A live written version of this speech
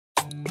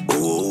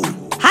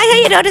how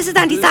you doing? This is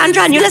Auntie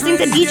Sandra and you're listening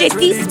to DJ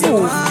T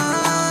Smooth.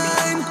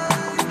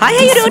 Hi, how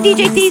you doing,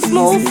 DJ T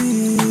Smooth?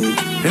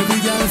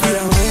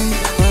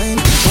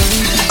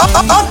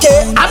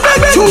 Okay, I'm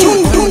ready to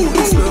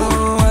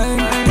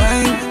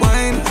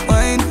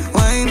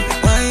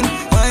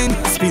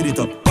speed it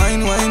up.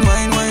 Wine,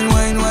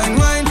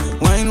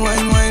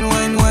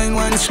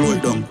 slow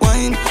it down.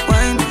 Wine.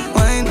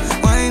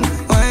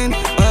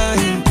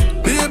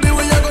 Baby,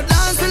 when you go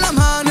dance till I'm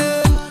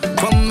morning,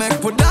 come make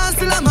put dance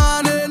till I'm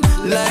morning.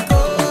 Like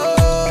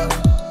oh,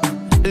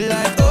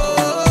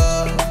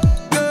 girl,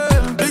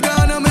 we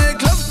gonna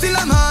make love till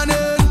I'm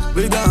morning.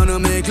 We gonna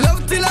make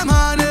love till I'm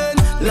morning.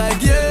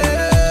 Like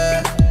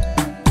yeah.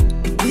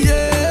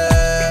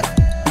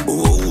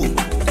 Ooh,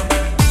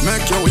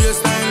 make your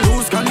waistline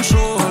lose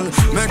control.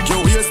 Make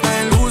your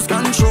waistline lose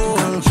control.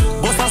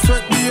 Bust a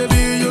sweat,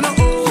 baby, you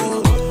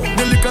know.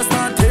 The liquor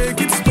start take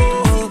its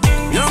toll.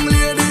 Young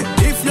lady,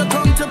 if you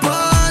come to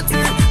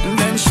party,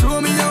 then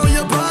show me how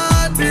you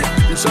party.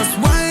 Just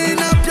wind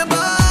up your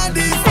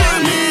body for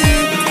me.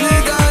 We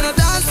gonna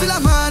dance till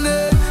I'm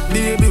morning.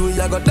 Baby, we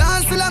are gonna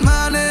dance till I'm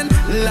morning.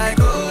 Like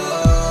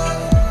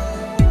oh.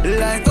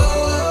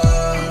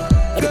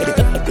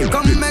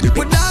 Come make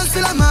we dance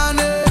till I'm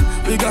morning.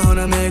 We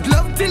gonna make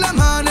love till I'm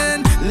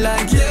morning.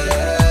 Like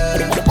yeah.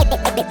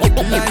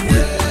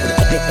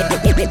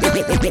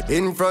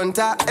 In front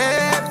of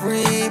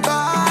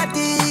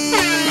everybody.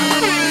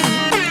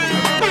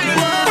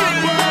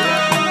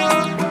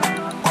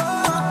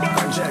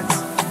 Conscience.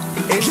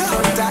 In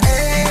front of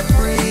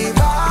everybody.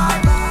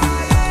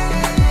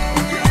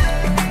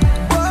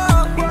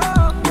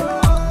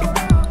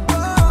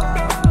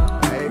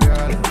 Hey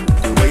girl,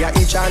 the way you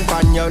each and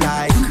pan you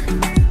like.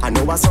 I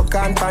know I suck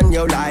and pan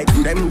you like.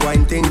 Them go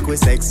and think we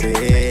sexy.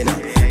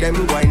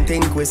 Them go and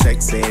think we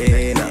sexy.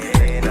 The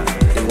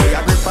way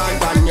I grip and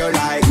pan you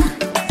like.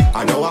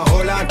 I know I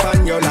hold on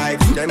pan you like.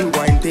 Them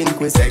go and think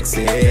we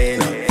sexy.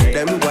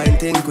 Them go and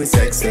think we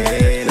sexy.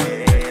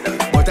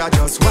 But I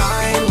just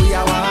whine, we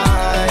are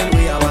wine.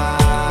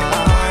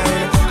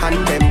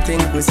 And them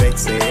think we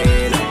sexy.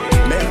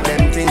 Make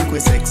them think we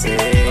sexy.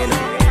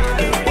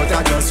 But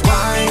I just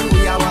whine,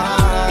 we are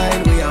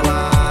wine.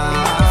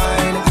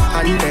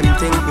 And them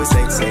think we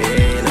sexy.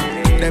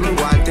 Them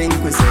go and think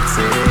we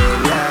sexy.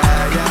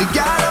 Yeah. The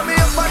girl on me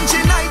up when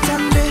she night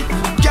and day.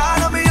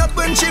 Girl on me up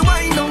when she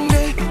wine on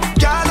day.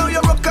 Girl on you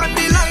rock on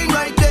the line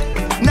right there.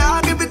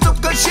 Now give it up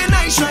cause she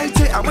nice right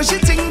there. And when she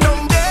ting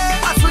down there,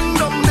 I swing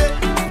down there.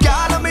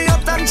 Girl on me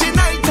up and she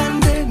night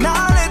and day.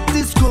 Now let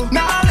this go.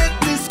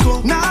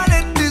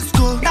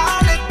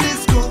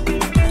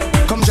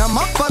 Come jam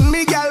up on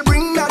me, girl,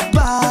 bring that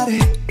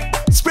body.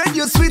 Spread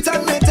your sweet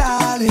and me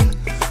darling.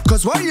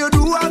 Cause what you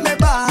do I'm me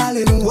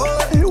ballin'.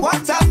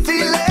 What I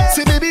feel it.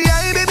 Say baby,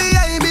 I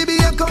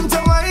come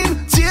to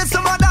wine. Chase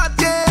some of that,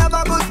 yeah, have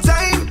a good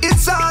time.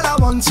 It's all I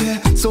want,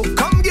 yeah. So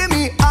come give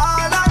me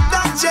all of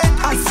that,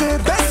 yeah. I say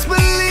best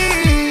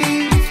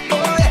believe.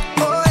 Oh yeah.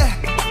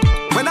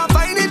 When I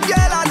find it,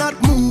 girl, I'm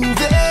not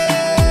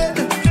moving.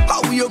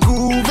 How you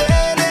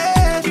grooving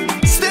it?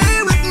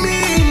 Stay with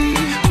me.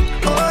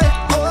 Oh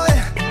yeah.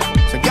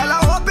 So girl,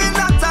 I'm hoping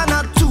that I'm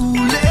not too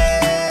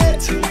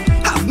late.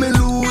 Have me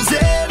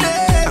losing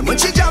it. And when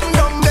she jam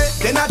down there,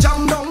 then I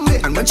jam down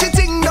there. And when she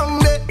ting down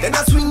there, then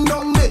I swing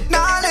down there.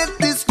 Now let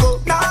this go.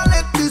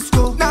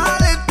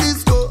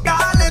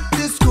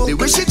 The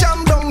way she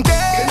jam down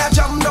there, then I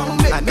jam down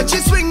there. And then she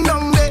swing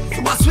down there,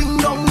 so I swing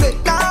down there.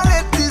 Now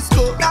let this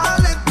go.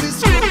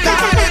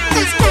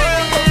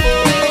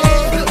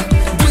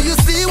 Do you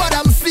see what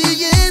I'm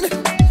seeing?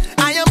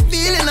 I am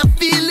feeling a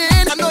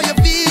feeling. I know you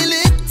feel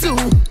it too.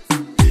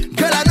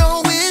 Girl, I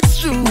know it's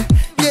true.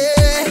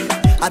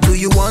 Yeah. Do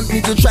you want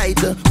me to try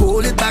to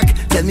hold it back?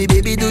 Tell me,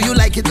 baby, do you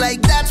like it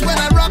like that when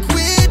I rock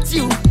with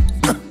you?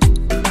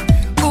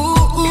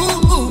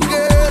 Ooh,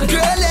 girl.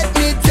 Girl, let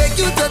me take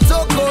you to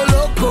Toco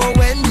Loco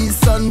when the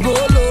sun go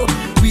low.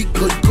 We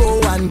could go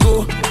and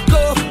go,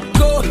 girl.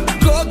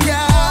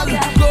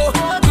 Go.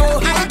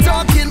 I'm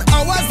talking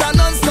hours and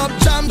non-stop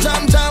jam.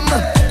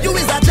 You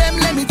is a gem,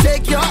 let me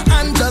take your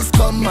hand, just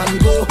come and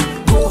go,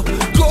 girl.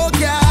 Go.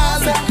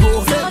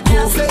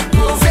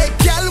 Say,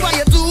 girl, why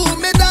you do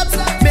me that?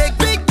 Make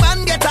big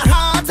man get a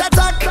heart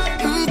attack.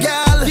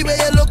 Girl, the way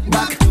you look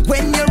back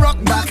when you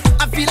rock back,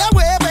 I feel a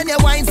way when you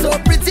whine so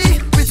pretty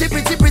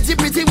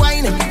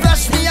wine.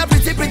 Flash me a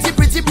pretty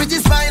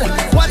smile.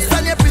 What's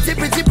on your pretty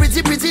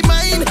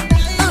mind?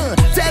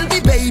 Tell me,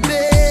 baby,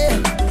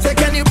 say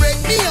can you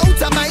break me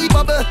out of my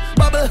bubble?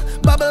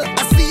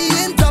 I see you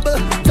in trouble,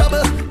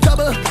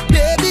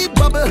 baby,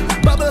 bubble,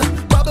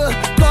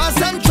 cause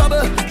some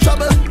trouble.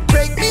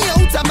 Break me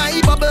out of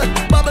my bubble.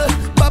 I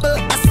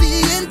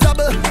see you in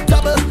trouble,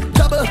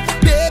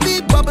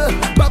 baby, bubble.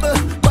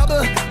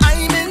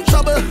 I'm in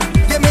trouble.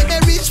 You make me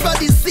reach for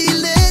the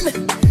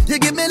ceiling. You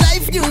give me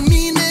life, new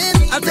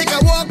meaning. I'll take a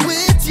walk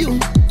with you,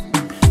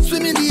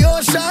 swim in the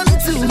ocean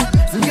too,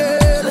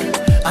 girl.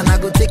 And I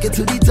go take it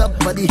to the top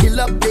of the hill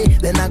up there.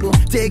 Then I go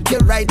take you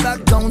right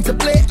back down to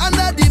play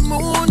under the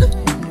moon.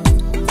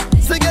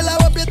 So girl, I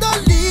hope you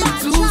don't leave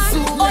too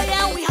soon. Oh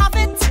yeah, we have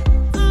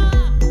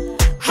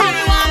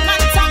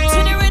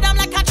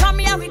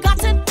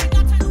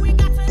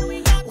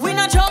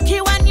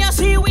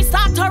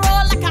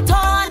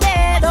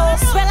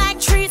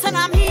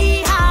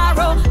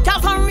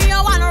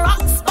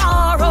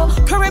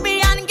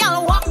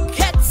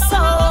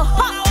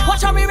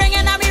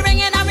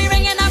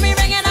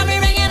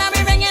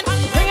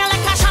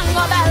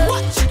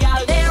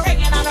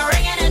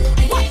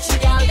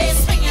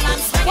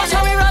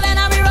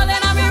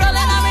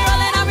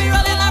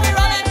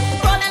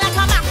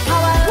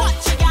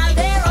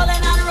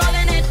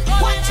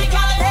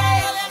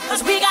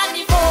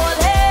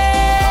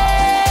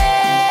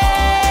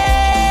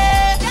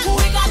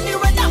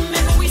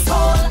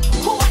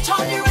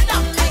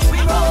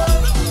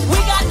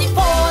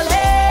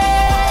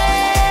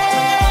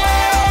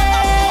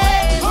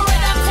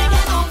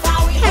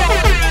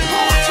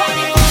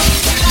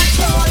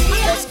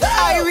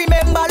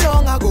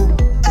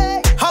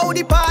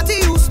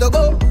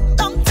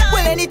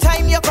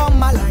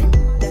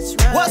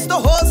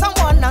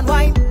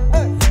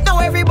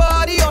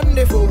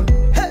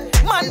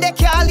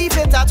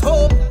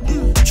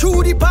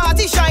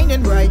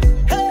shining bright.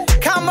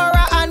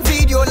 Camera and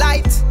video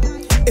light.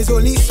 It's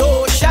only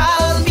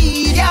social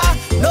media,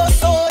 no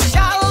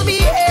social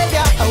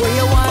behavior. Away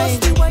you wine,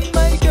 bust the wine,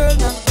 my girl.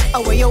 Now.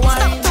 Away you wine,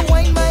 stop the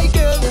wine, my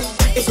girl.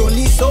 It's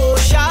only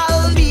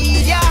social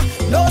media,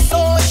 no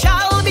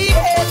social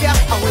behavior.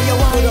 Away you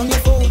wine,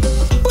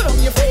 put on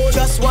your phone,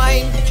 just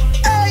wine.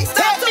 Hey,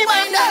 stop the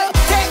wine now.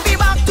 Take me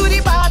back to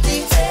the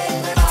party.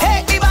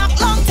 Take me back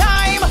long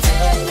time.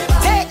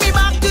 Take me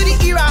back to the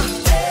era.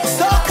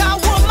 Soca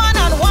woman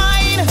and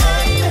wine.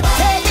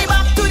 Take me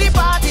back to the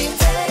party.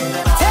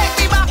 Take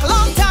me back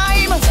long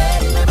time.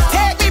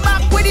 Take me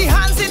back with the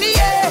hands in the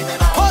air.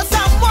 For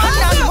someone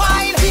and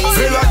wine.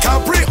 Feel like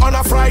Capri on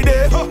a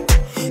Friday.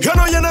 You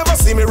know you never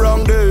see me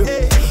round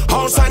there.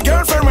 House and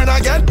girlfriend when I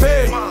get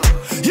paid.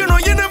 You know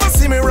you never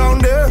see me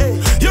round there.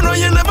 You know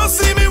you never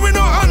see me with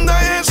no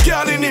underage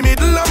girl in the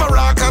middle of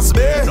Maracas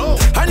Bay.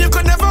 And you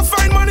could never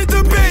find money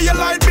to pay your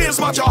light bills,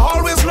 but you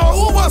always know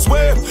who was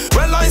where.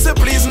 Well, I say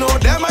please know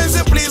them, I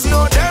say please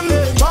know them.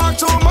 Talk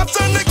too much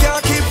and they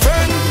can't keep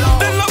friends.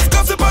 They love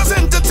gossip as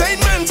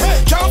entertainment.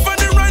 Can't find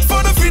the right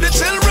for the feed the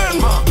children.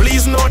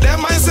 Please know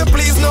them, I say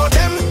please know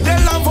them. They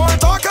love all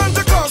talk and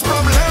to cause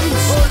problems.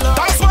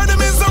 That's why the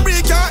misery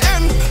can't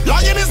end.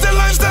 Lying is the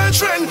lifestyle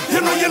trend.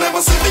 You know you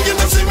never see me, you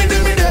never see me,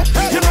 me there.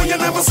 You know you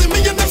never see me,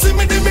 you never see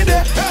me, me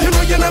there. You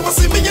know you never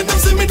see me, you never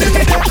see me, me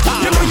there.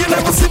 You know you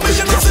never see me,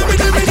 you never see me,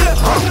 me there.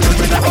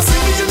 You never see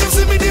me, you never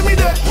see me, me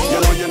there. You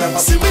know you never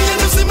see me, you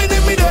never see me,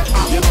 me there.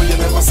 You know you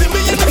never see me,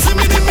 you never see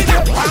me, me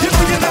there. You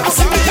know you never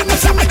see me, you never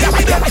see me,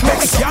 me there.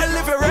 Next y'all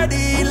if you're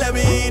ready, let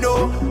me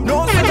know.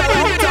 No such a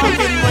long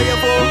talking where you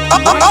go.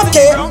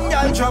 Okay.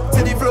 Drop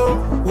to the floor.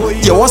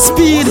 You want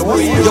speed? You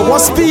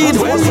want speed?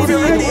 If you're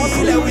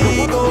ready, let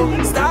me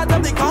go. Start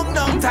up the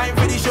countdown time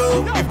for the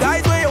show. If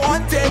that's where you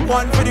want, take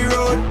one for the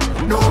road.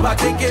 No about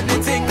taking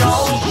anything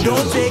now.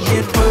 Don't take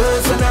it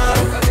personal.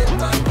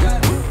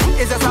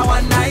 It's just a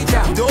one night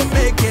job. Don't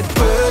make it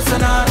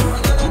personal.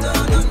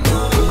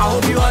 I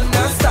hope you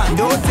understand.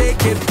 Don't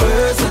take it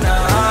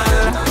personal.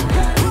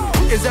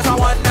 It's just a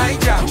one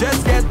night job.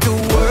 Just get to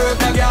work,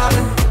 my girl.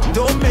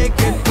 Don't make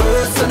it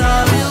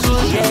personal.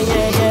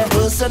 Yeah,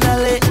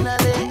 personally.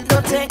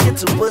 Don't take it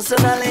too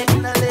personally.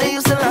 They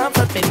used to laugh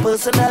at me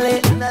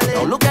personally.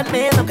 Now look at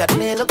me, look at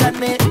me, look at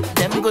me.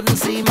 Them couldn't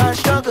see my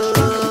struggle.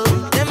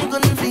 Them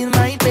couldn't feel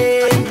my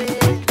pain.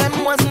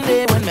 Them wasn't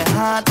there when my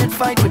heart did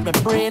fight with my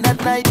brain at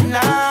night and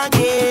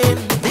again.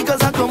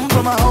 Because I come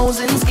from a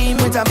housing scheme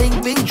with a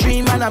big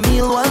dream, and a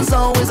meal was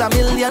always a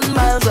million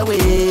miles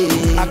away.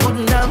 I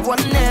couldn't have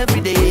one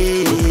every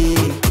day.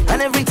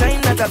 And every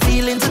time that I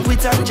feel into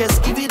quit and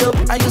just give it up,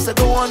 I used to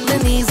go on my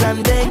knees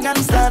and beg and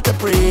start to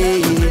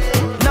pray.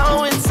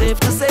 Now it's safe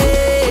to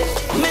say,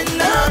 me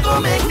not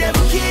gonna make them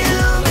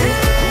kill me.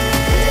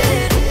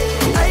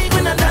 I ain't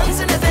gonna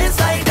dance in the face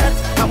like that.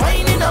 I'm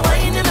whining a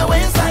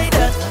waist like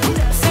that.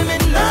 See me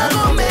not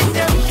gonna make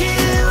them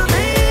kill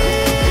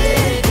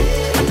me.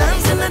 I'm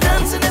dancing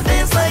the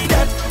face like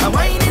that. I'm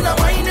whining a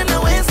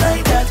waist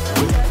like that.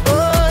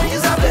 Oh,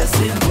 it's a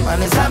blessing,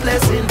 and it's a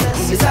blessing.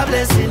 It's a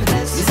blessing,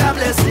 it's a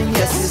blessing,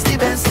 yes, it's the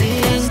best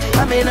thing.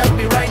 I may not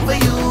be right for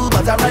you,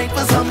 but I'm right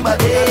for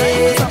somebody.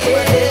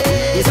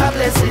 It's a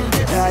blessing,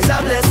 it's a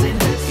blessing,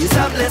 it's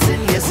a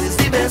blessing, yes, it's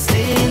the best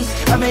thing.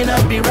 I may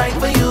not be right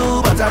for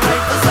you, but I'm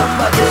right for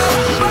somebody.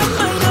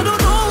 I don't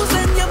know,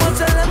 send you, but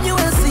tell them you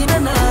will see me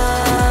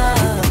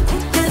now.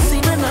 Can't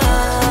see me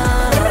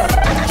now.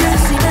 Can't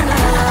see me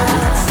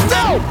now.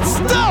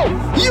 Stop!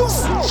 You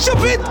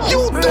stupid!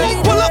 You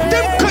don't pull up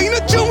them kind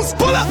of tunes!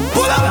 Pull up!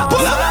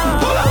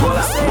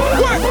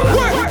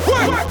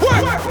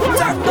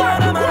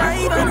 I'm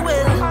alive and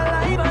well.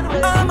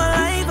 I'm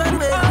alive and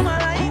well.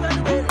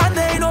 And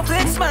they no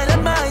flex smile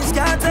at my eyes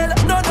can't tell.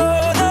 No,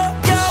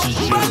 yo.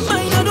 But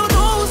mine I don't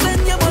know.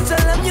 Send you but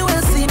tell them you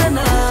will see me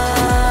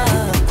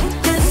now.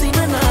 Can't see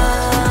me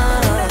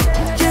now.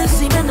 Can't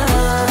see me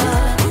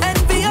now.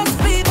 Envious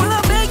people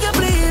I beg you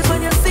please.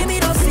 When you see me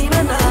don't see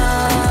me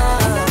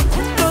now.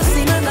 Don't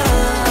see me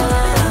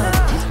now.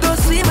 Don't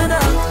see me now.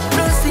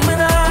 Don't see me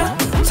now.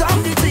 Talk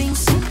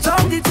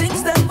the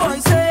things them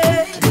boys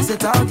say. They say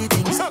talk the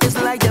things. It's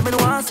like them and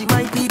want see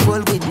my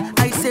people win.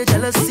 I say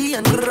jealousy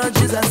and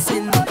grudges are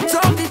sin.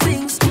 Talk the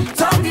things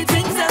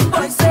them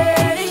boys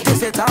say. They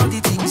say talk the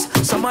things.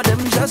 Some of them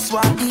just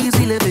want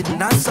easy living.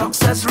 Not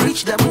success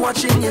reach them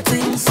watching your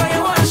things. So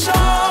you want to show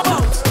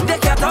out, they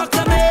can't talk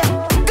to me.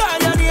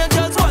 Guardian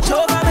angels watch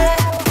over me.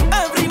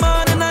 Every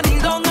morning I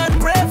kneel down and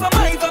pray for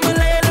my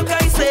family. Look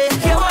I say,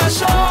 you want to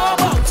show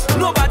out,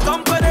 no bad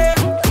company.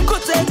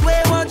 Could take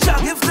away one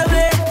shot gift to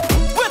me.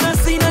 When I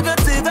see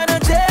negative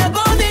energy, I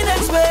go the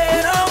next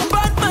way. Now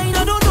bad mind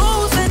I don't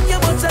know. Send you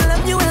but tell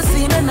them you will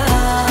see me now.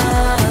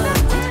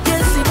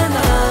 Can't see me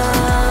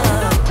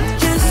now.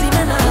 Can't see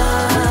me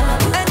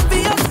now.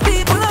 Envious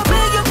people I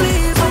beg you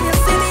please. When you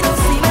see me don't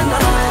see me now.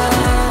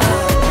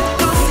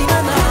 Don't see me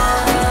now.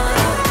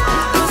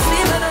 Don't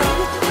see me now.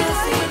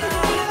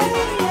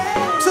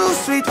 Too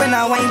sweet when I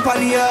wine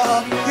pon you.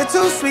 You're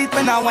too sweet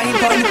when I wine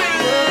pon you.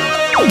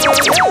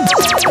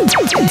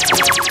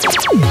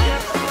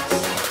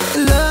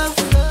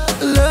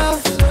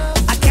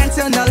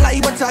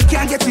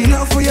 get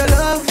enough for your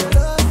love,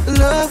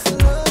 love.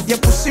 You're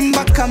pushing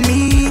back on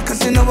me,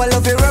 cause you know I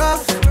love you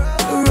rough,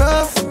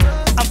 rough.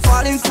 I'm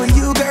falling for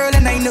you, girl,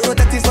 and I know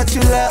that is what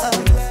you love.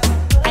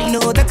 I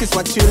know that is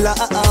what you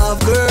love,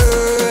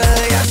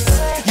 girl, yes.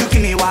 You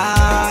give me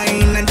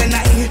wine, and then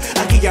I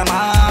give you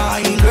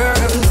mine,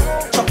 girl.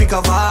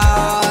 Tropical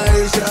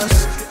vibes,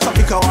 yes.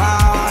 Tropical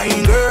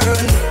wine,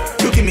 girl.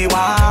 You give me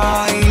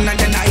wine, and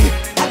then I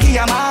give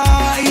you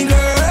mine,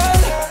 girl.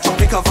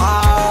 Tropical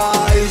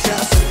vibes,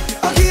 yes.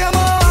 I give you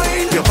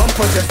mine. Your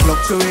bumper just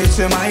fluctuates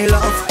in my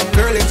love,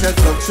 girl. It just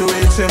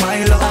fluctuates in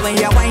my love. When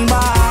you wine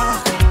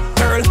back,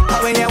 girl.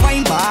 When you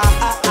wine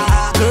back,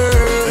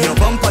 girl. Your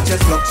bumper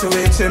just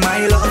fluctuates in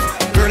my love,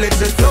 girl. It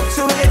just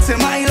fluctuates in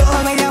my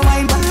love. When you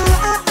wine back,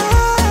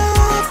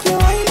 you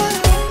wine back.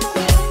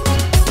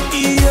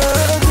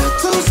 Yeah, you're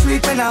too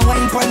sweet when I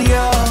wine pon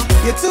you.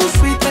 You're too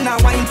sweet when I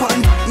wine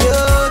pon you.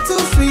 Too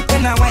sweet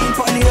when I wine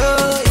pon you.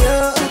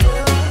 Yeah,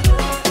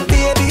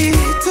 baby,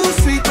 too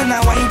sweet when I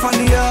wine pon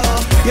you.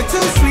 You're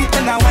too sweet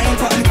when I wine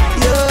pon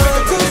you.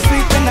 Too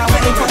sweet when I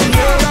wine pon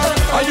you.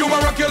 Are you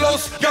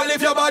miraculous? Girl,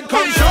 if you're bad,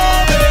 come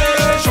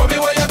show me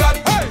what you got.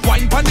 Hey.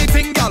 Wine pon the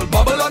thing, girl,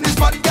 bubble on the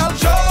spot, girl,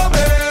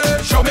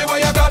 show me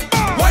what you got.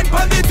 Wine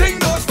pon the thing,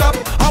 don't stop.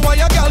 I want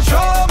you, girl,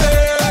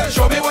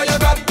 show me what you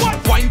got.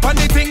 Wine pon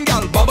the thing,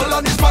 girl, bubble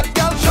on the spot,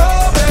 girl,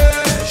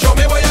 show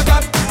me what you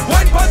got.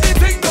 Wine pon the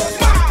thing, don't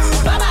stop.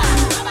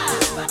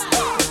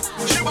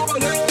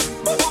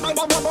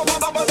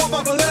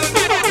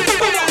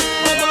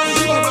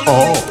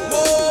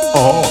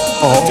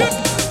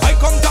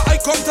 I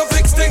come to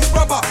fix things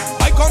proper.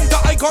 I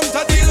come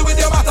to deal with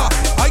your matter.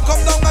 I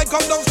come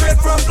down straight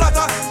from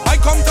platter. I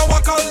come to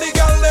walk all the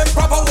girl them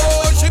proper.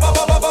 Oh, she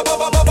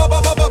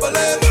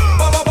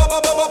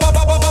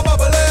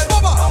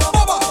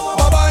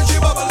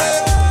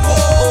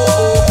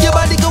your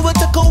body go with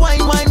take a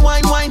wine, wine,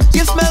 wine, wine.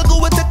 You smell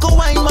good with take a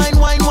wine, wine,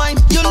 wine, wine.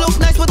 You look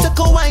nice with take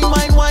a wine,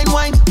 wine, wine,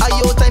 wine. Are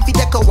you time for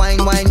take a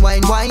wine, wine,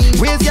 wine, wine?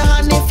 Raise your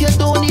hand if you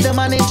don't need a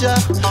manager.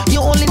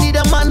 You only need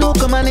a man who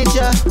can manage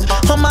ya.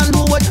 A man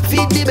who would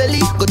feed the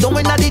belly, go down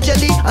in the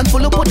jelly and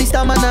full up with the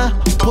stamina.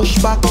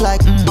 Push back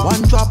like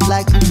one drop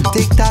like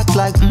tick tock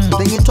like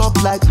then it up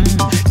like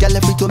girl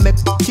free to make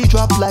she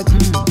drop like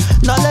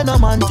Now let no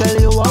man tell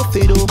you what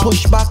to do.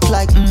 Push back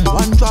like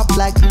one drop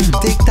like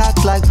tick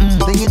tock like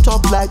then it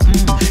up like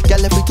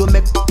girl free to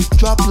make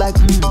drop like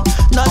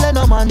Now let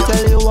no man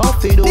tell you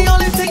what to do. The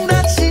only thing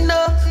that she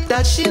know,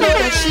 that she know,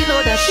 that she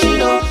know, that she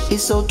know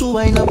is so to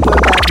wind up her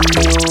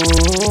body.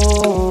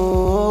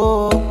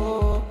 Oh.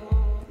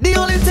 The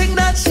only thing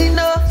that she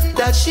know,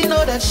 that she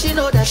know, that she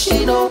know, that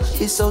she know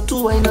is so to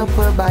wind up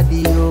her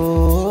body.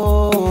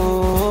 Oh.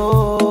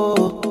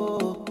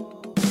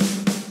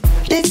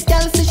 This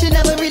girl says she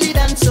never really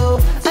dance so,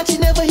 and she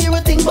never hear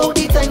a thing about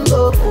the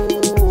tango.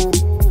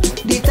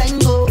 The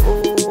tango.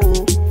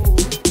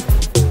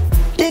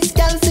 This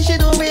girl says she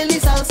don't really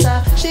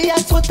salsa. She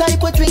asks what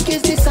type of drink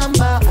is this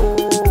samba.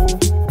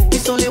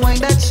 It's only wine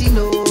that she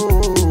know.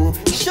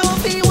 Show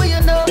me what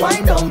you know.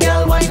 Wine down,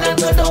 girl, wine and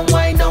go down.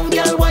 Wine down,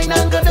 girl, wine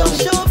and go down.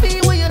 Show me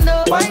what you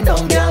know. Wine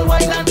down, girl,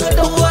 wine and go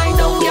down. Wine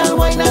down, girl,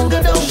 wine and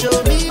go down.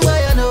 Show me what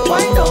you know.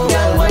 Wine down,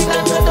 girl, wine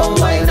and go down.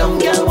 Wine down,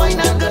 girl, wine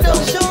and go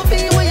down. Show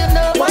me what you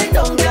know. Wine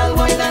down, girl,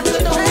 wine and go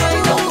down.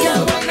 Wine down,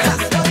 girl, wine and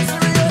go down.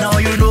 Now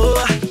you know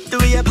the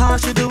way you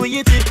pass, you do what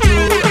you tip to.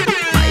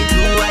 My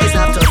two eyes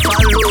have to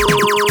follow.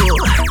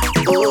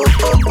 Oh,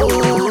 oh,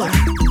 oh.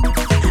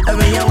 And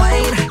when you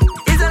wine,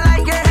 it's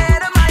like you're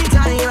ahead of my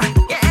time.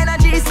 Your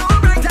energy so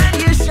bright and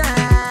you shine.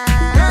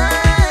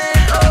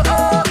 Oh,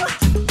 oh.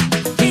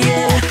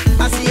 Yeah,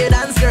 I see you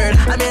dance, girl.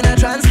 I'm in a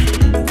trance.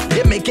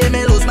 You're making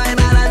me lose my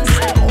balance.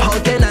 How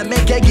can I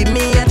make you give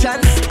me a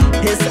chance?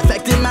 It's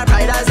affecting my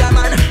pride as a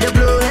man. You're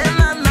blowing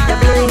my mind. You're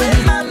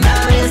blowing my mind.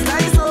 Now it's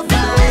like so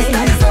fine.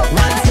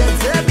 Want you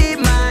to be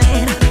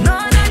mine. No,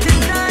 not in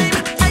time.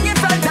 And you're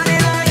front of the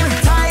line.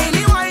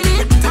 Tiny whiny,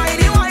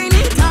 tiny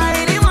whiny,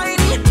 tiny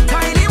whiny,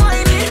 tiny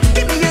whiny.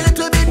 Give me a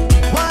little bit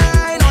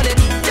wine on it,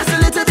 just a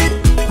little bit.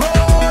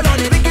 Hold on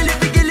it, wiggle it,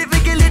 wiggle it,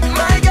 wiggle it.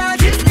 My God,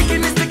 keep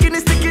sticking it, sticking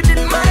it, sticking it.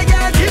 My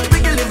God, keep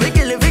wiggle it,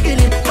 wiggle it, wiggle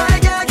it. My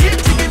God, keep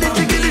jiggle it,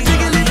 jiggle it,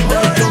 jiggle it.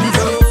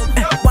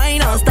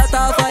 Wine on, start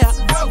a fire.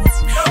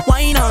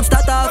 Wine on,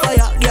 start a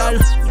fire, girl.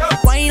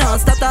 Wine on,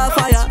 start a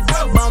fire.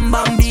 Bam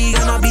bam big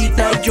and a beat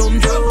like drum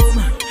drum.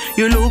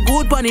 You look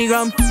good pon the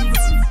gram.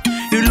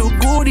 You look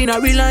good in a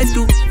real life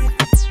too.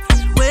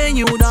 When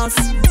you dance,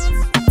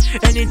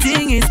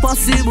 anything is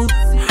possible.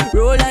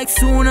 Roll like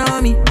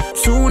tsunami,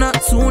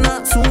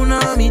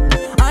 tsunami.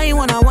 I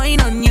wanna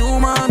wine on you,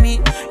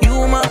 mommy.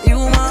 You ma.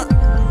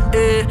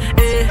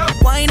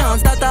 Wine on,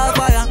 start a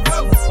fire.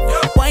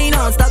 Wine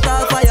on, start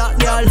a fire,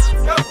 girl.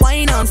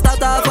 Wine on,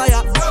 start a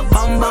fire.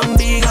 Bam bam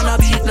big and a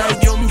beat like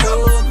drum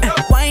drum.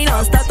 Wine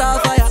on, start a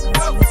fire.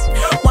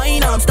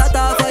 Wine on, start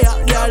a fire,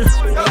 girl.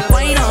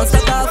 Wine on,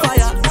 start a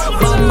fire.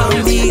 Bam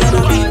bam big and a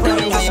beat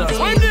like drum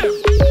drum.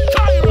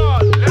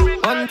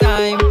 One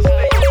time,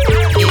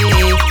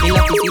 me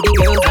love to see the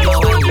girls in my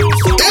wine.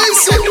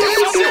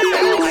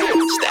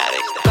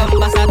 Static. Come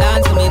pass a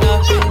dance to me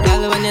now.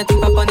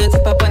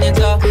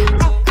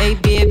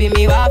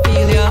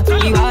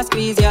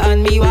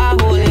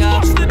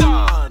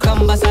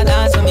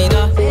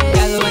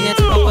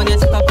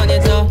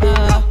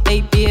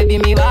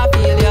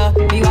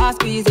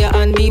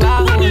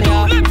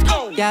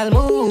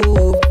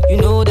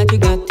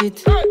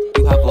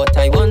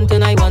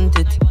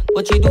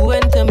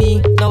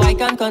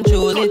 can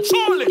control it.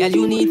 Girl,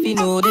 you need to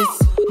know this.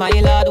 My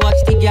lord, watch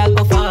the girl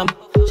perform.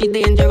 She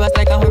dangerous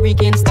like a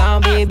hurricane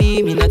storm,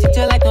 baby. Me not treat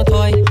you like no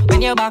toy.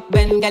 When you back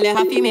bend, girl, you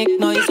have to make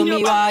noise. So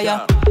me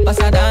wire, pass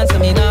a dance for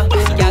me now.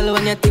 Girl,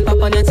 when you tip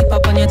up on your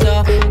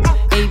toe.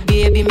 Hey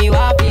baby, me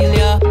wa feel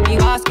ya, me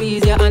wa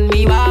squeeze ya, and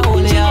me wa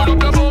hold ya.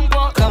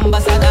 Come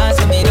pass a dance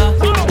for me now.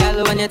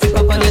 Girl, when you tip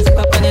up on your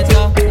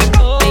toe.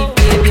 Hey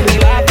baby, me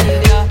wa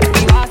feel ya,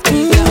 me wa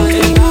squeeze ya, and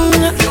me wa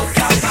hold ya.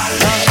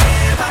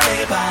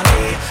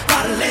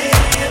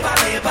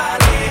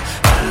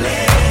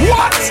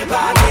 What?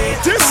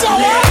 This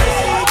song?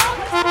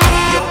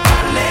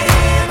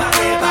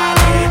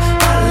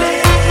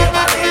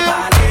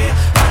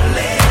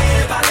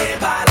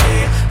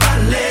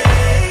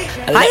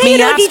 Let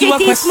me ask you a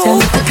question.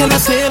 Can I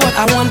say what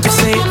I want to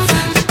say?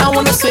 I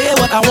wanna say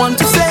what I want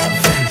to say.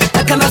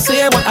 Can I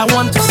say what I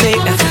want to say?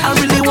 I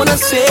really wanna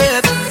say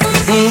it.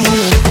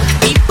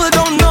 People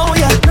don't know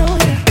ya,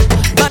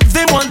 but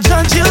they won't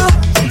judge you.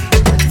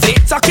 They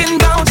talking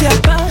about ya.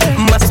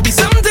 Must be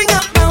something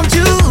about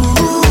you.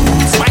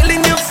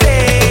 Smiling your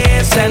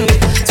face and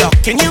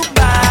talking you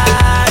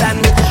bad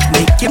and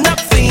making up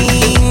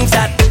things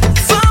that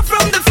far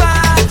from the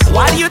facts.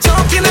 Why are you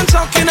talking and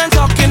talking and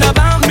talking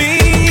about me?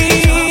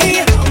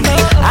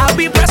 I'll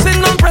be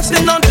pressing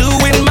on,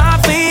 doing my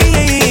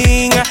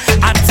thing.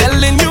 I'm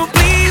telling you,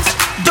 please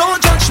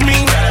don't judge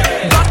me.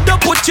 God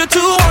don't put you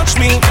to watch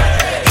me.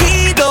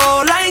 He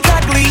don't like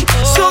ugly,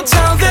 so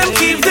tell them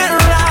keep their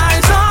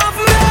eyes off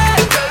me.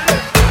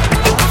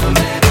 Off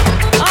me,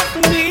 off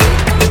me,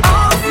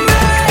 off me,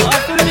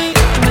 off me.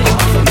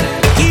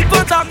 Keep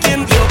on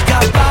talking, you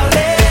got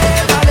ballet,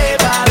 ballet,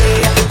 ballet,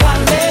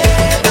 ballet,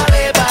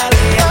 ballet, ballet,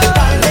 ballet,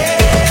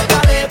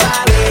 ballet,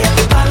 ballet,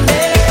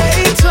 ballet.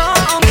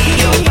 Talk me,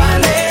 you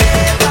ballet,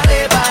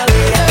 ballet,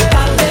 ballet,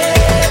 ballet,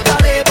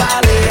 ballet,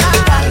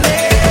 ballet,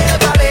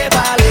 ballet,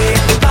 ballet,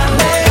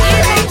 ballet,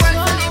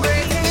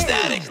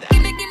 Static.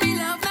 Give me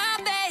love, my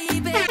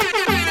baby. The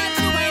way that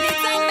you ain't,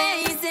 it's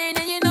amazing,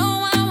 and you know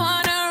I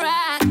wanna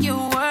rock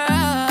your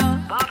world.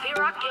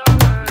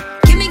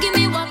 Give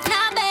me what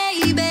now,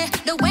 baby.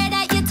 The way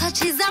that you touch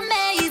is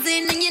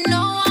amazing, and you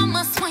know I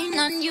must wine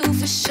on you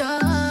for sure.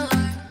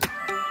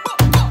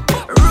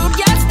 Rude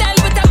girl style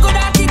with a good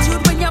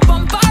attitude. When your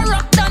bumper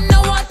rock, don't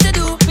know what to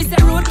do. Me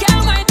say rude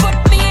girl might put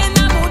me in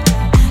a mood.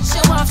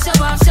 Show off, show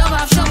off, show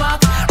off, show off.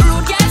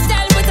 Rude girl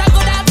style with a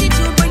good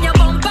attitude. When your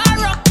bumper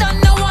rock, don't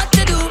know what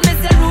to do. Me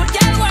say rude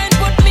girl might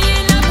put me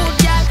in a mood,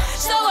 girl.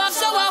 Show off,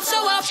 show off,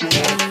 show off.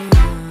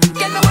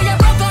 Get me when you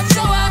broke out,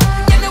 show off.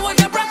 Get me when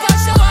you broke out,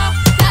 show off.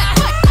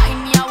 Time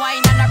me a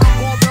wine and a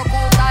broke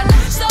out and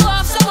show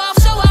off, show off,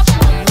 show off.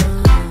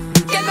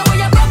 Get me when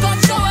you broke out,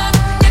 show off.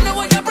 Get me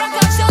when you broke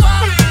out, show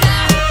off.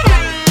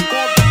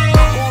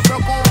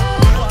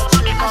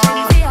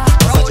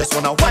 I just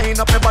wanna wind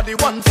up your body,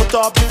 one foot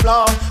off the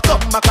floor.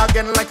 Come back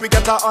again like we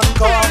get a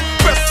encore.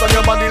 Press on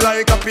your body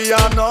like a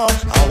piano.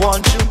 I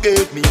want you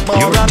give me more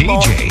Your and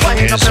more. DJ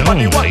Wind up has your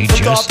body, only one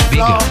foot off just the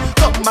floor. begun.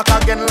 Come back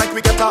again like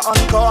we get a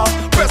encore.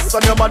 Press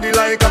on your body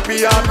like a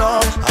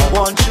piano. I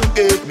want you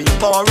give me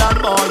more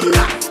and more.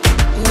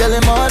 Girl,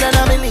 you're more than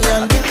a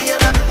million.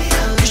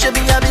 You should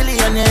be a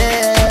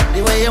billionaire.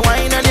 The way you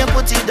whine and you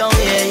put it down,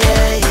 yeah,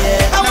 yeah,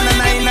 yeah. I wanna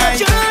give you a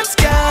chance,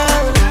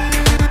 girl,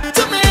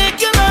 to make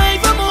your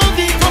life a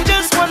movie from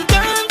just one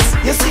dance.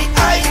 You see,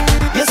 I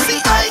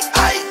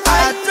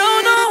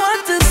don't know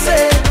what to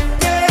say.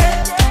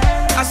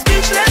 Yeah. I'm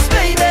speechless,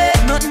 baby.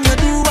 Nothing you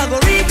do, I go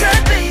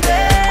regret, baby.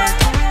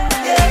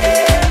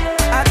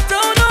 Yeah. I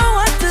don't know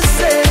what to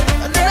say.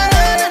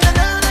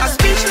 I'm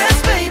speechless,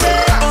 baby.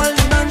 All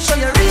the man show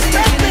you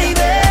respect,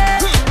 baby.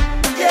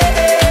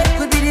 Yeah.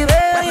 Could be the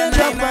way you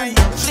drop and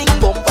fling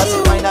bumper,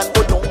 say wine and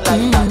go down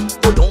like that,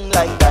 go down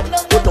like that,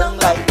 go down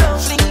like that.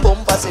 Fling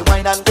bumper, say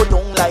wine and go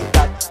down like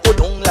that, go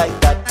down like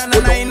that, go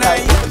down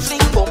like that.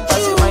 Fling bumper,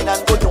 say wine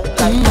and go down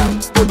like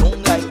that, go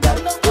down like that,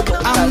 go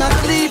down like that. I'm not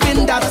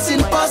leaving, that's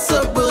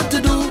impossible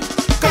to do.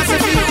 Cause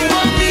if you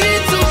want me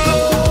to go,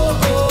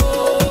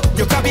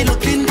 you can be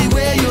looking the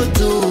way you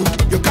do.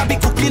 You can be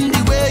cooking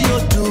the way you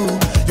do.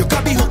 You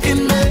can be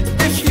hooking me.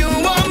 If you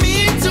want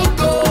me to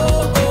go,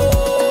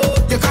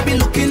 you can be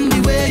looking the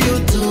way you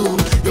do.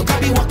 You can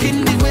be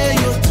walking the way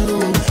you do.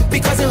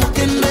 Because you're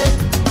hooking me.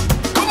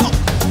 Come on.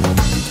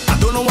 I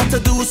don't know what to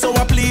do, so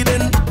I'm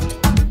pleading.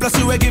 Plus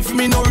you will give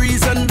me no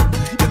reason.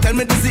 You tell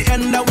me this is the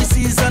end of the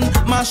season.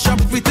 Mash up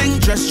everything,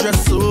 dress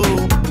so.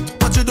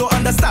 But you don't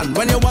understand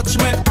when you watch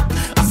me.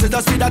 I said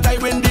just be that I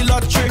win the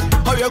lottery.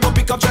 How you go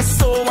pick up dress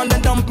so and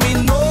then dump me?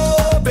 No,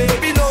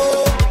 baby,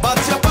 no. But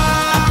your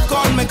back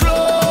on me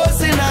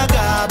clothes in a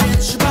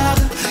garbage bag.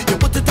 You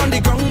put it on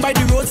the ground by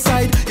the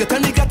roadside. You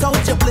tell me get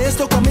out your place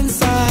to come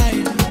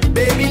inside.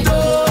 Baby,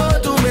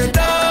 don't do me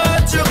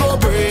that. You go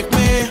break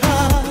my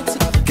heart.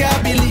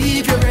 Can't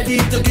believe you're ready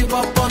to give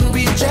up on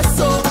me just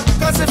so.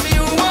 Cause if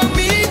you want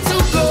me to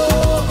go,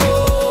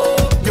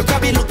 you can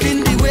be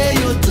looking the way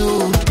you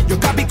do. You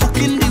can be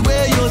cooking the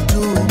way you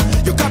do.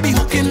 You can be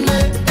hooking me.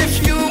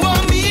 If you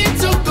want me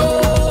to go,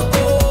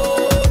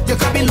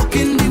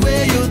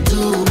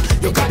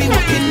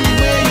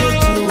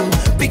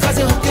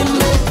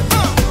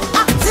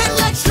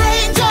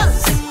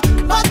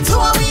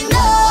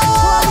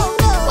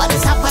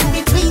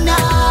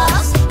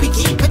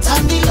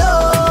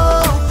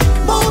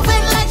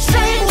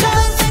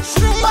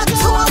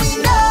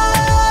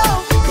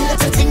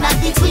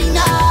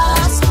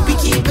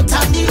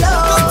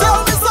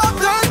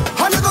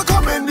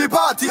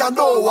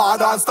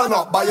 hard and stand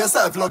up by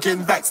yourself looking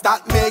vexed.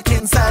 That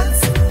making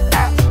sense?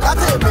 That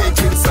ain't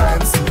making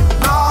sense.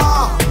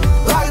 Nah,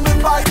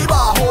 lining by the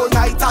bar whole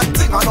night and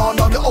ting and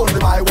on you only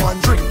buy one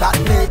drink. That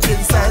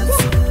making sense?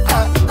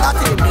 That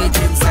ain't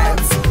making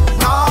sense.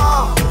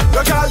 Nah,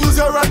 you can't use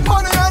your rent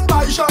money and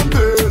buy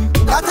champagne.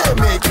 That ain't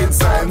making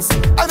sense.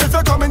 And if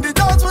you come in the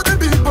dance with the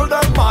people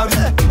that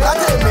money, that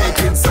ain't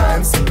making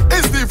sense.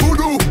 It's the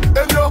voodoo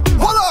in your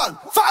hold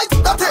on, fight.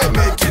 That ain't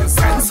making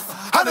sense.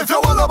 And if you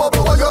wanna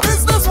bubble on your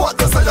business, what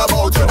they say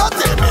about you, that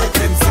ain't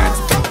making sense.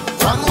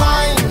 One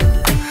wine,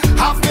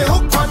 have me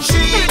hooked on she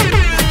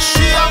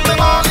have me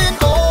all in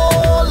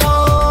gold.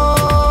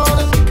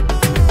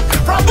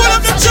 Put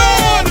up the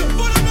tune,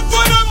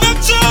 put up the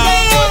tune.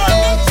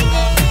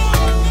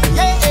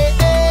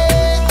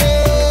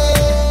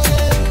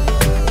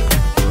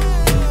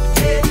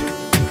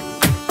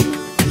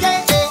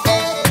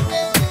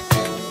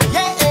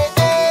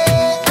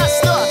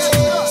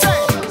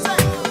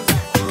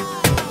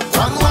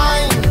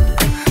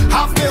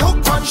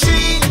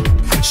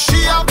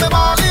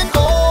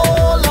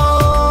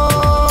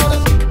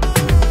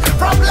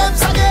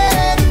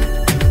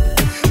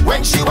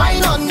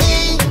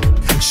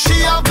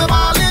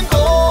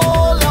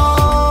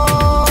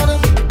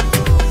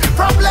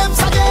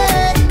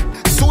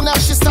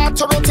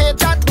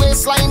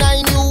 Line,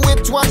 I knew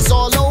it was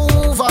all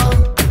over.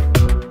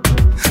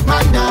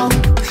 Man down,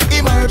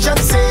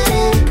 emergency.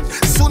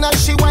 Soon as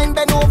she wind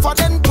bend over,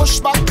 then push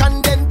back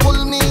and then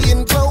pull me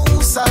in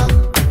closer.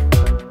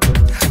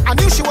 I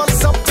knew she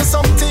was up to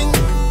something.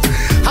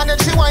 And then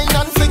she wind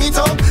and fling it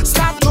up.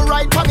 Start to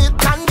ride on it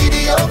and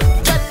giddy up.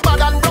 Get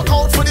bad and broke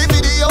out for the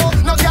video.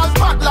 No girl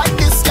bad like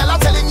this girl, I'm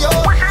telling you.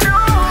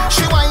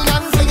 She wind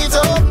and fling it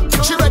up.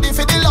 She ready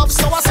for the love,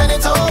 so I send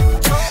it up.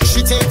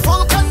 She take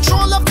full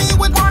control of me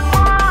with one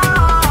more.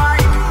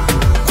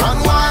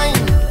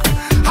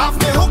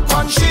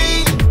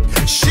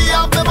 She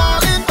have them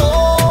all in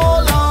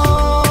gold.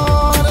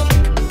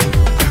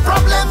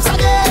 Problems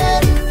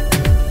again.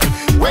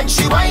 When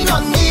she whine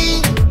on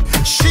me,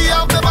 she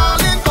have them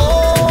all in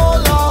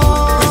gold.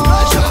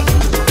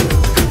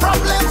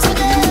 Problems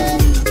again.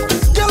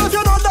 Girl, if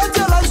you know that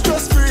your life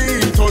stress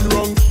free, turn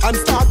wrong and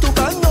start to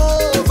bend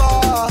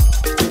over.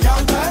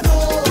 Girl, bend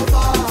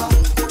over.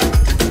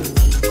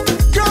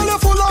 Girl, you're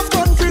full of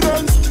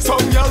confidence.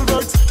 Some girl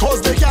vex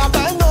cause they can't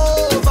bend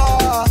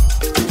over.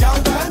 Girl,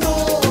 bend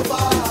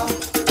over.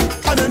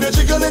 And then you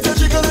jiggle it, you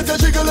jiggle it, you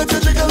jiggle it, you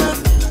jiggle it.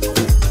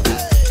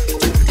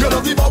 You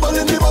love the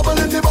bubbling, the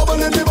bubbling, the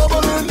bubbling, the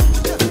bubbling.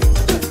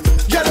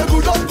 Yeah, you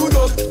good up, good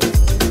up.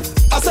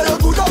 I say you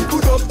good up,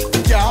 girl.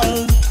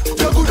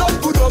 You good up,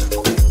 good up.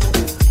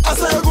 I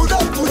say you good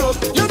up, good up.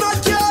 You're not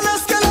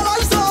careless, girl, your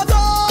life's not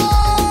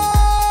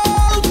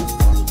out.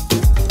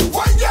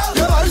 One girl,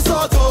 your life's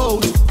not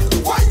out.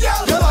 One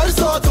girl, your life's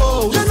not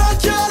out. You're not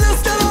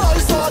careless, girl, your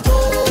life's not out.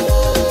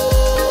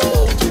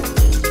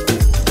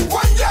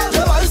 One girl,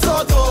 your life's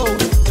not out.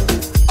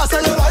 I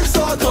say your life's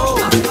not out.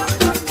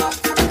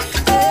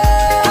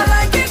 I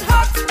like it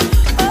hot.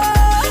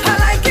 I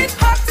like it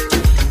hot,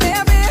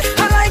 baby.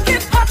 I like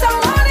it hot. I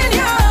want it,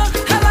 yeah.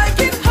 I like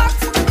it hot.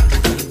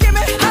 Give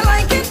me. I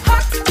like it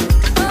hot.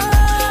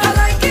 I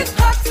like it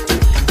hot.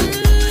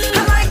 I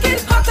like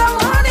it hot. I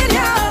want it,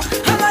 yeah.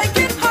 I like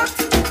it hot.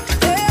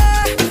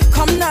 Yeah.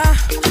 Come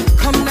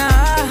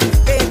now,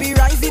 baby,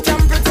 rise the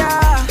temperature.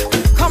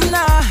 Come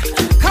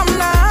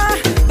now,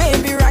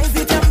 baby, rise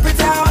the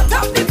temperature. Hot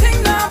up the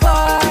thing now,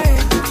 boy.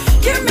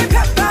 Give me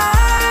pepper.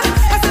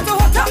 I said to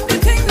hot up the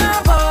thing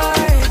now,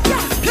 boy.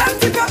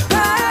 Plenty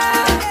pepper.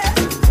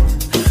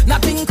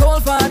 Nothing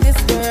cold for this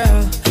girl.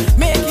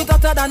 Make it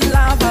hotter than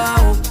lava.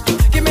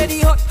 Give me the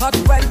hot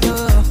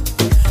weather.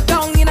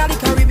 Down in the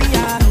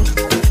Caribbean.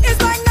 It's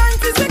like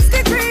 96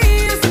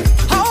 degrees.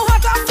 How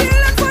hot I'm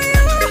feeling for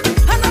you.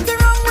 And nothing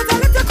wrong with a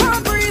little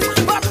cold breeze.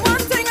 But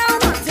one thing I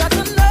want you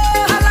to know.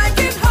 I like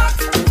it hot.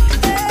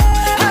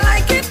 I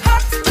like it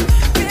hot.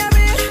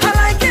 Baby, I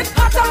like it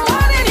hot. I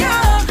want it,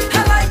 yeah.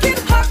 I like it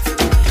hot.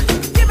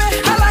 Give me.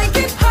 I like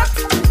it hot.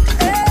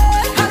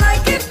 I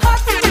like it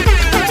hot.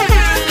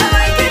 I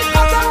like it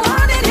hot. I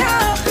want it,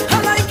 yeah. I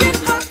like it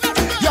hot.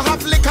 You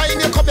have liquor in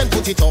your cup and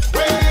put it up.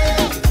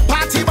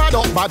 Party bad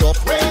up, bad up.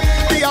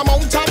 The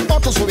amount of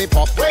bottles we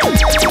pop. Still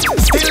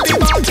the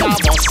bad car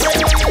bus.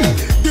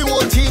 The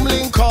whole team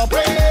link up.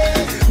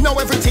 Now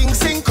everything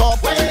sync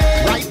up.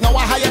 Right now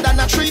we're higher than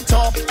a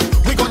treetop.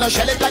 We gonna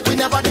shell it like we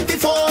never did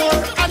before.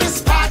 And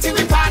it's party,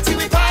 we party,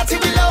 we party,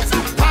 we love.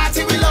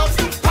 Party, we love.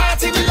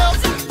 Party, we love.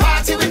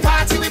 Party, we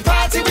party, we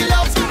party, we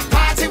love.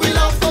 Party, we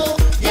love. Oh,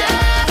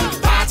 yeah.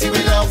 Party,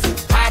 we love.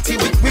 Party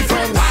with we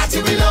friends.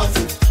 Party, we love.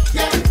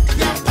 Yeah,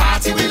 yeah.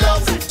 Party, we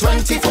love.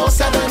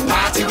 24/7.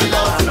 Party, we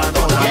love.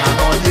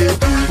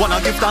 Yeah. Wanna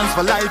give thanks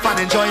for life and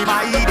enjoy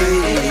my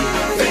day.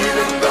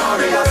 Feeling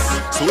glorious.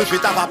 So if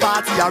it have a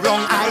party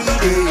around I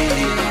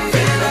day.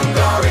 Feeling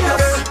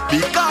glorious.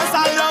 Because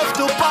I love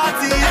to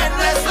party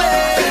endlessly.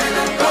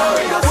 Feeling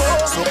glorious.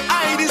 So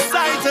I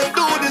decide to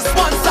do this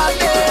once a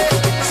day.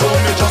 So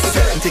me just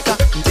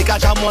take a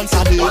jam once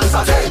a day.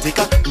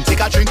 Take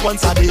a drink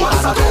once a day. I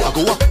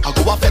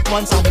go a fet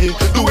once a day.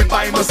 Do it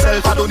by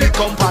myself, I don't need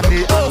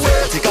company.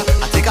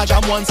 I take a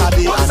jam once a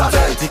day.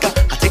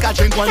 I take a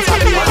drink once a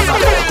day. I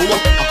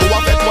go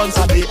a fet once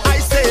a day. I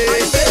say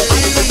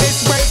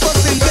It's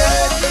breakfast in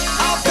bed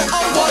after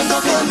a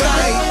wonderful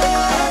night.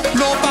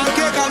 No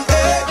pancake and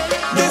egg.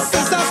 This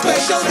is a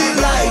special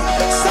delight.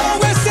 So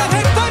rest your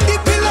head on the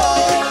pillow,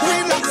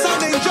 relax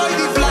and enjoy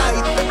the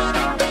flight.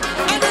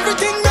 And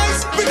everything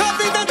nice, we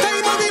having the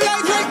time of the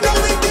life right now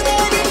in the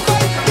morning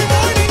vibe. The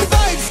morning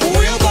vibes,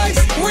 real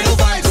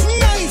vibes,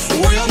 nice,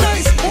 real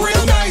nice,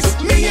 real nice.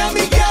 Me and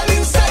me girl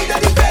inside of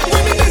the bed,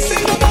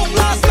 reminiscing about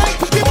last night.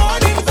 The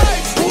morning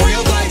vibes,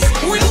 real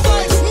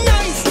nice,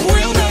 nice,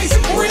 real nice,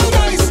 real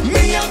nice.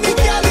 Me and me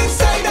girl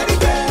inside of the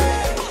bed.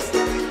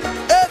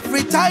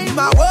 Every time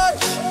I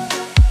watch,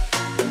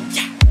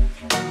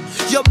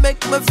 you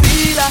make me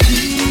feel a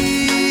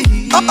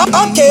heat.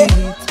 Okay.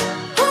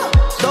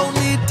 Don't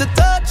need to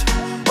touch.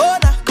 Oh,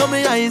 nah, got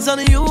my eyes on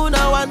you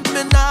now, and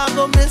me now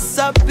go miss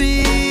a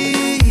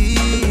beat.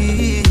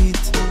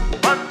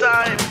 One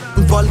time.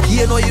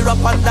 Volcano, you're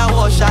up on the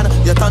ocean.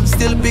 Your tongue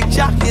still big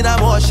jack in a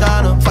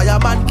motion.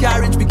 Fireman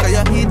carriage because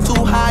your heat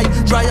too high.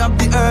 Dry up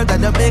the earth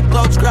and you make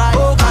clouds cry.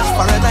 Oh gosh,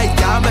 for a night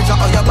can't measure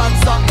all your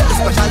bands up. The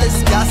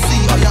specialist can't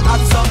see all your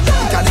hands up.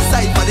 You can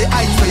decide for the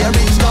heights where you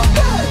reach up.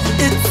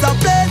 It's a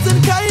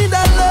pleasant kind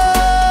of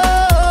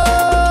love,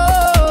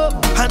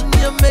 and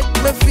you make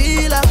me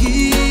feel a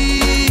heat.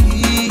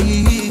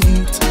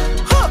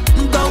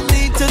 Don't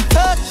need to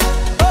touch.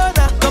 Oh,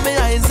 now got my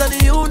eyes on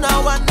you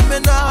now, and me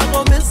now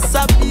go miss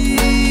a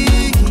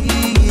beat.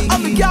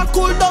 And we can't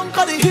cool down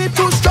 'cause the heat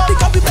too strong.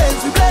 Because we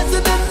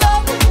blazing in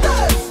love.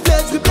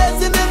 We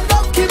blazing in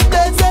love. Keep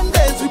blazing,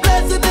 we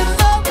blazing in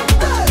love.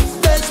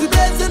 We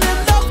blazing in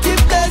love.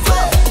 Keep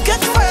blazing.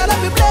 Catch fire, let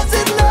me blaze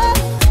in love.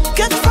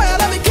 Catch fire,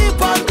 let me.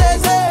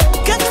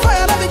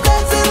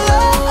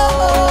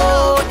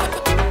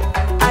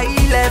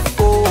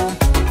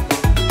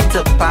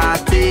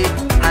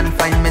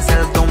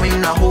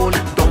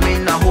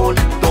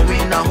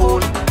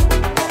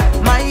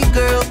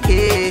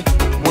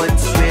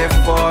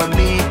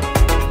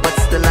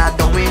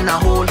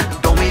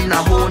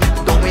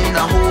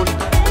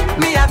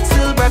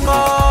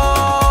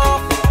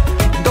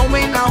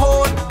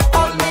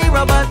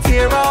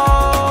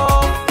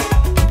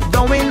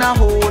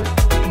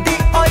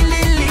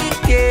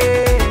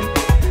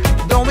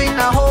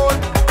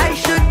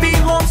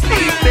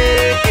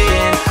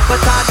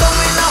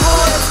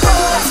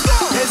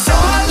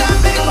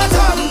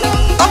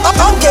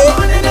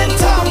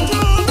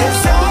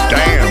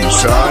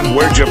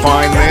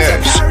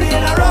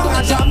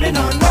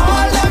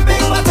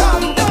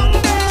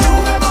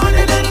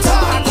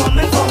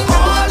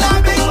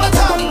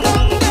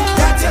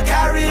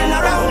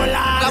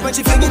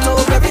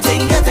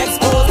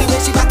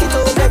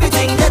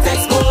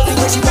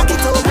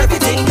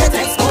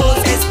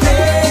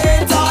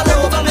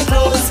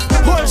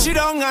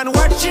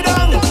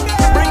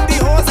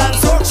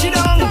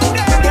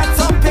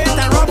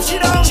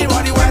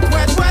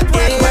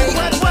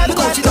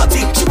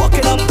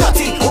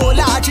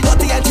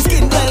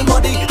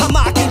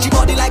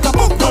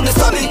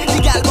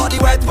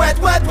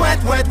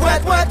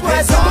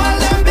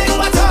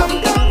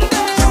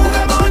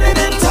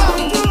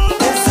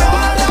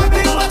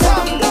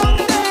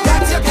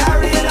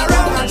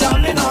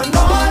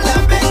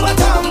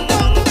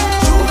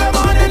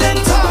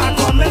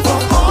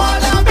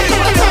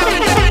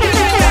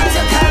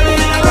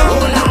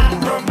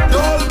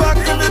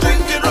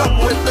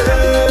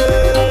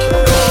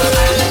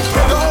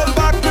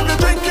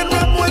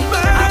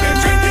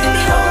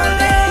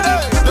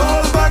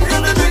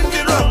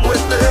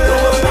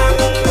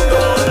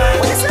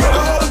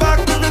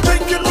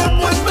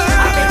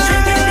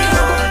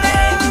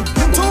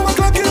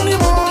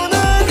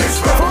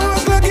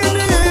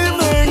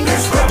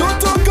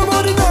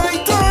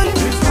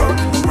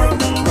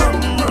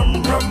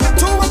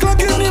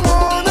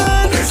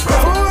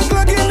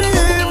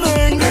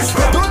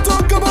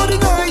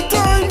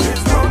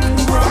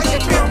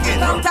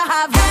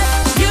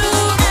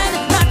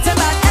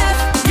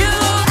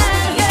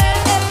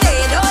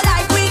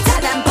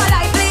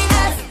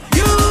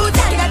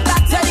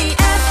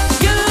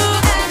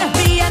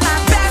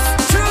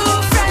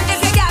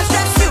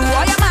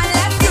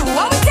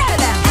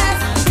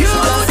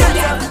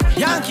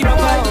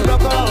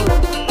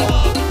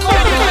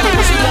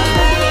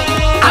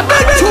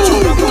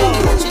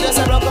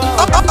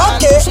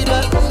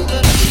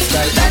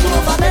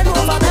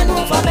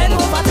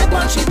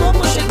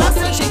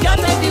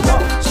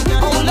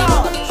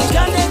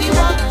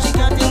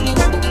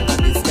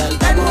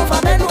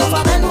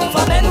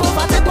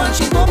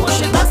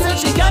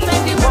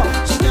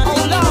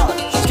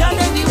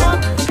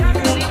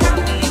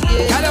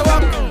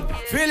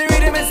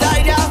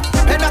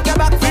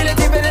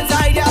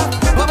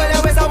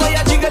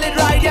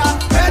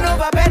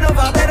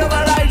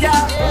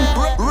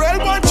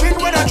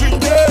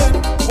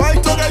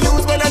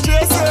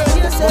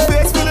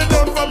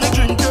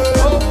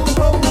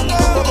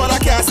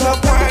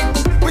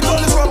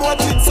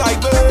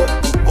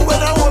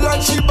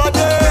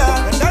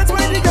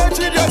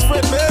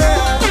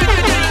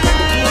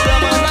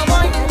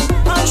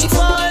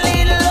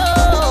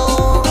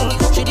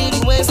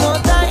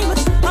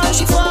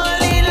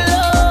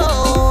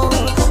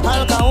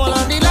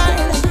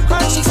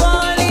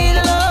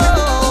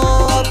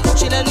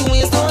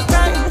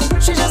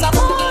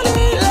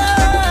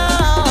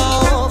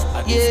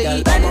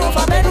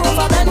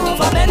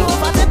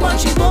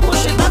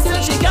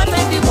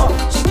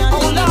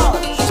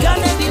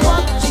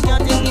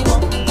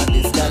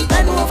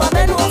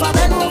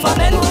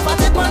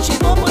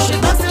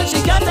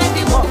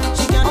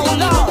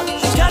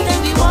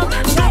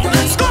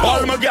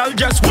 girl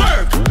just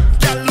work.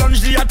 Girl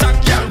lunge the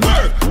attack, girl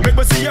work. Make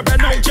me see you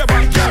bend out your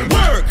back, girl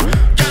work.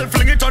 Girl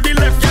fling it on the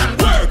left, girl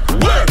work.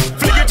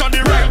 Fling it on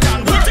the right,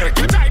 girl work. Take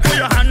it tight, put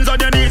your hands on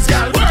your knees,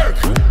 girl work.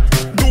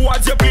 Do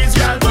what you please,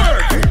 girl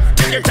work.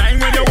 Take your time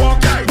when you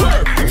walk, girl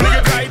work. Fling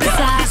it right,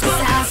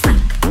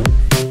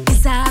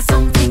 Is that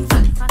something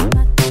fun?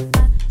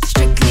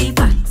 Strictly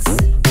facts.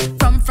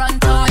 From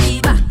front or the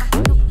back.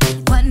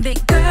 One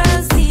big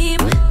girl's team.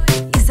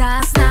 Is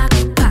a snack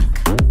pack.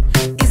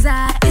 Is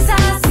a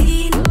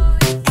scene.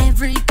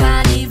 Every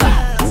carnival.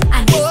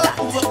 And it's that.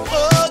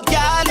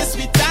 Girl, it's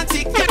sweet and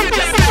thick.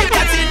 Just like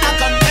that in a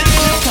condensed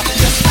milk.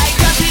 Just like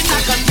that in a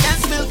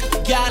condensed milk.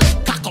 Girl,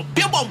 cock up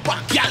your bumper.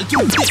 Girl, do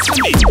this to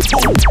me.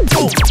 Boom,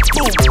 boom,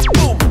 boom,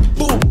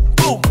 boom,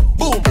 boom,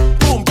 boom,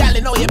 boom. Girl,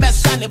 you know your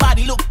best and your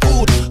body look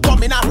good.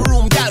 Come in our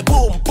room, girl.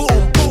 Boom,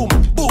 boom, boom,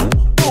 boom,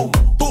 boom,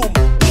 boom,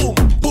 boom,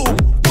 boom,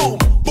 boom,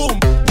 boom,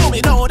 boom.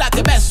 You know that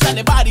your best and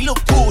your body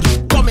look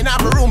good. Come in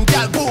our room,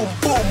 girl. Boom,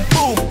 boom,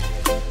 boom.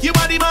 Your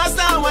body must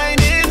start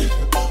whining.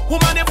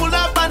 Woman, you full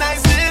of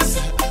niceness.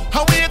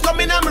 How will you come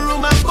in our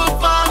room and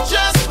perform?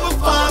 Just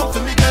perform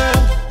for me, girl.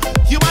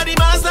 Your body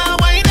must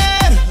start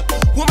whining.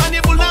 Woman,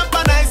 you full of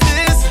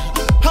niceness.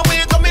 How will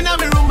you come in our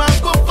room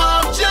and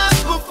perform?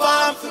 Just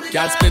perform for me,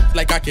 girl split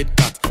like a Kit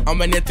Kat. And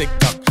when you tick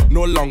tock,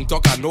 no long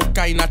talk and no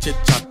kind of chit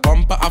chat.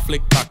 Bumper a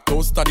flick back.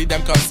 Don't study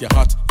them cause you're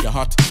hot, you're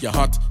hot, you're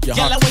hot, you're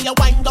hot. Girl, when you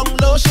wind down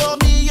low, show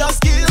me your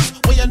skills.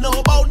 When you know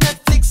about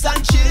Netflix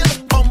and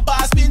chill.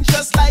 Bumper spin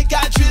just like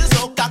a drill.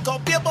 So cock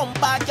up your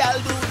bumper, girl,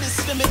 do this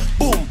for me.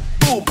 Boom,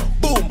 boom,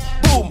 boom,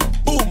 boom,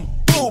 boom,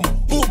 boom,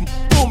 boom,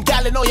 boom.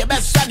 Girl, you know your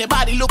best and your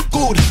body look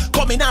good.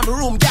 Come in our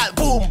room, girl.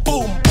 Boom,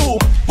 boom, boom,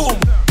 boom,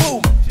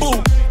 boom,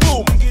 boom,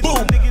 boom,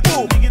 boom,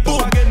 boom,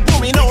 boom,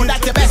 boom. You know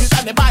that your best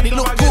and your body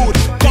look good.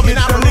 Come in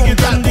our room,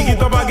 girl. Dig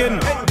it up again.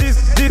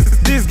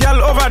 This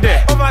girl over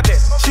there.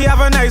 She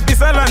have a nice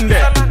piece of land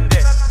there.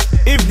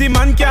 If the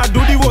man can't do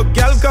the work,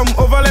 girl come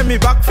over, let me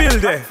backfill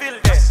there.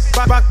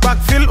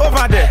 Backfill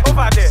over there.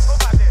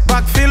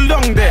 Backfill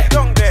down there.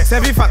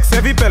 Sevi fax,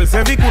 sevi pel,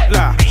 sevi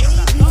kutla.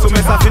 So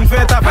me sa fin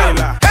fait ta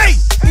baila. Hey!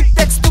 It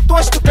takes two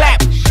toes to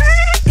clap.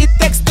 It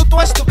takes two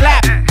toes to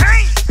clap.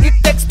 It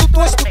takes two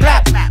toes to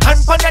clap. Hand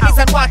on your knees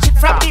and watch it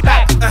from the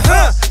back.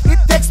 It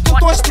takes two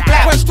toes to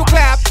clap. Toes to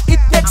clap. It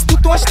takes two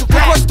toes to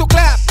clap. Toes to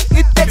clap.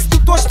 It takes two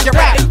toes to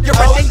clap. You're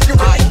ready. You're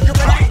ready. You're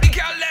ready. The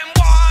girl them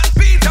want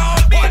beat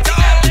out, beat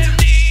out,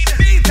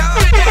 beat out,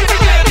 beat out,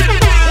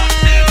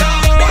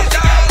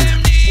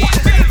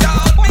 beat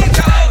out, beat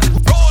out.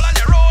 Roll and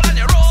you roll and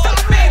you roll,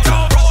 beat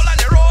out. Roll and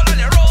you roll and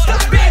you roll,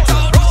 beat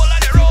out. Roll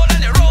and you roll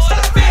and you roll,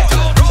 beat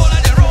out. Roll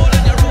and you roll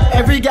and you roll.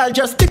 Every girl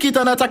just tick it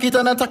and attack it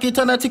and attack it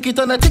and tick it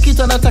and tick it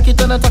and attack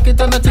it and attack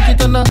it and tick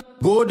it and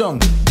go down,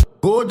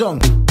 go down,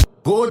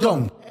 go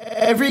down.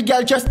 Every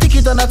girl just tick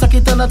it and attack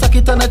it and attack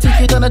it and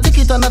tick it and tick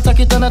it and attack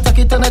it and attack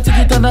it and tick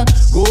it and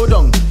go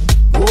down,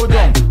 go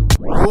down,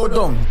 go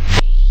down.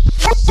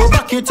 Go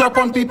back it up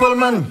on people,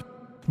 man.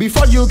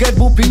 Before you get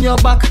boop in your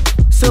back.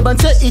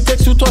 Servant say it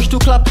takes two touch to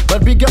clap,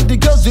 but big up the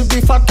girls with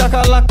the fat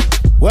cackalack.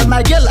 Well,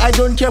 my girl, I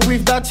don't care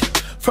with that.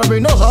 From you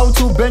know how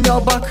to bend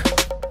your back.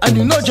 And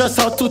you know just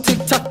how to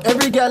tick-tock.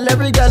 Every girl,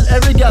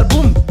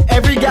 boom.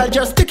 Every girl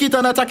just tick it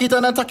and attack it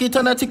and attack it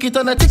and tick it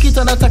and tick it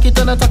and attack it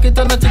and attack it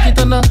and tick it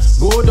and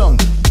go down,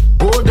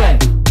 go down,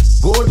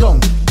 go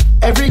down.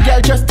 Every girl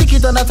just tick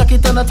it and attack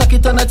it and attack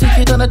it and tick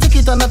it and tick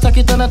it and attack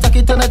it and attack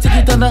it and tick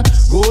it and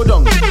go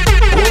down,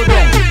 go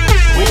down,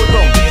 go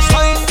down.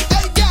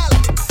 Hey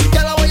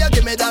girl, I want you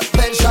give me that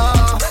pleasure.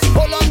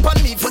 Hold on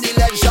pon me for the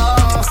leisure.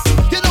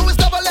 You know it's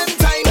doubling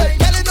time. Girl,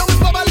 you know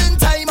it's bubbling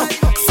time.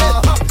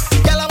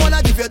 Girl, I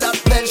wanna give you that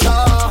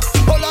pleasure.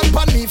 Hold on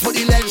pon me for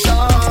the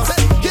leisure.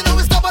 You know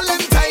it's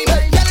doubling time.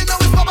 Girl, you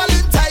know it's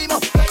bubbling time.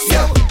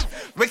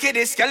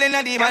 Wickedest girl in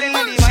the man.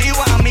 She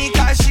want me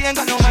cause she ain't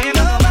got no man.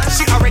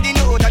 She already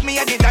know that me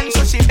a the dance,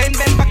 so she bend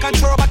back and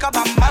throw back a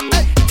bam bam.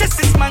 Just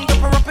this man go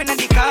her up in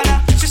the corner.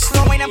 She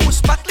slow wine and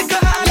push back like a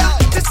harder.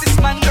 Just this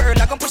man girl,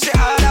 I gon' push it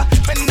harder.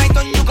 When I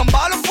done, you can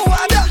ball up for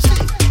water.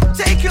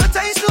 Take your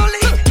time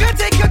slowly, girl,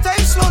 take your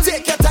time slowly.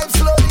 Take your time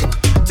slowly.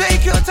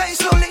 Take your time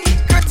slowly,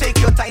 girl, take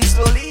your time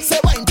slowly. Say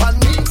wine pon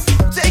me.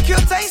 Take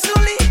your time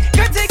slowly,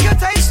 girl, take your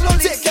time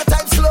slowly. Take your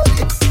time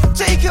slowly.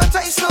 Take your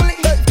time slowly,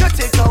 girl,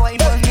 take a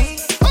wine on me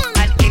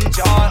and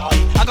enjoy.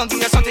 I gon' give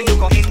you something you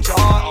gon'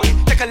 enjoy.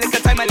 Take a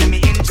little time and let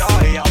me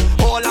enjoy.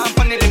 Hold on,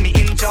 funny, let me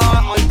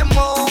enjoy the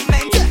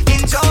moment.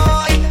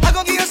 Enjoy. I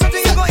gon' give you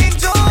something you gon'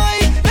 enjoy.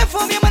 Left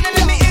for me, man, and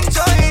let me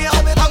enjoy.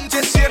 I'm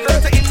just here,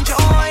 girl, to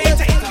enjoy,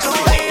 to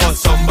enjoy. Oh,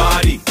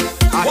 somebody,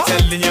 I'm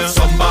telling you,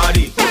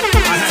 somebody,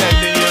 I'm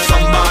telling you,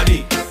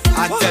 somebody,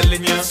 I'm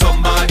telling you,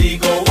 somebody,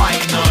 go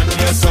wine on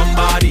you,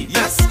 somebody.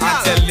 Yes,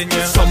 I'm telling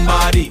you,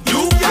 somebody,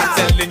 I'm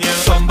telling you,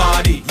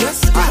 somebody.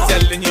 Yes, I'm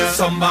telling you,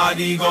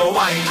 somebody, go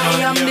wine on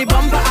you. I am the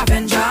bumper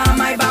avenger.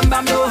 My bam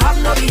bam don't have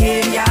no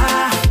behavior.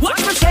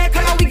 Watch me shake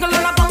and a wiggle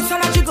and a bounce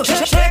and a jiggle.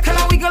 Shake and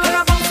a wiggle and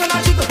a bounce and a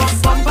jiggle.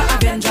 Bumper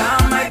avenger.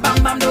 My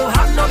bam bam don't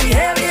have no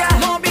behavior.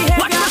 No behavior.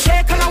 Watch me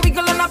shake and a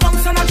wiggle and a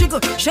bounce and a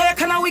jiggle.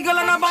 Shake and a wiggle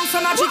and a bounce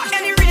and a jiggle.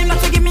 Any rhythm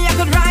that you give me, I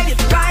could ride.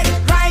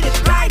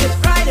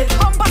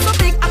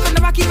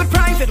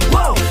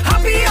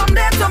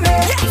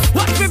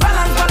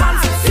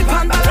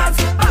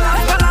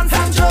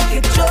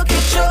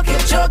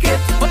 rock it.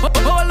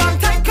 Hold on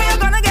tight, cause you're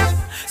gonna get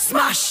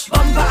smash.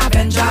 Bumper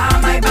Avenger,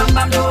 my bam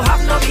bam don't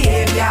have no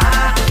behavior.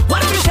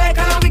 Watch me shake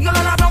and a wiggle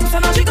and a bounce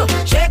and a jiggle.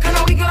 Shake and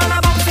a wiggle and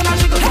a bounce and a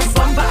jiggle.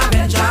 Bumper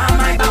Avenger,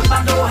 my bam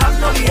bam don't have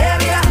no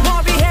behavior.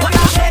 Watch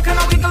me shake and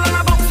a wiggle and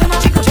a bounce and a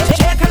jiggle.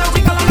 Shake and a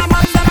wiggle and a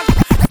bounce and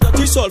a.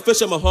 Dirty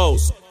saltfish in my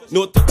house.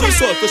 No dirty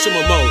saltfish in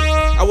my mouth.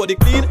 I want it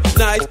clean,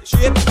 nice,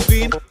 shape,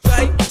 clean,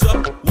 tight,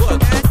 up, what?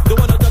 Don't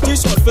want a dirty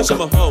saltfish in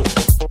my house.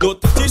 No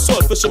dirty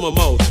saltfish in my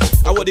mouth.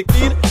 I want it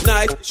clean,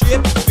 nice,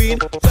 shape, clean,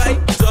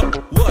 tight, up,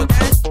 what?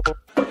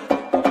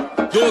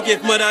 Don't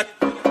give me that.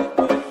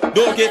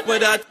 Don't give me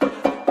that.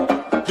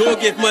 Don't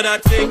give me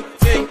that thing,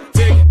 thing,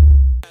 thing.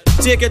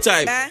 Take your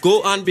time,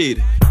 go and beat.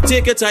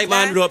 Take your time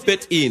and rub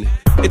it in.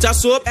 It's a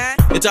soap,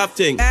 it's a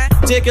thing.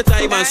 Take your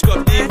time and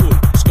scrub the wound.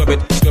 Scrub it,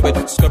 scrub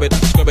it, scrub it,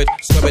 scrub it,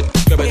 scrub it,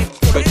 scrub it,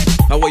 scrub it.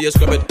 How are you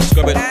scrub it,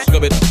 scrub it,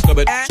 scrub it, scrub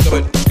it, scrub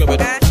it, scrub it?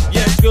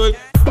 Yes, good.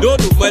 Don't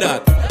do me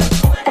that.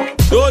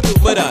 Don't do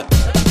me that.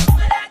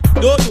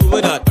 Don't do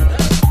me that.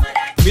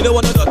 Me don't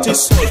want to dirty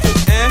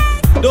saltfish, eh?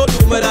 Don't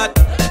do me that.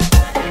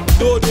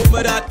 Don't do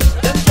me that.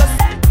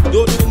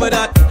 Don't do me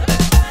that.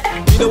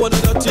 Me don't want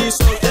to dirty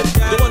saltfish.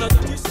 Don't want to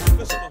dirty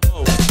saltfish in my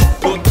mouth.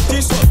 Don't dirty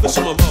saltfish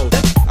in my mouth.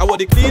 I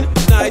want it clean,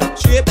 nice,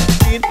 shape,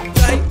 clean,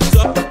 tight,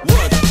 up,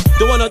 what?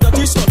 Don't want a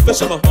dirty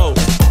saltfish in my house.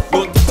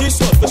 No dirty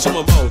saltfish in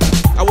my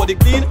mouth. I want it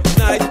clean,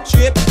 nice,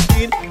 shape,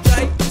 clean,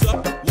 tight,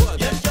 up, what?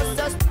 Them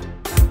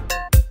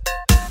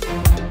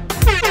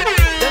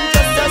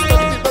just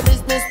study people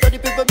business, study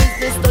people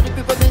business, study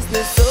people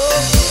business. So,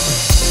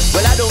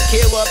 well, I don't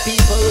care what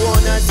people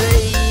wanna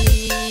say.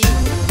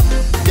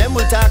 Them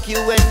will talk you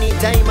any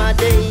time of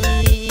day.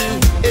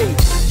 Hey,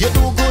 you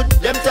do good,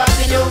 them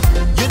talking you.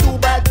 You do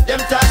bad, them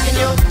talking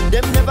you.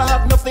 Them never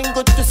have nothing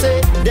good to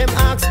say. Them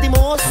ask the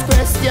most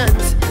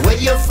questions. Where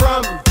you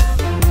from?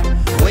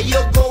 Where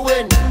you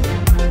going?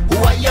 Who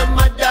are your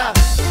mother?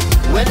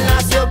 When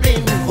last you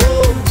been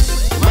home?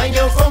 Mind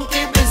your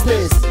funky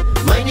business.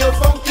 Mind your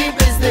funky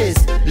business.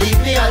 Leave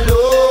me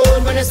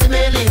alone. When you see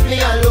me, leave me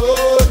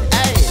alone.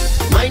 Hey,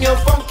 mind your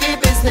funky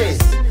business.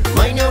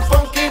 Mind your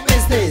funky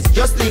business.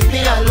 Just leave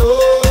me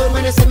alone.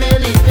 When you see me,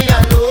 leave me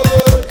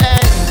alone.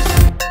 Hey.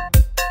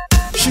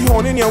 She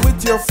honing you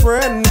with your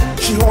friend.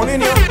 She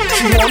honing you.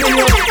 She honing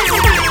you.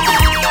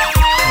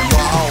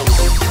 Wow.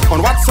 On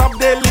WhatsApp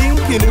they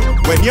linking.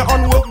 When you're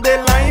on work they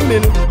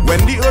lining. When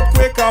the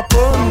earthquake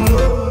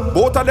happen,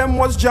 both of them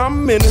was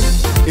jamming.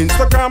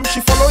 Instagram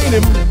she following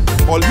him.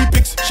 All the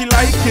pics she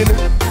liking.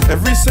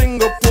 Every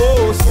single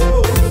post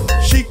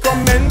she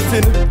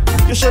commenting.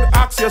 You should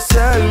ask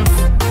yourself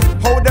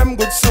how them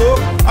good so.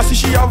 I see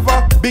she have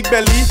a big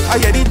belly. I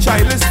hear the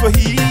child is for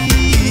he.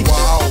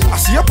 Wow. I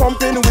see you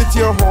pumping with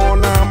your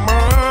horn,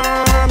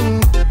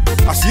 man.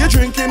 I see you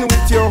drinking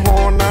with your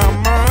horn,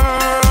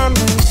 man.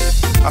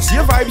 I see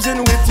you vibes in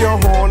with your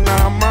horn,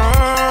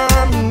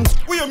 man.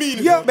 What you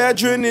mean? Your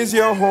bedroom is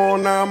your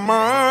horn,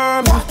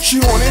 man. She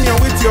honing you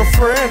with your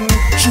friend.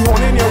 She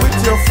honing you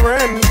with your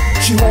friend.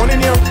 She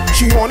honing you.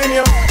 She honing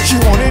you. She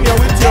honing you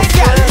with your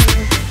friend.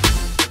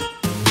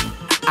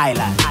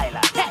 Island.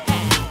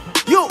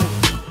 You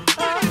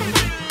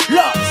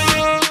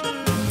lost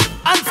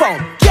and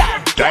found.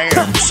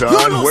 Damn,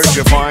 son, where'd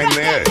you find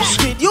this?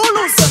 Did you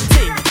lose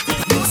something?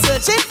 You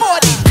searching for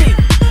the thing.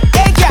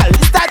 Hey girl,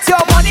 is that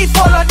your money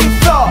fall on the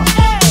floor?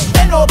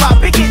 Bend over,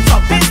 pick it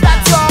up. Is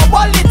that your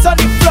wallet on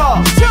the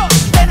floor?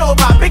 Bend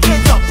over, pick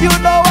it up. You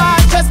know I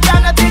just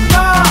cannot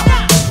ignore.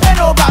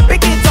 Bend over,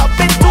 pick it up.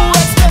 It's too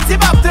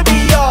expensive up to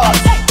be yours.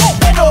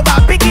 Bend over,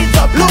 pick it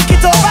up. Look it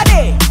over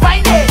there.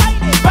 Find it,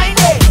 find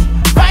it,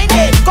 find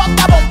it. Cock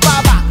the bumper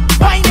back.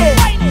 Find it,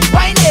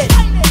 find it,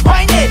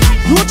 find it.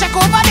 You check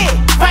over there.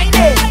 Find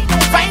it,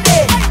 find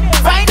it,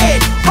 find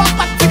it. Cock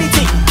back.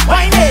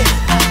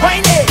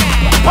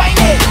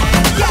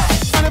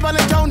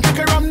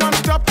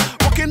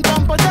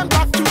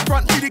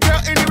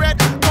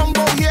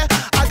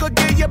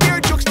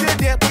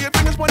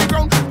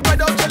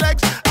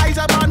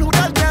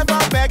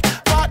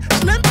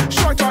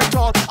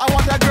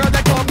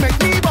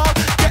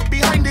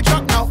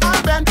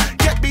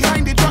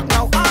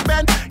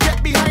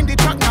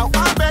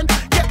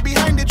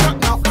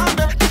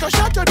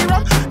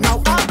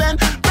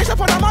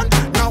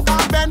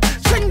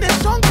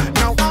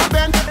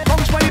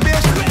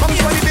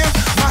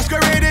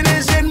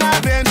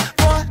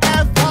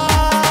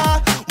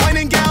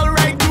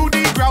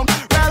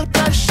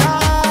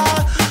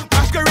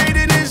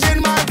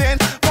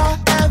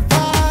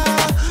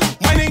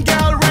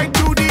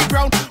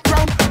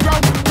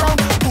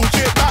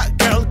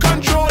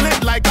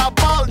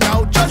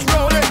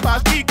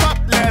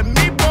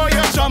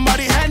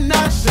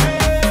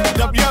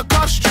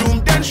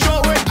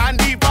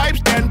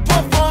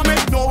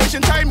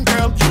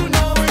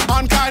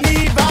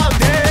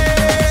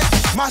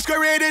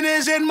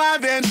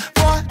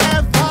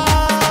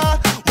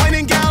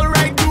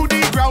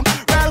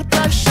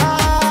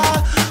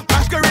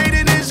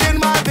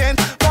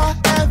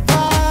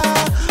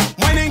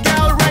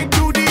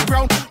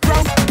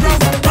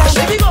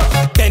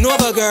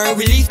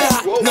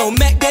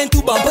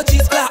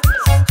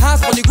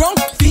 on the ground,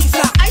 feet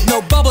flat.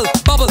 No bubble,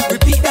 bubble,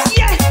 repeat that.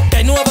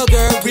 Bend over,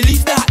 girl,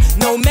 release that.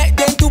 No make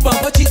them to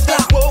bumper cheeks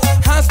flat.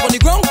 Hands on the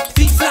ground,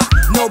 feet flat.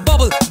 No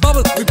bubble,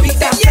 bubble, repeat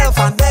that. Self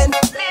and bend,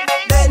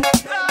 bend,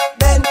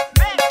 bend,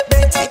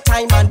 bend. Take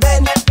time and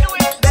bend,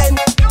 bend,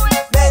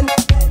 bend,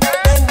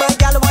 bend. My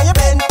gal, why you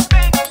bend,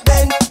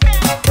 bend,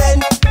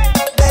 bend,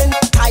 bend.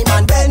 Time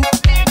and bend,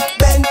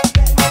 bend,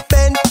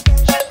 bend.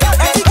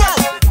 Every gal,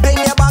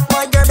 bend your back,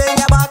 my girl, bend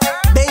your back,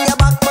 bend your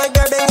back, my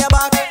girl, bend your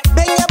back,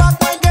 bend your back,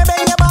 my girl,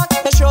 bend your back.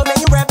 Now show me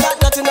you rap that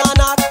nothing or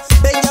not.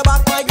 Bend your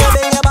back, my girl,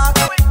 bend your back,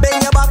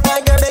 bend your back, my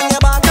girl, bend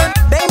your back,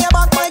 bend your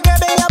back, my girl,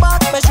 bend your back.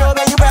 Now show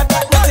me you rap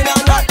that nothing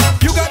or not.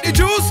 You got the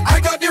juice, I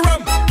got the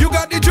rum. You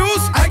got the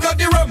juice, I got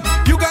the rum.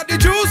 You got the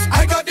juice,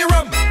 I got the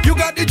rum. You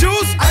got the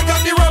juice, I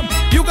got the rum.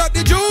 You got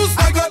the juice,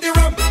 I got the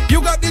rum.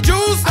 You got the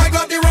juice, I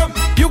got the rum.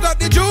 You got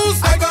the juice,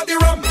 I got the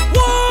rum.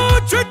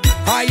 Watch it.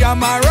 I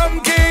am a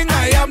rum king,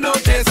 I am no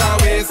chaser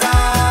waster.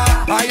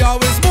 I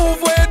always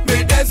move with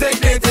me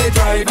designated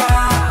driver,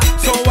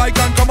 so I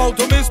can come out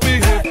to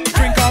misbehave.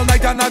 Drink all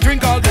night and I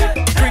drink all day.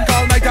 Drink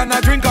all night and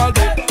I drink all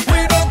day.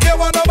 We don't care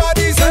what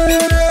nobody say.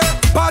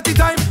 Party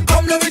time,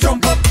 come let me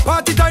jump up.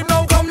 Party time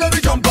now, come let me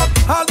jump up.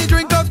 All the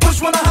drinkers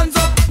push one hands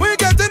up. We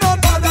getting on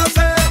bad I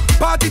say.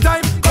 Party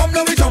time, come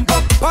let me jump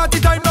up. Party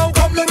time now,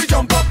 come let me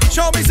jump up.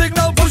 Show me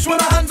signal, push one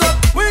hands up.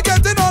 We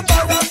getting on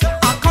bad I say.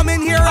 I come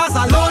in here as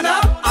a loner.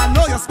 I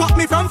know you spot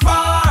me from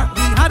far.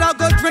 We had a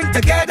good drink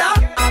together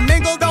and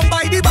mingle down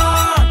by the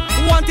bar.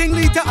 One thing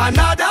lead to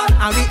another,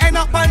 and we end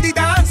up on the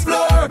dance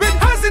floor. With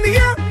hands in the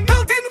air,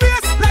 belt in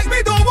waist, like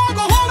we don't walk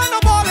a hole in a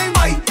ball. And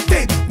I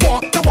did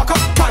walk the walk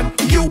up on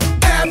you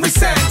every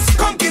sense.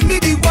 Come give me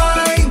the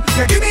wine,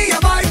 yeah, give me a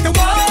vibe to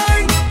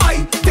wine.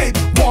 I did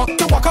walk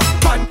the walk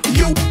up on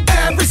you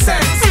every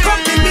sense.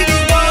 Come give me the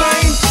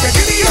wine, yeah,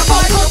 give me a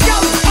vibe to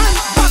wine.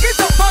 Back it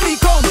up for me,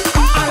 come,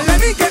 and let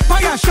me get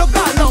my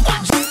sugar lump.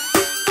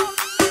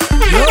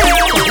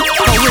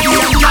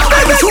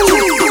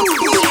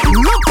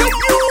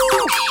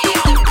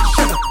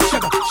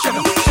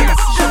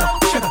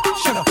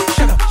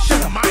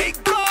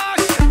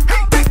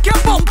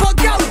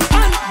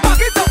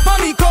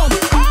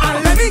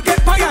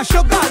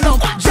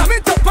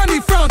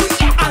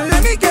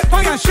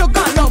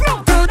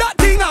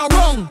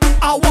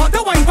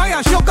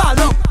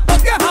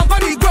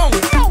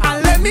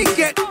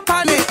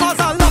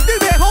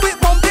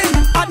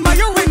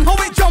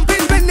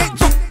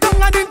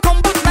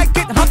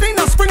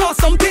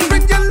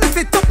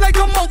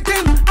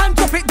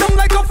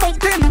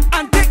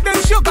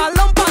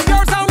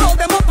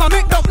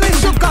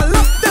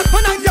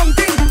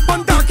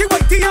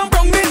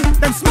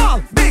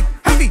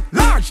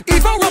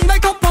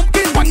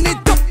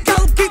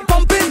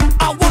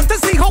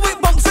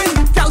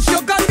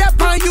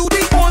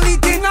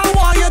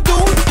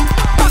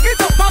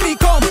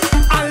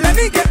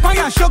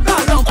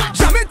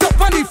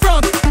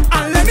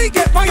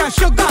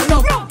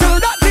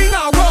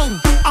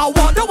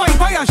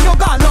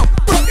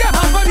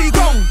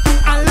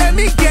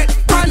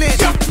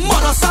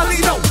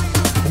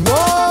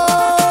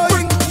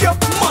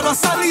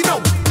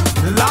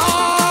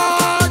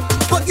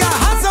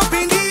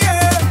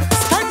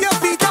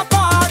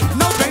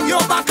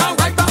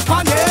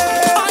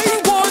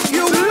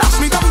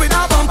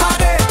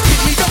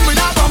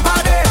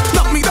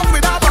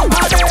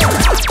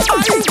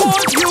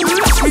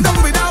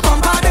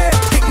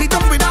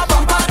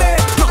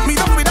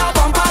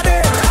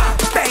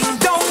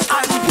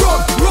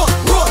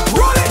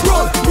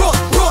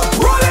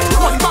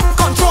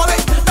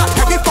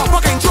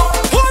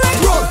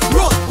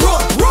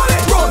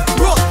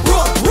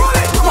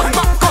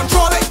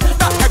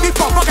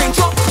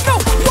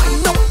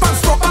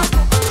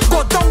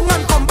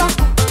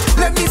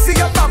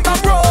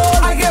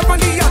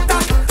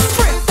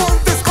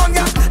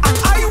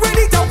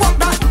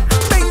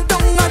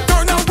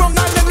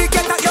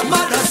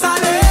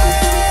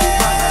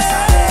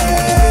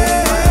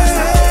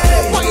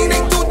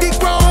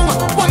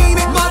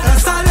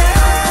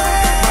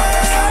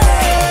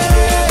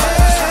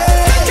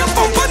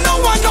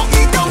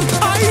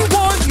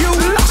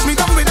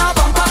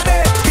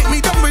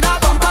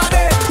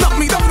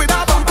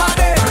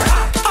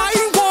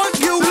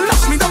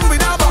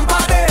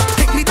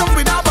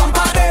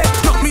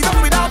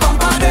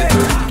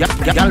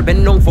 Y'all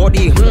been known for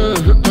the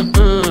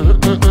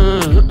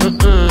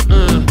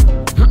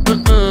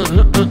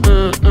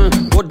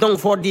go down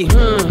for the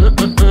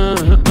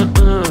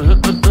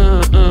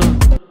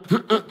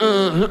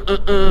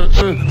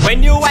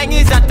when you whine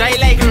is that I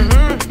like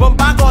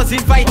bumper goes in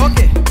fight.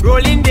 Okay.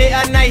 Rolling day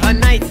and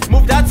night.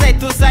 Move that side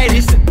to side.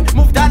 Listen.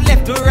 Move that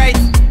left to right.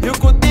 You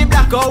could be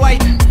black or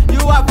white. You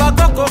have a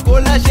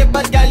Coca-Cola shape,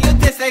 but girl you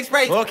taste like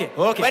Sprite. Okay.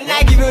 When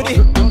I give you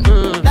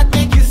the that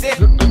make you say.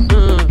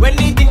 When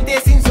the thing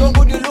tasting so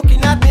good, you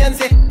looking at me and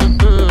say,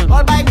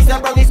 all by Mr.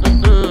 Promise.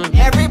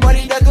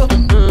 Everybody does do.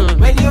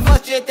 When you're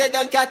frustrated,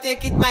 don't can't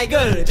take it, my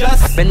girl.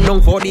 Just been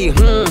known for the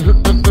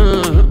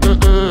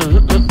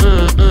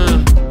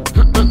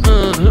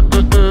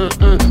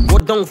go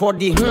down for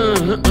the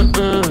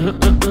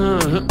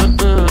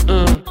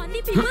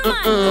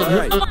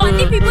On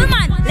the people,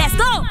 man. Let's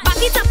go.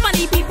 Back it up on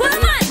the people,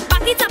 man.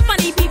 Back it up on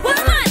the people,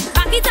 man.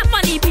 Back it up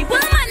on the people,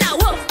 man. Now,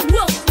 whoa,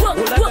 whoa, whoa,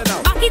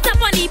 whoa. Back it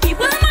up on the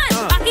people, man.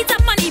 Back it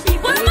up on the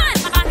people, man.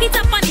 Back it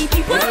up on the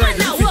people, man.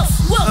 Now, whoa,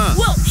 whoa,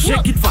 whoa.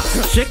 Shake it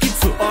fast, shake it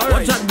slow.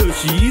 Watch that girl,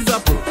 she is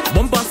a pro.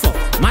 Bumper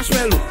soft,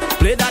 marshmallow.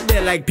 Play that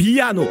there like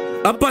piano.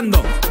 Up and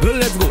down, girl,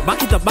 let's go.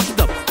 Back it up,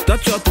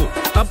 touch your toe.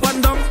 Up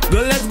and down,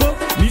 girl, let's go.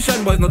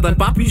 Mission boys, not a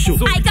papi show.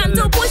 I come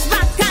to push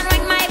back and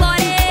wing my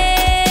body.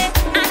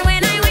 And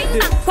when I wing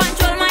back,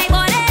 control my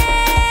body.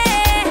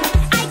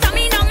 I come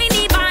in on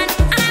the band,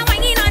 and I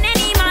wing in on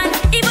any man.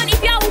 Even if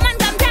your woman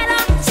come tell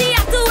her, she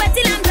have to wait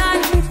till I'm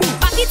done.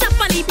 Back it up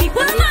on the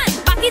people, man.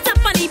 Back it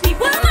up on the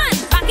people, man.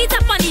 Back it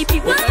up on the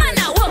people, man.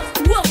 Now, whoa,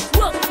 whoa,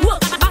 whoa, whoa.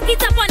 Back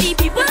it up on the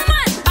people,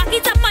 man. Back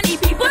it up on the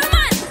people,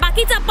 man. Back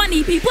it up on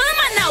the people,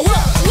 man. Now, whoa,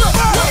 whoa,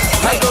 whoa.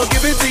 I go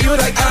give it to you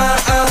like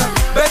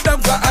bet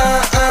them for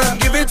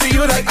give it to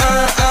you like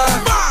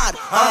mad.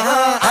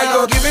 I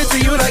go give it to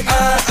you like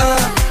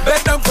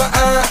bet them for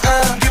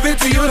give it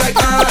to you like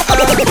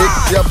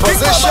Pick your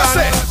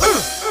position.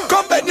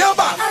 Come bend your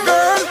back,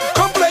 girl.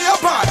 Come play your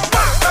part.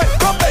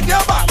 Come bend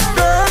your back,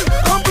 girl.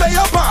 Come play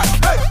your part.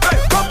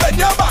 Come bend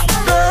your back,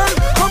 girl.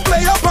 Come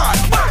play your part.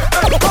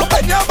 Come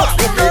bend your back,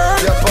 girl.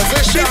 Pick your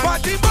position.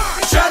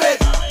 Shell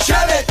it,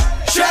 shell it,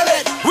 shell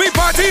it. We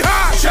party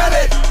hard. Shell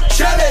it,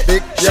 shell it.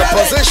 Pick your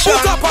position.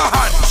 Put up a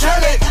hand.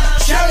 Shell it,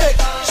 shell it,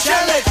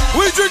 shell it.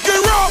 We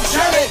drinking rum.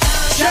 Shell it,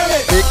 shell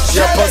it. Pick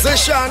your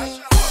position.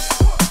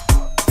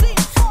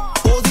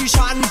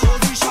 Position,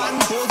 position,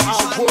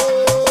 position.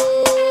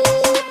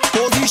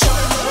 Position.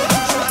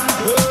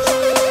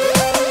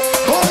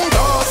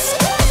 Bondos.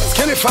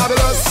 Skinny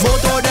fabulous.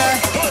 Moto there.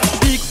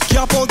 Pick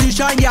your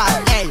position, yeah.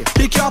 Hey.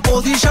 Pick your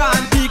position.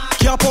 Pick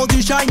your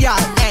position, yeah.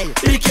 Hey.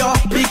 Pick your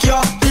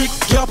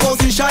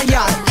position,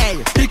 yeah.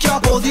 Hey. Pick your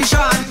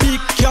position.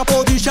 Pick your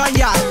position,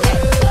 yeah.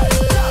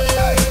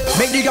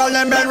 Make the girl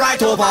them bend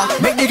right over.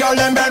 Make the girl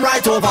them bend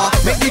right over.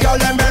 Make the girl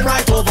them bend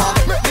right over.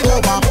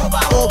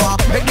 Over.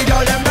 Make the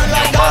girl them bend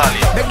like that.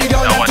 Make the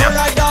girl them turn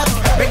like that.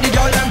 Make the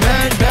girl them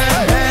bend.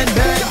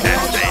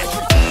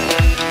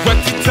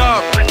 Wet it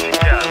up,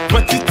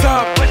 wet it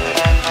up,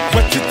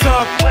 wet it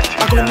up.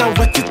 I go now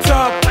wet it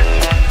up,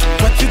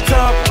 wet it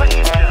up, wet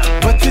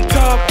it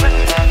up,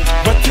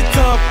 wet it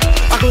up.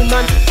 I go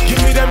now.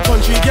 Give me them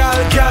country gal,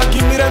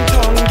 give me them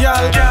tongue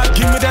gal,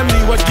 give me them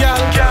leeward gal,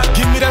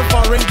 give me them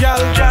foreign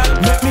gal.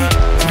 Make me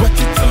wet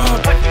it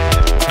up,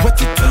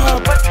 wet it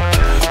up,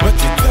 wet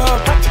it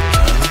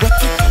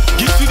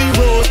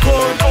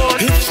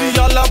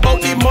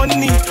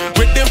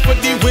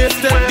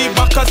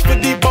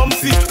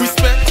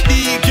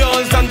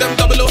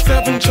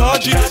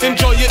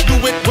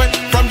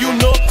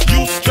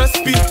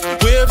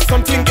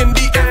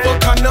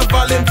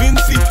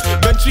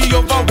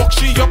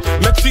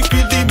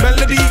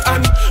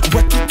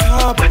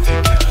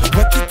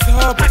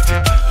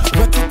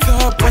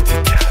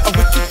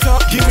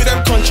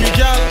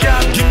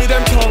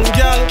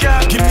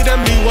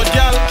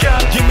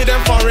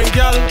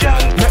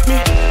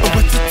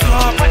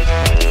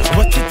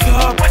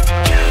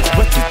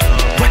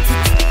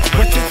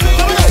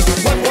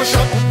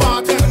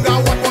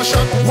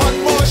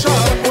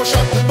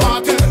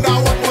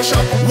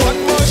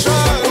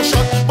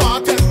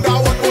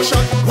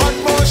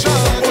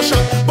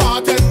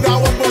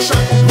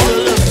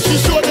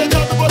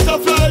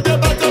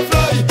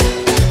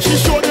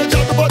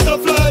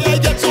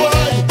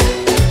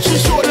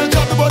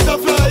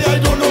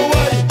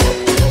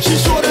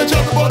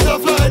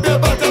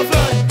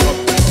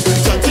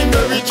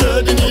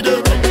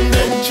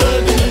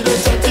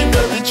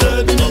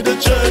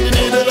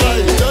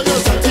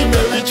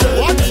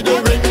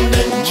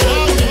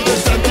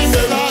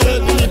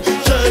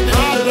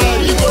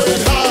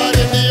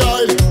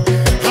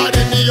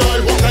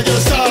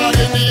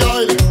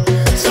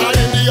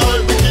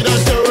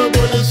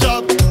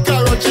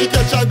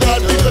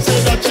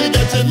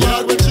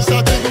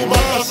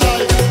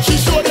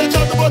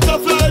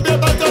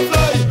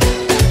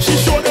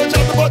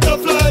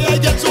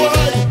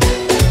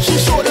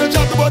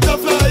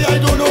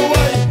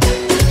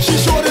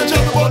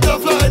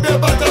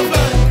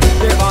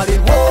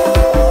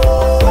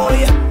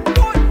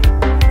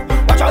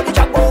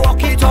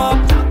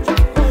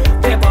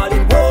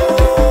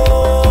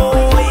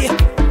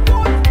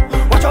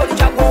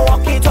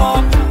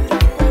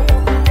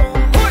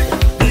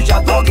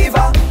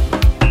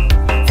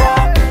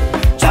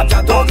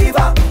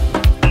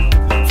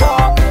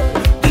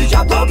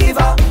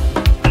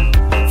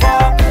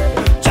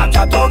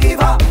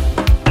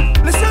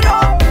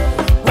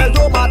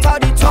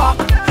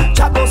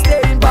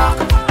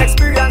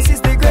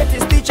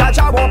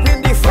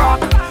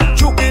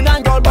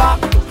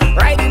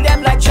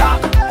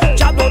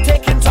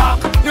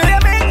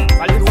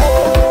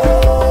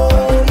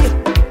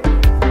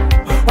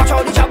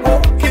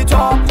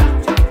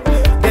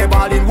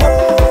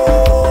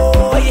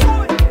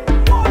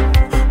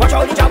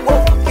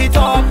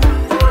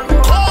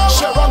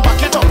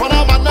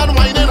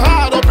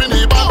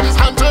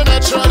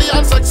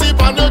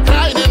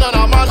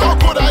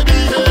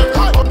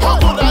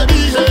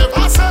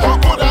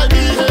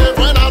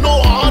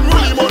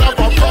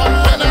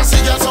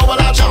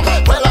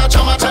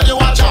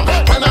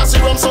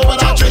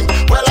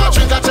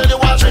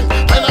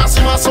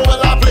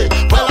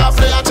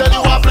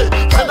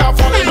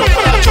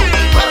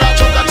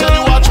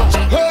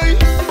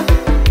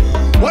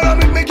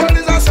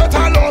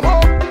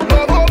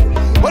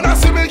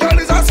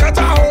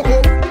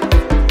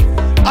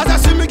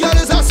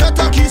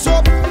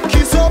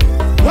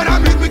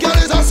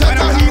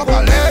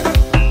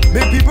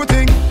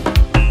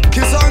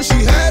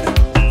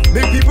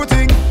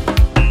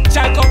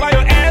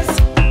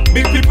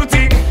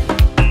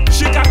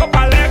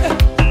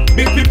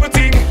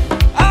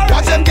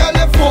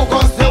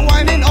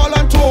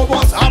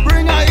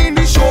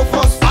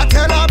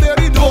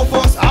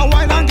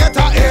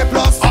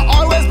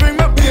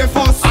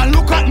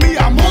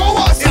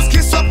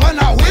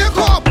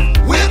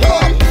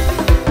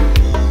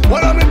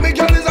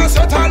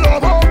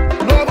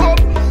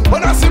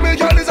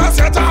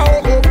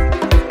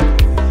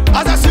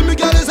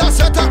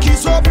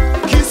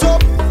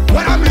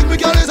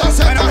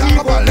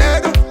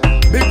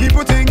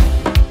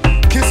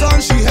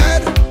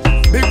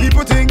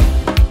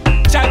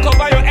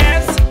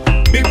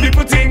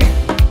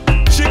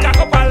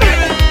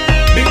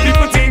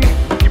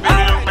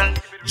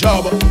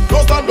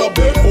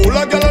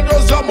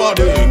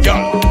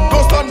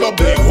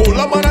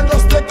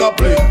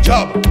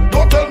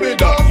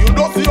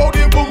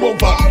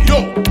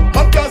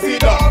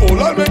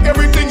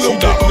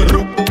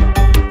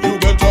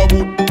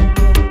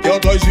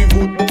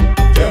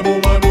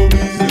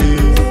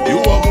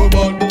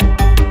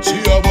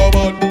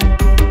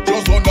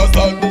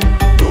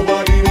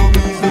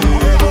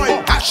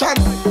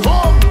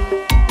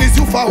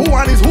for who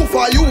and is who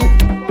for you.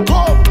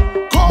 Go.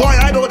 Boy,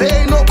 I know there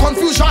ain't no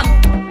confusion.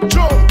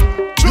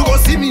 You go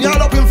see me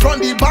all up in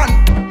front the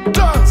band.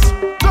 Dance.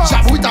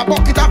 Shop with a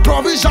bucket of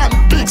provision.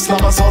 Big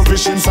slam of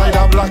saltfish inside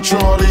a black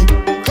trolley.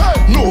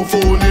 No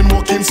phone in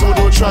working, so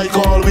don't try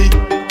call me.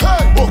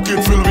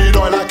 Bucket filled with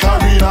oil like a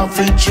green and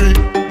fig tree.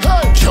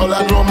 Girl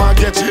and rum are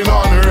getting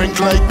on the rink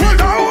like me.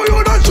 Now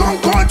you don't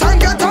jump out and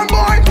get on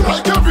board.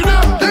 Like every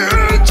day.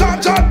 The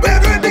chop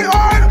big with the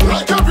oil.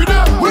 Like every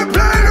day. We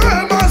playing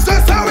real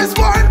masters, how it's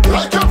born.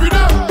 Like every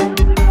day.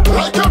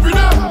 Like every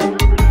day.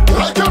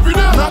 Like every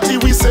day. Natty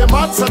we say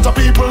mad set of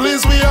people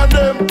is we and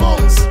them.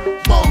 Bounce.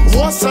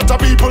 What set of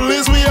people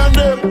is we and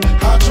them?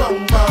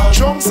 A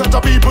jump set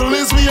of people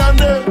is we and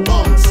them.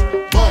 Bounce.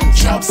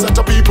 Chop set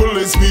of people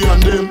is we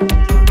and them.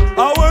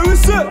 And when we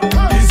say,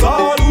 it's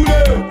all who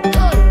them.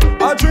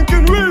 I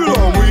drinking real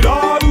long with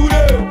all who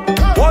them.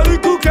 What the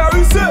cook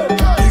carry say,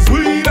 is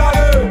we that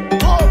them.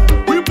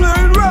 We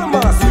playing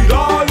romance with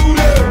all who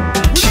them.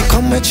 She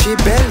come with she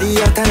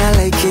belly out and I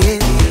like it.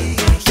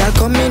 Girl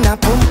come in a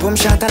pum pum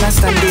shot and I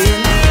stand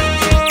in.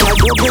 Girl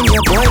go bring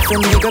your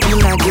boyfriend, you go be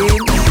again.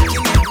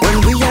 When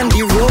we on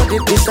the road,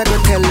 it is I go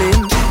tell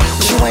him.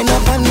 She wind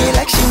up on me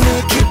like she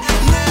naked.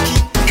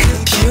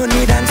 She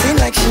only dancing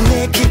like she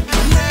naked.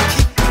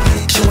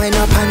 She wind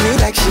up on me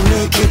like she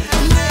naked.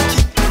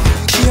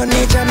 She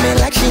only jam me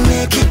like she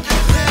naked.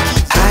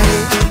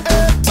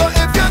 So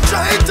if you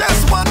try this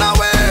one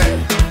away,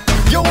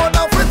 you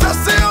wanna fit to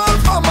see all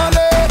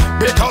family.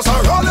 Because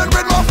I'm rolling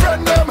with my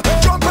friend them,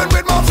 jumping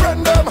with my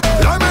friend them,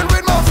 climbing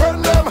with my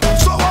friend them.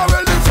 So I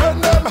will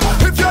defend them.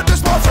 If you're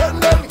this my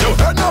friend them, you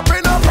end up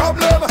in a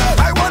problem.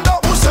 I wonder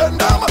who send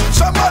them.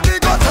 Somebody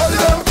go tell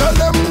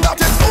them that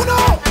it's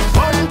uno.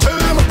 One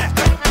team,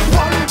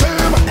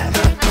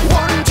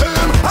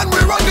 and we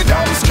run the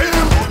damn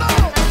scheme.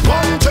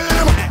 One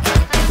team.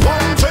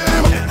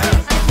 Yeah.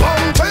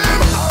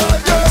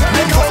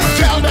 Because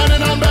girl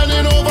bending and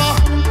bending over.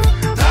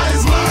 That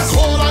is mass.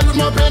 Cold out with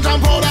my paint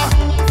and powder.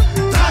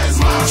 That is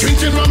mass.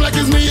 Drinking rum like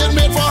it's me and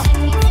made for.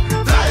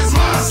 That is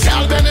mass.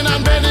 Girl bending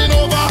and bending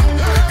over.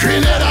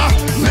 Grenada.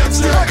 Next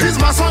day. It's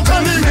mass on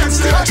telly. Next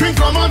day. Drink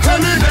rum on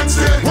telly. Next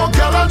day. Walk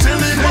girl on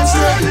telly. Next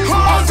day.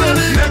 On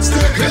telly. Next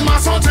day. It's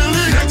mass on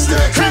telly. Next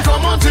day. Drink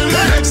rum on telly.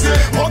 Next day.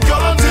 Walk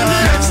girl on telly.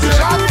 Next day.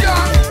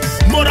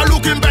 Mother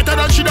looking better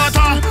than she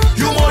daughter.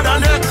 You more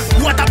than it.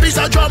 What a piece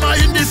of drama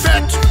in the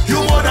set. You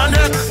more than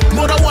it.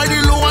 Mother why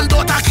the low and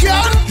daughter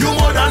can. You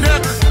more than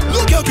it.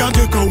 Look, you can't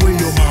take away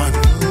your man.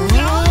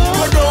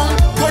 Go down,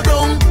 go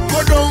down, go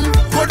down,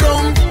 go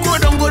down, go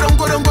down, go down,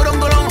 go down, go down,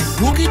 go down.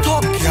 Look it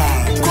up,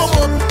 yeah. Come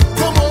up,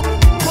 come up,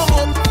 come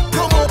up,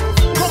 come up,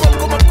 come up,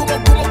 come up, come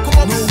up, come up, come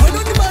up. No, when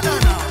on the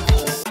banana.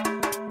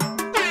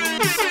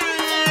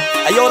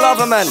 Hey, yo,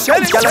 lover man.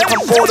 Girl, I come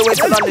all the way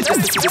to London just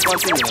to see this one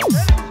thing, you know.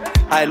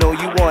 I know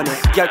you want it.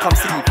 Girl, come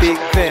see the Big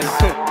Ben.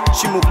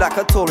 She move like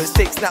a tourist,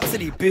 take snaps to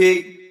the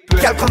Big Ben.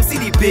 Girl, come see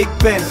the Big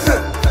Ben.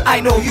 I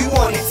know you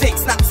want it, take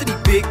snaps to the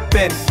Big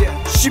Ben.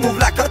 She move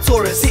like a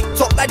tourist, tick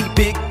tock like the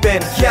Big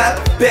Ben. Girl,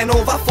 bend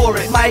over for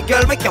it. My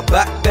girl, make your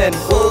back bend.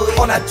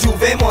 On a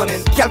Juve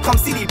morning. Girl, come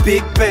see the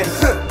Big Ben.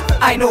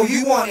 I know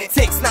you want it,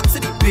 take snaps to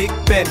the Big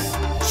Ben.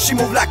 She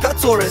move like a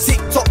tourist, tick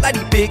tock like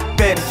the Big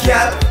Ben.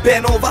 Girl,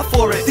 bend over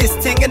for it. This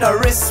thing in her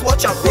wrist,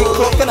 watch a big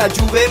clock on a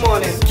Juve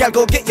morning. Girl,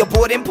 go get your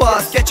boarding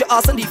pass, get your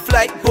ass on the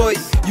flight, boy.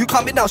 You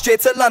coming down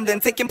straight to London,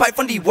 taking pipe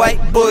from the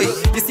white boy.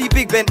 You see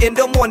Big Ben in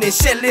the morning,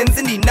 shellings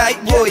in the night,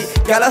 boy.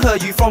 Girl, I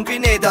heard you from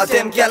Grenada,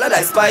 them girl I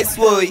like spice,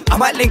 boy. I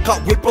might link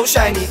up with Bro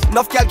Shiny,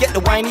 enough girl get the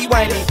whiny.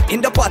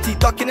 In the party,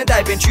 ducking and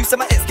diving, true so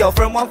my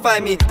ex-girlfriend won't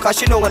find me.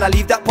 Cause you know when I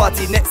leave that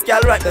party, next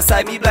girl right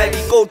beside me, blind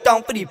me. Go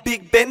down for the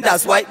Big Ben,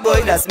 that's white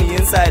boy, that's me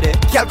inside it.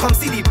 Girl, come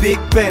see the Big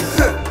Ben.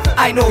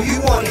 I know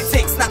you want it,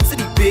 take snaps to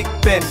the Big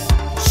Ben.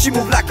 She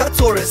move like a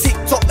tourist, tick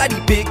tock like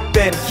the Big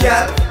Ben.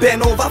 Girl,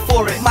 bend over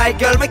for it. My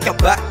girl, make your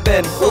back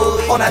bend.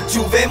 On a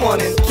Juve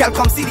morning. Girl,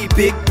 come see the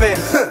Big Ben.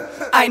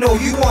 I know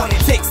you want it,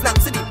 take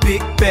snaps to the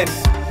Big Ben.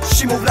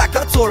 She move like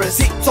a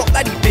tourist, tick tock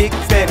like the Big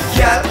Ben.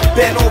 Girl,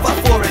 bend over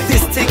for it.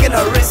 This thing in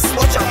her wrist,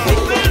 watch out, big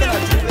clock in her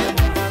Juve.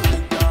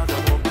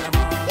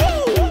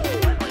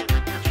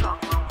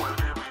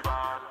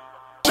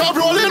 Job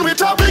rolling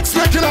with a big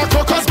snake in a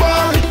crocus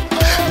ball.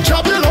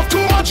 Job you love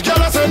too much, girl,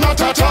 I say not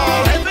at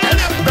all.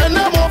 Bend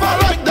them over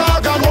like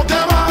dog and walk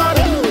them hard.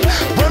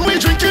 When we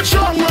drink it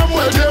strong,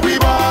 well, there we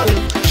ball.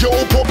 Yo,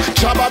 pop,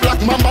 Jabba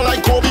black mamba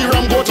like Kobe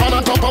Ram, go turn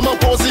on top of my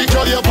posy.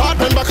 Girl, your part,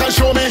 bend back and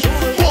show me.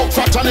 Walk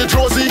fat and it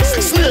rosy.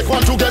 Snake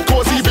want to get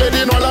cozy. Blade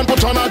in oil and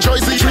put on a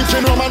jersey.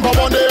 Drinking rum and bob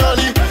on the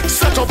early.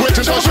 Set up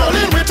waiting, just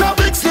rolling with a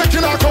big snake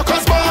in a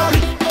crocus ball.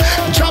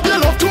 Job you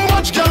love too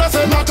much, girl, I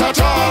say not at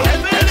all.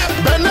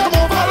 Bend them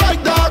over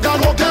like dog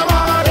and walk them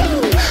hard.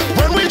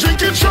 When we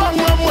drink it strong,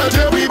 well,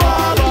 there we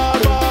ball.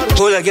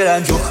 Hold a girl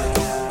and joke.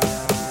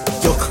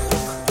 Joke.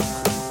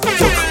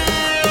 Joke.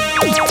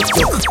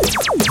 Joke.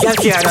 Girl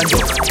care and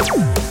joke.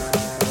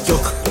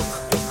 Joke.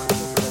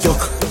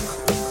 Joke.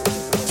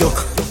 Joke.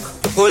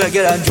 Hold a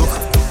girl and joke.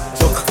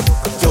 Joke.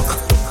 Joke.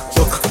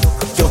 Joke.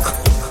 Joke.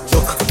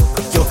 Joke.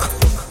 Joke.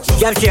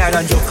 Girl care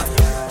and joke.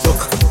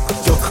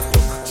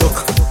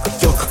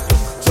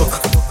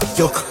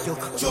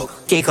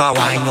 Take a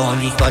wine on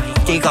this body,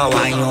 take a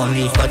wine on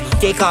this body,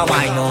 take a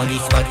wine on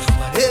this body.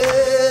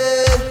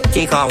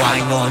 Take a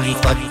wine on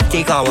this body,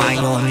 take a wine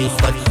on this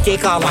body,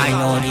 take a wine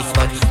on this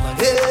body.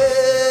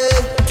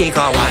 Take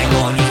a wine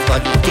on this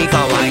body, take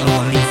a wine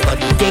on this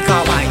body, take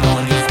a wine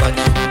on this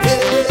body.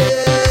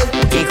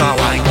 Take a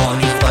wine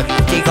on this body,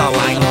 take a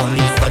wine on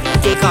this body,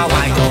 take a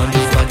wine on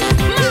this body.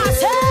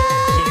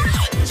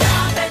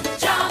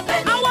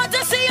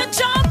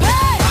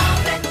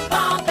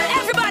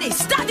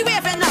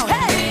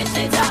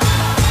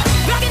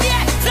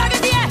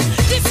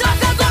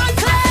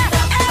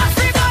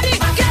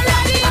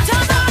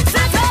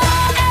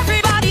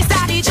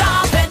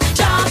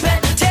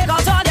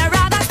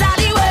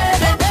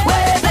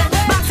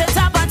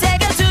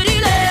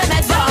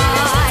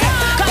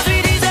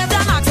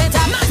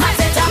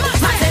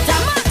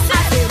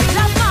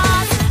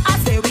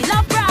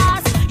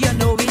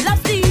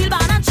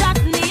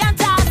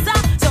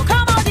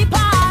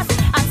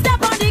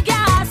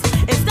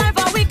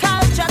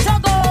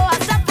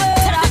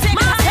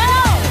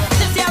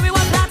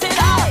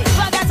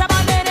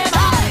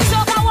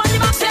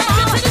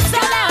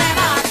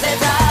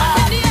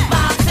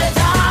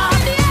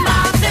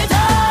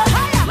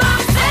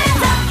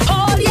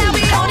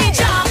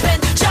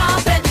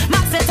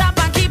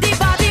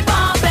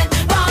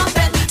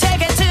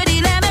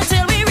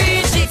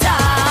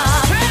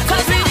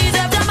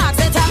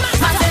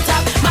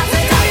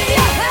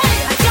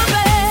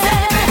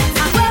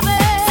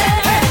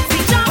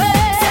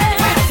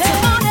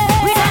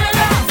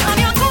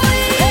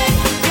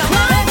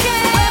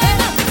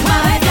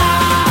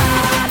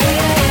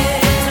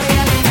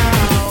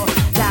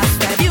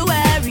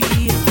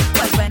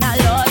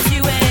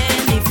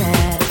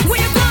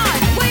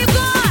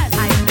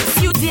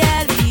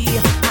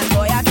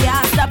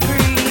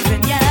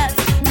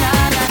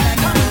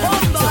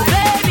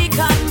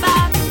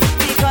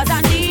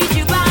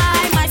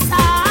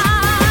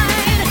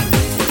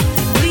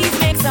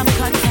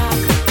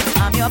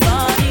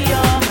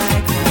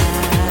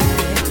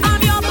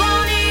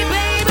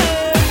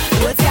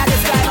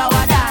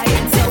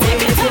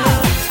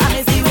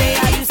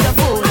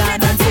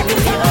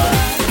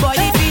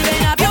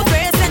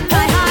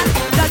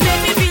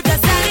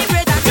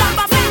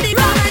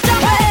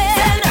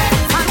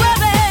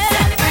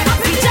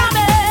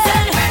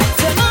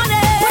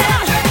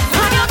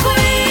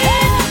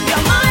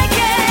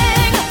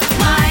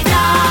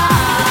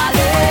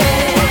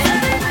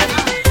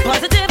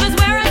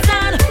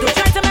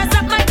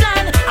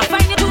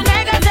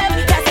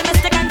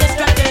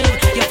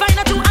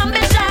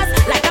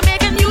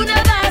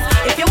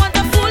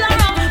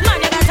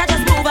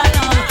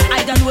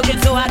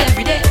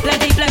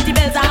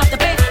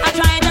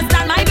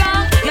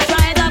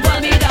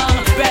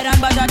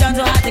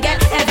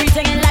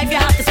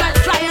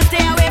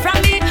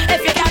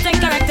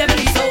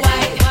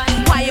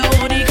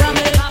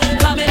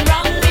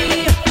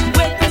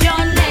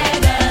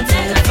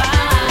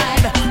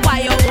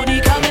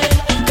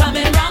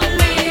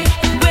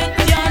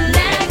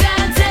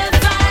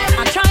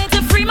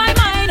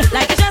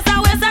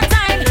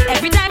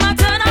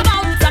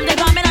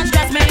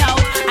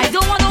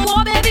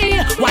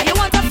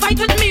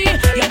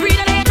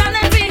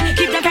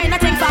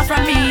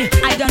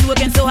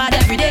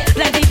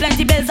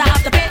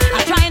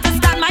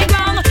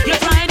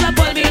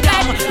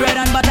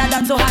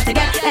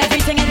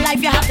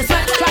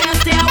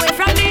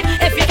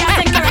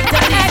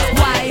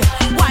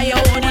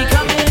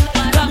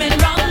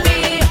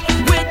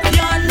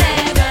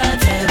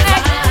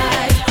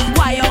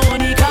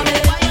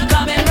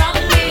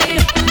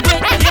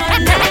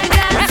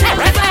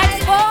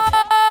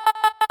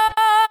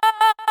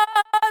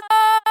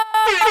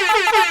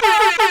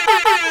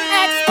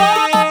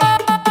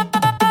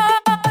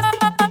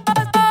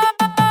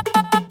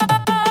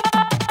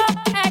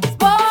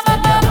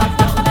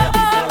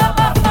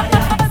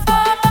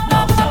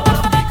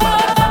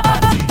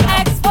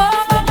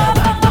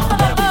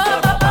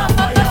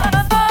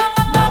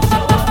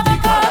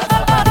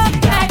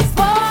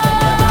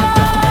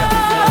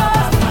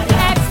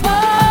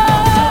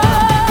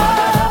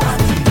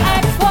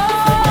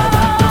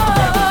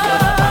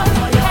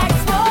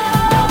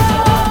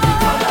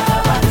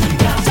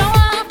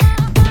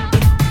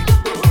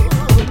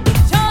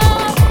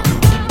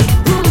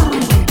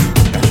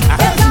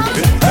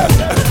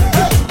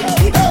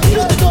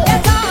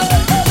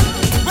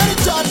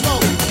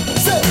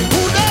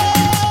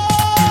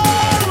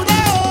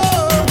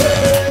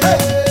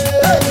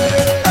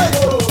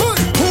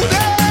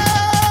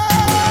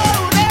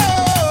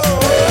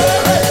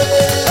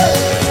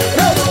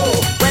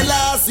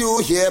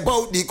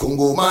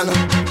 Congo man.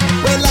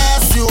 Well,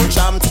 last you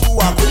jam to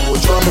a Congo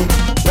drum.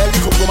 Well, the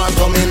Congo man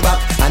coming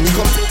back and he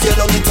come to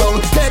tell on the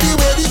tongue. Teddy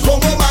where the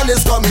Congo man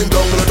is coming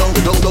down, down,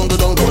 down, down,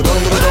 down, down,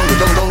 down, down,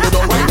 down,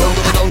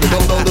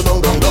 down,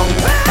 down, down, down.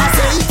 I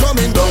say he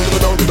coming down,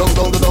 down, down,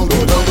 down, down,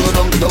 down,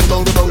 down,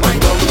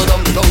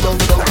 down,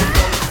 down.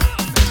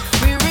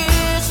 We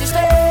reach the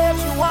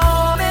stage, you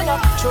warming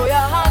up. Throw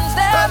your hands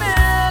down in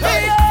the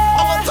air.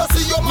 I want to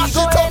see you mash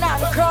it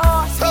up.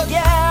 Across the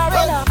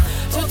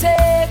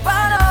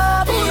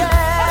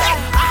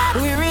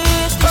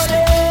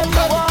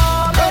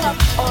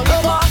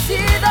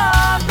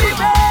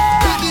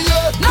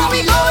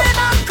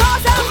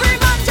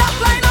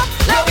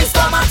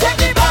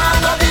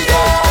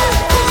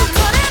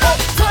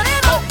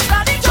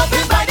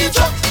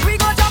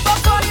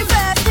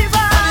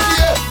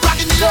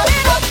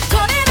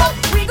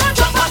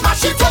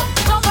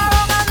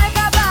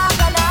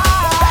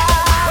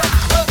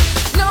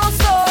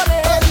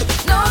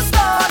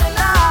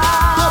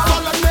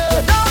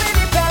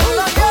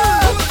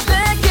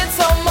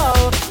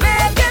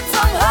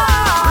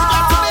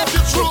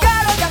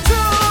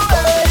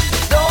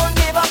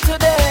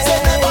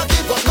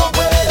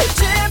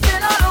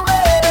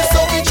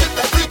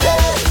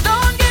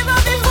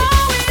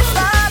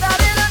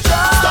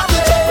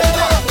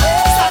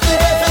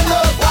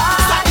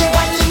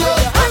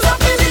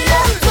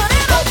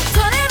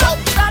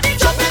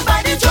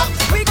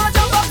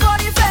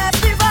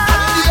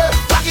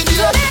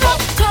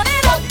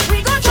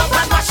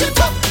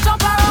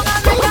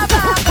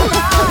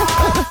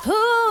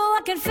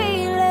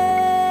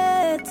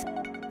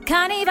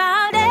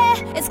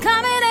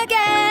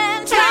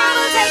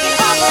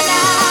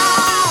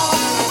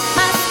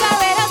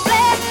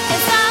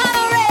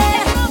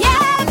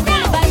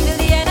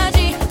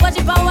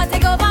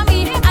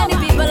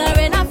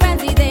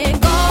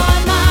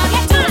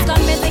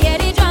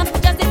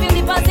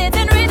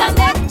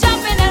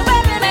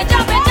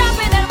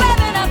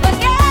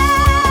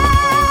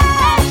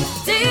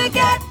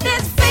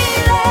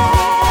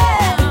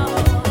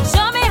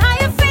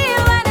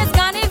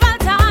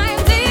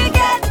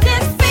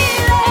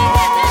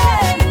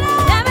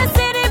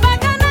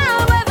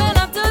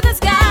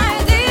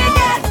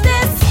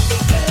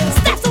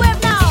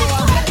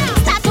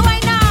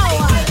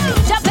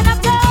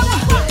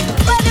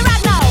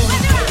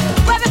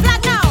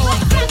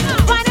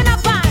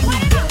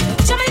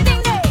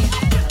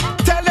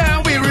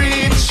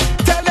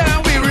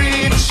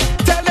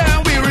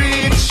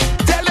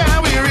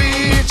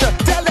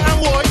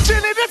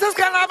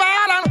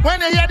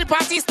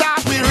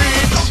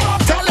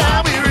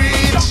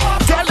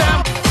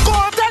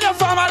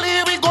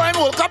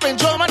up in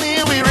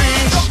Germany, we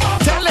reach.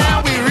 Tell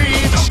them we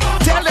reach.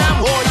 Tell them,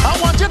 boy, I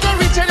want you to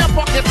reach in your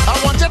pocket. I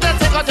want you to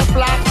take out your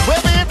flag.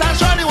 Wave it and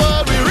show the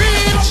world we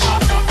reach.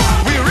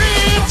 We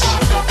reach.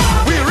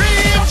 We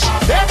reach.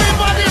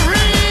 Everybody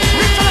reach.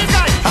 Reach to the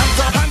sky. Hands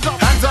up, hands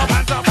up, hands up,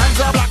 hands up, hands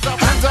up, hands up,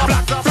 hands up,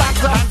 hands up,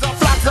 flags up, hands up,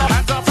 flags up,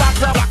 hands up,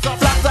 flags up, flags up,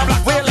 flags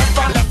up. We're left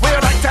hand,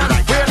 we're right hand,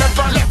 we're left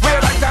hand,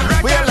 we're right hand,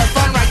 we're left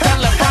hand, right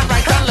hand, left hand,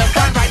 right hand, left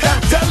hand, right hand.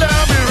 Tell them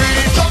we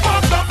reach.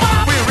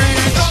 We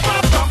reach.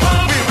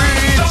 We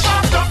reach.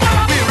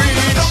 We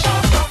reach.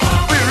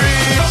 We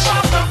reach.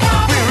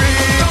 We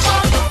reach.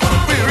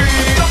 We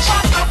reach.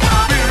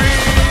 We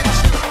reach.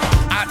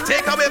 I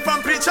take away from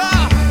preacher.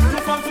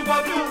 From Super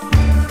Blue.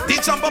 They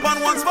jump up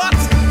on one spot.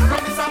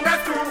 From the song rap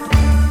crew.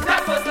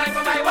 That was like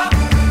for my work.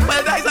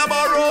 Well, that is a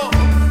borrow.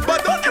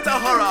 But don't get a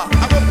horror.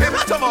 I will pay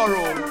back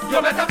tomorrow.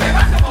 You better pay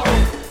back tomorrow.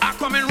 I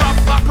come in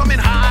rough, I come in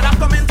hard, I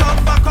come in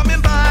tough, I come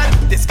in bad.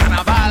 This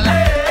carnival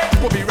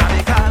will be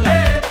radical.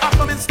 I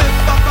come in stiff,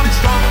 I come in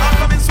strong, I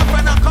come in super,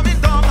 and I come in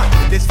dumb.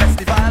 This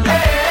festival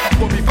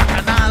will be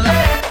bacchanal.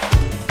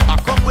 I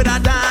come with a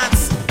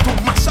dance to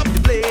mash up the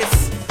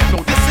place.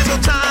 No, this is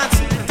your chance.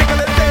 Take a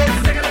little taste.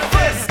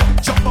 First,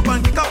 jump up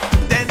and kick up,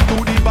 then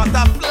do the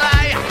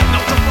butterfly.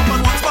 Now jump up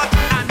on one spot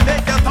and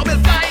make your towel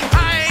fly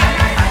high.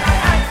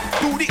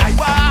 Do the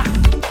IWA,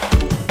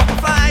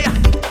 butterfly,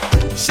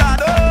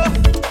 shadow,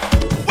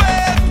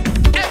 wave,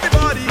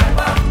 everybody.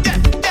 Yeah,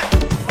 yeah,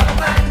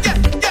 yeah,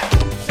 yeah,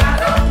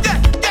 shadow, yeah,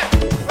 yeah,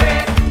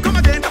 wave. Come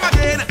again,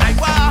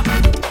 IWA,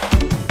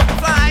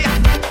 butterfly,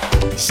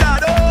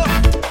 shadow,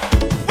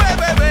 wave,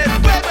 wave, wave,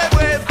 wave, wave,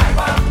 wave.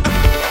 IWA,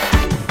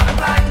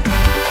 butterfly,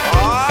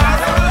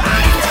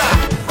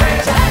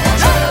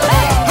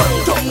 Hum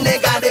tum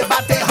nega de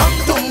bate, hum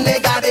tum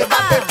nega de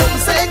bate, tum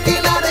se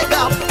kina de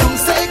gao, tum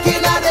se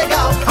kina de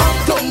gao, hum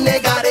tum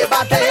nega de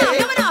bate.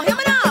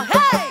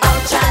 Au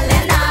chale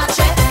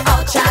nache,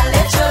 au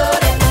chale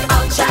chore,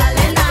 au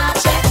chale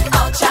nache,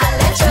 au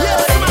chale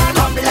chore.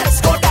 Come let's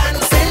go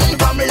dancing,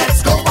 come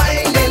let's go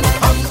whining,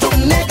 hum tum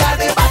nega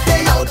de bate,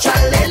 yo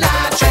chale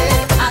nache.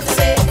 I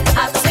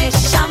say,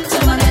 sham to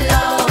money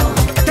low.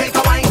 Take a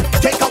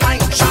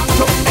wine, sham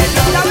tum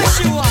hello. Now wish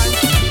you one.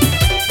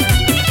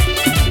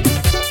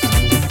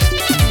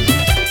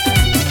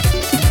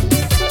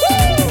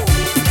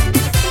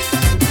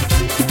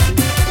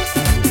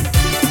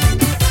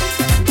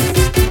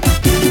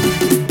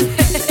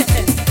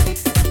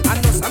 I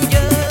know some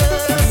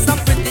girls, some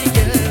pretty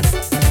girls.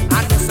 I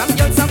know some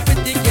girls, some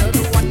pretty girls.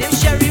 One name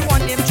Sherry,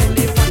 one name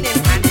Julie, one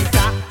name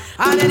Anita.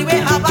 And anyway,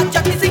 how about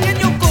Chutney singing?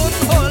 You could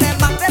hold them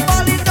back. They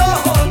balling, don't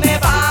hold me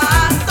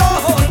back,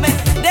 don't hold me.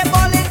 They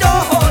balling,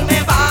 don't hold me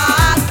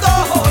back,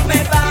 don't hold me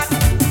back.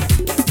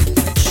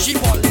 She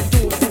balling,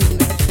 don't hold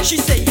me. She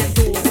saying,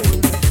 don't hold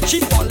me. She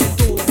balling,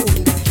 don't hold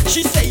me.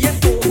 She saying,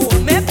 don't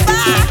hold me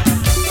back.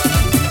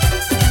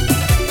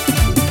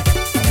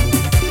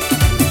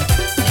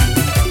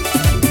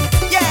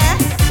 Yeah.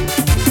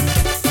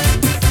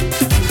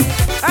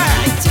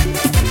 Alright.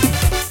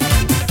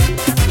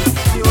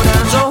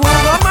 So who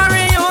go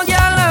marry you,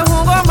 girl? Who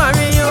go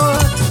marry you?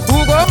 Who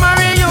go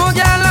marry you,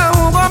 girl?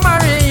 Who go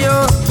marry you?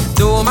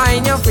 Don't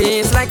mind your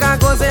face like a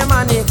goze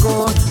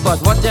manico, but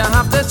what you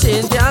have to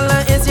change, girl,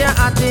 is your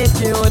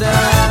attitude.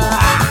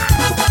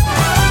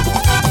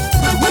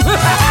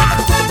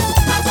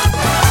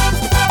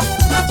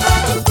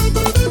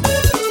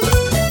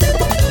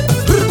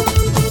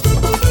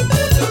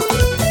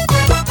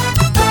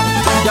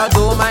 You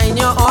don't mind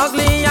your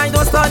ugly, I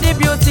don't study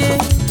beauty.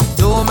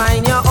 Don't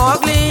mind your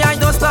ugly, I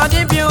don't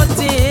study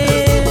beauty.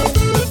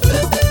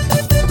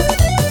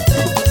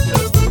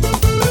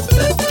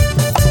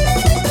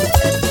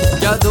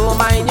 You don't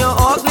mind your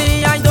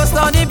ugly, I don't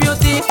study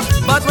beauty.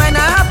 But when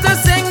I have to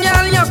sing,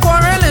 girl, you're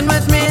quarreling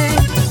with me.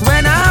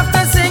 When I have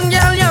to sing,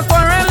 girl, you're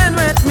quarreling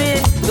with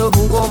me. So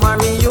who go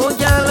marry you,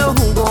 girl?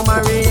 Who go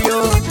marry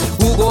you?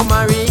 Who go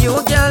marry you,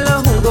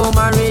 girl? Who go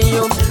marry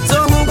you?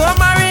 So who go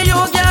marry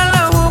you, girl?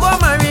 Who go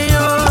marry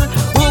you?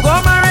 Who go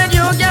marry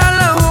you, girl?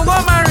 Who go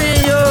marry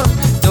you?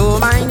 Don't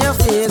mind your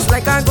face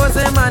like a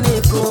goze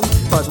manico,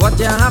 but what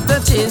you have to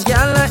change,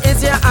 girl,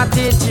 is your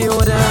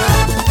attitude.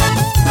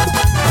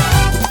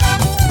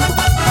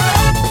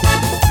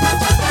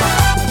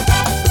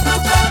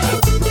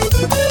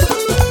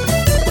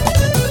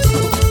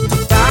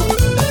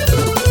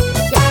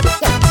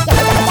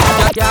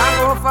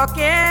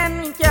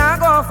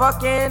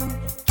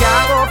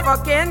 Can't go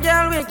fucking,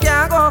 girl, we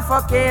can't go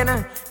fucking.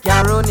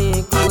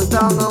 Caroni goes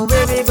down, oh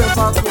baby, go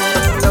fucking.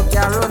 Look,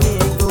 Caroni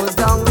goes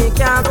down, we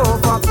can't go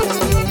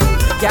fucking.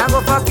 Can't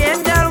go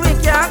fucking, girl, we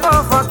can't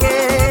go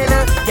fucking.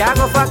 Can't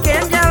go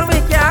fucking, girl, we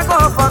can't go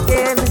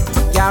fucking.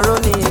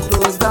 Caroni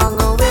goes down,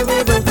 oh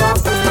baby, go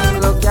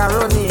fucking. Look,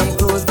 Caroni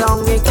goes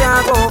down, we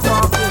can't go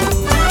fucking.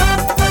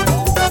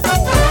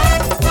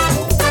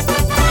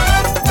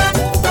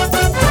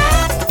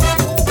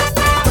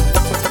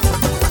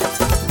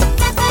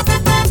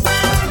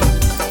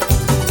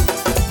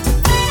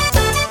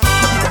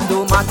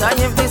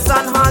 matter if the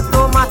sun hot,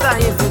 no matter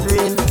if it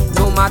rain.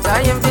 No matter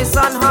if the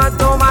sun hot,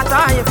 no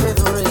matter if it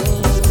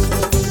rain.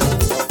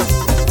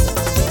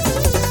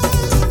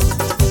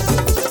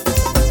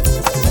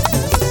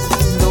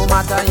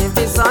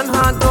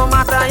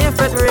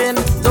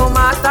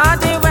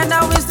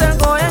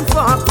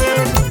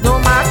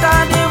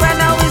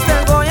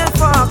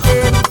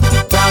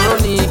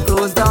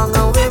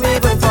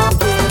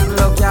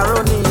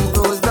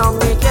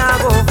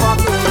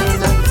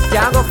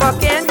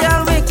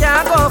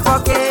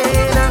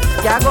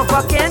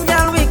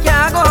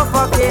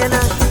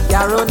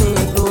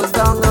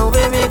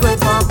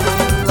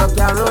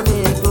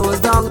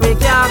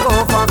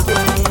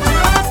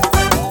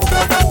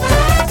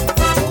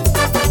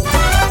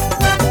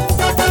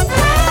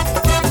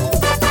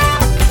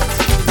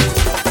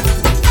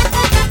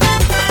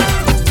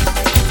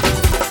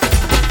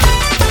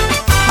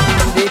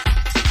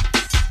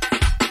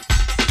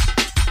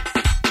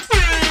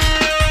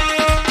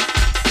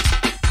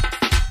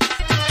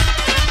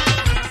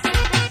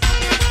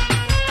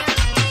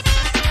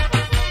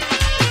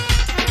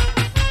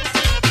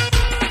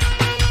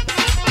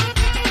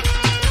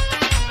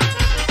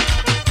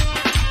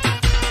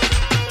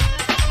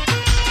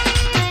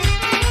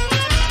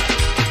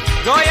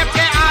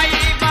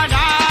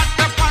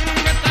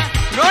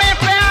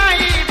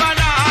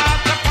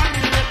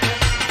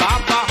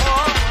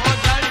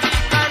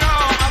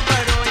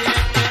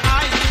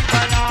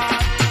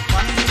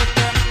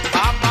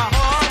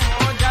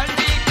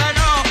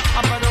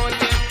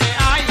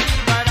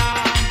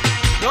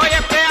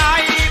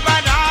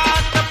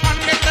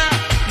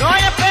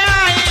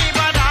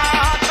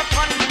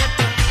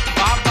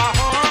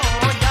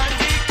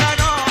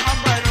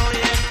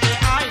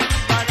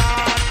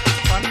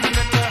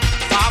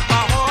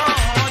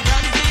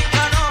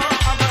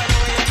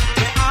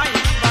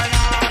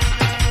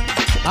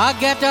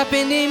 get up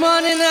in the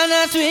morning and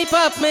I sweep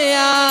up my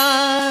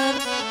yard.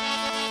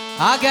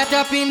 I get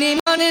up in the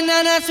morning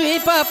and I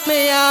sweep up my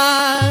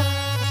yard.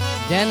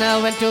 Then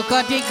I went to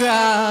cut the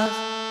grass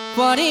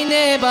for the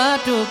neighbor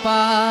to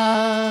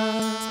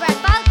pass. Spread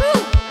ball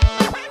crew.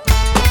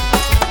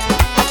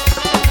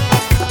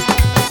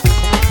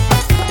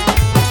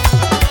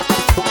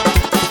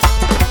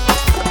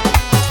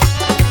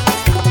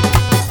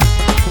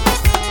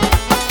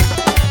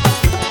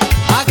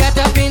 I get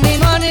up in the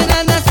morning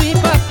and I sweep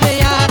up the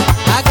yard.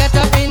 I get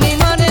up in the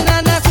morning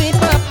and I sweep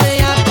up the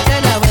yard.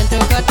 Then I went to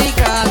cut the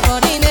grass for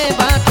the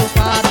neighbor to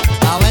pass.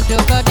 I went to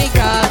cut the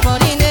grass for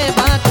the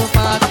neighbor to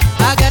pass.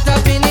 I get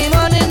up in the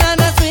morning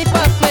and I sweep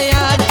up the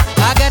yard.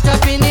 I get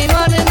up in the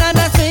morning and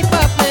I sweep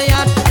up the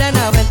yard. Then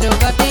I went to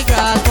cut the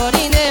grass for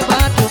the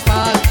neighbor to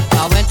pass.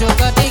 I went to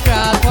cut the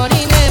grass for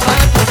the neighbor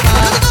to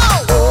pass.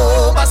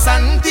 Oh,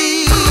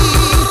 Basanti,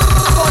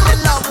 I fall in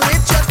love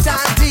with your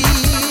tanty.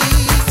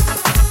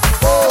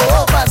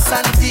 Oh,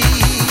 Basanti,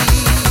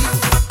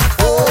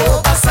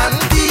 oh,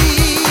 Basanti,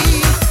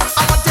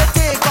 I want to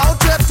take out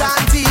your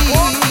tanty.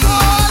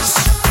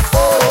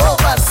 Oh,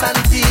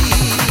 Basanti,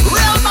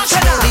 she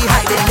only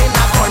hiding in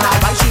a corner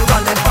while she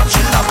running from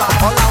she lover.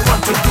 All I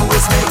want to do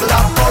is make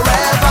love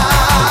forever.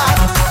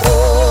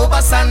 Oh,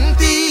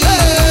 Basanti, I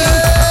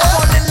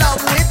fall in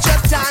love with your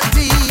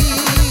tanty.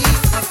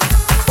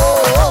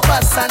 Oh,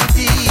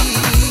 Basanti.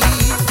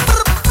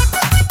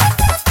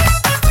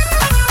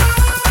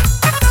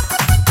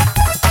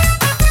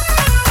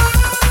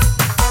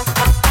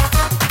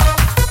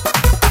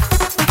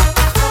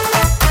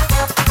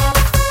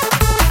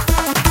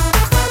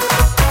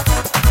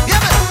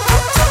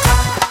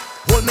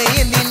 Hold me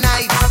in the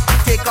night,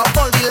 take up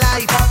all the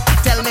light.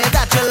 Tell me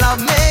that you love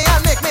me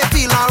and make me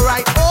feel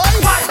alright. Oh,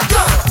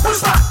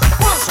 push back,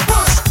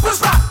 push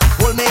back.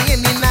 Hold me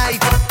in the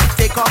night,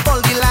 take up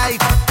all the light.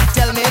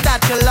 Tell me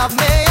that you love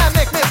me and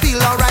make me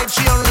feel alright.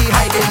 She only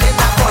hiding in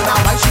that corner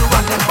while she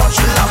running for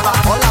she lover.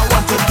 All I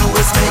want to do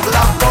is make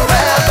love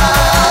forever.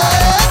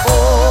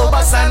 Oh,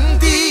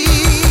 Basanti,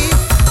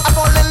 I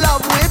fall in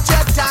love with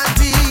your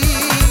tanty.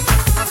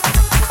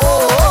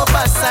 Oh,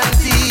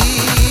 Basanti,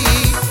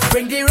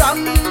 bring the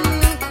rum,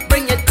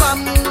 bring it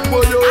come.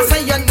 I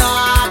say you're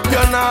not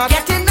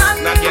getting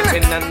none. Not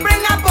getting none.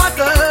 Bring a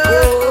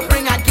bottle,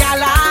 bring a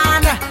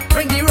gallon,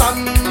 bring the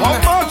rum. How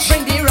much?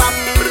 Bring the rum,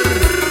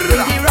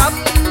 bring the rum,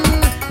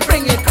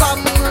 bring it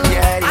come.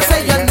 I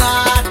say you're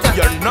not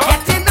getting none.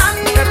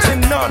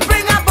 Getting none.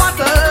 Bring a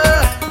bottle,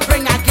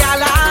 bring a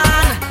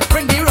gallon,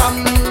 bring the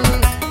rum,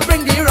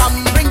 bring the rum,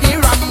 bring the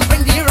rum,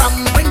 bring the rum,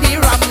 bring the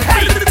rum.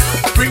 Hey!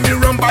 Bring the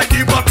rum by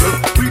the bottle.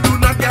 We do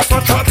not get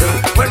for trouble.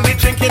 When we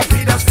drink it,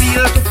 we just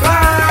feel to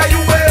fly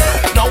away.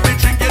 Now we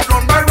drink it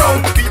round by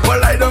round. People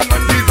lie down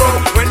on the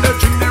ground. When they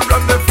drink the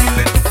rum, they feel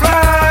it to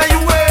fly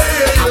away.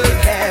 I'm in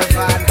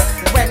heaven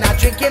when I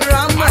drink it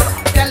rum.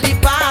 Tell the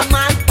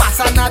barman pass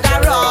another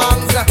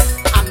wrongs.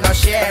 I'm not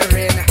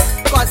sharing,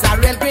 cause I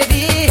real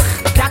greedy.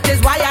 That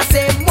is why I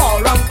say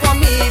more rum for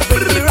me.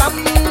 Bring the rum,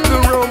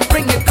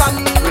 bring it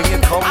come.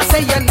 I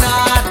say you're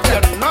not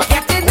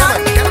getting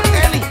none.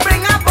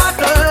 Bring a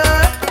bottle,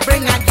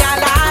 bring a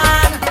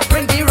gallon,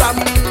 bring the rum,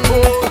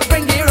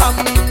 bring the rum,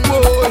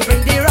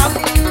 bring the rum,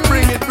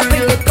 bring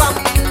it come.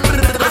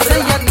 I say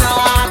you're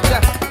not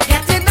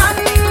getting none.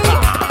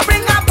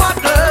 Bring a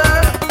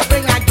bottle,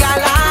 bring a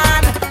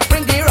gallon,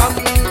 bring the rum,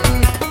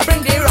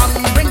 bring the rum,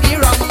 bring the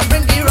rum,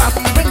 bring the rum,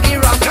 bring the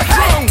rum.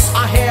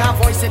 I hear a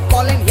voice it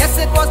calling. Yes,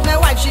 it was my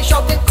wife. She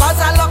shouted cause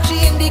I locked she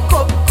in the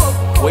cup.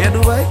 Where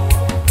do I?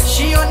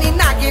 She only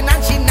nagging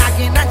and she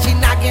nagging and she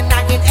nagging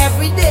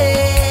every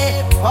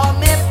day for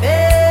me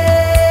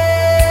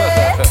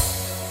pay.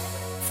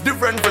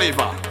 Different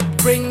flavor.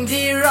 Bring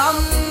the rum,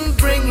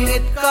 bring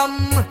it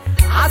come.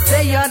 I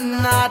say you're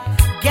not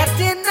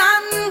getting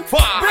none.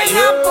 Bring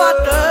a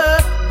bottle,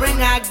 bring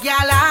a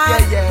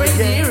gallon, bring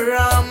the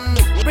rum,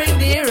 bring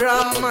the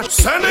rum,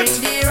 Send it.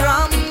 bring the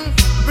rum,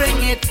 bring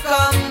it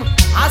come.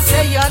 I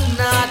say you're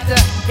not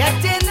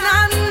getting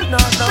none.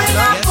 Bring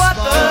a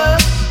bottle,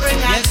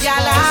 bring a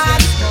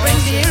gallon,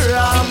 bring the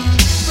rum,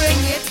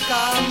 bring it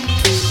come.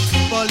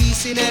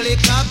 Police in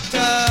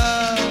helicopter,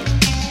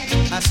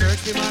 I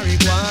search the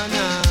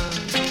marijuana.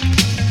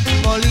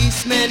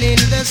 Policemen in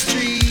the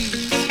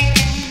streets,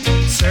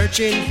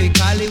 searching for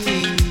cali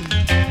weed.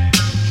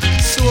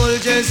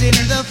 Soldiers in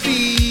the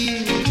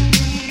field,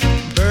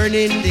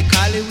 burning the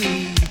cali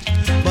weed.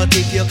 But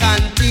if you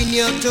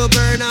continue to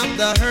burn up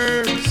the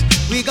herbs,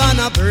 we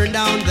gonna burn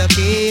down the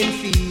cane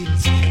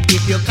fields.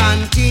 If you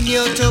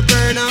continue to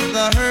burn up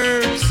the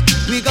herbs,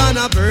 we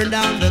gonna burn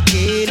down the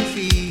cane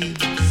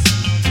fields.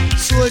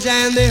 Soldier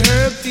in the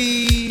herb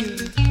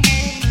field,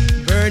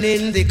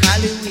 burning the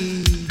cali weed.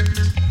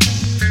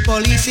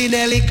 Police in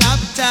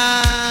helicopter,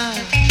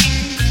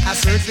 I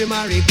search for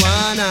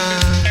marijuana.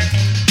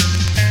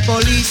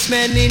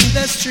 Policemen in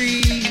the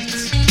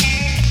streets,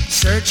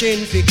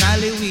 searching for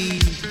cali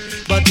weed.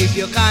 But if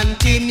you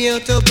continue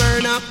to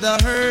burn up the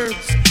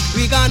herbs,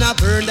 we gonna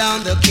burn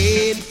down the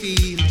cane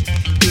field.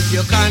 If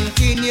you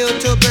continue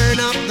to burn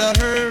up the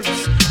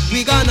herbs,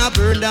 we gonna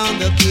burn down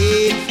the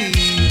cane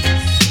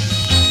fields.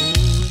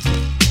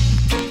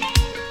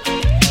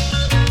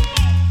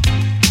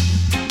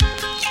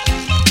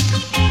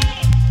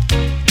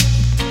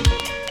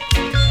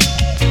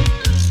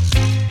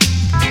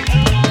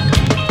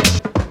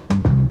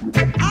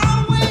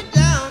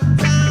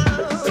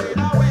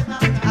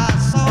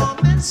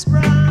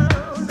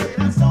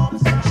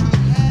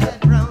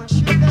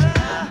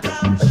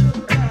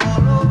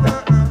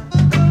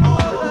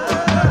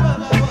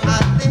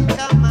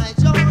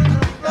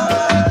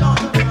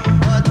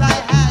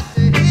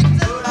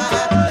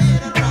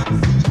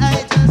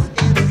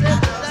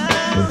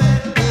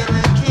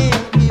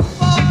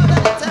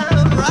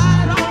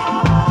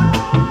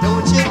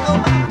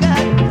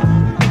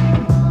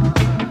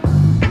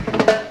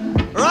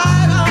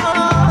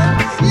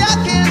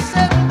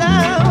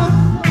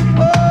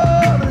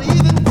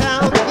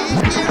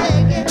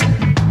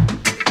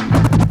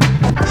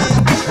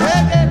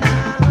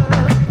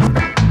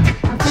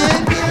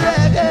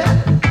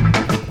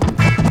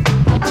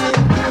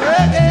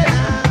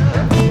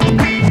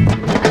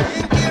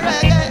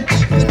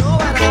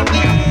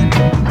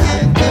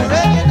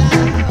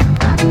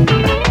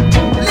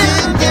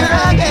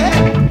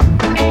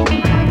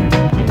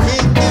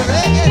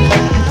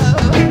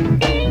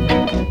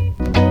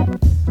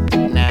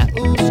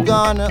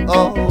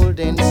 Hold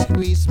and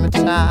squeeze me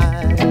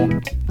tight.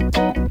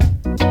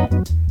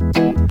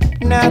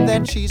 Now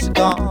that she's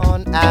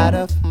gone out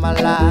of my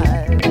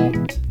life,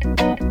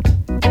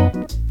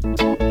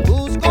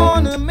 who's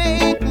gonna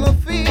make me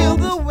feel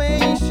the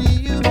way she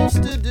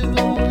used to do?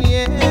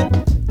 Yeah,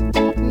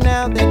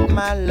 now that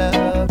my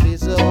love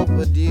is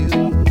overdue.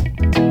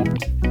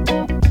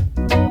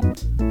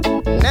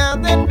 Now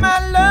that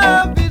my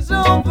love is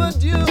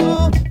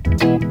overdue.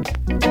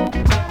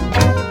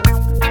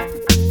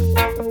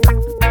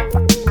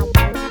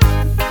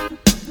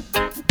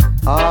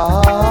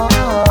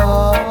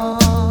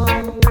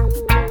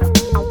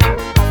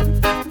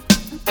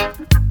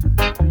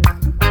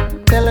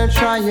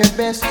 Try your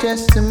best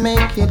just to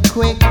make it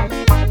quick.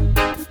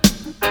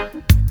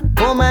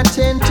 For my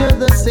tend to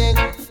the sick.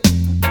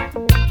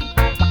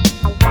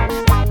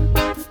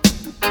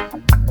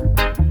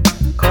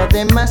 Cause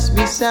there must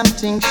be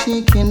something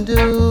she can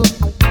do.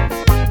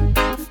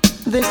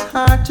 This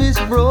heart is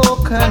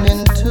broken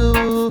in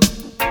two.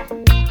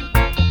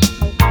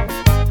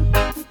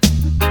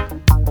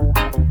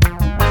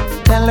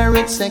 Tell her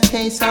it's a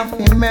case of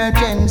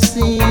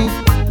emergency.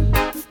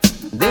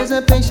 There's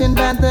a patient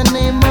by the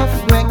name of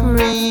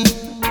Gregory.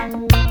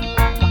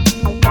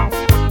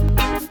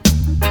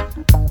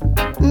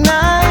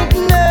 Night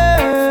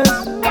nurse,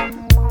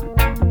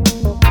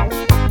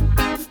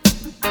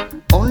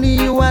 only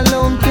you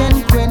alone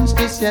can quench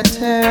this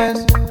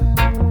thirst.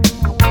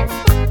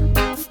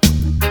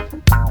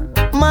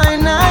 My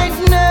night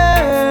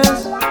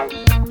nurse,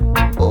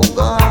 oh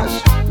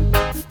gosh,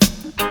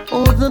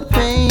 oh the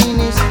pain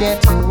is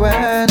getting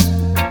worse.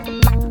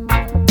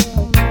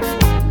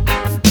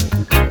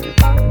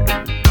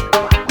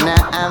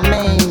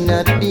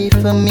 Be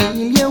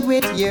familiar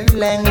with your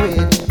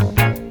language,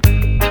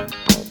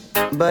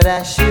 but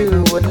I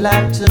sure would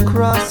like to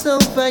cross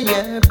over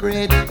your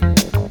bridge.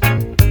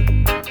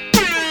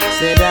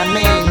 Said I'm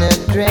in a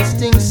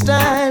dressing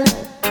style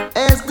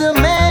as the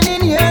man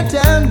in your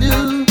town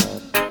do,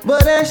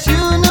 but I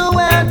sure know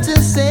how to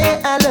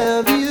say I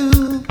love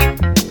you.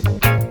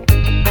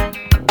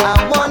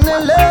 I wanna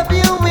love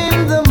you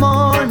in the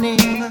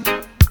morning,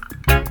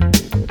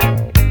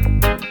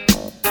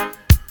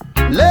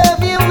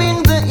 love you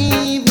in the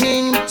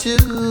evening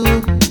too.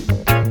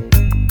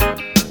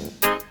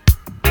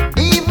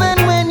 Even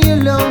when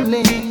you're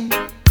lonely,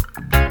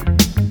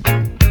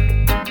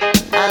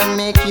 I'll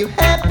make you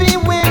happy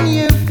when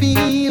you're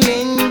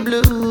feeling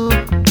blue.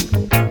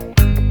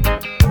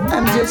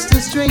 I'm just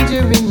a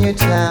stranger in your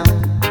town.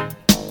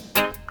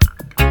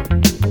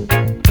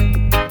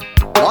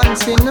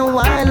 Once in a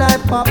while I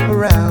pop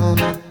around.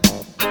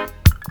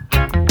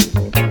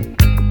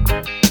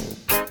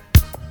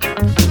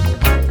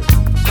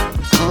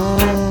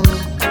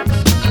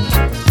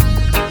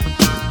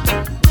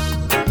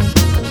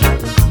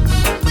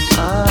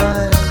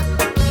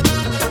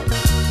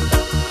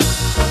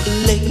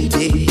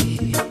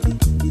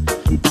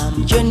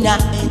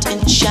 Knight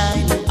in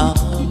shining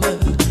armor,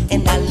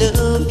 and I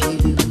love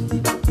you.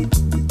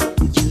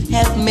 You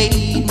have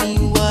made me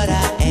what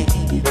I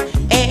am,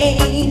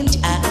 and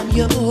I'm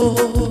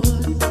yours.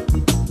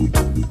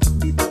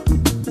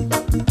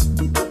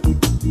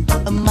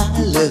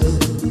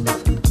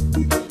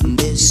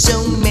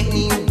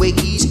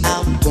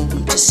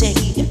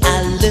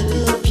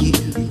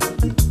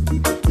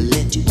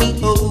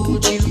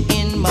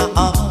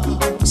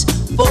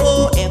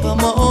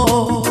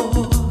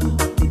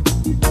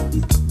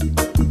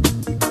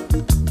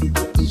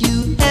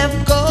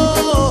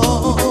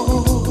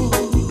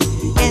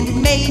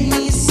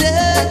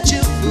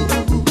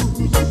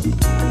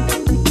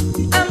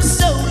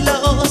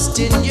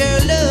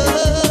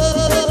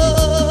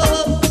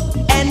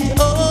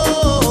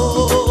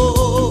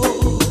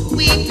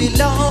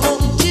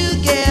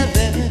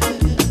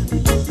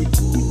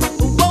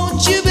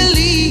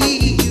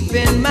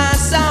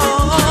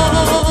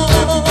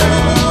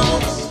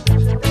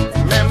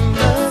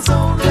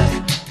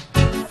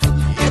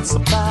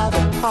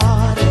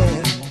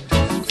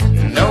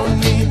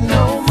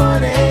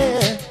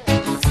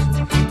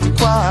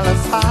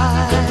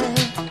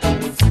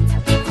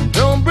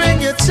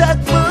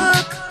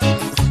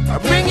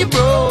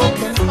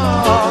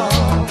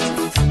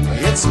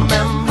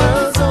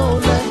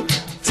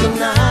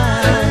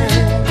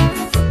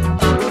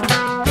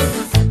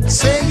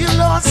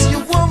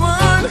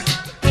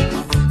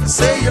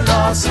 say you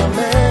lost a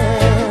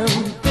man.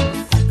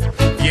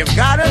 You've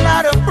got a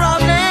lot of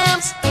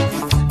problems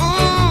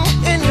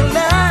in your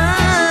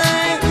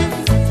life.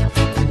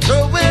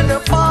 Throwing a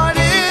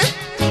party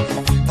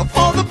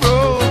for the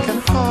broken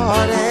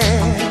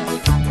hearted.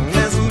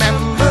 There's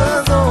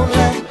members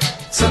only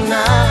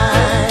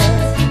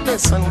tonight.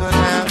 Listen good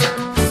now.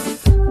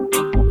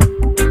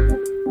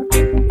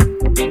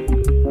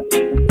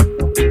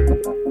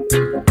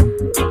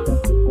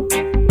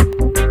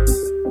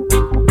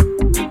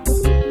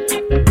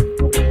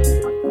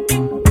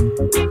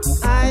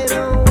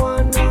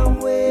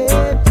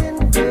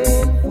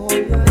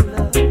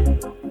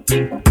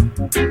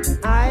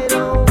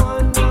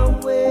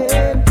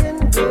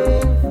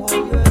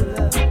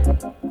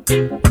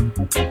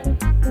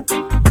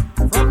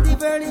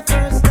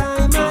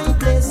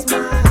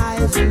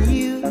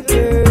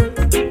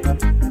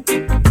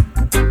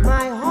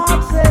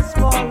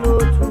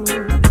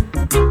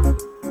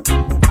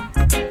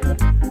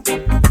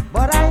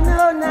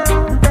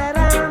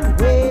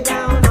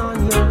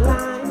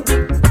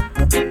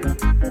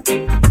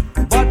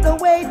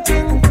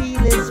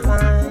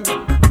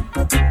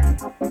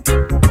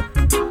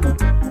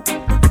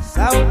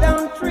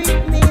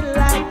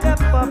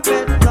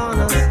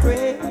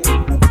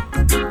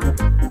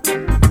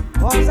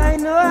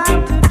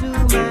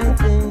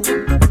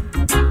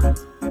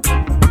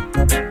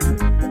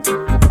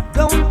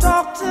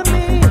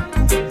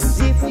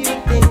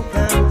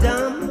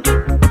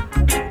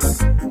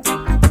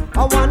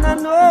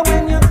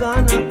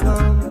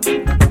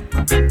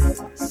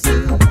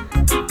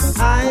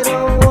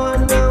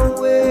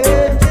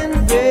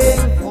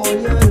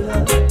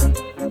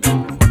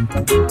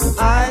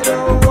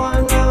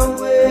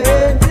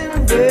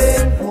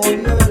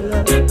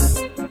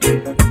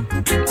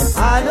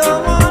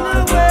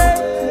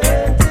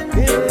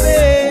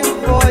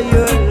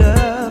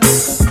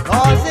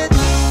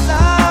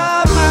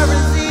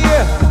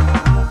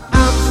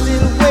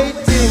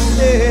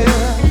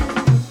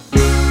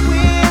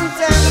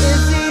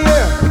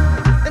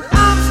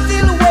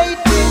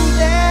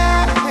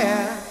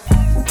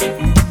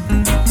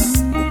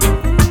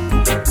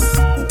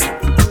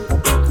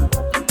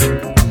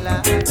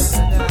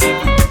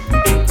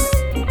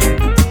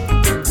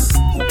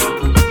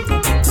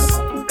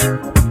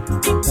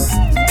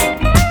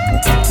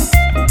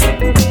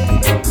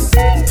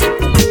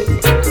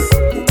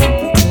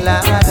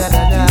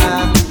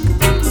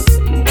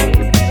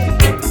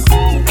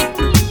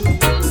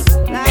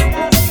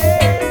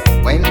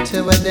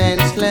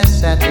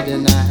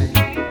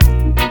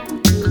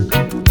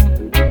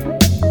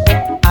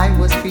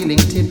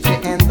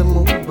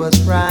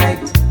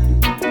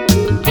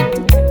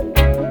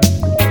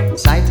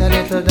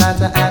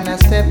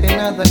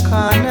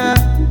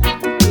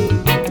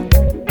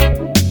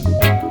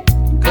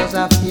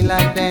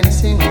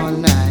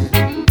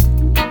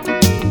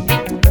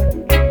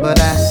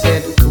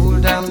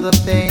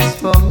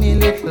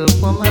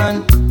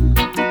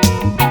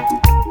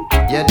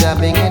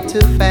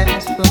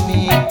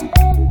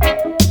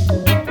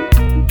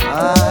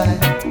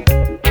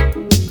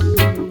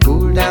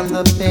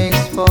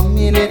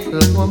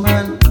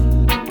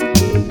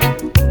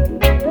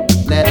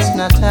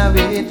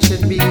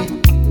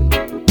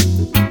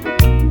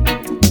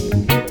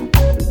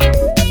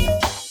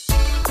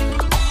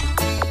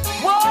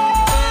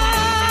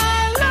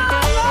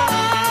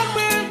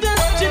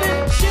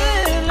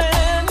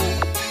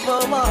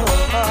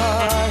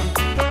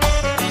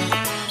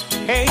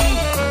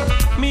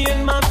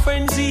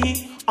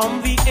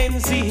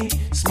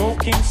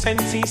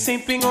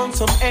 Sipping on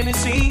some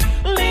energy,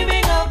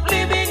 living up,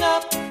 living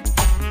up,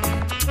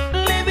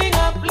 living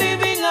up,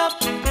 living up.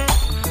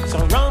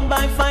 Surrounded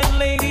by fine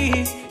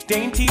ladies,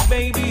 dainty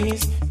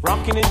babies,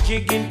 rocking and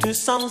jigging to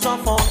songs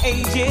of all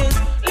ages.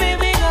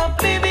 Living up,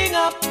 living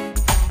up,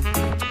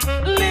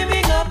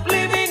 living up,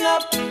 living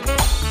up.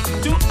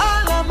 To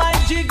all of my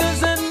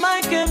jiggers and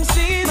my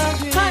MCs,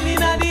 honey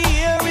in the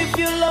air if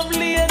you love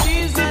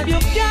ladies. If you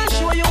can't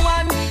show you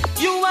want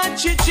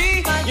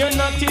chichi, you're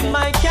not in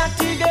my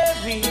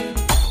category.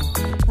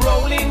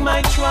 Rolling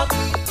my truck,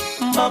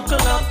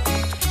 buckle up.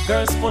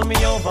 Girls pull me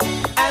over,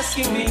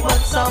 asking me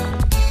what's up.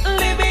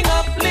 Living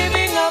up,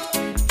 living up,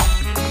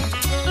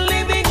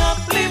 living up,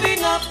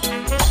 living up.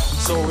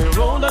 So we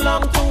rolled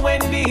along to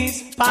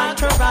Wendy's, parked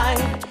her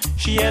ride.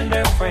 She and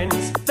her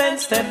friends then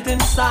stepped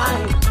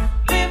inside.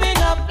 Living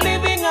up,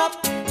 living up,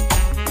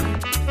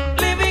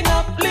 living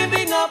up,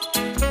 living up.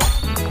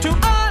 To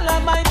all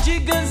of my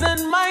jiggers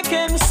and my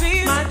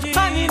MCs,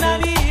 hanging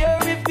on the air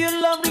if you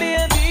love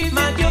ladies.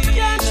 If you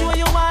can't show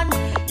you want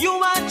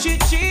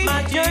chichi,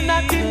 you're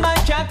not in my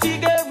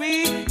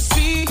category.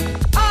 See,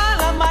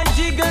 all of my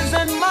jiggers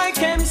and my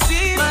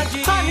MCs,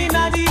 hanging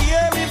on the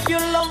air if you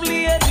love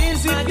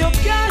ladies. If you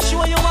can't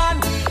show you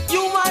want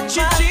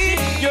chichi,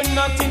 you're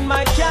not in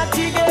my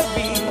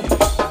category.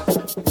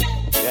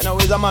 You know,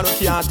 he's a man who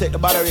can't take the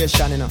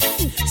botheration, you know.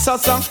 So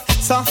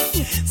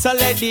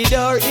let the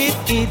door it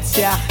hits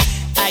ya.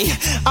 I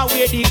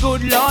wear the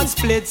good Lord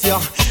splits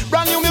ya.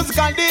 brand new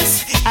musical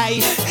this.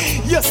 Aye,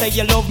 you say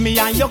you love me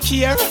and you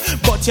care,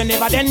 but you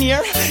never then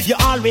near. You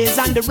always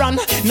on the run.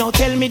 Now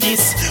tell me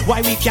this,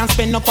 why we can't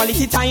spend no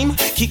quality time?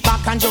 Kick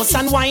back and just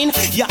unwind.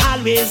 You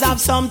always have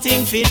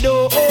something to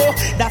do.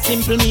 That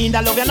simple mean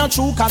that love you not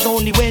true, cause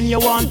only when you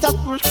want to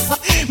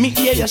me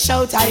hear you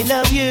shout I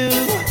love you.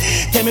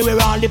 Tell me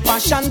where all the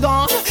passion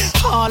gone,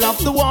 all of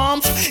the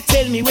warmth.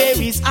 Tell me where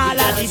is all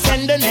of the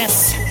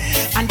tenderness.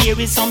 And there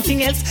is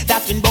something else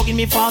that's been bugging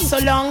me for so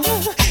long.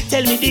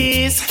 Tell me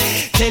this,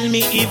 tell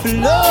me if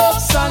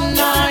love's so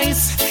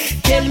nice,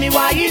 tell me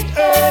why it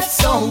hurts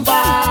so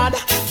bad.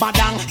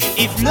 Badang,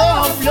 if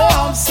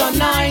love's so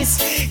nice,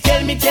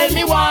 tell me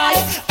why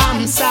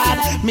I'm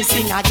sad. Me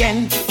sing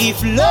again,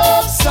 if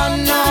love's so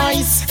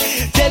nice,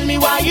 tell me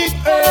why it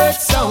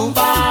hurts so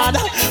bad.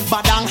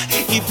 Badang,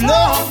 if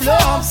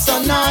love's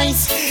so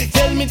nice,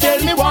 tell me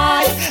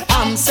why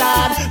I'm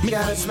sad. Me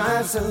got a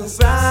smile so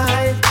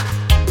bright,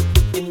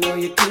 you know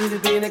you could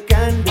have been a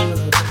candle.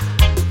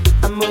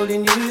 I'm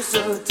holding you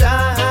so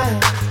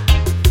tight,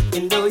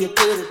 you know you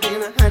could have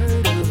been a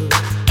handle.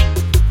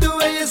 The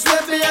way you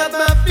swept me off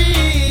my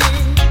feet,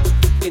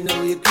 you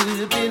know you could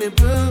have been a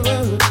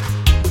broom.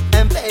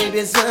 And baby,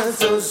 it sounds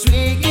so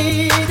sweet,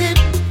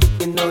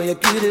 you know you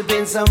could have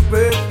been some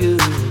perfume.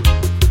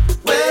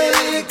 Well,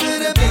 it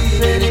could have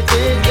been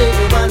anything that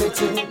you wanted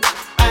to,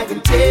 I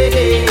can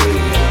take.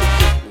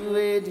 The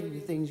way you do the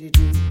things you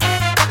do,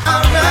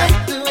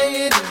 alright, the way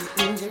you do the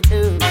things you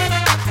do.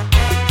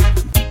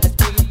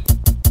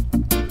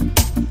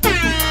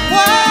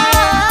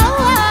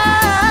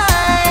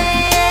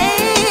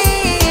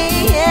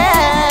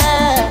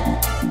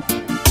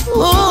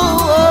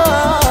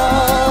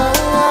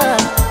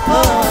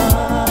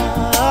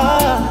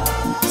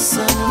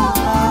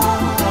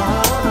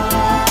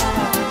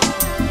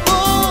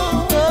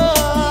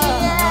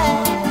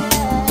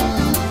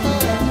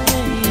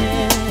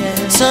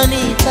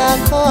 Sonita,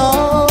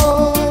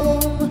 come,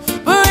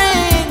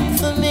 bring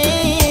for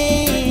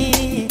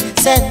me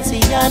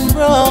Sensi and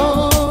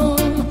rum.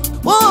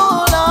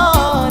 Oh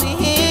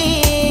Lordy,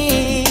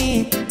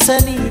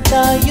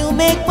 Sonita, you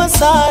make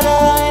masada.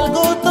 I'll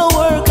go to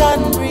work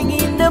and bring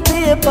in the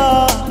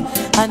paper.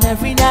 And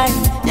every night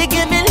you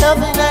give me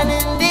loving, and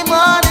in the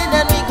morning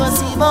and we go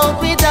see about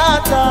with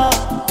daughter.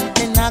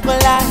 And I go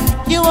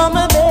like, you are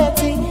my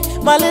baby,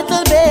 my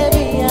little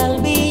baby, I'll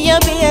be your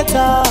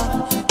beta.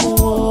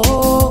 Oh,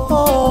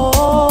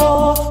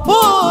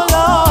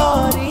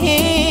 Lordy,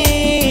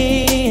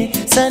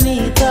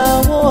 Sanita,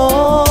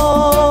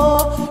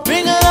 oh,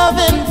 bring a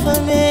lovin' for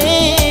me.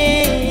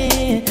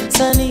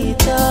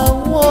 Sanita,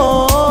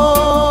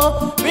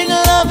 oh, bring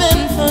a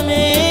lovin' for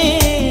me.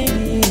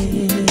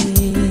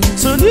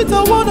 Sanita,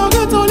 wanna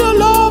get all your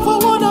love, I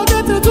wanna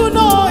get it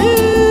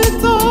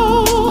tonight.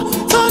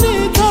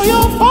 Sanita,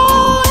 you're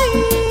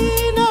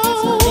fine.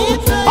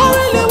 I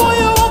really want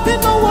you up in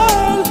the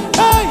world.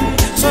 Hey,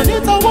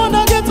 Sanita,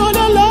 wanna get all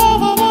your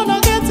love, I wanna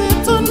get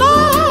it tonight.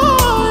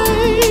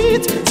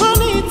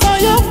 Sanita,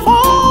 you're fine.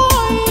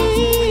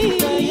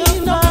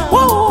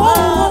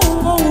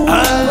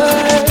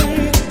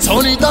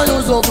 Sonita,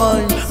 you're so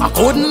fine. I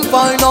couldn't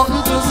find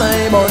nothing to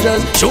say, but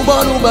just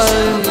shuba-duba.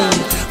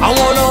 I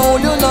wanna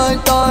hold you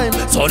night time.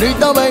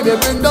 Sonita, baby,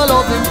 bring the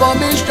loving for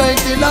me straight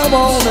till the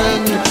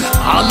morning.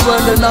 And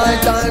when the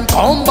night time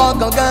come back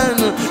again,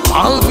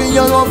 I'll be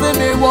your loving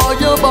me while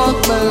you're back,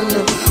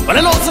 man. But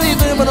I don't see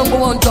them in number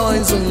one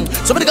choice.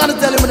 Somebody gotta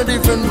tell him in a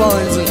different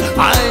voice.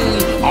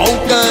 I'm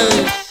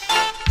okay.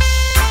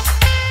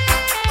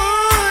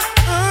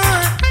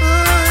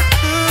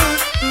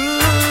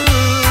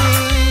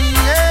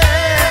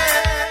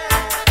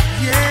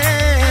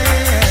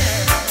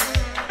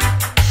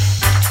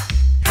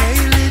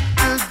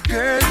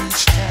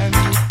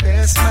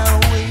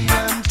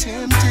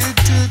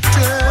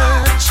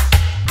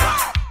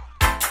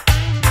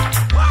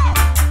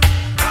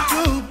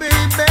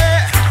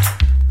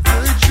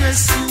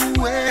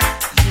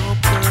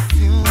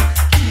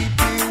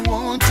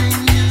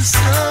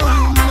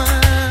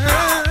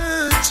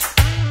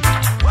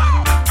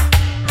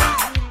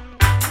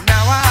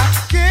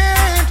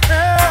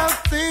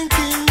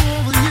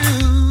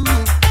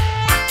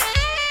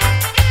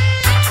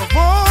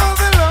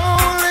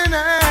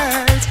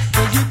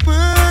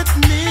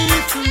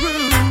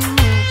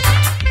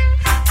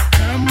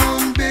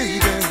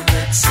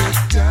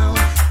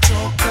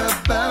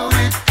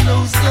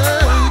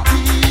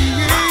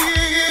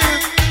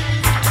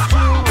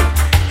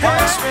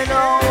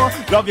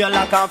 Love you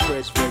like a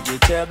fresh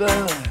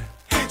vegetable.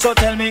 So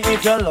tell me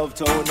if you love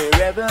Tony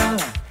Rebel.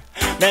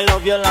 Me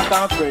love you like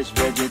a fresh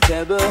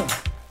vegetable.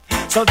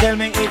 So tell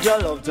me if you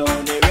love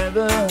Tony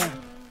Rebel.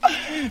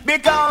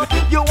 Because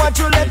you want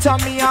to let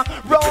me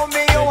roll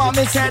me, you want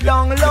me say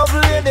down love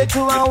lady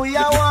to and we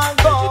I want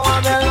go.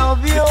 And I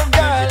love you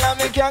girl and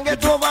me can't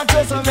get over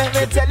to, so make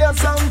me tell you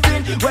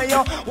something when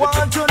you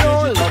want to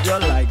know. Love you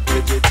like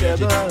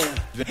vegetable.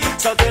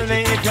 So tell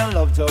me if you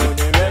love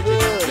Tony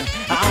Rebel.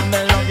 And me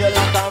love you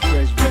like a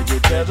fresh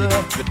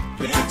vegetable.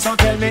 So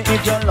tell me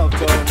if you love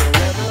Tony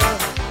Rebel.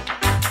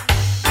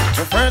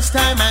 The first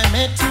time I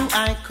met you,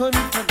 I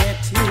couldn't forget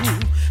you.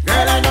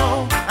 Girl, I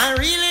know I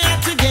really had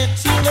to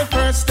get you. The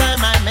first time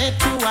I met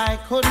you, I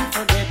couldn't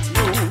forget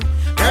you.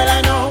 Girl,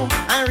 I know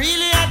I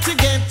really had to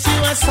get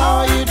you. I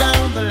saw you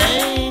down the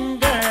lane,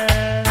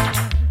 girl.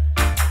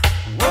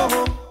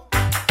 Whoa,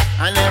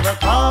 I never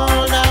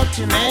called out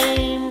your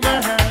name,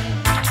 girl.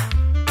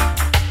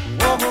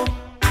 Whoa,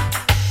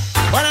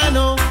 but I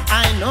know,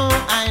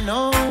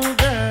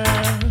 girl.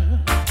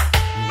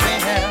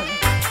 Well,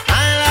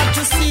 I'll have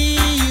to see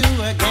you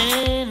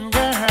again,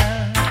 girl.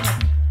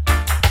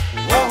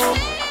 Whoa,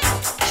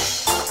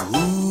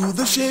 ooh,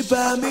 the shape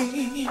I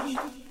made.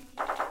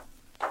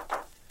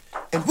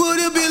 And would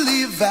you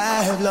believe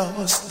I've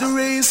lost the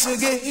race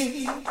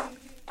again?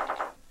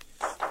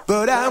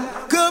 But I'm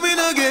coming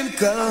again,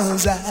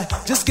 cause I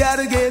just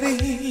gotta get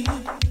in.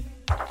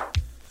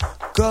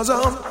 Cause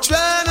I'm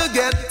trying to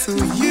get to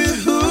you,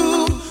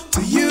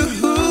 to you,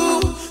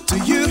 to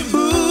you.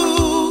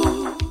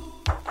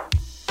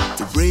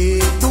 To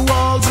break the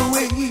walls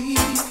away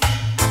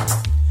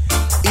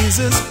is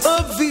as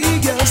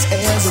obvious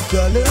as the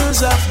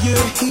colors of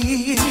your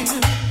hair.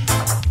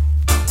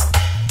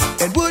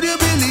 And would you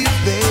believe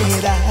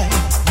that I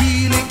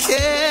really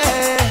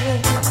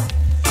care?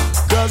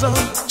 Cause I'm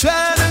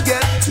trying to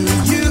get to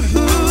you,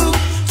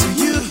 to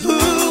you,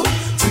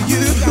 to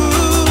you.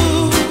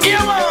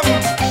 Yeah, man.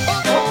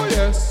 Oh,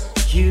 yes.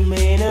 You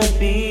may not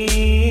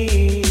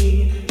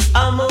be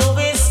a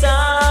movie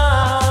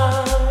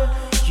star.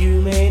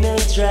 You may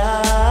not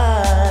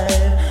drive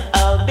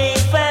a big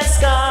fast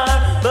car,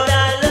 but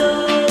I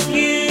love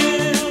you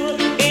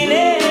in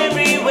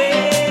every way.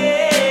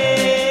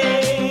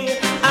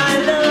 I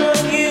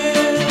love you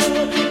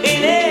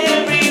in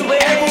every way.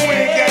 Every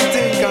way you can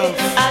think of.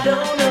 I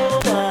don't know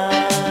why.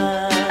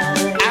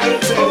 I'll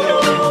tell you.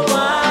 Oh,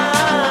 why?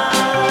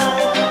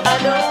 I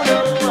don't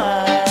know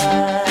why.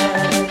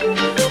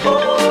 Oh,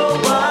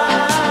 why?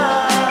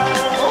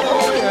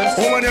 Oh, yes.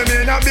 Woman, you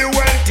may not be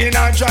wealthy,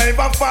 not drive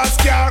a fast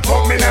car.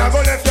 But me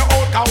never left you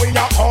out, cause we a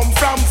come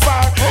from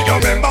far. You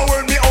remember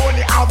when me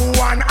only have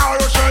one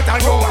arrow shirt,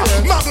 and you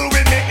muggle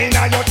with me in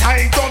a your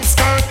tight up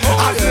skirt.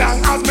 As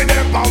long as me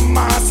there from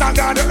Mars and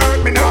God the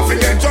earth, me not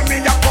forget where me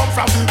a come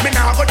from. Me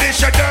not go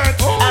dish your dirt.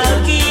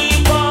 I'll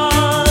keep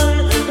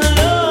on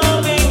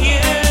loving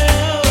you.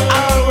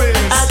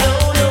 Always. I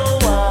don't know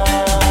why.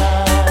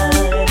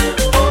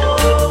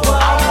 Oh,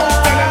 why?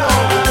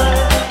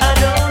 I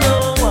don't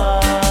know why.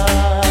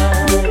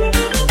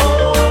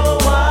 Oh,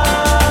 why?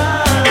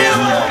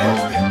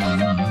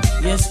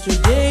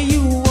 Yesterday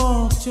you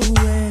walked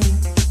away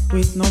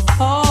with no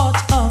thought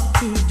of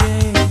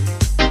today,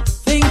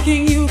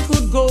 thinking you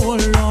could go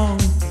along,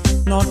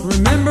 not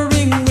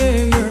remembering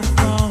where you're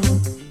from.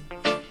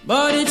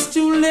 But it's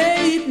too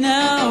late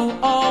now,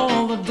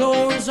 all the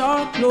doors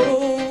are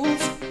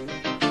closed.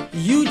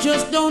 You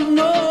just don't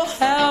know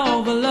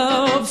how the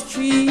love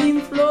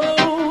stream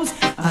flows.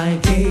 I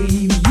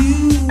gave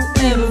you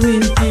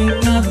everything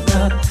I've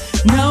got,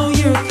 now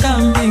you're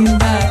coming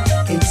back.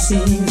 It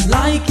seems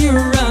like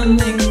you're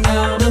running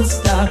out of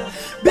stock.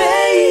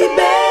 Baby,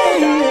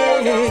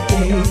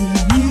 gave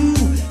you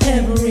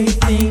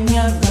everything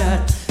I've got,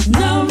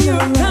 now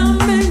you're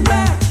coming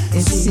back.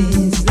 It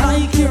seems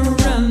like you're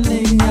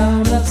running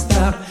out of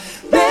stock.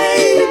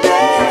 Baby,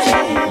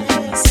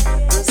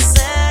 the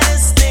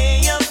saddest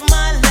day of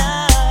my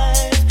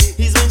life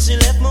is when she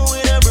left me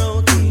with a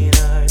broken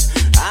heart.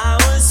 I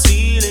was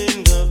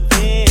feeling the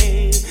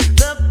pain,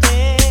 the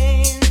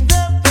pain,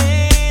 the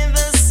pain.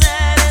 The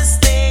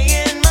saddest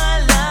day in my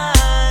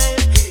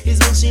life is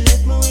when she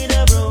left me with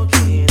a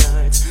broken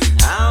heart.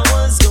 I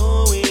was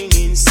going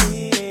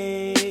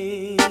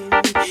insane.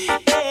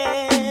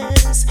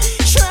 Yes,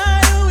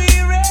 try to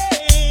erase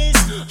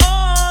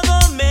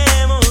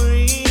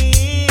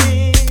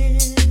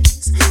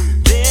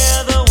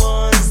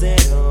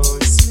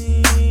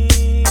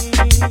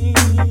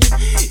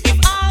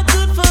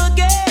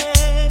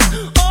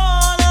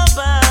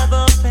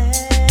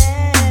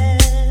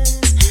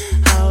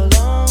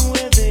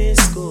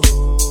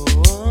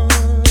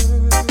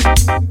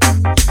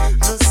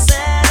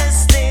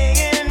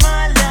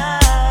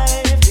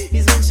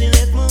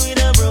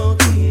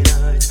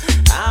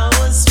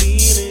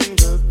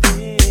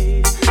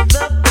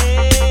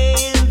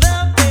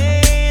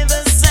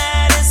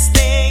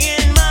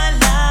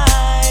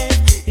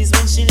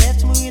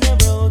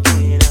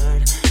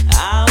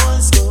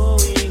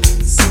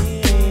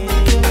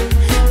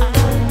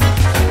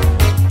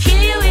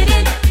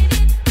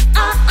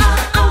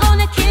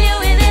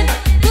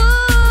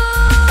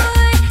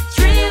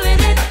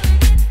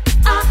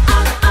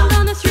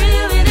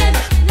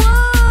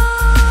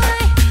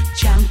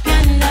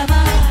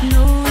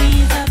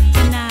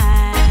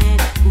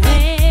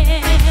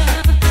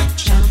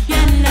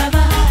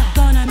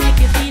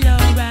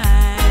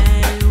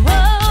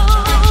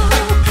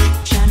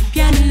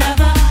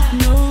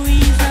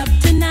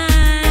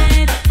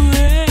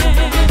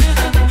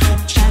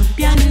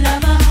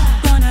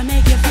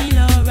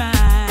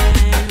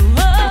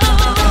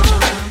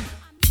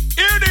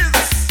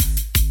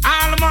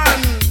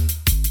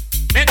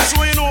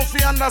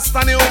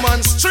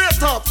man,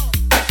 straight up.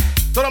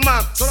 To the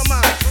max, to the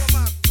max.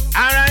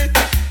 Alright,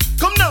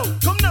 come now.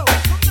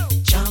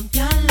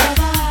 Champion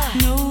lover,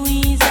 no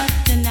ease up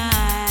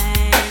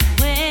tonight.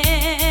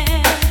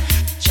 Well,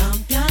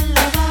 champion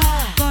lover,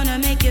 gonna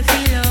make you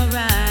feel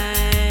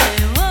alright.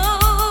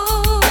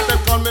 Whoa. Them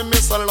call me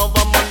Mr.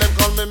 Lover, man. Them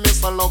call me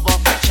Mr. Lover.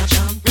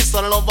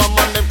 Mr. Lover,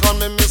 man. Them call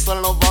me Mr.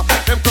 Lover.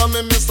 Them call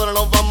me Mr.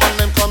 Lover, man.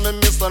 Them call me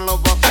Mr.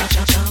 Lover.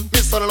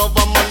 Mr.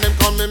 Lover, man. Them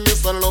call me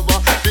Mr. Lover.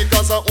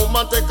 Because a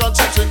woman take a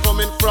trip, she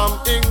coming from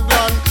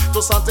England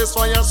to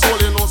satisfy her soul.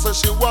 You know, say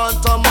she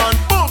want a man.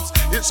 Booms,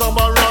 it's a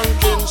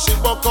ranking. She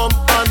buck up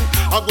and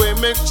I go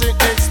make she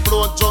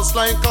explode just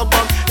like a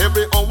bomb.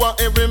 Every hour,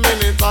 every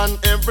minute, and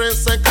every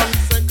second.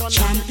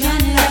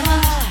 Champion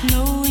lover,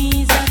 no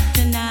ease up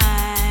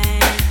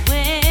tonight.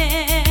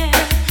 Well,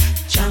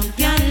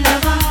 champion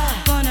lover,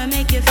 gonna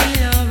make you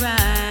feel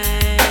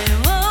alright.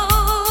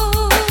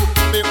 Whoa.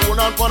 Me hold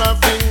on for her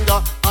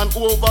finger and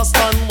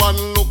overstand one.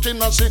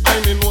 Looking at she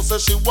eye, me know say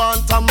she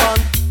want a man.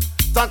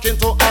 Talking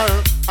to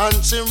her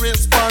and she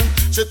respond.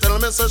 She tell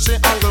me say she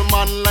angle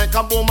man like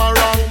a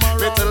boomerang.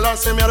 Me tell her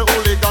say me a the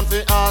hooligan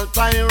for all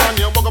time run.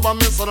 You bug up a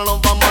Mr.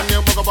 Lover man,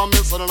 you bug up a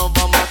Mr.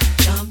 Lover man.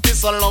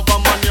 Mr. Lover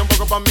man, you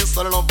bug up a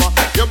Mr. Lover.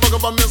 You bug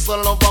up a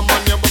Mr. Lover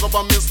man, you bug up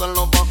a Mr.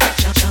 Lover.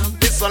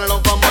 Mr.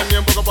 Lover man,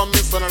 you bug up a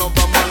Mr.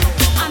 Lover man.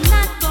 I'm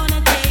not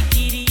gonna take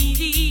it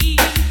easy.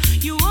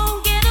 You won't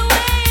get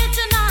away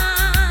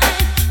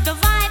tonight. The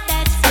vibe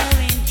that's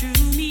flowing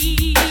through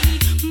me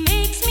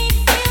makes me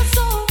feel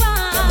so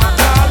right. Them a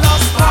call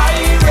us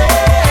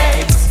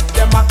pirates.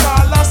 Them a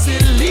call us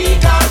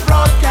illegal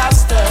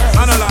broadcasters.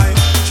 Analyze.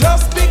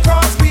 Just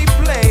because we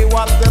play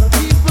what the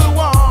people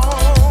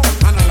want.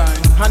 Analyze.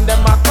 And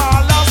them a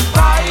call us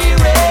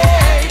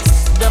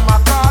pirates. Them a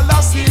call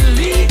us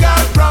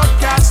illegal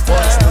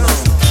broadcasters.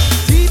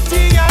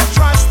 DTI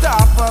try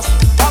stop us,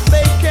 but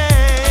they can't.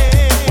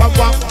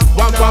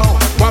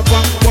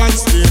 One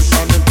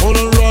station is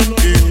gonna run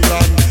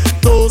England.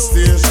 Two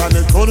stations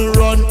is gonna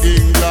run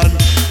England.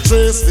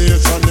 Three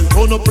stations is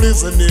gonna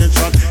please the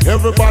nation.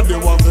 Everybody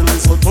want to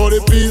listen to the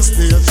peace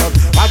station.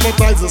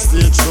 Advertise the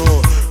stage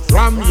show.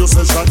 Ram your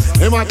session.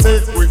 They might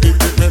take with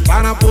equipment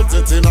and I put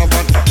it in a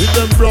van. If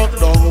them broke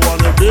down,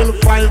 wanna build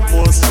 5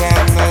 more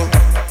stronger.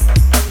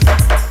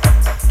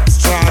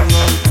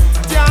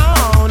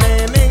 Down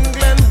in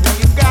England,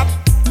 we've got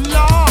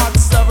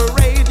lots of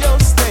radio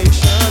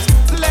stations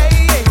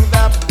playing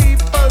the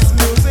people's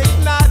music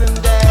night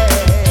and day.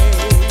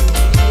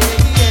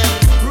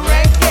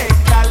 Reggae,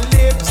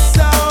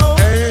 calypso,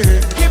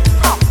 hip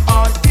hop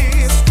or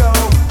disco.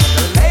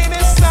 The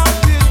latest sound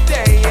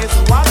today is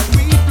what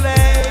we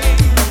play.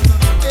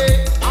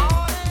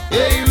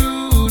 Hey,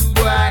 rude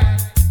boy,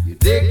 you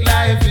take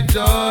life with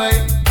joy.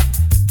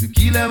 To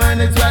kill a man,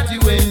 that's what you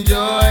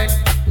enjoy.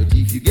 But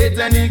if you get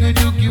a nigga,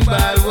 took you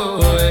bad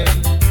boy.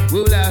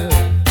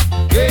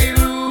 Hey,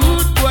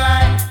 rude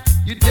boy,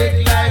 you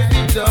take life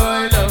with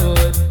joy,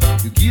 Lord.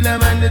 To kill a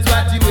man, that's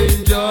what you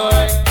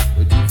enjoy.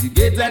 But if you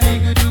get a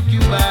nigga, took you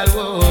bad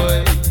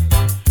boy.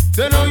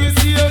 So now you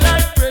see your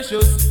life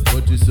precious,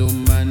 but to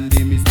some man,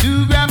 them is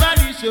too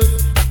gramalicious.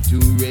 Too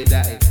red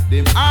eye,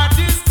 them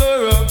artists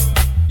corrupt.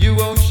 You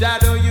won't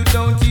shadow, you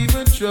don't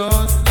even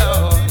trust,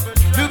 Lord.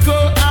 Look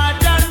how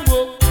hard and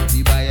woke.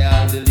 You buy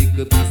all the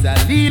liquor piece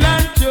of deal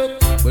and choke.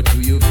 But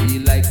do you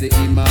feel like say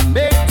him a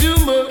make too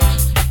much?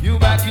 You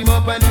back him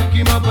up and took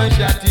him up and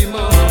shot him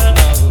up.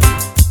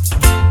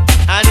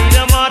 I need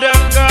a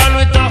modern girl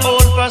with her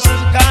own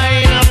person's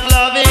kind of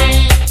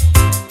loving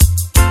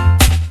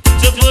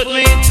to put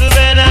me to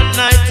bed at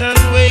night and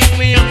wake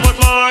me up at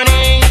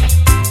morning.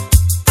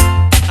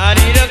 I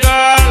need a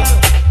girl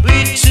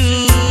with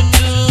true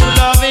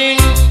loving.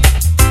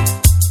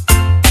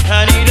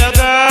 I need a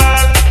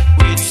girl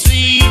with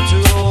sweet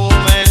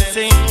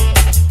romancing.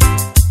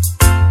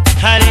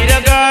 I need a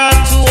girl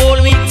to hold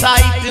me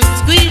tight and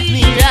squeeze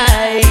me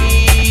right.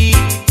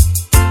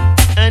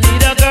 I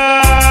need a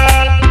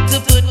girl to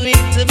put me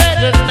to bed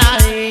at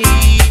night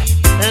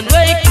and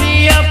wake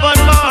me up on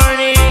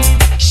morning.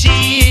 She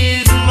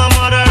is my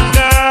modern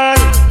girl.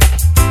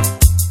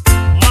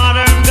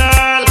 Modern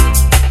girl.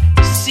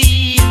 She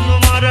is my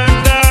modern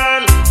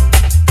girl.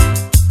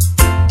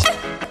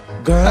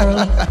 Girl,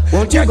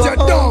 won't you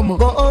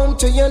go home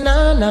to your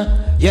nana,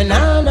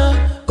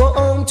 go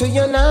home to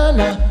your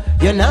nana,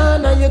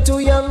 you're too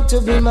young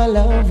to be my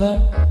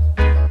lover.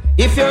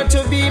 If you're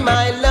to be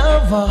my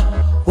lover,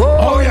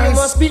 yes. You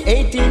must be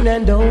 18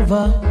 and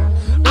over.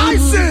 I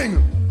sing.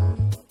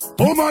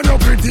 Woman, your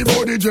pretty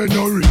body, you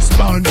no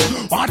respond.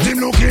 What him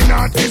looking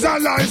at is a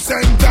life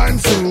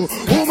sentence. So,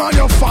 woman,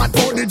 your fat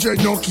body, you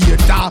no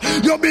cater.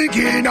 You big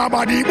in a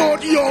body,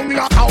 but young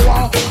like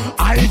hour.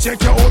 I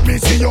check you out, me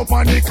see you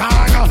on the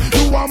corner.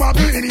 You want my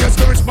girl in your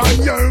skirt,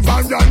 span your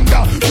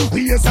veranda.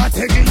 We is a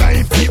take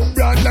life, keep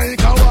brand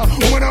like hour.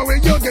 Woman,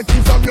 when you get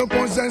it from your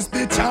possess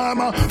the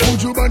charmer.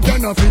 Put you back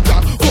on a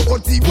fitter.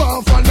 Cocotti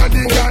waff under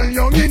the girl,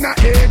 young in a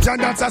age,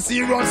 and that's a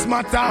serious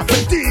matter.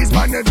 These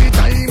man every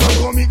time I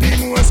go meet the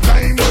most.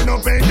 I'm gonna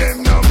pay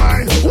them no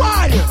mind.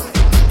 Why?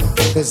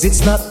 Cause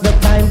it's not the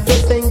time to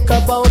think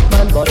about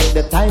man, but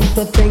the time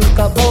to think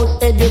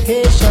about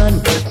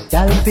education.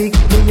 Y'all pick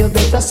me, you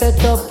better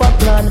set up a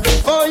plan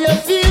for your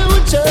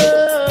future.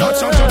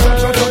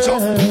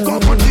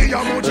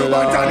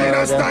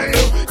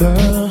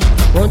 Girl,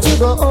 won't you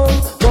go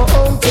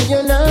home to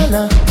your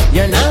nana,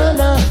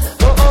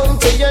 go home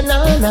to your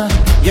nana,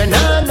 you're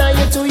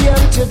too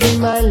young to be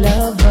my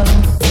lover,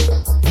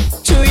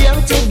 too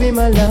young to be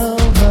my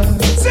lover.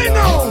 Say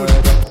no!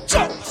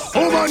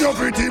 Woman, your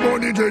pretty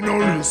body get no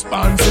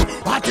response.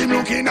 What him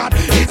looking at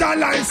is a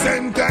life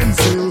sentence.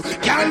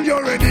 Girl, you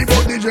ready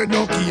but the dread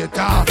no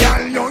cater.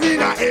 Girl, you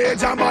in a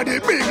age and body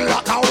big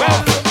like a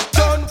well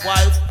done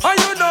wife, and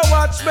you know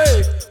watch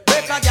me.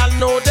 Make a girl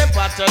know them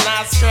pattern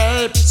and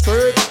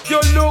scrape. You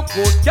look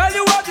good, girl,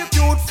 you have the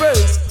cute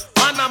face.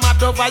 Man, I'm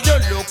mad over your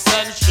looks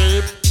and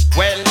shape.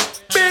 Well,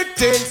 big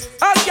things,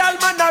 a girl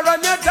man a run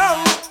you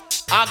down.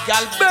 A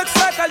girl makes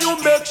like you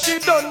make she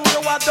done,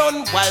 you are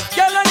done wife.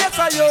 Girl, and yes,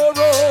 I your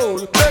role.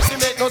 Make she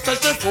make no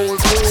sense to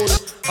fool.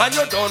 And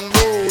you done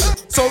roll,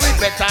 so we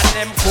better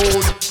them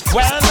cool.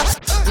 Well,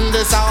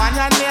 this a one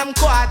your name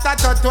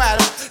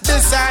 11:45.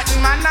 This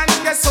certain man and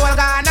your soul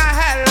gonna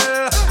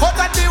hell. Out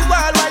of the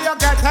world where you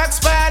get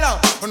expelled.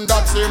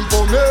 That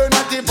simple me,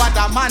 not the bad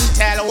man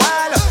tell.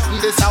 Well,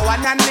 this a one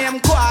your name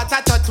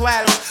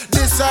 11:45.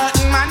 This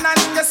certain man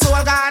and your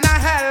soul gonna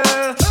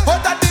hell.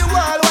 Out of the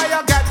world where you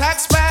get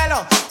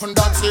expelled.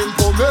 That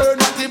simple me,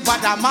 not the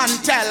bad man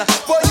tell.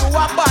 But you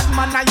a bad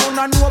man and you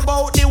don't know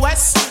about the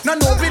West. No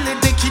Billy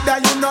the Kid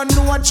and you don't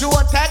know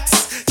Joe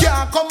Tex.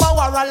 Can't come a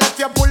war and let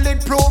your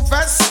bulletproof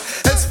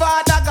vest. His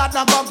father God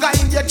not go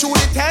guide you through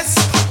the test.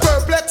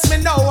 Perplex me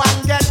now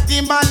and get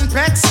the man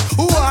pex.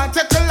 Who want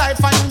take a life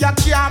and you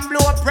can't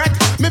blow a breath.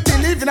 Me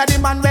believe in a the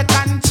man we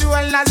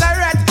control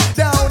Nazareth.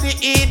 Down the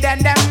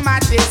Eden them a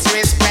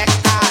disrespect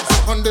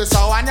us. And this a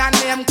one your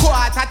name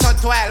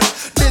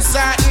 11:45. This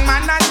certain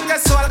man and your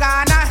soul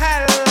gonna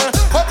hell.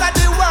 Out of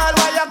the world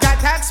where you get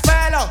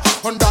expelled.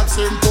 And that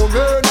simple me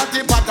not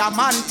the bad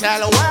man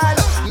tell. Well,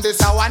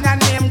 this a one your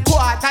name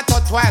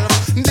 11:45.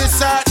 This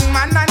certain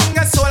man and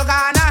your soul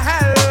gonna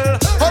hell.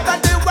 Out of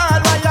the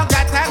world where you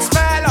get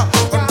expelled.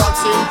 And that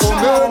simple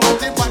me not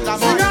the bad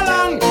man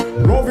tell.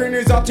 Loving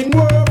is a thing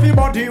where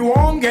everybody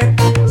won't get.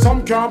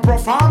 Some can't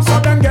perform, so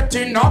them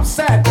getting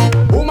upset.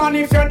 Woman,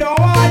 if you don't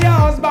want your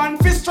husband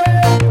fi straight,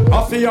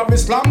 I fear of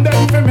Islam,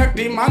 then fi make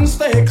the man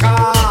stay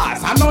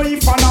class. I know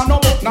if I know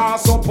but not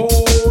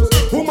suppose.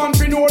 Woman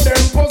fi know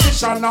them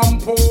position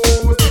and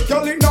pose.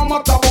 Girl, it no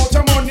matter about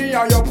your money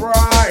or your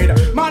pride.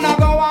 Man, I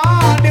go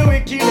on the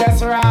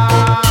wickedest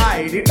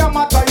ride. It no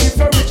matter if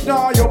you're rich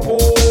or you're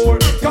poor.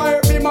 Cause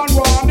every man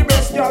want the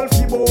best girl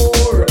fi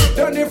bore.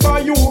 Then if I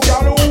you,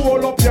 girl, who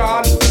hold up your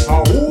hand,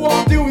 and who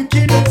want the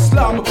wickedest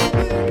slam.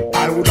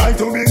 I would like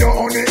to be the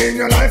only in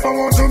your life. I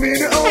want to be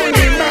the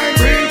only man.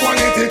 Bring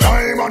quality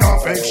time and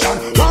affection.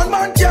 One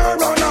man can't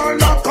run all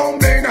that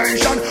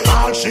combination.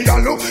 All she a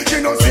look,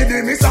 she no see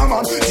the miss a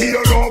man.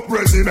 Tear up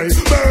resume,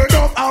 burn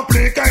up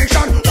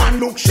application. One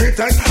look she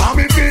take, and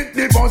me fit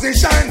the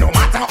position. No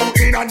matter who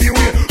in a the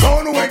way,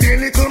 run away the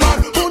little man.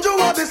 Would you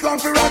want this long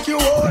to rock you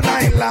all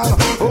night long?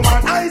 Oh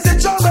man, I see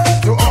trouble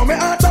to all me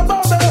heart a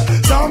bubble.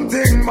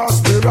 Something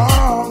must be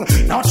wrong.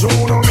 Not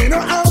true, no me no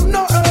I'm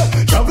no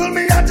juggle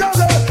me a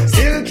juggle.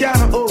 Still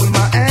can't hold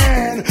my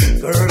hand.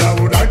 Girl, I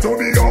would like to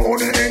be the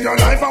only in your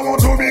life. I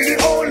want to be the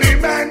only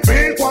man.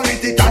 Real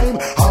quality time,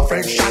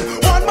 affection.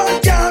 One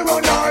man can't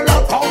run all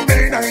that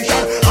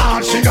combination.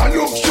 Ah, she a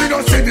look, she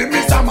don't see the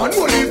miss a man.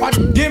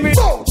 Give me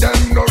both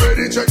them no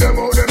ready, check them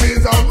out. Them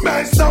is a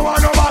mess. No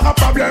one no have a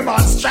problem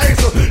and stress.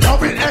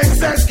 Love with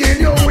excess, skin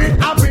you with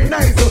happy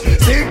nice.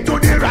 Stick to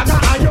the ragga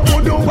and you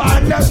would do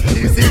one less.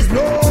 This is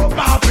no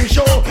papi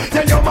show.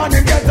 Tell your man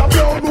and get a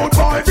blown good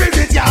boy.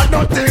 Visit ya,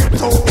 nothing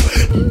to.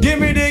 Give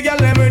me the girl,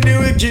 let me the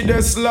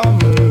wickedest slum.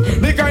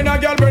 The kind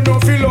of girl we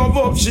don't feel love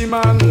up she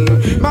man.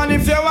 Man,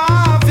 if you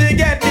want to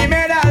get the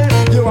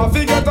medal, you have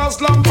to get a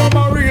slum from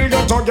a real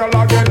ghetto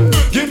girl again.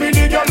 Give me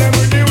the girl, let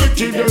me the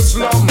wickedest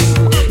slum.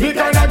 The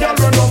kind of girl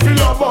we don't feel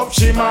love up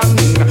she man.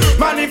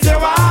 Man, if you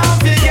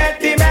want to get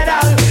the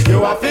medal,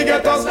 you have to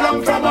get a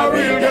slum from a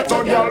real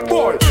ghetto girl.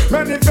 Boy,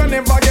 man, if you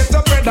never get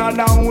a pedal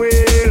down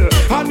wheel,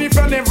 and if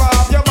you never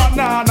have your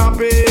banana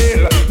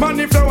peel, man,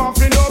 if you want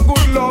to no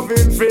good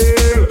loving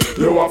feel,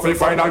 you have to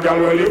find a girl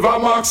who live a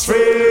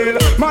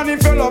Maxfield. Man,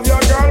 if you love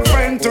your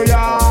girlfriend to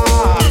ya,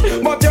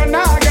 but you're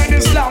not get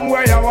the slam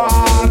where you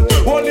want.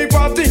 Only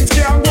for things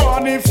can go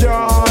on if you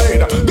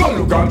hide. Go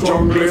look at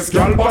junglist,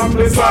 girl, on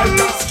the side.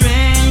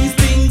 Strange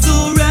things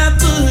are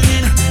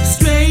happening.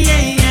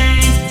 Strange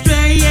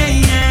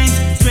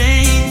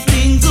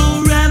things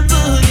are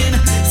happening.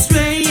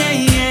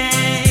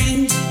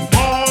 Strange.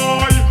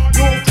 Boy,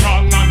 look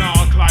wrong and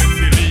act like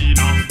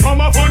Selena. From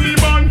a funny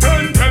man,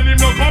 tell him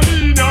no come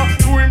in.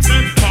 To him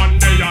say, man,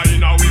 they are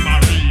in a we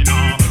marina.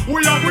 We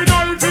have we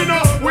knife in a,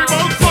 we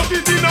bout fuck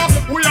it in a,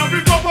 we have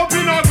it up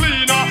in a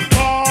cleaner.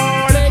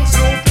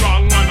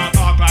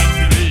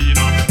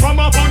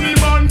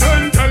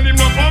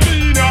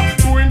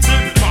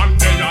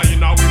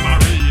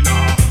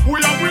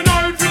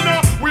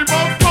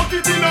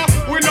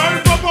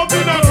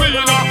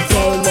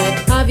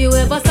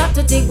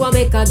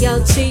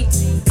 girl cheat?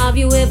 Have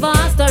you ever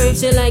asked her if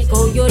she like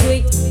how you do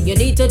it? You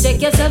need to check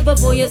yourself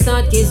before you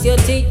start kiss your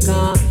teeth,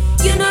 car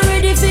you're not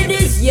ready for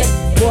this yet,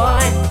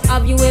 boy.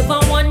 Have you ever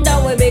wonder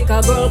where make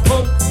a girl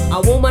come? A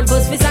woman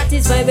must be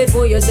satisfied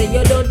before you say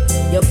you're done.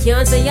 You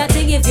can't say a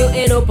thing if you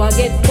end up a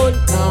get fun,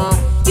 car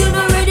you're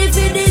not ready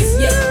for this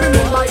yet.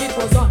 Remember it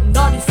was under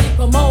the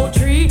sycamore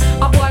tree.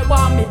 A boy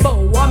want me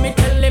bow, want me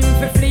tell him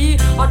to flee.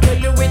 I tell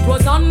you it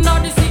was under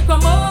the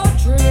sycamore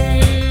tree.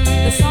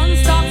 The sun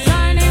stopped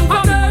shining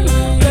for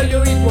me. Tell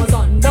you it was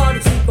under the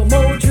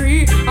sycamore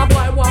tree. A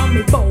boy want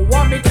me bow,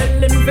 want me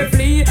tell him to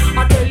flee.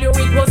 I tell you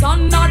it was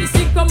under the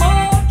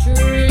sycamore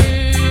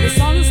tree. The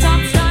sun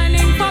stopped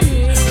shining for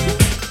me.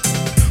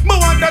 Me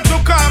want to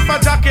took off for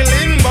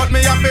Jacqueline, but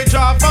me have to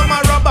draw for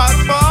my robbers,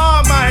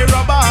 for my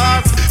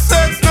robbers.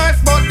 Sex nice,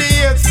 but the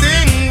hate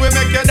sting. We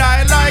make you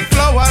die like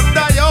flowers,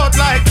 die out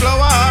like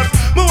flowers.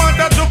 Me want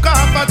to took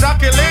off for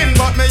Jacqueline,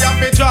 but me have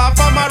to draw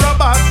for my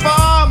robbers,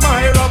 for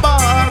my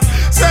robbers.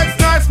 Sex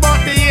nice,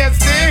 but the hate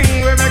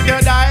sting. We make you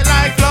die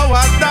like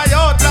flowers, die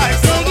out like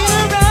flowers.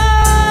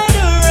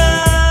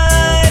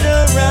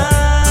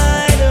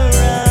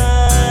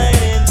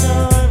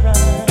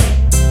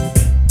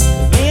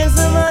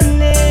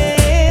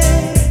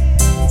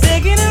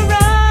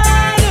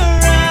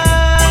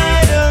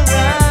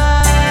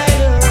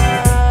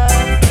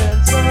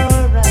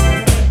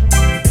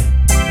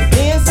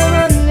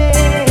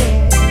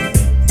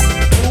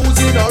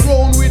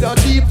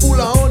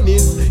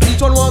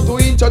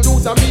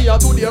 Introduce me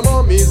to their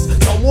mummies.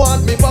 Some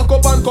want me back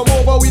up and come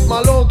over with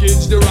my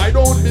luggage. The ride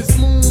won't be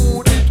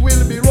smooth, it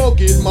will be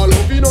rugged. My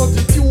loving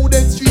attitude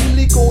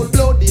extremely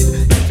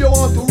cold-blooded. If you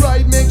want to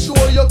ride, make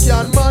sure you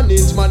can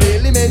manage. My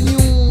daily menu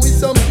with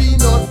some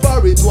peanut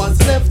porridge. What's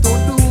left to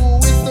do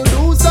is to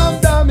do some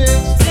damage.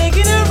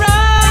 Taking a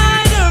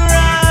ride, a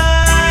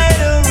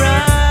ride, a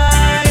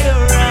ride, a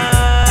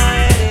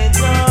ride. It's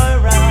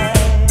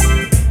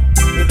alright.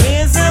 But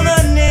there's some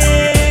money.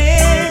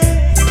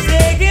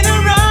 Taking a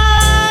ride.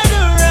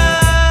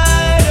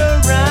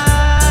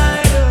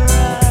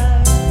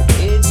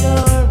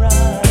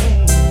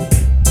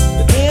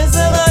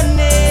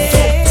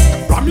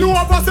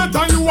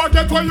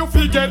 When you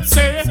forget,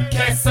 say,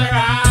 yes, sir,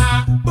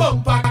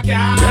 bumper car.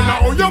 Then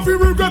now you feel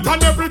regret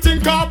and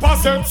everything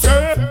opposite,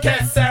 say,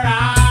 yes, sir,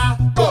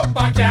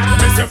 bumper car.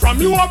 Me say from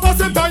you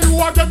opposite and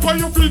you get when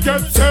you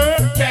forget, say,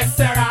 yes,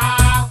 sir,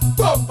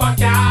 bumper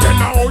car. Then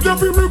now you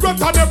feel regret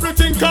and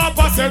everything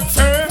opposite,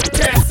 say,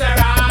 yes, sir,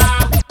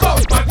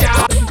 bumper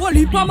car.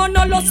 Holy Pama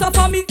no loss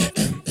for me.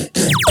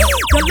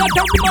 The lot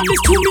of women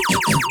is to me.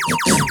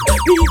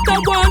 Peter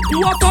want to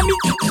offer me.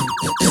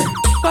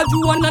 Cause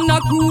you wanna na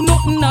crew,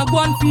 nothing na go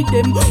and feed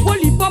them.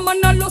 Holy Pama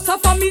na loss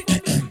for me.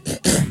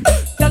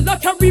 The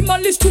lot of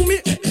women is to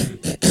me.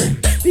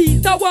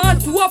 Peter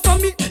want to offer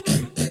me.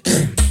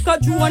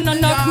 Cause you wanna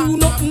na crew,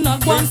 nothing na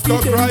go and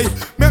feed them.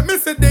 Make me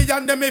sit there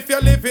and them if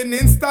you're living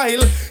in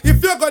style.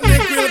 If you're gonna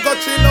grill, go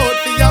chill out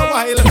for a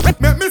while.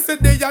 Make me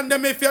sit there and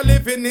them if you're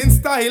living in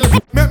style.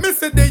 Make me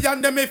sit there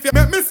and them if you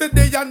make me sit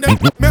there and them.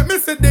 Make me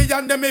sit there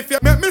and them if you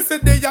make me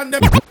sit there and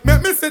them.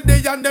 Make me sit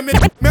there and them.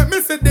 Make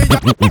me sit there.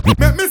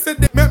 Make me sit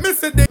there. Make me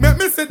sit there. Make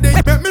me sit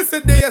there. Make me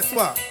sit there. Yes,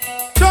 what?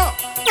 Sure.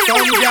 Some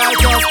girls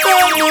just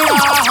turn me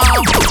off.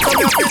 Some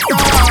you fit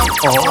off.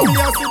 Some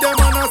you see them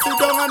and I sit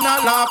down and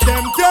I laugh.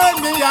 Them turn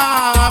me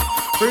off.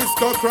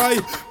 Frisco cry.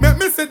 Make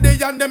me sit there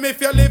and them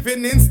if you're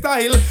living in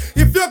style.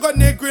 If you're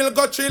gonna grill,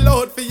 go chill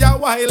out for a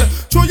while.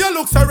 Show your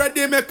looks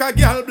already, make a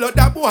girl blood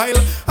a boil.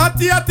 At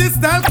the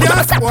style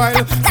can't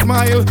spoil.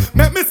 Smile.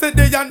 Make me sit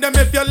there and them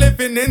if you're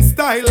living in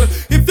style.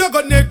 If you're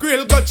gonna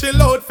grill, go chill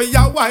out for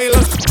a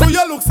while. Show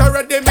your looks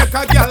already, make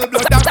a girl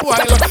blood a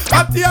boil.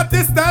 At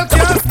the style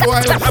can't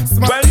spoil.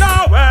 Smile. Well,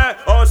 now where?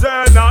 Oh,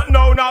 say not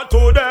now, not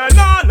today.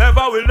 No,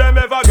 never will them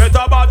ever get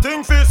a bad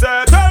thing for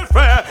say. Tell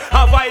fair,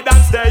 avoid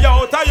and stay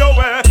out of your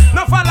way.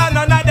 No follow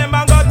none of them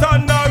and go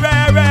turn no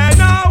rare.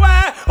 No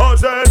way. Oh,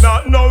 say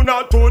not now,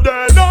 not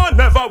today. No,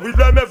 never will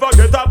them ever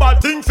get a bad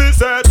thing for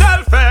say.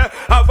 Tell fair,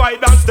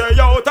 avoid and stay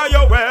out of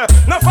your way.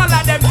 No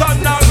follow them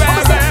turn no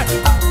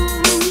rare.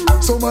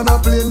 Some man a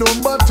play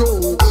number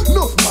two.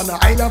 Enough man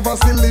I never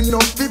still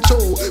enough to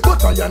show.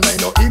 But I and I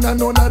know in and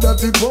none of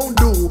that it won't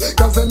do.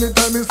 Cause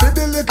anytime you see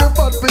the little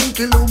fat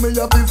pinky loo, me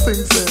have to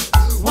sing say,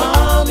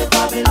 wow, me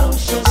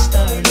Babylon's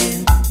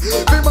darling.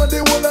 Remember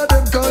the whole of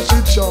them cause she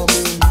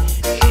charming.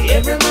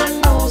 Every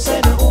man knows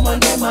that the woman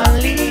them a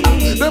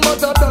lead. Them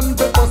other than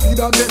pepper seed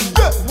again,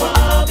 yeah.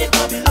 Wow, me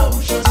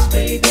Babylon's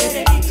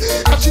baby.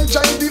 And she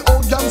drive the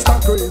old gangster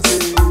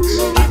crazy.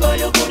 Give her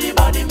your goodie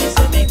body, me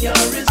say me can't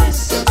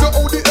resist. So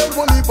how the hell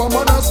will leave a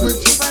man a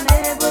switch? If I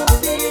never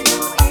feel you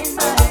in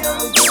my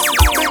arms,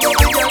 big up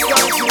the girl,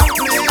 can't you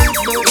please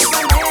me? if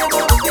I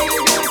never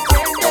feel you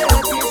tender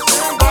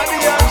kiss, body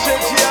and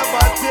shake, she have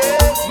a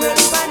taste me.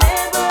 if I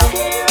never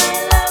hear I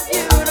love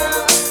you,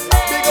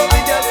 big up the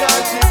girl,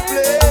 can't you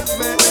please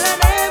me? will I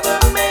never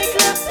make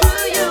love to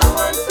you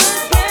once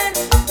again?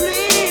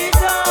 Please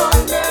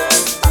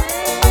understand.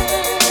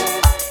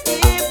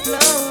 If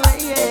love,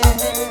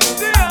 yeah.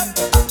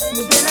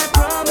 Then I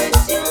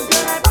promise you,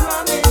 then I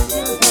promise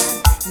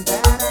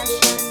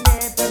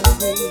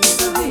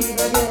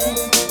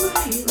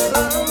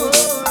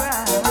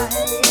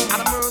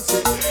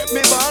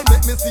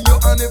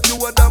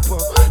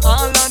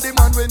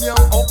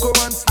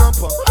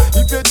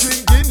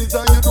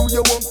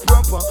look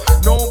proper.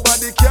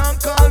 Nobody can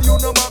call you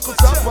no Marcus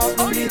Zappa.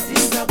 Only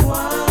things I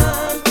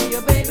want for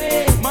your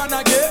baby. Man,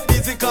 I get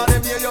busy, call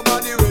them here, your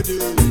body ready.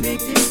 Big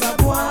things I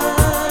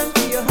want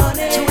for your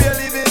honey. So we're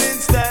living in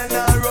style,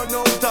 now run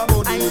out of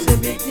money. I say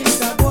big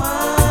things I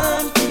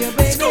want for your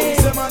baby.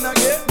 Say man, I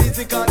get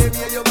busy, call them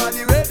here, your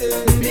body ready.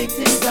 Big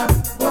things I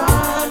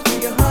want for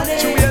your honey.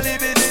 So we're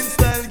living in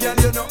style, girl,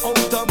 you know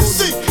out of money.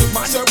 See,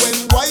 man, say when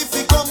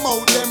wifey come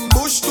out, them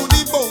bush to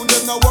the bone.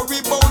 Them no worry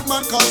about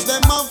man, cause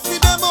them have for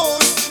them own.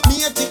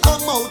 Matey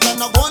come out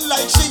and I go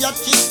like she a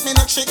kiss me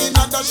next she in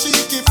another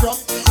shaky from.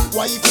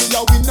 Wifey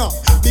a winner,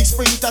 big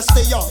sprinter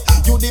stay on.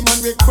 You the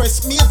man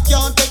request me,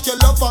 can't take your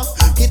lover.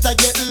 It a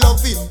get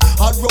loving,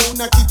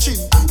 around a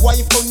kitchen.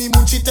 Wife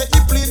honeymoon, she take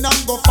the plane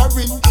and go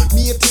foreign.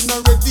 Matey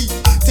not ready,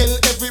 tell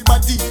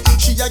everybody.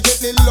 She a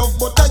get the love,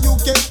 but you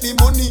get the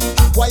money.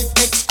 Wife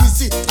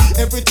exquisite,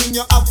 everything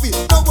you have it.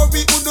 No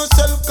worry, who no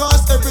sell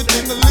cause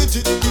everything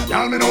legit.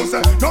 Y'all me know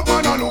say, no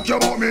man a look you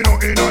but me no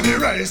in on the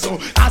race. So,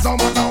 as no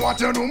matter what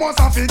you do,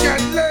 must have to get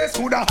less.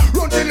 Coulda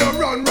run till you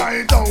run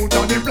right out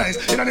of the place.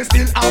 In the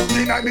still half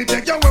the night, me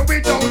take you away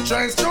without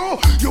stress. True,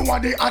 you are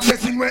the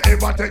hottest thing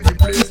wherever take the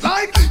place.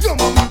 Like, your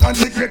mama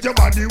consecrate your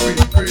body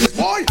with grace.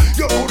 Boy,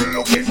 you good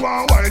looking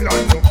one while and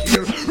look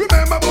here.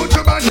 Remember about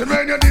your band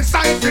when you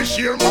decide to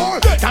share more.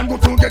 Can go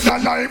together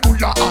like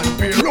Bulla and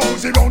Bear.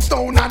 Rosy round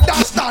stone and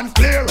that stand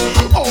clear.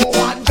 Oh,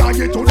 what joy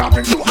it would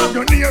happen to have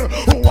you near.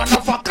 Oh, one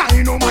of a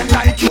kind of man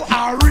like you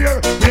are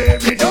rare.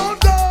 Baby, don't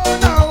go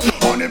now.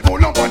 Only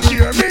pull up and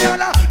cheer me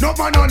and no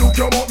man a look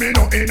you but me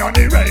no in on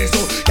the race.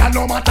 So, yeah,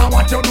 no matter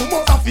what you do,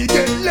 must have to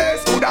get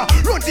less. Coulda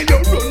run till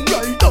you run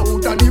right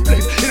out of the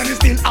place. In the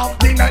still half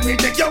the night, me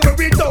take you where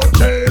we don't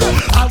change.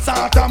 I'll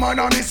start a man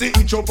and me see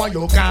each up on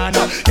your can.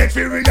 Get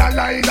fi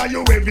realize that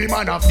you every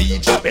man a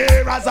feature.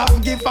 Bearers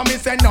of gift for me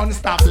say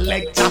non-stop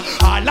lecture.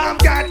 All I've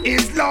got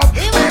is love.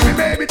 Baby,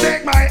 baby,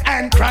 take my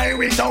hand, cry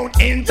without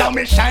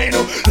intermission.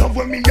 Love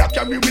when me up,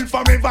 we will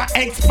forever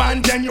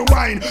expand and you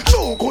wine.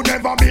 You could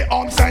never be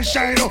ups and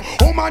shine.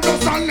 Woman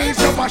just unleash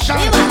your passion.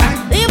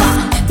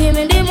 Give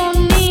me the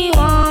money,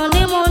 want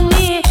the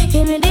money.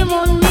 Give me the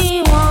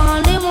money,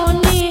 want the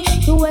money.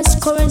 US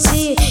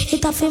currency,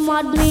 it a fi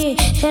mad me.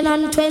 10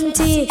 and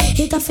 20,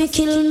 it a fi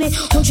kill me.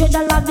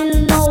 $100 bill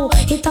now,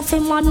 it a fi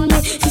mad me.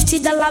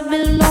 $50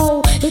 bill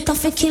now, it a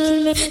fi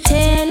kill me.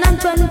 10 and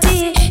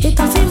 20, it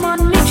a fi mad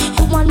me.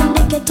 You want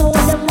me get out,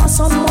 them want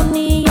some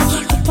money.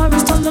 Look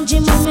Paris to my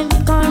gym and me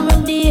big and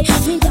ready.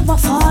 Me have a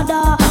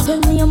father, when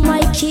me and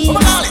my kid.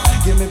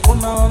 Give me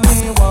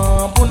punani,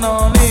 one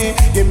punani.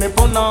 Give me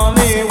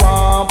punani,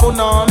 one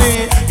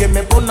punani. Give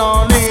me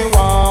punani,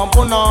 one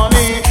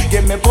punani.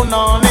 Give me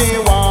punani,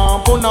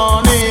 one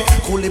punani.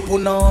 Coolie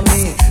punani,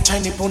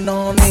 Chinese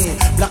punani,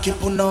 blacky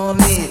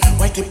punani,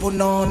 whitey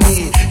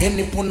punani,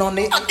 any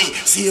punani,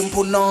 same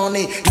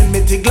punani. Give me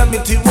the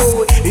glamity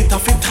boy, it a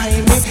fit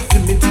time me.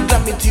 Give me the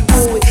glamity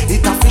boy,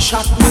 it a fit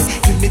shot me.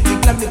 Give me the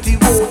glamity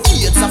boy,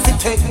 it's a fit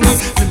take me.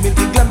 Give me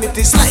the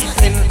glamity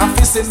sliding, a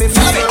fit see me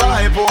feel it.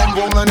 Like boom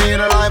boom, the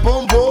needle like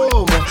boom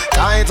boom.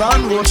 Tight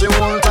and good, she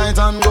won't tight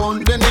and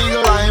good. The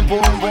needle like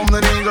boom boom,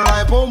 the needle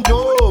like boom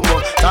boom.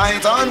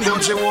 Tight and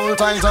good, she won't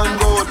tight and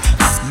good.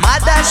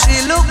 Mother,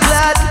 she look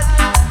glad.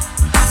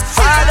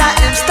 Father,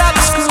 him stop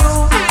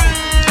screw.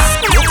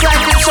 Look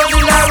like him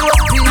showing a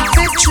rope in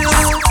picture.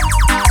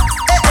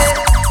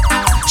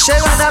 She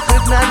wanna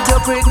pregnant,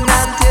 you're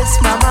pregnant, yes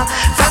mama.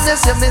 From you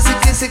see me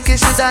sicky,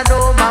 shoulda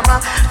know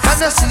mama. From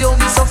you see how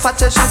me so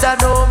fat, you shoulda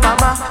know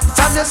mama.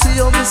 From you see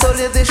how me so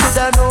lazy,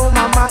 shoulda know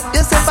mama.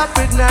 You say if I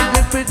pregnant,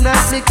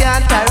 me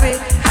can't carry.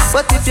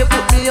 But if you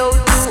put me out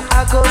too,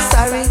 I go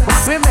sorry.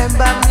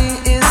 Remember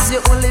me is your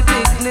only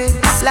picnic.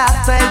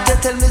 Last night you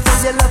tell me that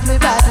you love me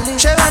badly.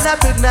 She wanna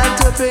pregnant,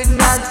 you're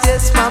pregnant,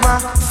 yes mama.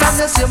 From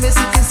you see me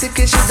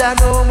sicky, shoulda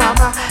know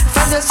mama.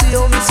 From you see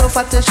how me so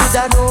fat, you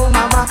shoulda know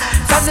mama.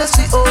 From you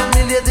see how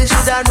me lady,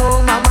 shoulda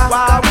know mama.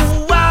 Wow,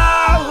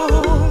 wow,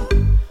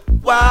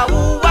 wow,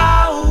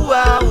 wow,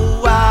 wow,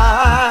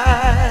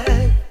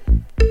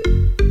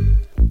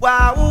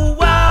 wow,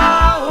 wow,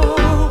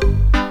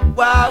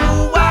 wow,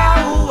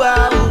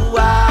 wow,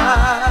 wow.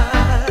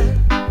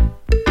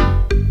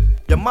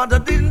 Your mother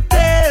didn't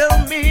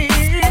tell me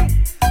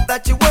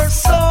that you were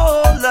so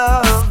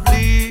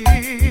lovely,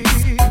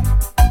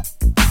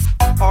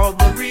 or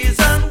the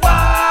reason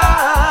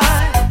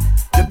why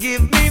you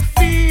give me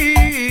fever.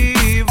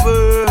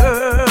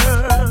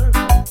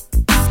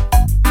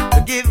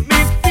 You give me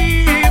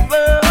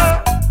fever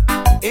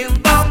in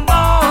the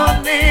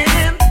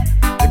morning.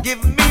 You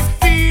give me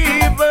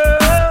fever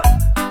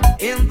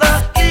in the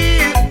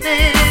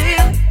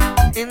evening,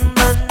 in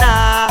the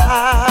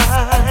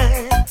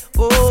night.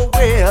 Oh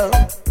well,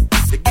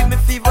 you give me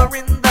fever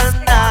in the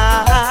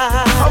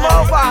night. Come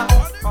over,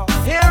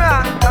 here I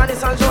am,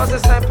 this and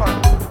Joseph Sniper.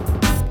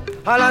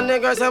 All the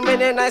niggas and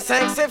with a nice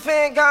sexy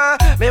figure.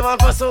 Me want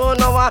pursue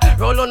no one,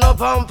 roll on no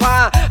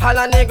bumper. All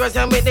the niggas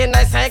and with a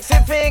nice sexy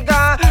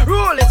figure.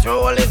 Roll it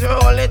all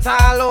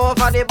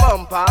over the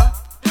bumper.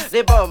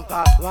 the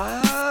bumper.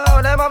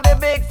 Wow, them have the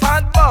big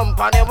fat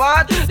bumper. They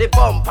want the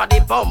bumper,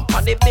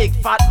 the big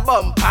fat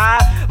bumper.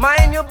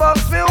 Mind you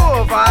bumps me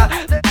over.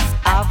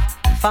 I've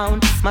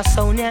found my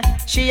Sonia,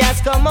 she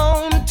has come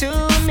home to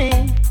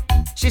me.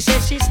 She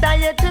says she's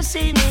tired to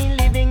see me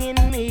living in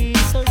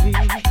misery.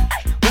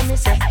 When me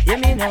say, yeah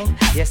me know,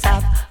 yes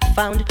I've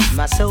found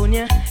my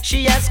Sonia,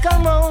 she has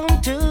come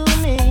home to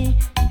me.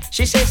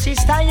 She says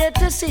she's tired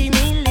to see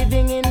me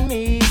living in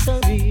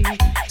misery.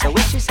 So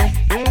when she say,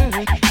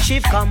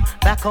 she've come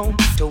back home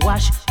to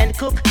wash and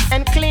cook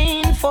and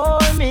clean for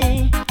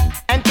me,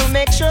 and to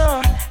make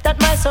sure that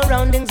my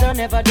surroundings are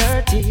never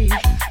dirty.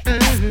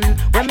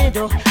 When me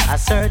do a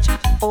search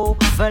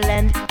over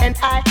land, and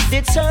I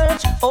did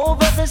search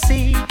over the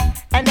sea,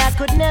 and I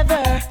could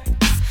never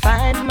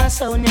find my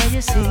Sonia,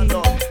 you see.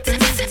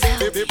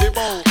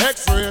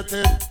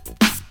 X-rated,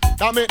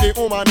 that make the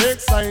woman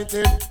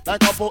excited,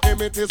 like a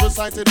poem it is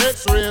recited.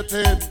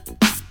 X-rated,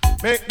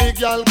 make the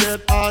girl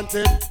get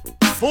haunted.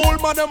 Fool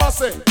man them a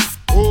say,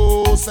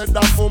 oh, said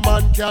that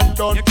woman can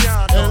done.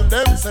 Tell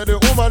them say the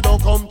woman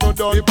don't come to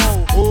done.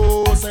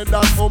 Oh, said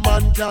that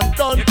woman can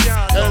done.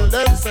 Tell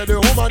them say the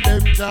woman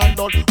them can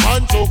done.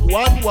 One choke,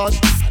 one wash,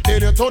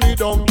 then you turn it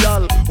down,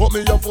 gal. Put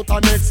me your foot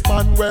and next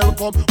man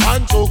welcome.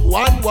 One choke,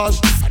 one wash,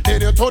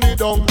 then you turn it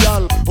down,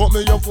 gal. Put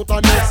me your foot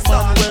and next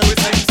man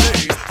welcome.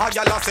 A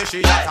gal a say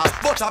she hotter,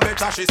 but a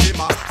better she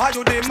simmer. Are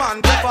you the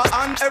man pepper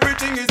and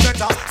everything is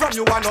better? From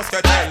you and us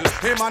get tell,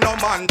 him and no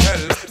man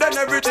tell. Then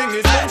everything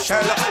is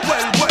bombshell.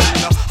 Well,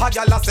 a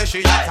gal a say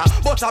she hotter,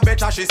 but a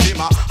better she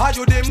simmer. Are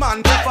you the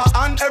man pepper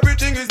and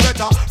everything is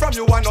better? From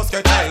you and us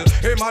get tell,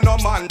 him and no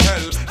man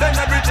tell. Then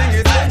everything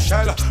is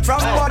bombshell.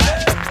 From what?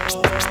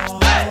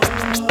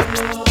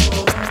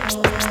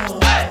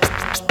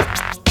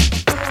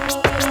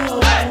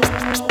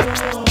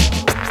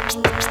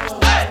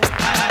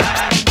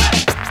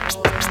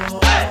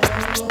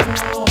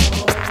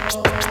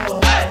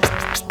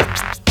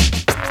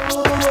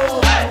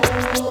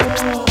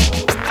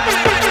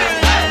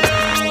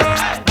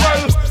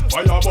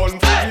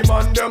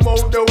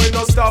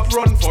 Stop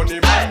run funny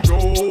man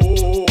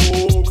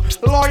joke.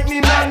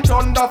 Lightning and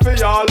thunder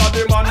for all of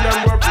the man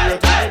them were pray to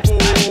the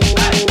pope.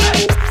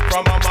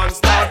 From a man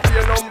start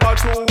pay number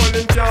 2, well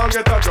him can't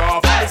get a draw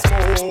from the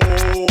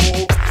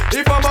smoke.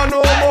 If a man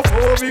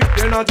homophobic,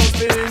 then I just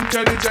be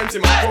intelligent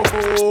in my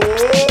provoke.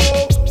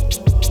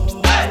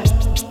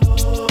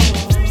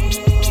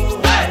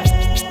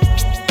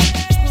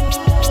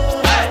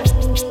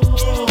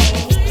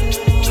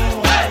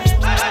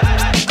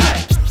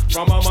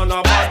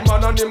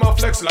 Him a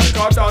flex like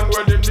a dan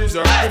when him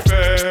deserve the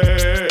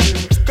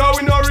fame. Cause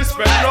we no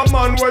respect no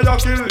man where you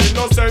kill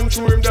innocent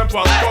through him them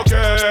on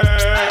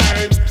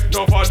cocaine.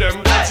 Enough of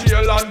them go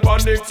jail and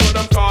panic, so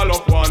them call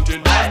up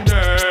wanted man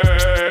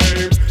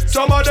name.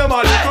 Some of them a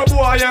little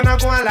boy and a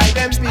going like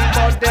them people,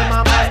 but them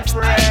a man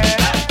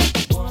friend.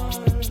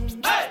 One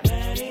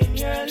man in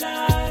your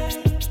life,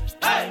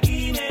 I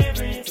give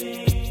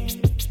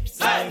everything,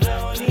 so I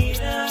don't need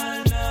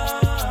another.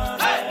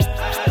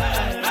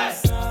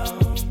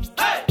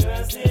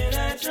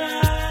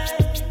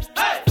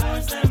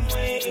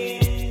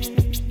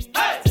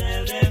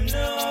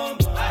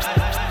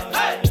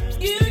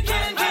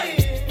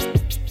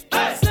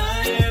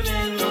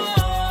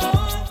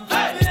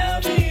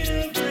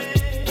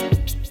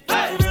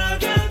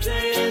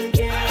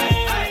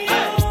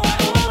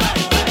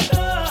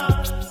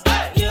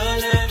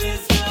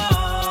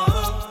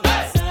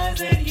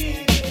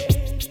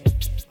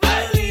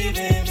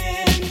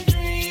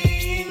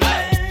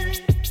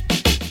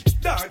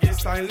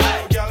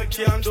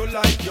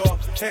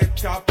 Head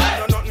top,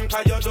 no nothing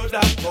cause you do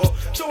that go.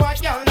 So a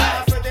girl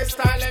now for the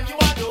style and you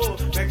a do.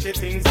 Make she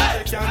things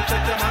that she can't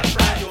take them and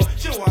fry you.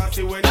 She wants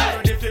you when you're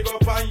ready to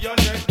go on your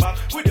neck back.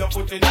 With your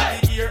foot in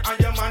the ear and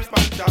your man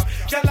pants up.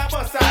 Girl a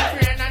bust a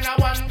brain and I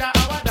wonder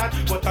how that.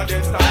 But a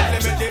dead style,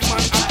 let me take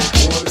man up.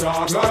 Hold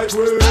dog like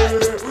we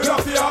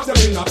have to have them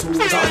in a 2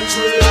 and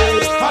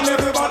 3. And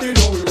everybody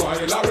know we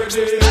wild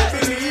already.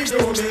 Believe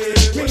you me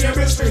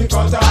name is string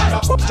cut and a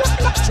fuck just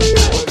like tree.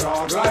 Hold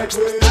dog like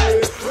we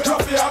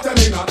have to have them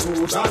in a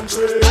 2 and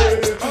 3.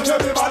 And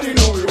everybody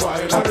know we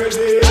wild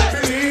already.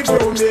 Believe you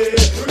me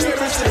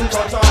name is string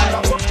cut and a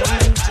fuck just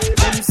like tree.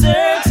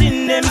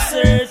 Them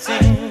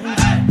searching,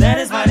 that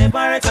is why they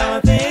borrow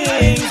our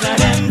things. And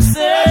them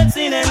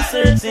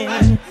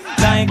searching,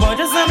 like God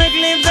just wanna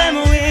clip them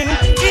win.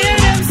 Hear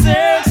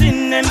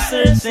them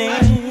searching,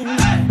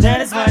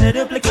 that is why they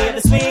duplicate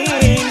the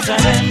swings.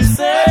 And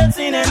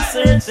them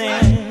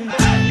searching,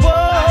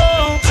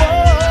 whoa.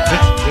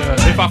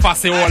 If I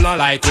pass it all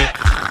like it,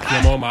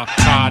 your mama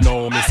can't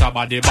know Miss a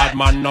body bad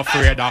man no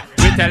afraid of.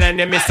 We telling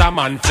him Miss a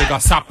man figure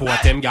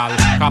support him gal.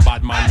 Cause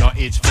bad man no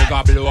itch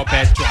figure blow up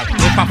petrol.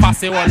 If I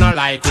pass it all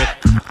like it,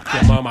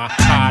 your mama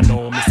can't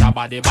know Miss a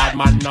body bad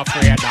man no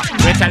afraid of.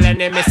 We telling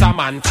him Miss a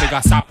man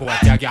figure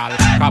support your gal.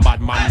 Cause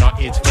bad man no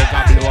itch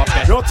figure blow up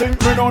petrol. You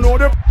think me don't know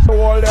the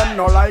all them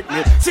no like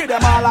me. See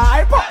them all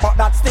hype up, but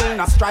that still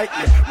not strike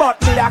me. But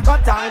me a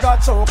cut and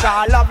got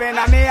choker, loving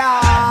a me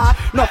heart.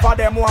 No for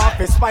them want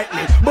to spite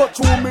me, but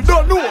you me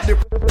don't know the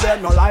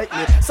them no like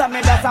me. So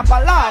me that's a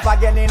palaver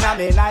again in a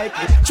me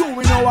Nike. True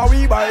we know how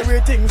we buy we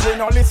things, we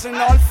no listen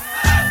all.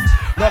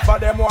 No for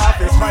them want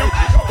to spite me.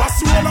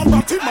 Pass you all a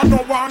batty man,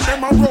 no want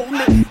them around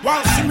me.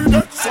 Want see me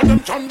dead, so them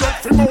can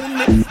get fi moan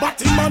me.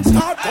 Batty man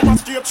start come a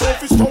straight so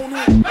fi stone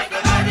me. Make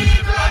them money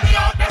evil and the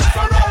heart them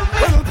surround me.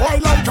 Well boy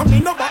like a me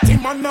no batty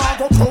man now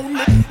go crown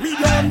me.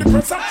 Media and the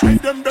press a try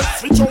them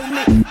best fi show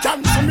me.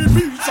 Cancel me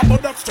visa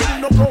but that still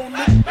no crown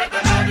me. Make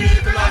them money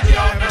evil and the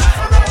heart them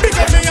surround me.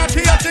 Because me a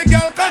the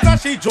girl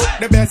cause she joke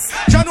the best.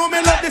 You know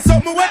me love this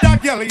something where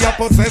that girl you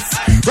possess.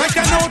 Right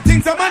now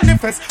things are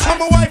manifest.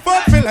 I'm a wife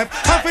out for left.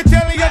 I fi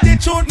tell you the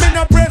truth me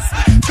no press.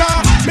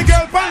 Cause me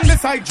girl pan the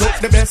side joke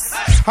the best.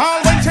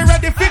 All when she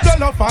ready fi go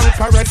love and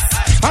caress.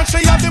 And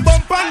she have the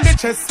bump on the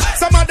chest.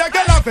 Some other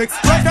girl have vex.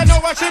 Right now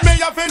what she may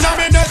have in a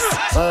minute.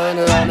 Say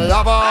me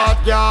a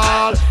bad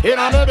girl.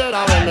 Inna me bed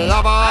when me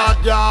a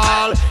bad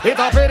girl. It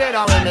a fit it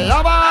when me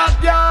a bad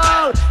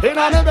girl.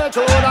 Inna me bed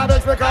true that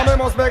bitch because me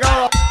must make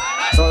her.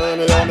 Say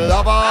me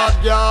a bad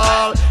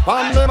girl.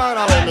 Pon me mind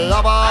when me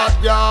a bad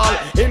girl.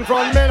 In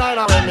front me line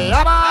when me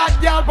a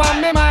bad girl. Pon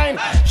me mind.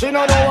 She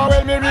no know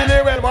when me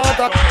really well want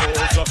her.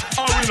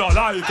 And we no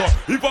like her.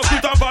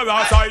 Hypocrite and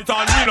parasite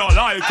and we no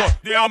like her.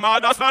 They are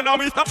mad as man and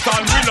we stop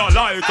and we no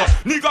like her.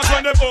 Niggas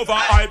when they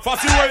overhype.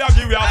 Fussy way you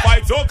give you a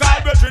fight. So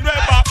called between way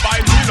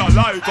backbite. We no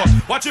like her.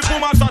 Watch it put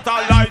my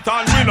satellite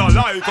and we no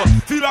like her.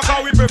 Feel like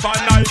how we prefer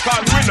night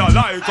and we no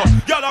like her.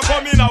 Y'all are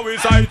coming out with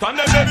sight and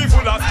then they be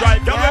full of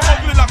strike. Y'all be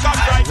ugly like a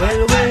strike.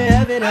 Well, we're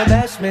having a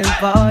bashment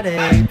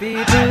party.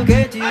 People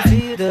get you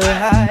feel the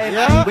hype.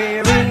 Yeah.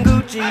 Wearing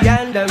Gucci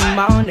and the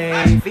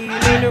money.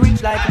 Feeling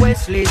rich like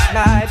Wesley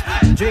Snipes.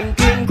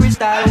 Drinking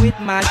crystal with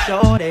my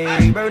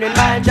shorty. Burning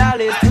my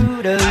jollies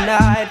through the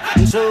night.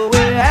 And so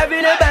we're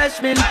having a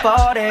bashment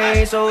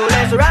party. So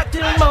let's rock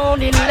till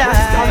morning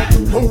light.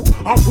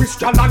 I wish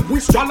y'all and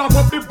wish y'all have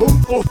up the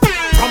boom up.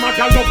 Come a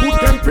girl no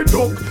put them pit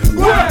up.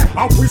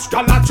 I wish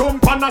y'all a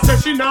jump and a say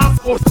she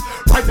not us.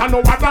 Right I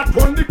know I got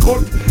one the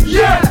cut.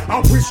 Yeah. I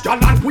wish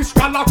y'all and wish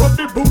y'all have up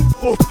the boom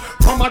up.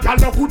 Come a girl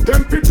no put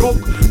them pit up.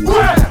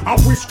 I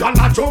wish y'all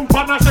a jump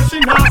and a say she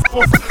not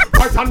us.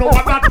 Right I know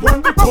I got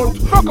one the cut.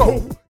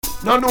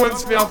 No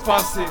one's me a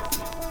fussy.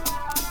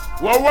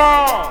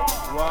 Wow.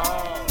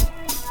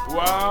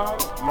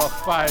 No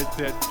fight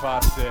it,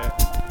 fussy.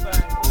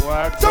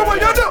 So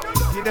what you do?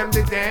 Give them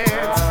the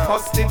dance,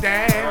 bust the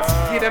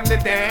dance. Give them the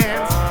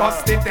dance,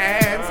 bust the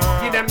dance.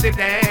 Give them the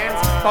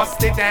dance, bust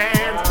the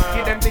dance.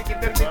 Give them the.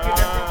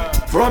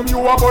 From you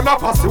I'm gonna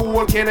pass the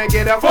whole, can I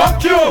get a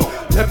fuck you?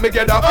 Let me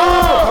get a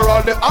for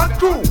all the hot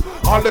crew.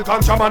 All the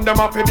contraband them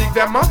up, big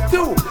them up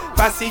too.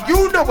 Passy,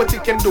 you know what you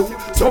can do.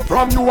 So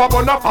from you I'm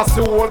gonna pass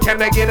the whole,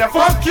 can I get a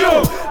fuck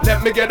you?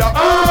 Let me get a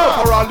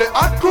for all the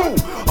hot crew.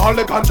 All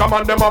the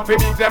contraband them up, big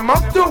them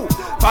up too.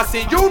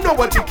 Passy, you know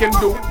what you can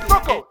do.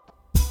 Fuck out.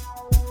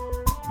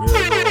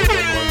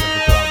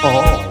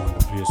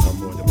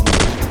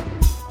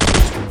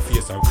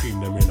 And cream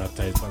them in a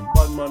tight and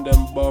bad man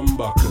them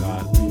bumba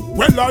clad.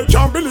 Well, I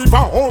can't believe a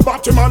whole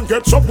batty man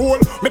get so cool.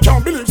 Me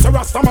can't believe the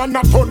Rasta man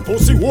not turn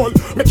pussy hole.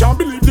 Me can't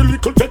believe the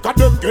little take of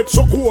them get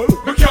so cool.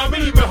 Me can't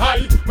believe me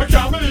high. Me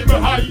can't believe me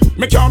high.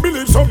 Me can't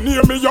believe some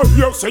near me you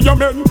hear say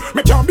amen.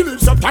 Me can't believe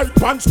the tight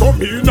pants come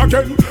in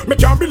again. Me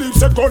can't believe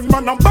the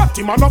gunman and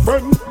batty man a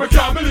friend. Me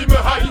can't believe me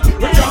high.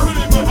 Me can't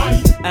believe me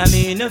high. I'm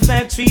in a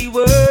factory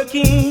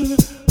working,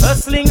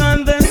 hustling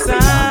on the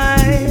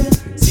side.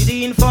 See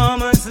the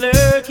informants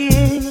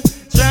lurking,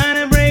 trying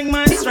to break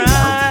my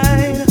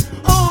stride.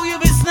 Oh, you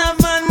be snap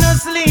and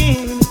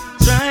hustling,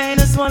 trying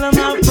to swallow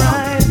my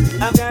pride.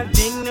 I've got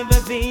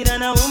dignity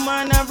and a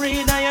woman I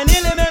breathe, and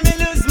you nearly made me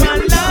lose my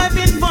life.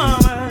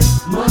 Informer,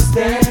 must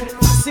dead.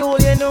 See all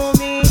you know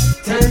me.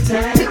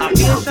 10-10. I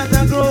feel shot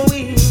and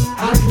growing.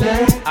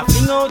 I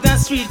fling out the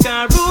street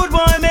car, rude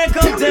boy make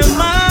up their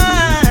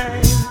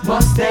mind.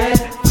 Must dead.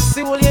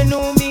 See all you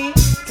know me.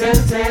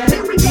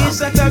 10-10. Feel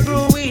shot and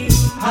growing.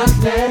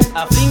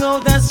 I fling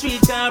out the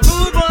street car,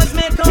 rude boys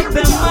make up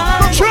their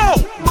mind.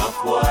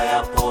 Enough boy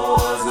I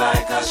pose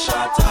like a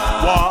shutter.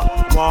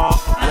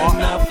 And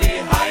enough they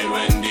high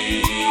when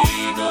the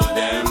eagle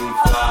them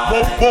fly.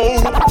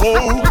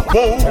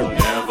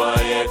 Never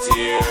yet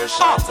hear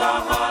shutter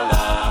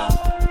holler.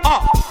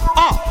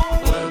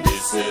 Well,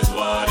 this is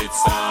what it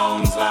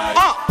sounds like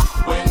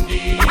when the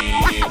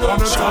eagle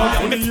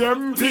try. The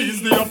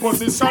MPs, the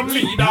opposition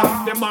leader,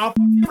 them are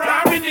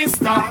Prime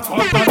Minister.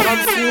 Other than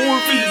school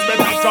fees,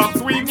 better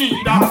jobs we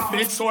need.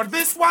 Make sure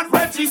this one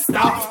register.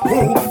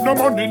 Oh, no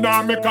money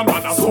now make a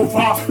man a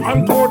suffer.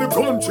 And to the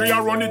country I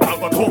run it a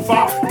go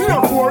tougher.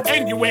 No poor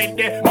anyway,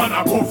 the man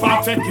a go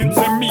far. Take it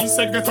to me,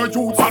 say get a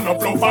youth and a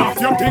bluffer.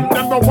 You think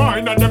them no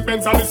wine and them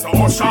Benz and it's a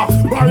usher.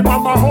 Buy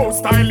mama house,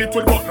 style it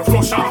with button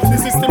flusher. The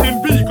system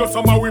in vehicle,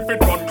 somehow if it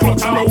run closer.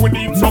 touch. I know we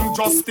need some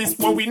justice,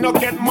 but we not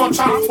get much.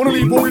 Wanna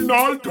leave with no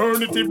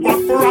alternative, but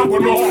for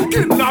Agono.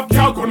 Kidnap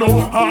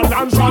Yagono, hard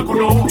and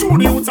Dragono. To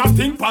the youths I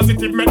think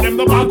positive, make them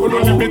the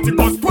Bagono.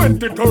 Leviticus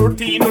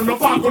 2013, no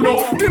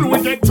Fagono. Till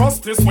we get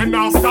justice when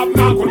I stop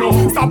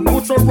Nagono. Stop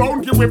push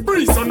around, give we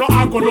breeze, so no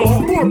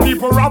Agono. Poor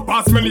people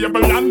rappers, me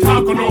label and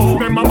Tagono.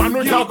 Them a man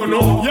no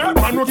Yagono, yeah,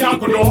 man no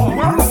Yagono.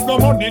 Where's the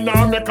money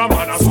now, make a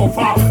man a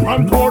suffer.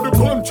 And pour the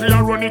country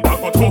and run it a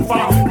go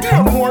tougher.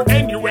 Therefore,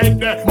 anyway,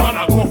 the man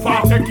a go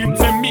far. Take it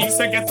to me,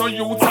 say get a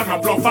youth and a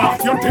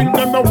bluffer. You think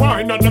them the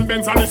wine and them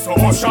Benz and it's a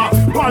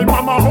usher. Buy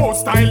mama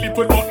house style it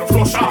without the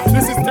flusher.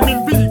 The system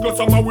in vehicle,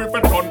 some a way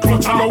for turn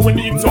clutch. I know we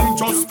need some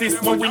justice,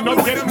 but we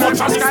not get much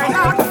of this.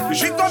 The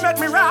shit don't make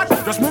me rat,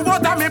 just move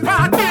out of me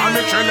path. And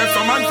make sure let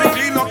some man to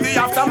clean up the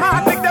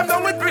aftermath. Take them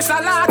down with Chris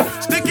a lot,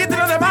 stick it to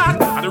the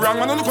mat. And the wrong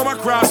one don't come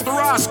across the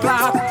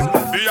rascal.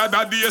 The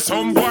other day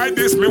some boy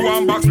diss me,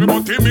 one box me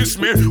but he miss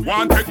me.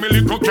 One take me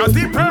little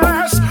catty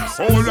purse.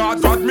 Oh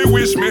Lord God me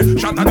wish me,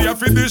 shot at the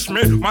fi dish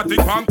me.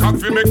 Matic Bangkok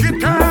fi make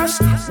it curse.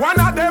 One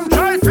of them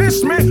try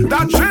fish me,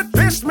 that shit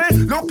piss me.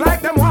 Look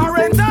like them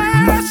warrant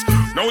us.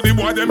 Now the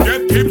boy them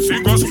get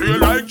tipsy, go straight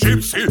like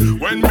gypsy.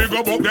 When me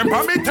go buck them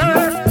pa me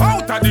turf.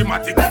 Out of the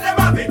matic, let them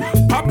have it.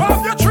 Pop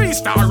off your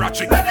 3-star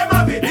ratchet, let them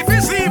have it. If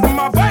it's even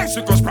my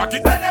bicycle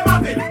sprocket, let them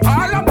have it.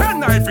 All a pen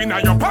knife in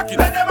your pocket,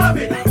 let them have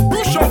it.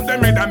 Push up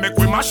them head and make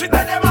we mash it,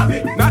 let them have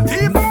it. Not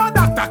even my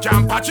doctor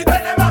can patch it,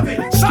 let them have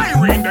it.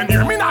 Siren then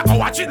hear me not go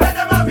watch it, let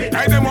them have it.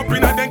 Tie them up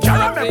in a then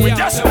carry me with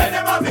just let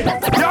them have it.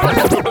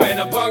 When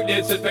I bug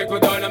disrespect, we're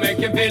gonna make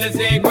you feel the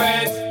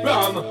sequence.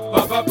 Rum,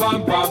 pa pa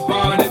pam pam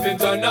pam. If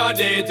it's on all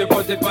day to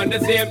put it on the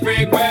same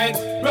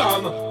frequency.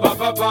 Rum, pa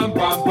pa pam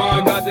pam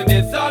pam. Cause if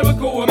it's all we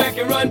cool, we make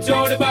it run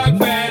through the back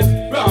fence.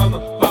 Rum,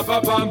 pa pa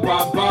pam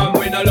pam pam.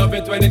 We not love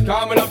it when it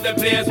coming up the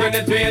place when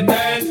it's way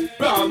tense.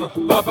 Rum,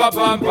 pa pa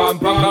pam pam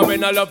pam. We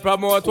not love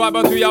promote what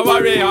but we a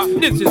warrior.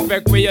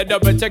 Disrespect we a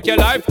double check your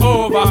life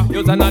over.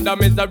 Use another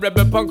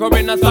miserable punk or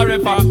in a sorry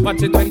for.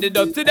 Watch it when the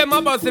dust see them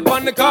a bust it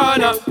on the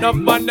corner. Enough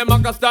man them a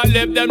can start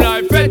live them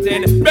life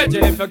fretting.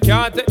 Brethren if you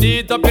can't take the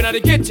heat up in the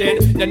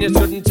kitchen, then you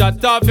shouldn't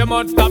chat off your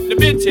mouth, stop the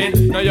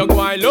bitching. Now you go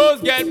and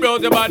lose, get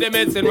bros, your body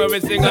missing. When we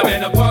sing I'm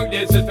in a punk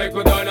disrespect,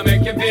 we're gonna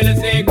make you feel the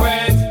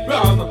sequence.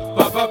 Rum,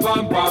 pa pa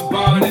pam pam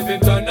pam. If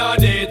it's on all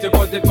day to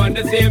put it on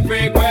the same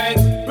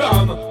frequency.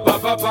 Rum, pa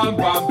pa pam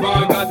pam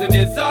pam. Cause in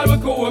this all we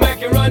cool, we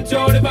make it run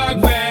through the back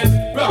fence.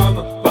 Rum,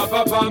 pa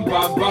pa pam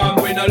pam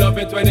pam. We not love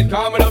it when it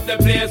coming up the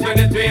place when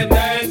it's way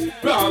tense.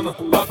 Rum,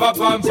 pa pa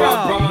pam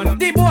pam pam.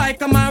 The boy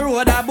come and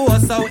road a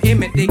boss so he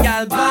make the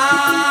gal ball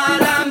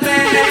and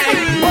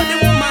bang. But the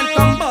woman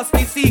come bust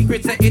the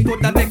secret, say it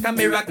woulda take a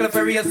miracle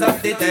for raise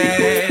up the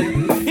dead.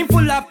 Him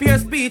full of pure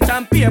speech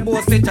and pure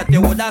boast, say chat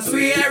you woulda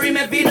swear he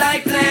may be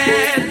like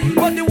lead.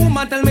 But the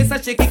woman tell me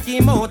say she kick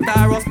him out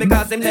a roast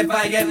because him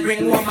never yet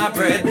bring home a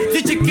bread.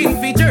 The chicken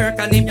fi jerk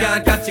and him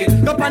can't catch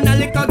it. Go pan a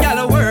little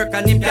gal work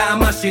and him can't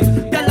mash it.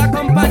 Gal a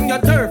come pan your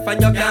turf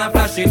and you can't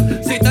flash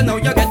it. Sit down now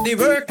you get the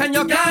work and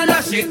you can't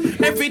lash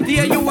it. Every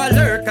day you a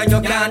lurk and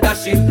you can't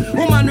dash it.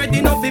 Woman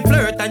ready now fi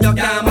flirt and you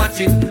can't match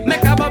it.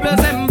 Make a bubbles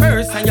and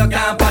burst and you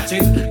can't patch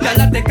it.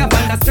 Gal a take a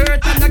band of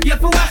skirt and a gear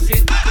for wash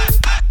it.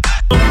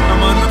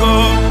 I'm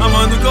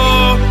on the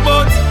go,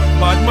 but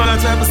bad man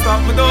try to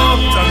stop me though. I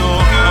know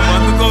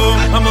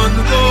I'm on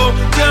the go,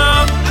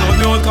 yeah. Don't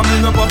be all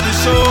coming up off the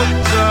show,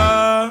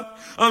 yeah.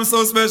 I'm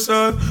so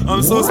special,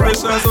 so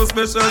special.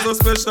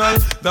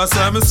 That's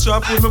why I'm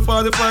strapped with my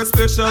 45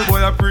 special.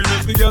 Boy, I pray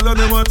if the girl and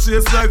them a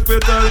chase like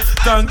petal.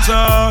 Thank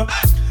ya.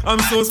 I'm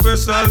so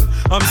special,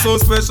 so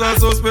special.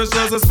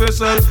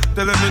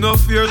 Tell them me no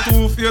fear,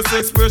 too fierce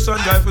expression.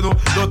 Guy for no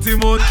dirty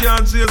mouth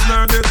can't chase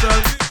nor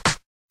metal.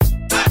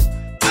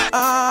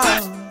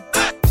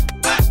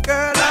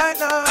 Girl, I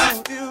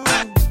love you.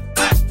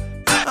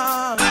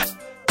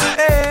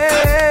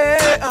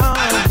 Hey,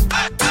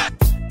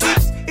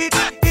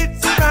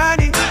 it's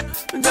Friday.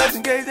 Just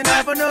in case you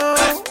never know.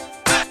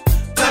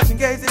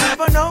 Hey,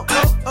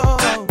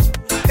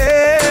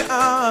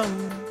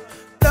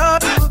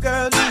 love you,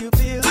 girl. Do you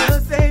feel the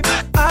same?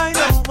 I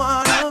don't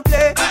wanna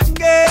play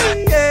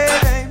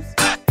games.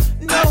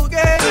 No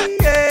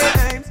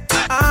games.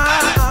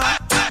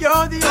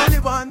 You're the only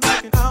one that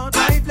can out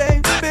my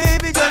flame.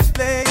 Baby, just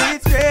play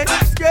it straight.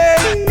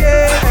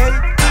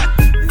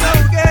 No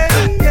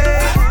games.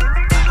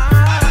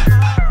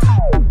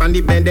 On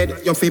the bed,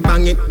 you feel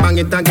bang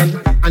it again.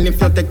 And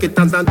if you take it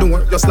as a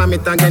door, you slam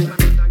it again.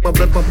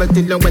 Bubble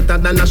till you're wetter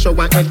than a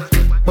shower head.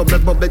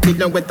 Bubble till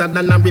you're wetter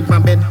than a river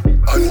bed.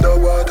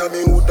 Underwater,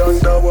 me wood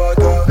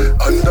underwater.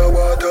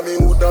 Underwater, me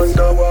wood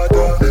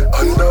underwater.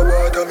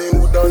 Underwater, me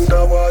wood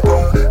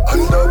underwater.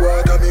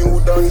 Underwater, me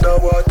wood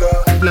underwater.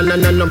 No,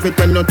 love it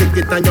when you take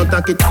it and you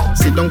take it.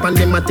 Sit down pan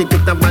the matic,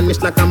 it a vanish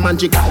like a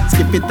magic.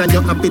 Skip it and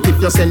you happy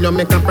if you sell, you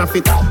make a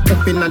profit.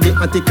 Up in the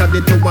attic, at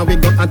the tower we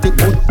go at it.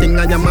 Good thing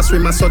I am a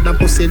swimmer, so that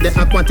pussy the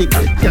aquatic.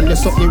 Can you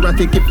so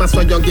erratic, if I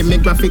saw you give me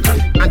graphic.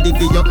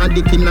 Addict you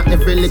addict in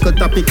every little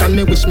topic. And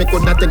me wish me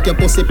coulda take your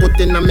pussy, put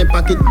in a me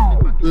pocket.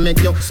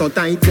 Make you so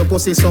tight, your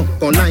pussy so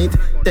polite.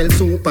 Tell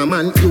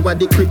Superman you are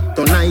the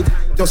kryptonite.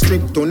 Your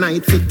strip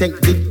tonight, fit take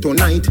dick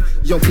tonight.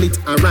 Your fleet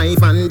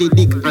arrive and the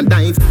dick and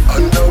dive.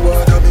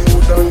 Underwater, me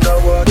wood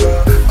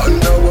underwater.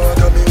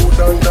 Underwater, me wood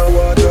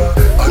underwater.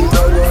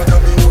 Underwater,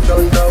 me wood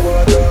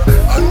underwater.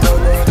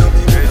 Underwater,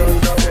 me wood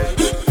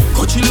underwater.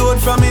 Coachy load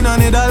from in a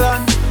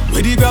Netherland.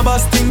 Where the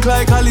grabbers think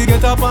like Ali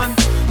get up on.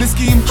 The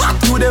scheme hot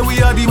today,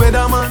 we are the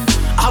weatherman.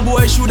 A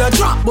boy shoulda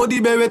drop, but the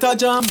beretta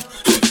jam.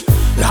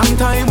 Long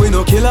time we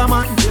no kill a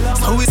man.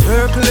 So we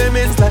circle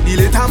lemons like the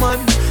later man.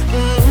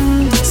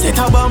 Set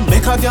a bomb,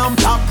 make a damn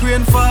black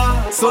rain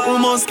fall. So we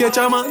must catch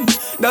a man.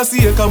 That's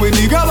the echo when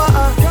the grabber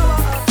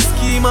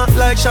schema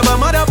like Shabba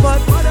Motherpot.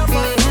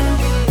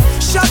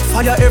 Shot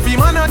fire, every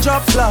man a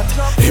drop flat.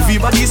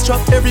 Everybody's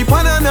trapped, every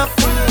pan a nap.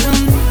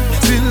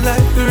 Still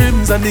like the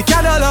rims and the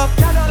Cadillac.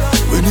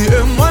 When the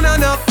M1 a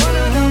nap.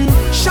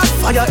 Shot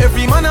fire,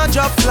 every man a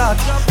drop flat.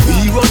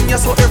 We run ya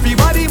so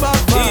everybody back.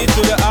 E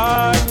to the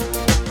R,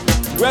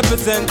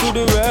 represent to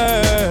the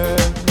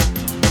world.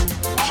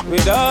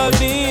 With all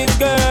these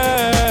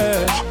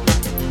girls,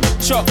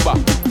 chop back,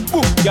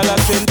 boom. Y'all a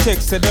send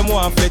text, say them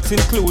want flex,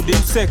 including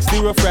sex.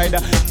 The Rough Rider,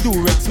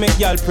 Durex, make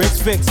y'all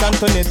press vex.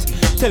 Antoinette,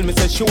 tell me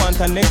say she want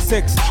her next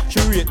sex. She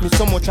rate me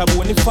so much I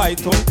won't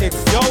fight on X.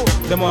 Yo,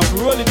 them want to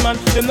roll it man,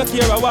 them not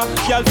care what.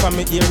 Y'all from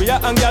me area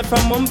and y'all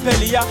from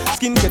Montpellier.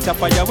 Skin catch a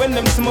fire when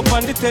them see me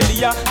on the telly.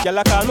 Y'all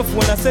a call my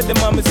phone and say them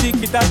want me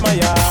secret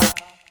admire.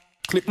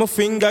 Clip my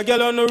finger,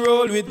 girl on the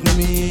roll with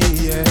me,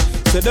 yeah.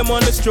 Say them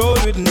on the stroll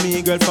with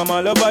me, girl from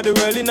all over the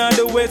world in all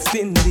the West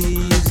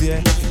Indies,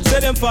 yeah.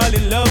 Say them fall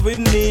in love with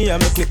me,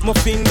 I'ma clip my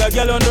finger,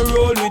 girl on the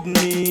roll with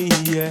me,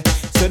 yeah.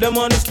 Say them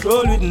on the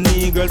stroll with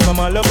me, girl from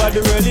all over the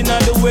world in all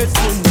the West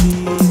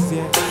Indies,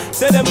 yeah.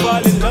 Say them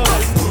fall in love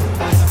with me.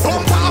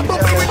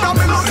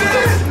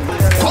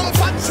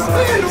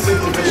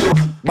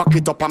 Back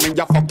it up and me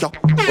ya fuck you.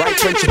 Right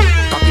trench,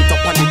 cock it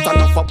up and it a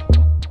nuff up.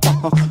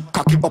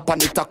 Cock it up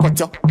and it a cut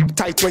you.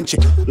 Tight trench,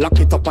 lock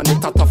it up and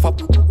it a tough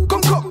up.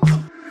 Come,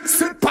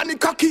 sit pan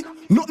cocky,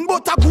 nothing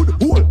but a good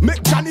hole.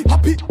 Make Johnny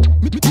happy.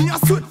 Me a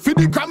sweat for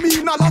the Grammy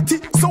in a lottie.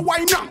 So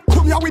why not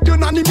come here with your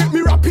nanny, make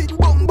me rap it.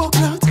 Bumbo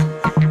clot.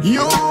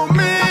 You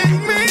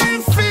make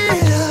me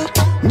feel.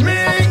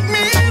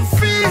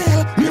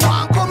 Me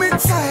want come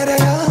inside of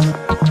ya.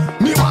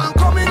 Me want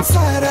come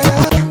inside of ya.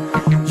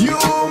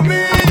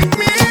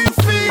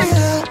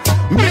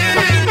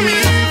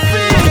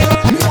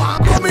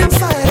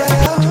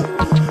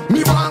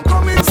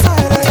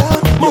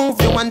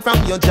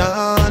 From your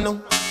jaw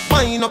now,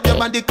 wind up your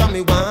body 'cause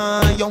me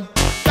want you.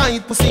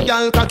 Tight pussy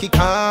girl cocky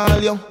call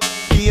you.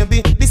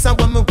 Baby, this is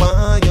what me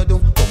want you do.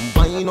 Come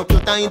wind up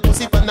your tight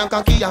pussy pan and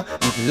cocky ya.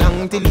 It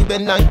long till it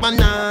bend like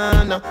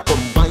banana.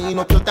 Come wind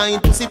up your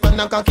tight pussy pan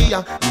and cocky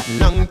ya. It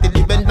long till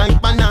it bend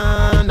like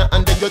banana.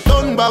 And then you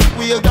turn back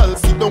with your girl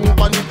sit down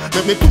pan it.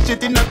 Let me push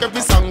it in like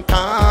every song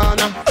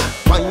corner.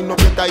 Wind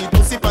up your tight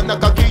pussy pan and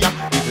cocky ya.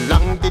 It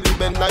long till it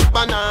bend like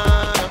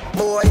banana.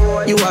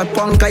 You a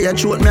punk, I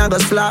throat me I go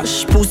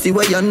slash. Pussy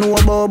where you know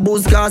about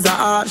booze cause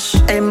I ash.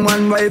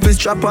 M1 rifle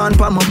strap on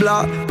pa my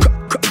block.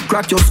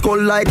 Crack your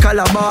skull like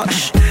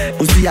calabash.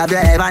 Pussy have you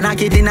ever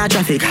knock it in a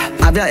traffic?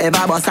 Have you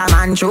ever bust a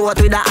man throat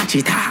with a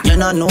hatchet? You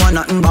don't know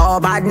nothing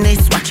about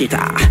badness, watch it.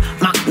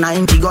 Mac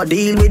 90 go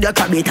deal with your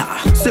cabita.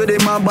 Say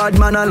them a bad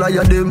man I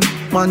liar them.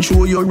 Man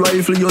show your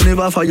rifle you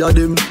never fire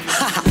them.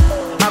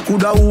 I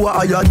coulda who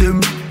hire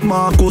them.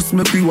 Marcus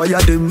me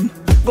pre-wire them.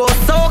 Go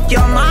soak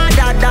your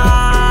mother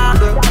dog.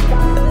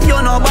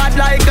 You know bad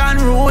like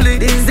unruly.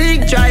 The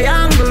zig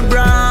triangle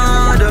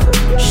brand.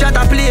 Shut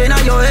a plane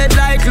on your head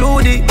like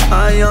Ludi.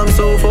 I am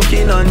so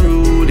fucking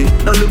unruly.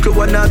 Now look at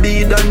what I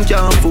be done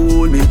can't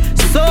fool me.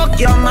 Soak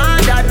your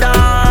mother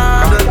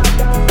dog.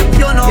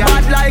 You know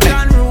bad like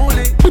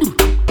unruly.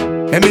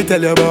 Let me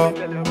tell you about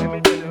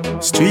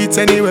streets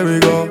anywhere we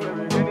go.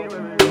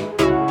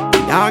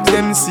 Dog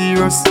them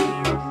serious.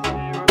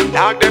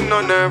 Dog them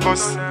not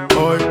nervous.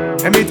 Boy,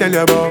 let me tell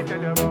you about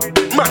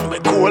man we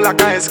cool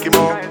like a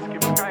Eskimo.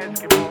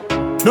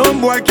 No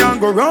boy can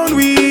go round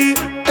we.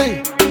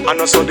 Hey, I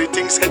know so the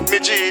things hit me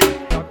G.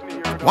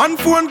 One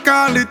phone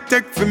call it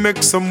take to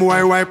make some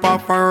boy wipe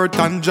off her hurt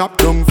and drop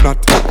down flat.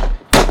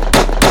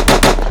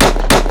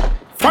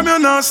 From you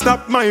not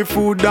stop my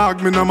food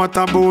dog. Me no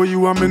matter about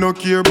you and me no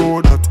care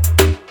about that.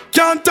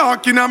 Can't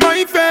talk in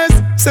my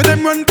face. Say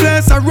them run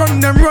place, I run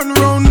them run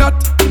round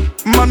that.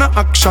 Man a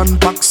action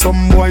pack,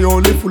 some boy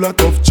only full of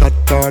tough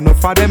chatter.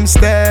 Enough of them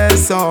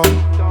stairs up,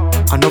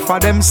 enough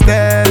of them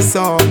stairs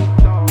up,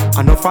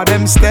 enough of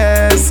them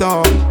stairs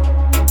up.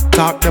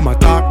 Talk them a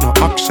talk, no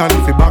action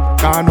fi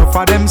back. Enough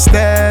of them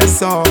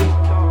stairs up,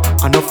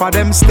 enough of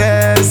them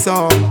stairs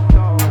up,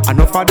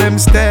 enough of them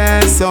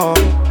stairs up.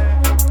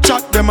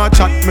 Chat them a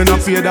chat, me no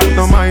pay that,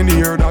 no mind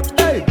hear that.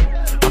 Hey,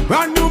 a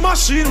brand new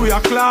machine we a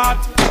clot.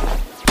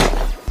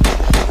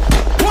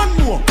 One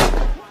more.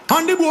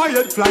 And the boy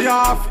head fly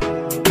off.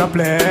 The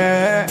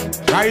play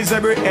rise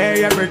every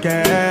day, every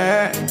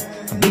day.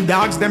 The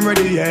dogs them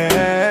ready,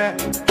 yeah.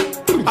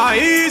 A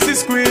easy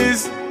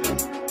squeeze.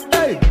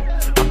 Hey,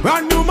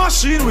 Brand new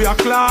machine we a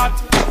clot.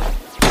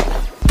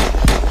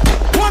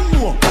 One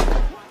more,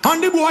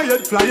 and the boy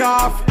head fly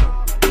off.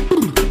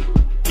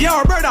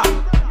 Yo, brother,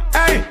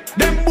 hey,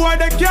 them boy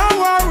they can't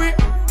worry.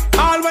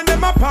 All when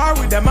them a par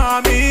with them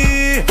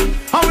army.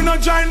 I will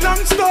not join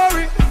long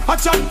story. I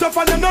chat tough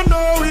and them don't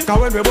know it. Cause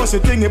when we bust a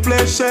thing, it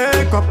play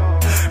shake up.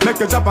 Make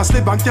the chopper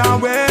sleep and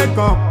can't wake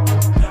up.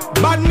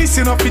 Badness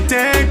enough to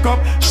take up.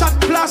 Shot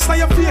plaster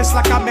your face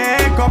like a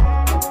makeup.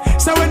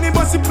 So when the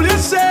bust it play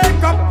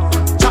shake up.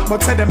 Chat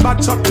but say them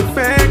bad chop to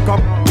fake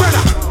up.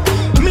 Brother,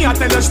 me I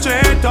tell you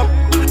straight up.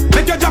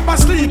 Make your chopper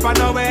sleep and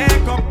don't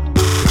wake up.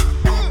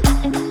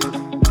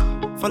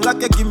 For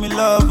like you give me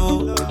love,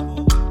 oh.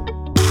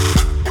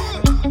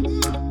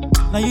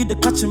 Now you the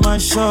catching my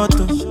shot,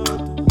 oh.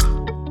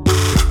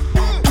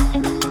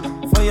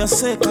 For your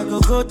sake, I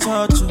go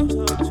touch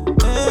you.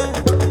 Hey.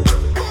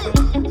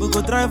 We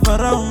go drive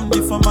around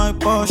you for my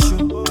Porsche.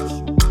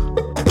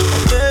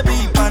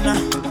 Baby, pana,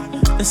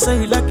 they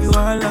say you like you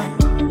all.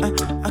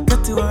 I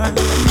got you all.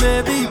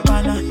 Baby,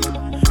 pana,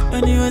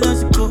 anywhere that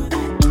you go,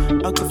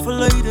 I can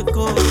follow you to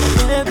go.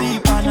 Baby,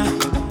 pana,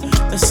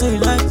 they say you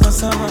like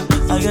cassava.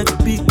 I get the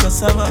big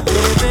cassava.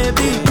 Hey,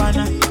 baby,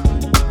 pana,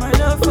 my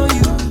love for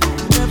you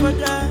never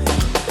die.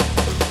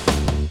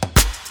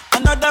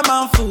 Another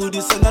man food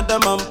is another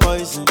man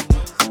poison.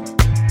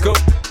 Go,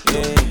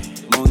 yeah.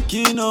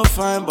 Monkey no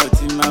fine,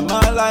 but in my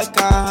mind like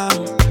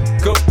I'm.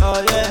 Go,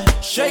 oh yeah.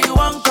 Sure you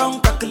want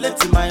come calculate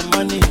my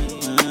money.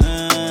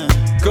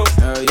 Go,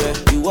 oh yeah.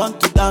 You want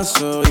to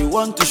dance or you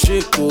want to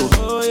shake,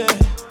 oh yeah.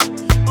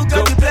 Who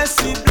got the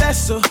blessing,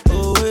 bless oh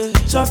yeah.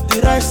 Chop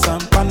the rice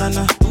and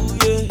banana, oh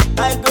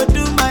yeah. I go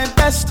do my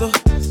best, oh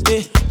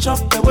yeah. Chop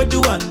the way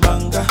do one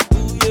banga,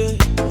 oh yeah.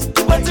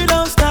 But you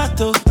don't start,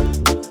 oh.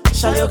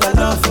 Shall you got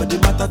love for the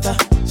matata?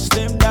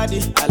 Slim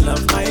daddy, I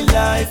love my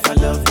life, I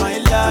love my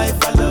life,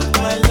 I love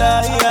my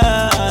life,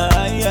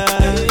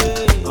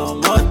 yeah. Oh,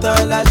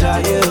 Motola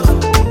Jaye.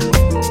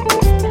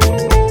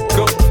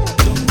 Go.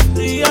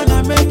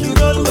 Rihanna make you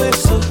roll with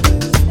so.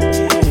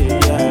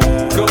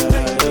 Yeah. Go.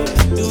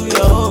 Do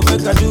your own,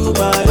 make I do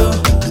my own.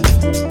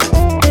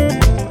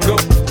 Go.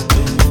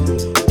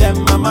 Them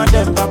mama,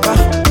 them papa,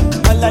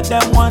 all of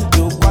them want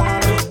to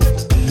quarrel.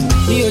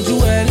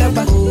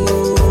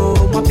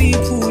 My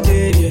people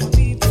dead, yeah.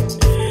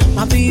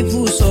 My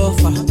people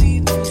suffer.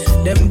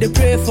 Them they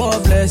pray for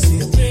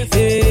blessing.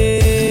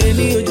 Hey,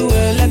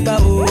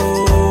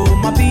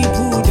 my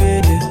people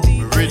dead, yeah.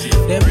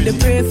 Them they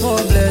pray for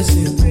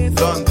blessing.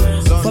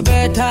 For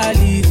better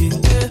living.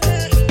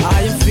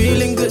 I am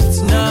feeling good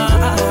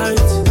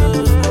tonight.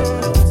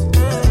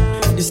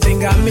 This thing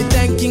got me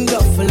thanking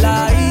God for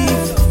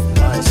life.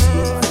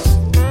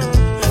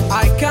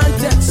 I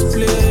can't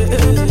explain.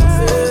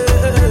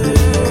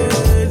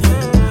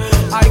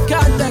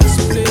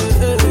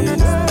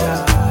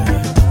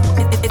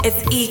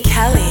 It's E.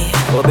 Kelly.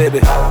 Oh baby,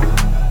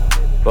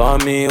 pour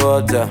me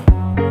water,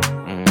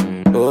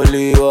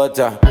 holy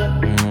water,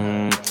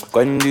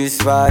 quench this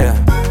fire.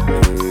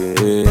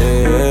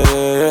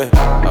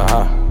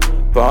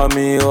 Pour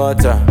me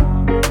water,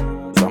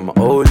 some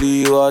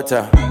holy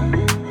water,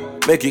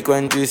 make it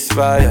quench this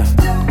fire.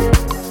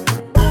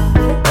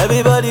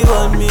 Everybody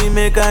want me,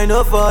 make I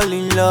no fall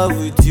in love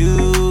with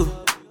you.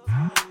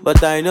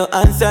 But I no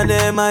answer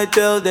them, I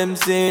tell them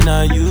say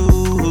na you.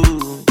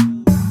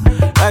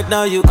 Right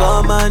now you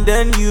come and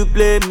then you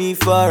play me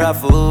for a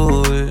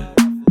fool.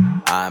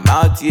 I'm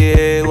out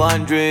here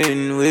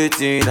wondering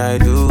waiting I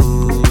do.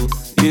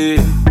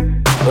 Yeah,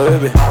 oh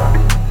baby,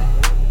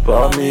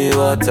 pour me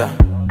water,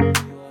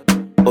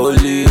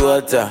 holy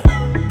water,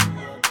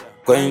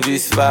 quench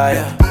this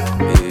fire.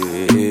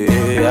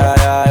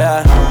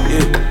 Yeah.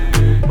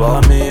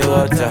 Pour me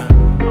water,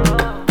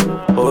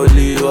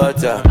 holy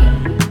water,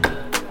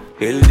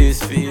 kill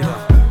this fever.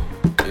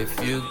 If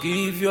you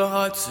give your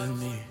heart to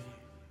me,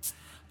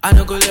 I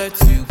no go let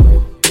you go.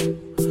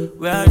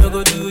 Where I no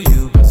go do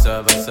you,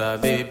 basa basa,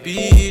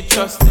 baby,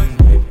 trust in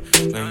me.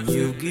 When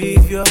you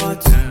give your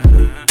heart to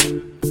me,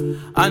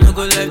 I no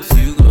go let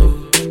you go.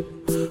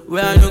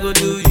 Where I no go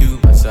do you,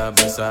 basa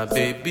basa,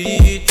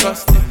 baby,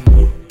 trust in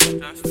me.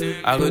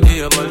 I go do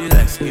your body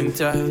like skin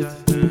tight.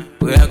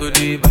 Where I go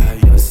do by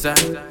your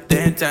side.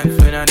 10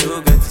 times when I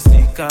no get to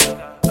stick out,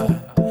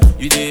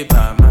 you dey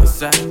by my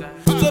side.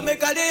 So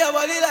make I do your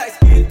body like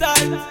skin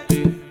tight.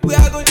 Where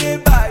I go do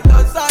by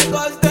your side.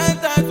 Cause 10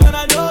 times when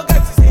I no get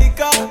to stick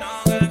out,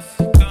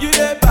 you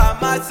dey by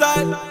my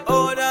side.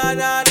 Oh na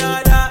na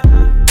na na.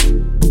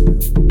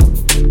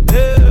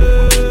 Hey,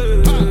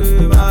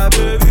 my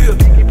baby.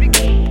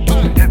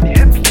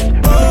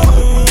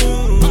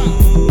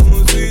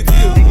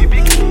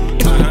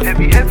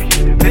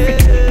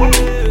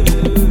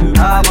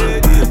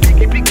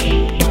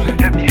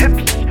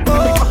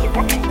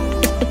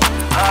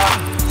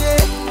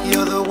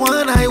 You're the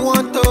one I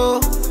want, oh.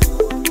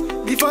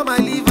 Before my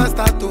liver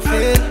start to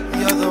fail,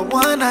 you're the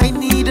one I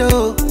need,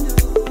 oh.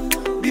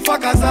 Before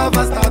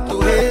cassava start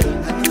to hail,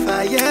 and if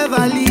I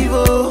ever leave,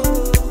 oh,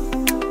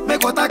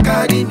 make what I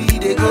carry me,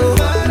 they go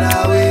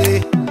far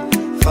away,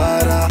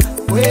 far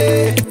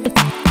away.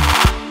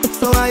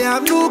 So So I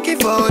am looking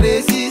for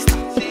the sister.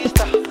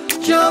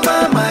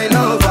 Joma, my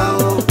lover,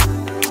 oh.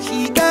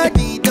 She got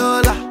the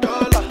dollar.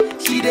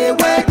 She dey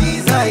wear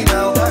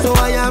designer. So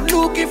I am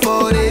looking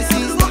for the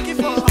sister.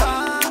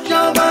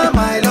 Joma,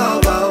 my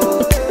lover,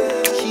 oh.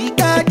 She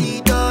got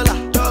the dollar.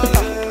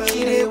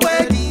 She dey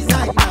wear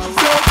designer.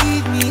 So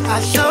give me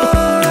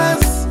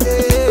assurance,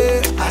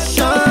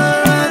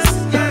 assurance.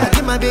 I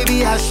give my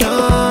baby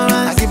assurance.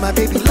 I give my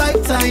baby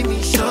lifetime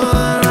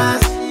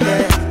insurance,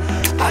 yeah.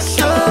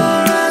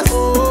 Assurance,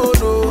 oh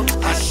no,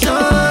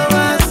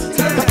 assurance.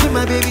 I give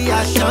my baby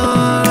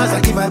assurance. I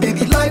give my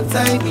baby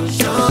lifetime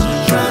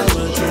insurance.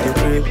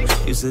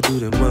 Used to do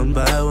them one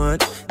by one,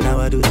 now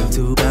I do them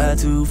two by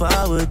two.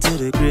 Forward to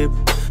the crib,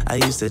 I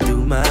used to do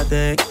my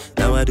thing,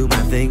 now I do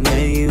my thing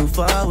and you.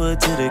 Forward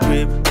to the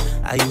crib,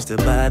 I used to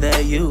buy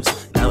that used,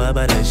 now I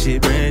buy that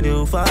shit brand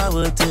new.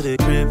 Forward to the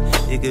crib,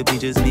 it could be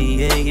just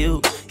me and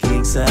you,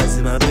 king size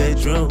in my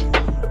bedroom.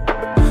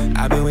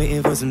 I've been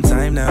waiting for some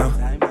time now.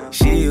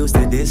 She used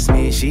to diss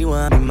me, she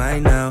want me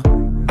mine now.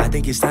 I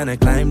think it's time to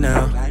climb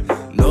now.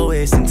 No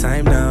wasting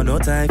time now, no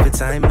time for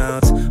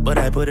timeouts. But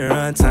I put her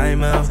on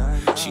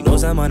timeout. She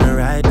knows I'm on the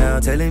ride now,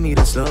 telling me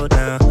to slow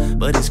down.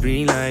 But it's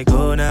green like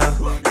go now,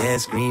 yeah,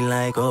 it's green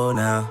like go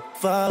now.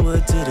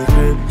 Forward to the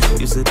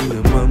crib, used to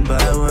do them one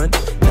by one,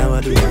 now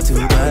I do them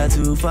two by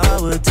two.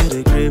 Forward to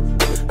the crib,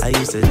 I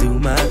used to do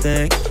my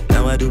thing,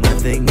 now I do my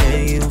thing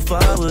and you.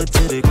 Forward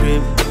to the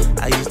crib,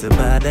 I used to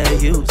buy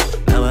that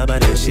used, now I buy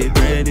that shit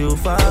brand new.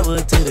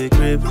 Forward to the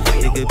crib,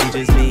 it could be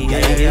just me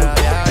and you.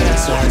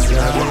 That's why it's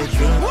not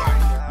true.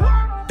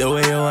 The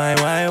way you whine,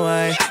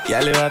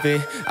 girl, you happy,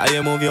 how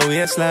you move your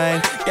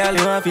waistline. Girl,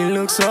 you happy,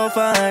 look so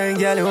fine.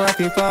 Girl, you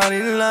happy, fall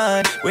in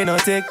line. We no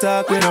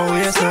TikTok, we no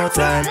waste no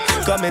time.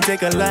 Come and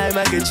take a life,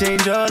 I could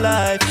change your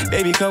life.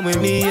 Baby, come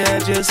with me, yeah,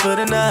 just for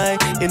the night.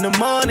 In the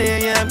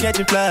morning, yeah, I'm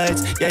catching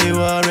flights. Yeah, you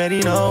already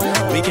know,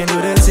 we can do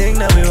the thing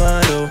that we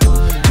want to.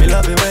 Me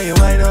love it when you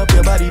wind up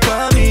your body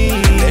for me.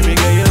 Every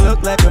girl, you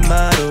look like a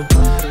model.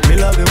 Me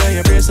love it when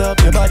you brace up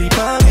your body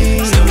for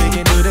me. So we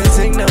can do the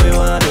thing that we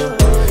want to.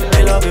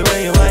 I love it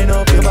when you wind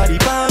up your body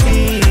for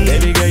me.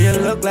 Baby girl, you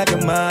look like a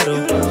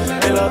model.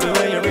 I love it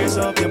when you raise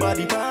up your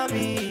body for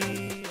me.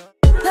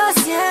 Lo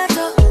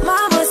siento,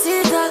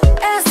 mamacita,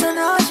 esta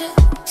noche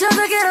yo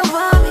te quiero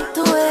pa' mí.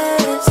 Tú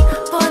eres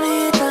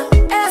bonita,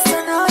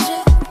 esta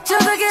noche yo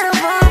te quiero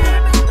pa' mí.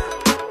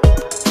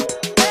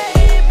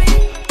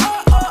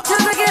 Yo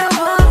te quiero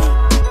pa' mí.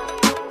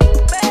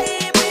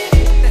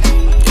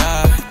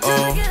 Yeah,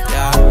 oh,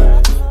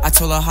 yeah. I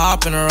told her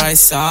hop in the right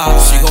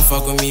side. She gon'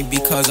 fuck with me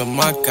because of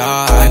my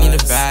God. I need a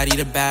baddie,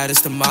 the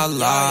baddest of my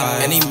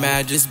life. And he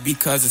mad just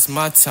because it's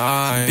my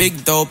time.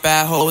 Big dope,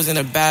 bad hoes and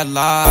a bad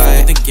life.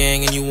 Fuck with the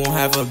gang and you won't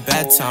have a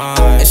bad time.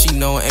 And she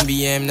know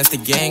MBM, that's the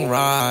gang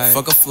ride.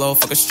 Fuck a flow,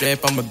 fuck a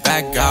strip, I'm a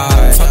bad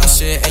guy. Talking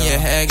shit and your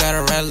head got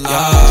a red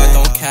light.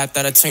 Don't cap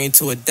that, I turn you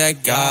to a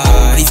dead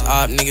guy. These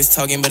op niggas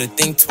talking, but I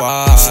think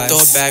twice. She throw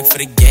it back for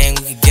the gang,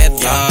 we could get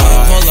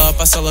live. Pull up,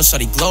 I saw her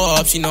shawty glow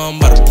up. She know I'm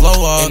about to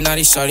blow up. And now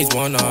these shawties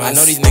want us. I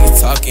know these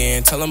niggas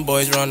talking, tell them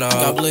boys run up.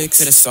 Double it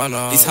to the sun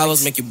up. These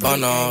hollows make you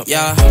bun up.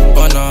 Yeah,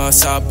 bun up,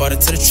 so I bought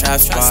it to the trap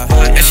spot.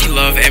 And she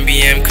love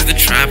MBM cause the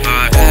trap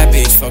hot. Bad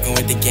bitch fucking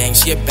with the gang,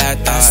 she a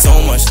bad thought. So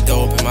much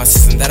dope in my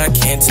system that I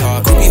can't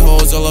talk. Groupie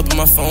hoes all up in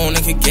my phone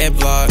and could get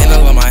blocked. And I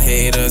love my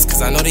haters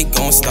cause I know they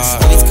gon'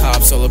 stop. These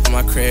cops all up in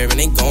my crib and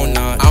they gon'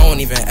 knock. I don't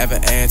even ever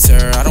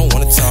answer, I don't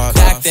wanna talk.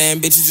 Back then,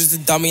 bitches just a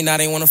dummy, now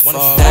they wanna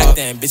fuck. Back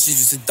then, bitches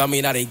just a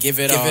dummy, now they give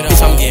it up.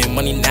 Bitch, I'm getting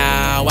money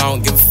now, I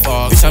don't give a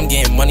fuck. Bitch, I'm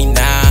getting money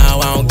now,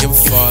 I don't give a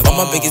fuck.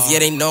 All my biggest, yeah,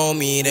 they know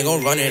me, they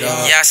gon' run it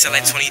up. Yeah, I sell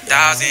like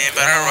 20,000,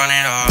 better run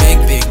it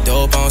up. Big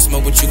dope, I don't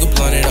smoke, but you can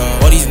blunt it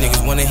up. All these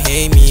niggas wanna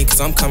hate me,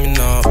 cause I'm coming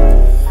up.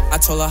 I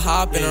told her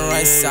hop in the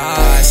right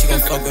side. She gon'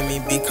 fuck with me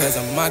because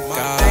I'm my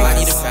guy. I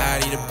need a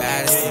baddie, the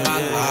baddest in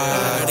my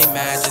life. They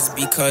mad just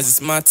because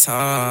it's my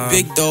time.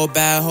 Big dope,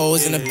 bad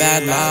hoes and a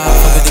bad life.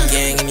 Fuck with the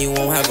gang and you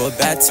won't have a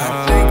bad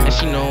time. And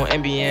she know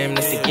MBM,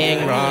 that's the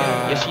gang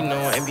ride. Yeah, she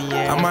know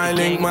MBM. I might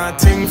link my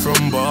ting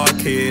from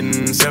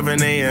barking.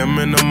 7 a.m.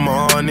 in the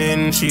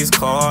morning. She's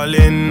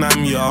calling,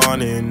 I'm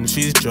yawning.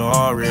 She's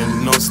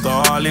jarring, no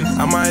stalling.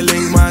 I might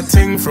link my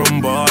ting from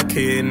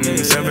barking.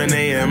 7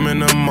 a.m.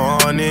 in the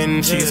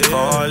morning. She's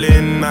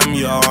calling, I'm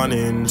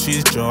yawning.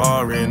 She's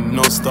jarring,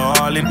 no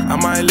stalling. I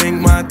might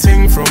link my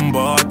ting from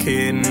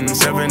barking.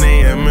 7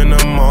 a.m. in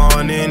the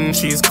morning.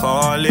 She's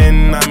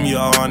calling, I'm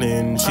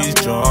yawning. She's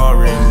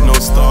jarring, no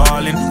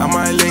stalling. I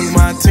might link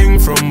my ting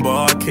from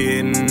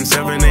barking.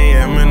 7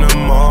 a.m. in the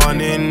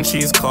morning.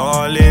 She's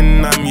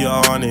calling, I'm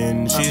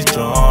yawning. She's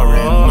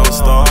jarring, no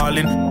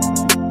stalling.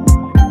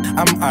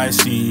 I'm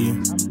icy.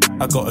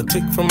 I got a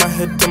tick from my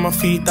head to my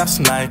feet, that's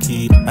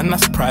Nike, and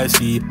that's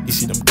pricey. You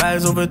see them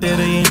guys over there,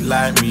 they ain't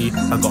like me.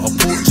 I got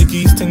a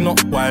Portuguese thing,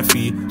 not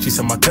wifey. She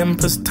said my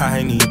temper's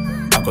tiny.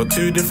 I got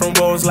 2 different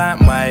roles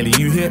like Miley.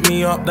 You hit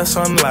me up, that's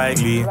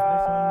unlikely.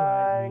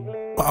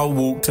 But I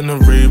walked in the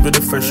rave with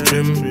a fresh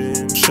trim,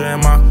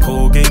 sharing my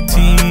Colgate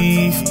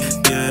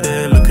teeth. Yeah,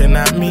 they're looking looking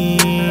at me,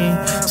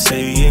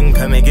 saying,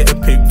 can I get a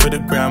pic for the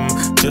gram?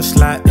 Just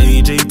like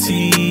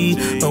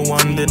AJT, no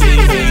wonder they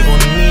hate on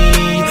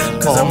me,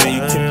 cause I'm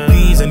making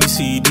beats and you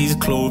see these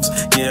clothes,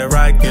 yeah,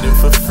 I get it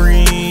for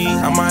free.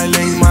 I might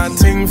link my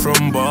ting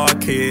from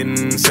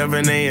barking,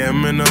 7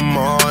 a.m. in the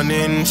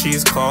morning,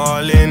 she's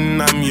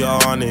calling, I'm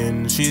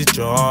yawning, she's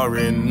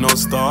jarring, no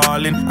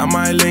stalling. I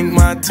might link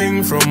my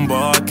ting from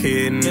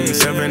barking,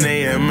 7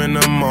 a.m. in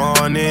the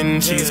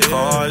morning, she's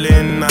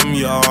calling, I'm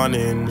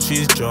yawning,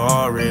 she's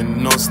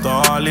jarring, no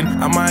stalling.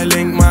 I might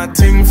link my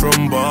ting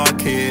from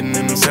barking,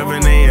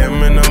 7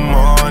 a.m. in the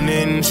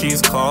morning,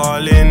 she's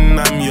calling,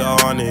 I'm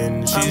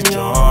yawning, she's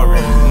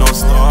jarring, no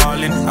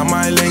stalling. I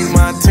might link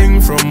my ting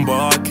from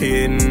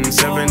barking,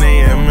 7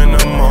 a.m. in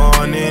the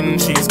morning,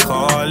 she's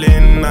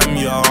calling, I'm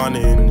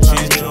yawning,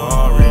 she's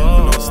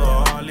jarring, no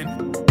stalling.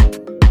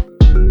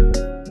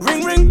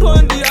 Ring ring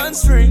pon the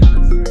hands free,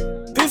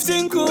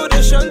 15 cool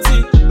the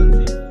shanty,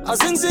 I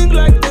sing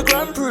like the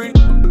Grand Prix.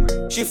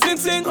 She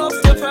fling off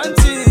the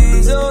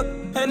panties, oh,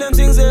 and them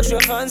things extra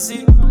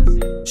fancy.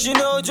 She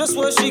know just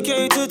what she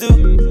came to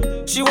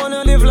do. She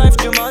wanna live life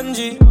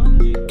Jumanji.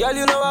 Girl,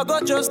 you know I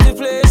got just the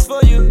place for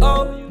you.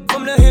 Oh,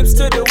 from the hips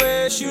to the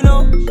waist, you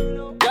know.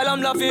 Girl,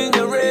 I'm loving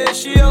your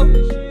ratio.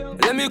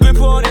 Let me grip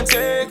on and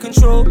take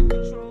control.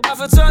 Have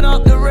to turn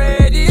up the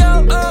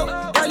radio.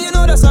 Oh, girl, you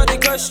know that's not the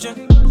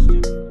question.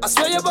 I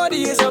swear your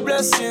body is a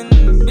blessing.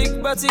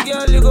 Big body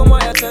girl, you got my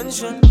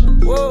attention.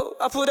 Whoa,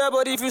 I put that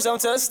body through some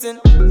testing.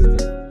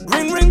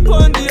 Ring ring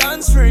pon the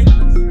hands free,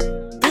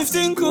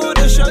 15 cool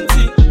the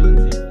shanty,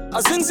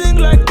 I sing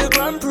like the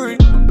Grand Prix.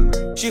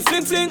 She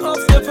fling off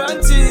the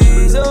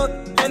panties, oh,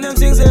 and them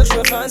things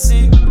extra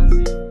fancy.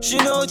 She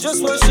know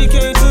just what she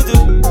came to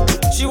do.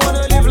 She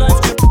wanna live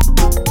life.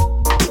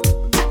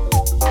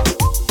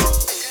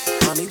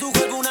 Mami, tu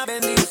juego una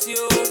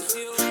bendición,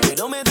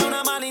 pero me da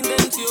una mala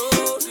intención.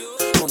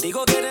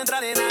 Contigo quiero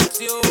entrar en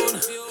acción.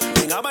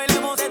 Venga,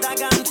 bailemos esta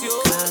canción.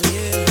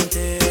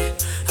 Caliente,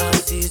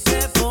 así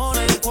se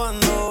pone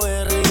cuando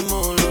el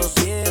ritmo lo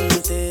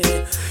siente.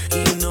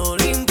 Y no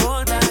le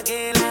importa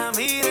que la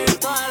mire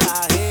toda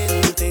la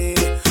gente.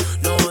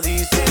 No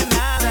dice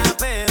nada,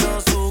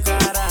 pero su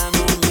cara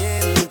no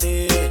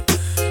miente.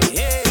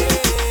 Yeah.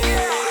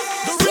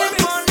 Se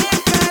pone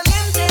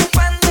caliente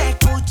cuando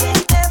escucha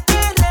este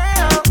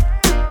perreo.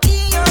 Y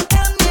yo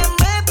también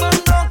me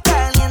pongo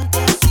caliente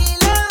si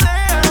la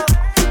veo.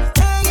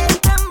 Ella es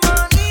tan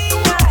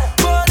bonita,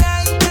 por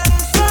ahí tan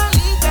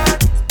solita,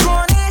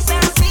 con esa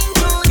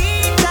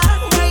cinturita,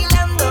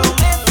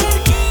 bailándome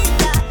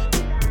cerquita.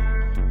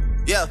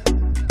 Yeah.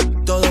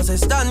 Todos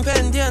están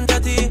pendientes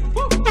a ti,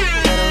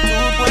 pero tú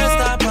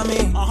puesta pa'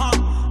 mí,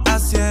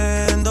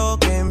 haciendo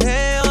que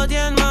me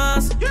odien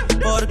más,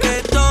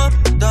 porque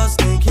todos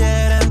te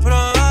quieren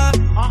probar.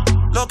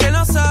 Lo que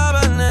no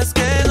saben es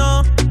que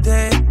no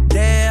te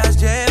dejas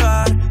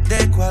llevar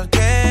de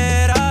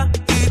cualquiera,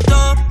 y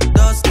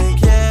todos te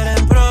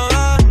quieren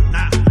probar.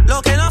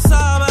 Lo que no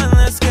saben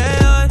es que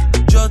hoy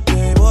yo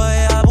te voy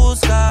a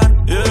buscar.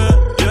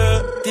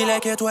 Dile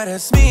que tú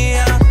eres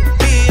mía,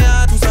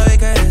 mía, tú sabes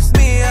que eres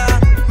mía,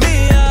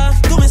 mía.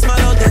 Tú misma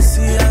lo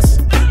decías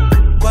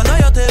cuando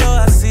yo te lo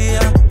hacía.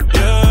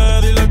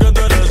 Dile que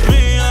tú eres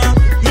mía,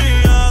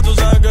 mía, tú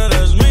sabes que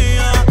eres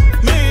mía,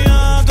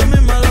 mía. Tú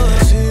misma lo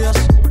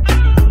decías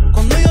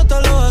cuando yo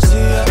te lo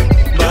hacía.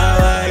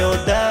 Bebé, yo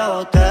te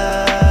boté,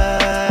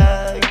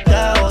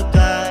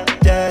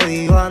 te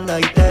di banda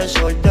y te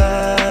solté.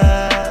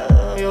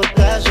 Yo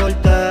te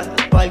solté,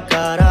 pa'l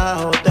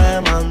carajo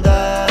te mandé.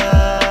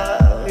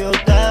 Yo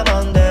te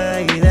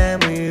mandé y de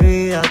mi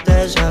vida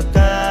te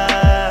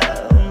saqué.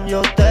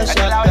 Yo te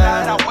saqué,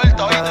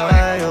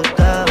 bebé, yo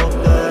te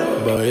boté.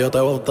 Bebé, yo te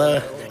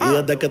boté. Y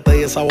desde que te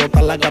di esa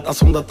bota, las gatas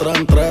son de 3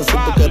 en 3. Si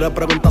tú quieres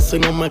preguntar si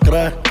no me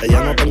crees, que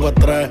ya no tengo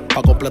estrés.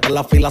 Pa' completar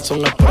la fila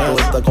son express.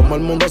 Viste como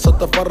el mundo se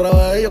te fue al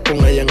revés. Yo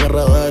con ella en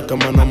RD, que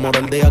me enamoré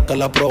el día que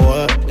la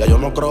probé. Ya yo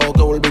no creo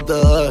que volviste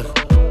de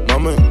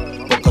mami,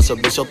 porque el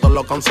servicio te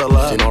lo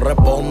cancelé. Si no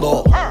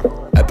respondo,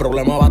 el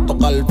problema va a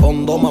tocar el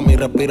fondo. Mami,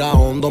 respira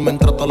hondo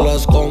mientras te lo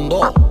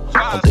escondo.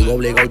 Contigo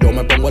obligado yo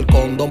me pongo el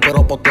condón,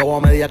 pero posteo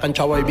a media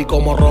cancha, baby,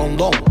 como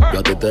rondón. Yo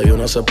a ti te di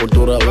una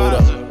sepultura dura.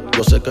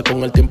 Yo sé que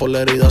con el tiempo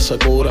la herida se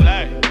cura.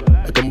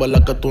 Es que en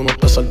verdad que tú no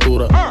estás a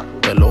altura.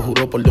 Te lo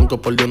juro por Dios que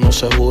por Dios no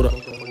se jura.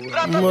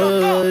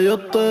 Bebé, yo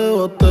te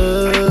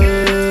boté,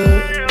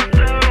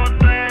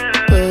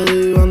 te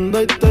di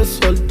banda y te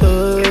solté.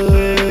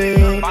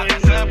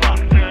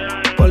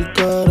 Pa'l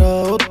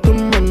carajo te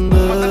mandé.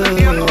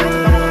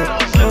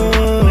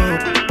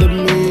 De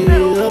mi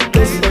vida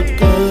te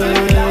saqué.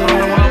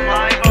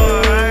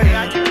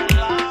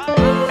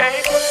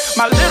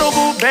 My little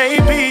boo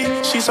baby,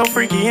 she's so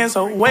freaky and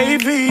so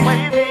wavy.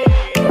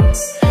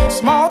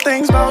 Small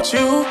things about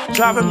you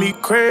driving me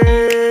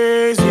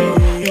crazy.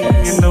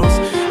 And those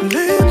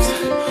lips,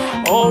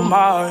 oh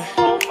my,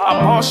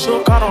 I'm all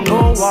shook, I don't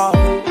know why.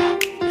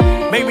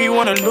 Make me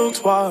wanna look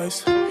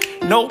twice.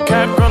 No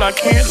cap, girl, I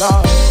can't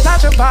lie.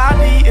 Not your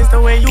body, it's the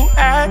way you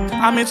act.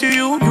 I'm into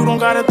you, you don't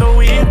gotta throw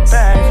it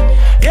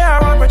back. Yeah,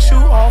 I rock with you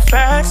all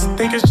facts.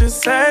 Think it's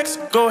just sex,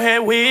 go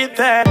ahead with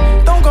that.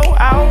 Don't go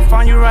out,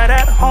 find you right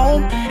at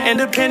home.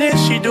 Independent,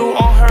 she do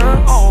on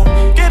her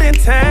own. Get in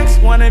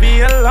text, wanna be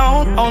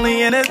alone.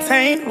 Only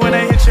entertain when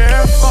I hit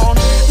your phone.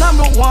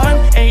 Number one,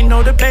 ain't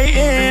no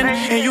debating.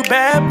 And you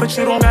bad, but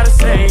you don't gotta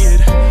say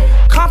it.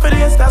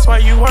 Confidence, that's why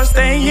you are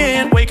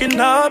staying. Waking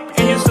up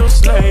and you still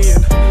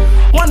slaying.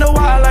 Wonder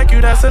why I like you,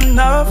 that's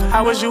enough.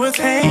 How was you a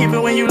tame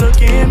even when you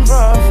looking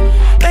rough?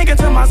 Thinking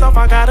to myself,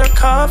 I got a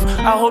cuff.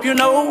 I hope you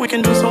know we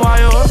can do some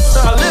wild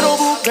stuff. My little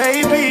boo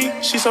baby,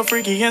 she's so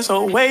freaky and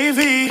so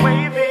wavy.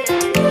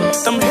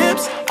 Them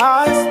hips,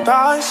 eyes,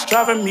 thighs,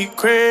 driving me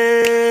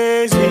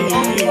crazy.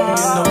 And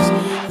those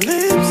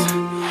lips,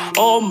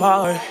 oh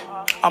my,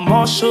 I'm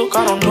all shook,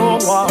 I don't know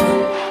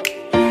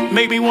why.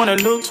 Make me wanna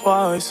look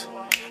twice.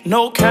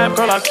 No cap,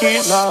 girl, I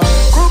can't lie.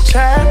 Group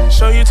chat,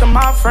 show you to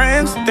my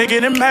friends. They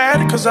getting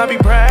mad, cause I be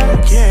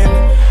bragging.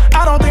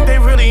 I don't think they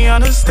really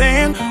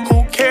understand.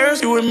 Who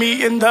cares, you and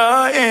me in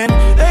the end.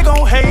 They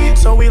gon' hate,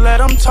 so we let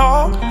them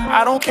talk.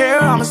 I don't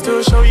care, I'ma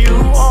still show you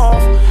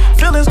off.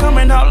 Feelings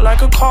coming out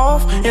like a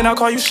cough. And I'll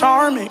call you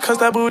charming, cause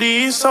that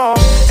booty is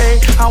soft. Ay,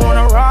 I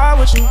wanna ride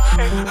with you.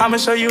 I'ma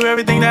show you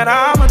everything that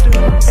I'ma do.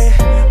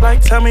 Ay,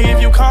 like, tell me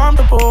if you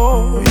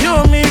comfortable. You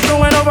and me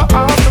going over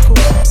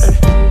obstacles. Ay.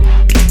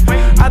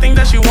 I think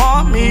that she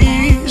want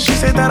me. She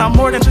said that I'm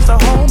more than just a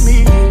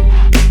homie.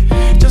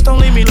 Just don't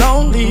leave me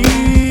lonely.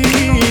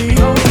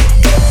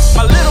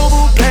 My little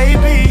boo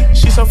baby,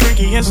 she's so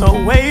freaky and so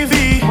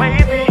wavy.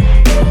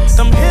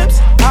 Them hips,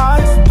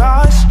 eyes,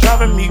 thighs,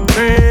 driving me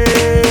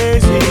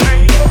crazy.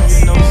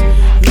 And those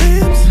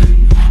lips,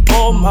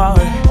 oh my,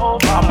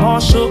 I'm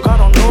all shook, I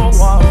don't know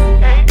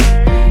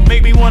why.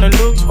 Make me wanna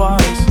look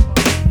twice.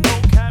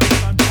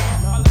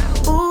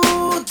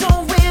 Ooh,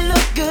 don't we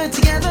look good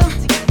together?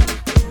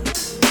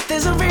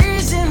 There's a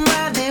reason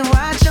why they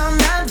watch all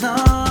night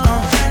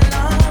long.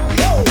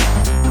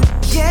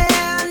 Yeah,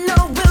 I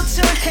know we'll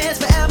turn heads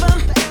forever.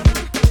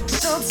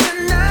 So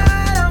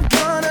tonight I'm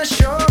gonna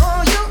show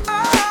you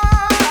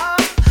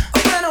off.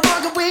 When I'm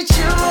walking with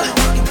you,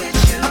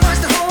 I watch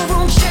the whole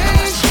room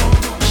change.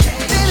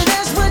 Baby,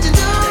 that's what you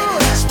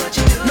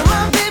do. No,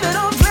 my baby,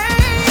 don't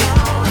play.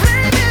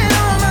 Blame it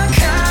on my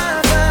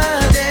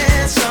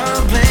confidence,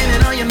 or blame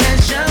it on your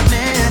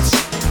measurements.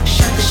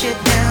 Shut the shit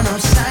down on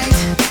sight.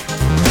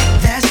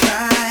 That's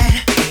right.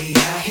 We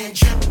out here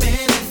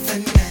dripping in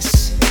finesse.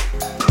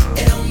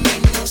 It don't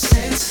make no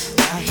sense.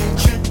 Out here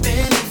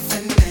dripping in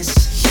finesse.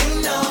 You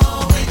know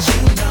it,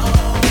 you know.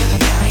 We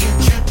out here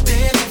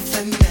dripping in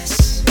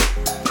finesse.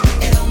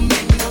 It don't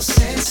make no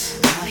sense.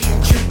 Out here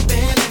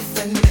dripping in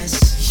finesse.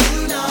 You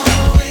know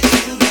it,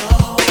 you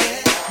know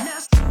it.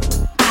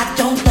 I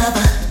don't love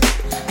her.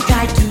 I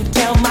try to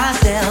tell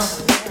myself,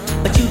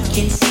 but you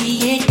can see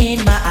it in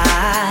my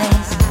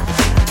eyes.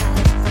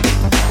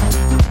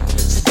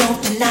 So don't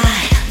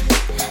deny,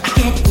 I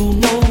can't fool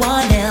no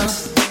one else.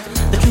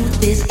 The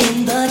truth is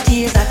in the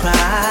tears I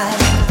cry.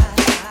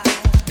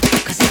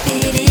 Cause if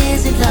it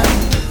isn't love,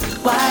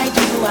 why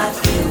do I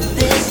feel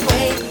this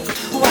way?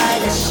 Why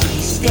does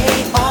she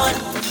stay on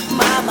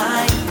my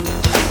mind?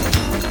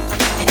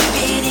 And if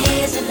it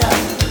isn't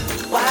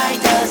love, why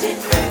does it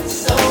hurt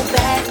so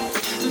bad?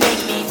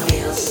 Make me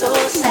feel so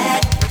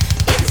sad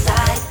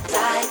inside.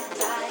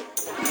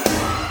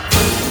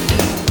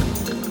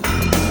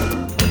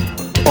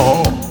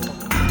 Oh.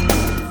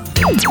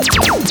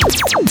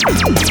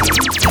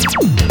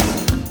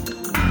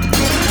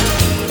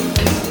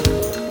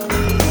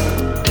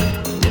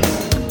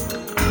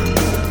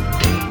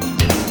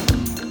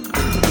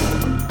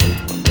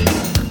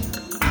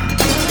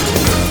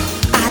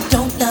 I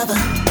don't love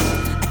her.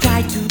 I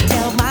try to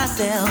tell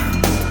myself,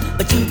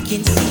 but you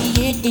can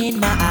see it in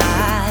my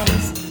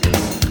eyes.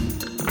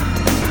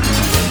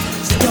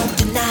 So don't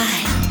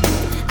deny,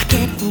 I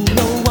can't fool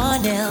no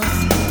one else.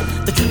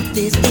 The truth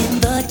is in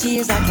the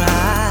tears I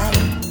cry.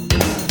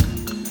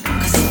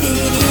 Cause if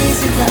it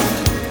isn't love,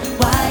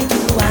 why do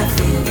I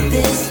feel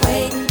this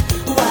way?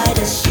 Why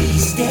does she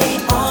stay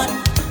on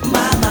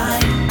my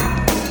mind?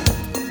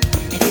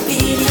 And if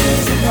it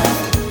isn't love,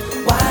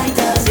 why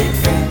does it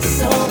hurt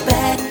so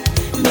bad?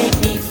 Make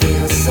me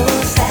feel so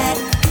sad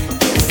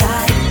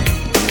inside.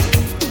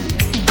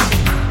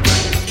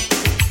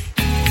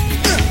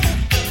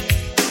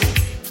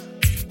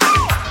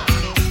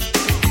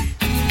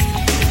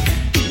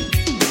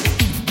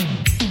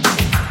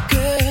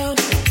 Girl,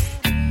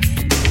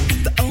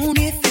 the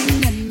only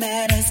thing that matters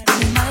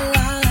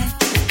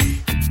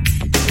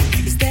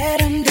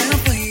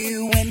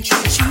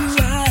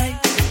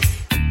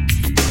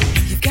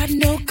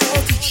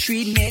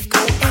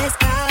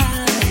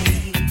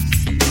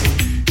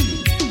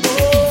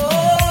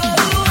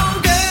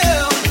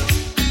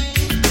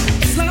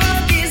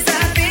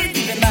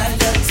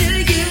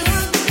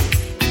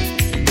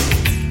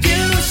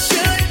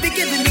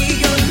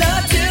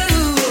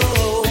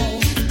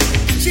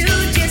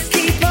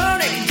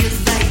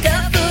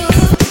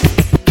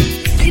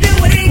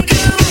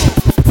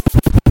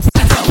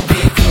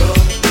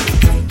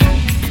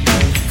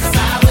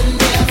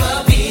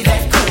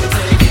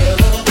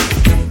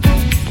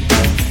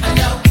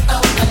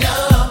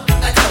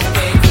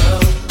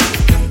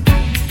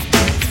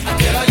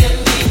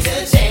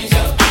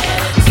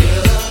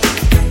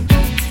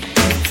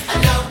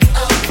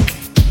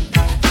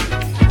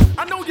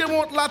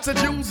lots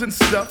of jewels and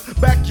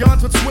stuff.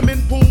 Backyards with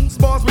swimming pools,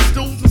 bars with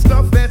stools and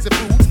stuff. Fancy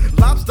foods,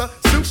 lobster,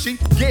 sushi,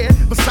 yeah,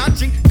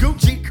 Versace,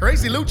 Gucci,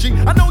 crazy Lucci.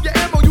 I know your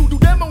ammo, you do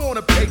demo on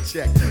a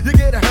paycheck. You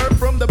get a herb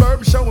from the bird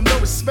and show him no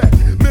respect.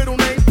 Middle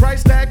name,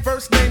 price tag,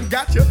 first name,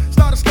 gotcha.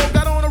 Started slow,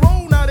 got on a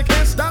roll, now they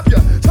can't stop ya.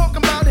 Talking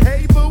about,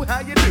 hey boo,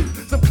 how you do?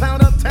 Some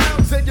clown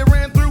uptown said you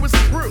ran through his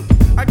crew.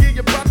 I give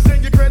you props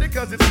and your credit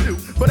cause it's due.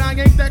 But I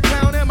ain't that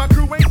clown and my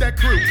crew ain't that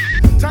crew.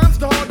 Time's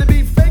too hard to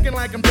be faking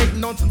like I'm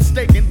dating on some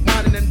staking.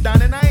 Whining and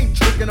dining, I ain't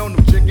tricking on no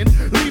chicken.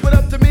 Leave it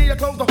up to me, I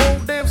close the whole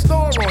damn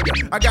store on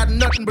you. I got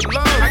nothing but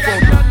love for you. I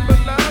got nothing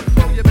but love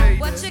for you, baby.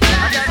 What you got?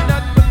 I got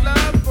nothing but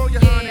love for you,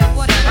 honey. I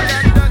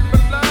got nothing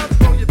but love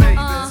for you, baby.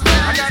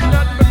 I got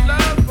nothing but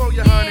love for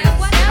you, honey. I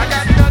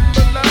got nothing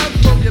but love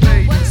for you,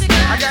 baby. I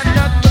got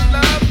nothing but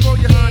love for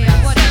you, honey. I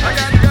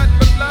got nothing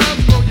but love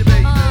for you,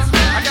 baby. I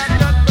got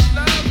nothing but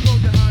love for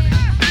you, honey.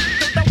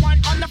 The one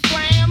on the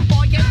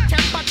flamboyant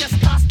temper, just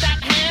toss that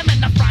ham in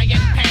the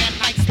frying pan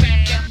like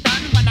spam. Get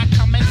done when I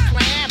come and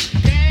slam.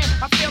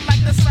 Damn, I feel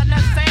like the son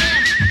of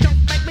Sam. Don't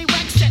make me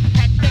wreck shit.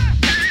 Hectic,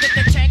 next with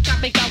the check, got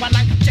me going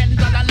like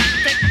General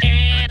Electric.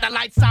 And the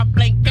lights are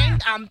blinking.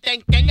 I'm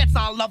thinking it's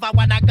all over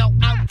when I go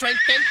out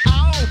drinking.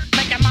 Oh,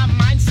 making my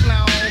mind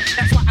slow.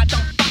 That's why I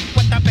don't fuck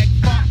with the big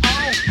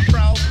 4-0,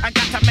 bro. I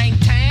got to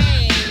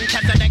maintain,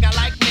 cause a nigga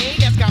like me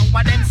is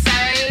going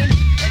insane.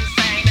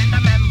 Insane in the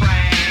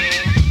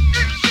membrane.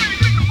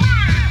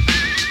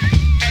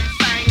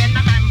 Insane in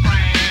the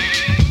membrane.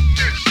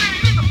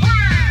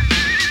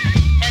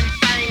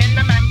 Insane in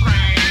the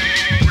membrane.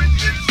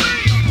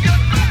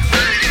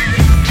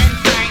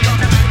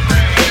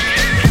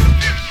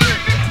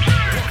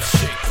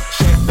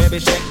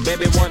 Check,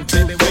 baby, 1,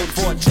 2, 3,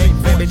 4. Check,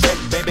 baby, check,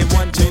 baby,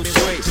 1, 2,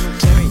 3.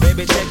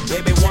 Baby, check,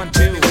 baby, 1,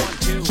 2.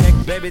 Check,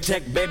 baby,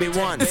 check, baby,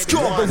 1. It's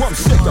cold, but I'm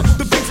sicker.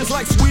 The beats is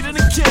like sweeter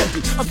than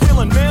candy. I'm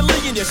feeling manly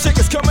and your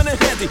shaker's coming in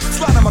handy.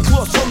 Sliding my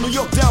claws from New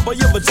York down by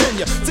your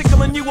Virginia.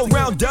 Tickling you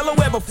around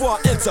Delaware before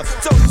I enter.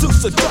 Toast to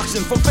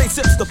seduction from face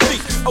hips to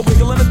feet. A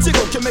wiggle and a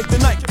tickle can make the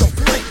night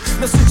complete.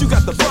 Now since you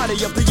got the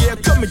body of the year,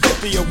 come and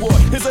get the award.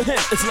 Here's a hint,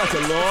 it's like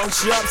a long,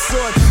 sharp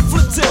sword.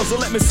 Flip tails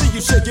and let me see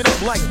you shake it up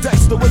like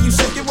dice. The way you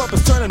shake it up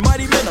is turning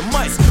mighty men to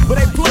mice.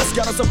 But A plus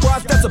got a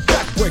surprise, that's a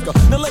backbreaker.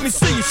 Now let me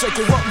see you shake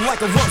it up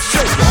like a rump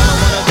shaker. All I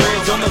wanna do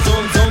is zoom,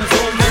 zoom, zoom,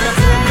 zoom, man, a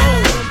boom, boom.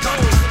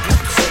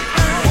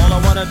 All I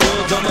wanna do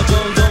is zoom,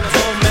 zoom, zoom,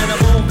 zoom, man, a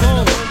boom,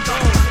 boom.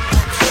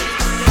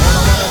 All I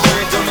wanna do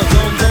is zoom,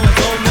 zoom, zoom,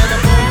 zoom, man, a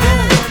boom,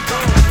 boom.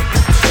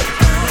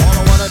 All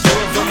I wanna do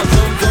is zoom,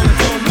 zoom, zoom,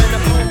 zoom, man, a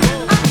boom,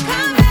 boom.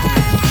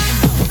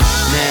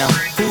 Now,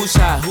 who's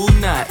hot, who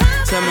not?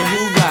 Tell me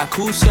who rock,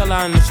 who sell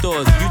out in the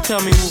stores. You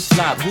tell me who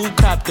flop, who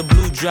cop the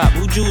blue drop,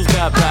 who jewels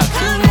got blocks,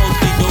 who's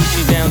mostly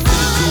Dolce down to the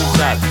jewel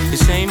top. The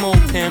same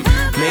old pimp,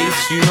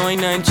 Mace, you know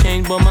ain't nothing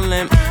changed but my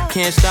limp.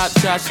 Can't stop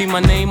till I see my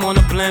name on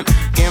the blimp.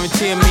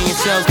 Guarantee a million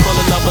sales, call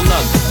it love or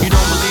luck. You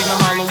don't believe in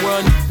Harlem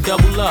World,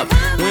 double up.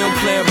 We don't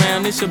play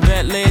around, it's a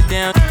bet, lay it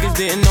down. Niggas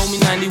didn't know me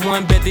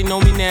 91, bet they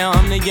know me now.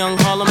 I'm the young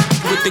Harlem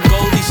with the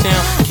Goldie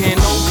sound. Can't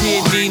no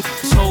PD,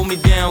 hold me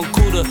down,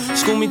 cooler.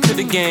 School me to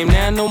the game,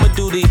 now I know my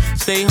duty.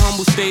 Stay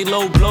humble, stay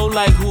low, blow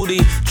like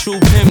Hootie. True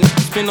pimp,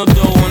 spin no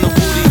dough on the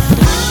booty.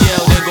 When you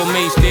yell, there go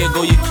Mace, there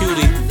go your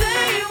cutie.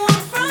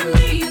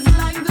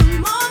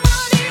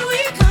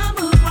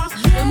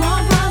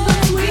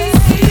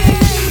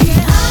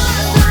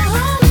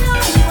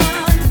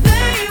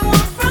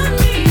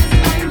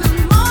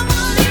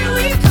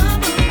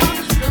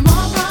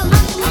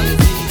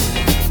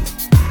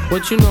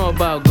 What you know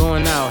about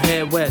going out,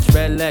 head west,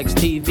 red legs,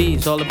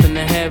 TVs, all up in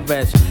the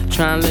headrest.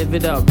 Try and live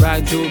it up,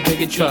 rock jewel,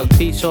 bigger truck,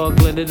 piece all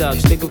glittered up,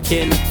 stick a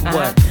kid,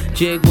 what?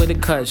 Jig with a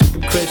cut,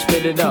 Chris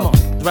spit it up.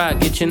 Rock,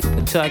 get your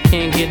till I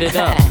can't get it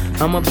up.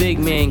 I'm a big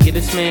man, get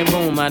this man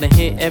room. I done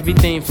hit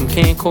everything from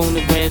Cancun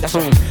to Grand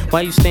Tune.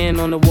 Why you stand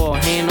on the wall,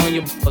 hand on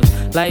your balls,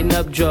 lighting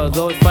up drugs,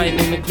 always fighting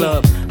in the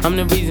club. I'm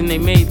the reason they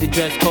made the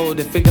dress code.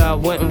 They figure out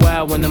what and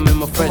why when I'm in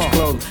my fresh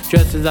clothes.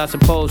 Dressed as I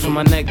suppose, from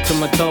my neck to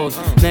my toes.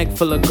 Neck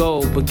full of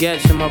gold,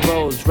 baguettes in my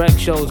rolls. Rec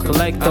shows,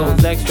 collect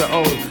those extra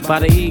O's. By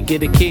the E,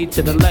 get a key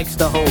to the Lex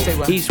to hold.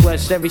 East,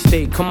 west, every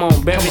state, come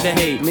on, bury the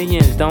hate.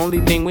 Millions, the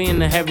only thing we in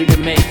the heavy to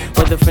make.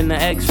 Whether from the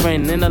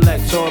ex-friend,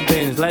 intellect, or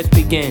bins. Let's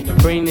begin,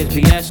 bring this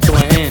BS to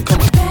an end. Come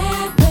on.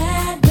 Bad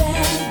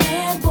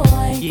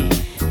boy. Yeah.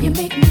 You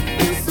make me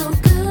feel so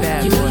good.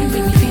 Bad you know you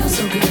make me feel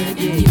so good.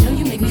 Yeah. You know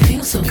you make me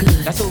feel so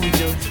good. That's what we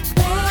do.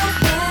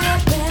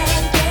 Bad boy. I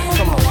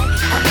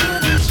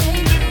wouldn't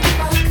change you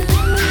if I could. I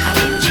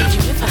wouldn't change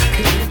you if I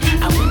could.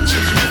 I wouldn't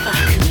change you if I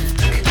could.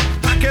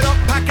 Pack it up,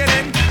 pack it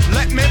in,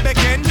 let me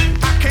begin.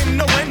 I came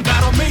to win,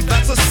 battle me,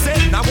 that's a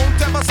sin. I won't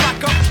ever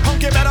slack up,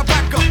 punk, you better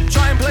back up.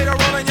 Try and play the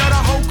role and you're the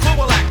whole crew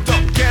will act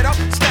up. Get up,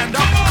 stand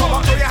up, come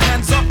on, throw your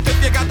hands up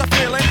if you got the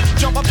feeling.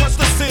 Jump up, touch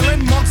the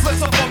ceiling,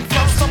 monsters of funk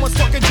flow. Someone's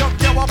talking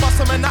junk, yeah, I'll bust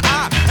them in the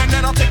eye. And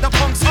then I'll take the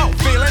punks out,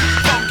 feeling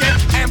funky.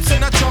 Amps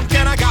in a trunk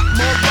and I got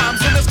more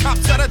rhymes in this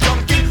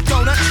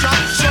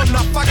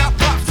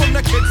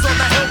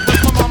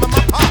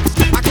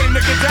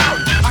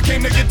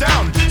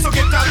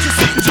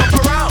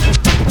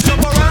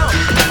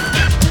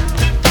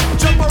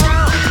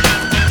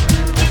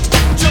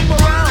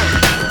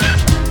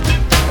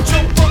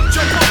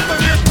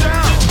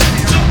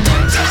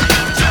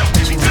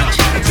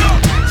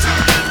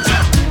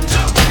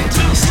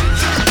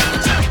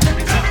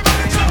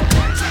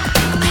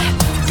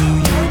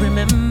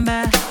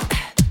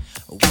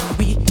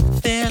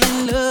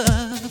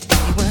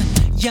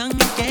young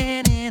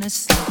and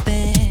innocent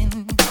then.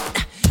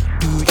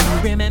 Do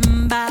you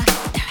remember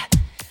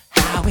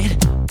how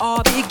it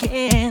all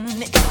began?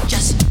 It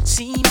just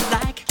seemed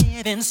like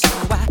heaven, so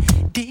I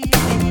did it.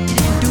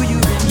 And do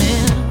you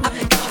remember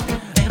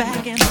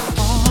back in the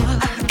fall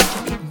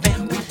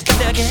when we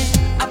did again?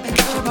 I bet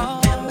you're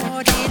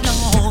all day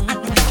long.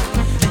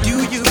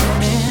 Do you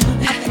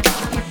remember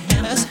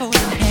us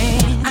holding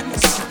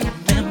hands?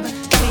 Remember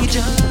each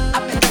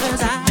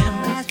other's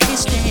eyes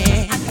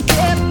kissing? Do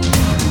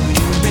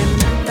you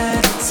remember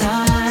the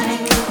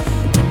time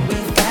when we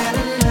fell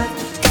in love?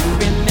 Do you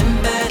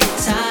remember the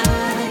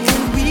time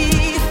when we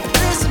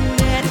first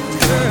met,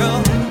 girl?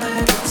 Remember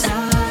the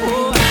time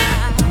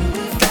when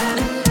we fell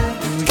in love?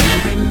 Do you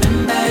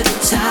remember the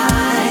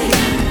time?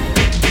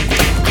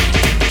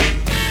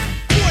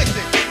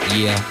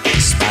 Yeah,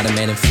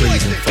 Spider-Man and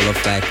freezing, full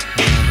effect.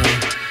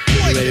 You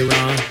ready,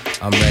 Ron?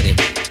 I'm ready.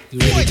 You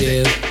ready,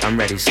 Dave? I'm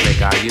ready,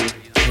 Slick. Are you?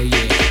 Oh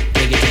yeah,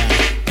 take it down.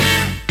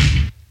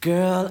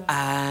 Girl,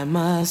 I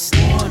must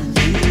warn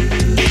you.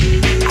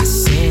 I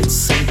sense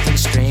something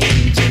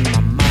strange in my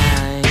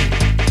mind.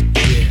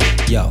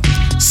 Yo,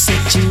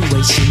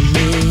 situation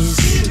is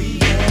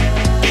serious.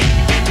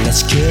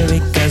 Let's cure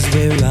it, cause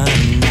we're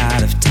running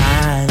out of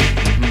time.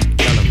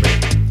 Tell 'em,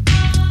 Rick.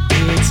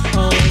 It's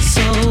all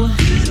so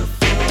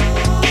beautiful.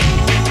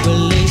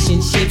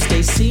 Relationships,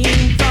 they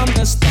seem from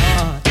the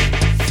start.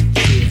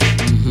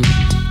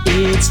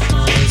 It's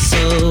all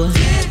so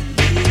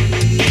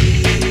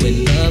when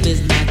love is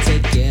not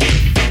together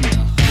from the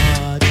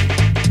heart.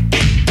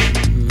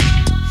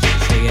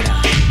 Check it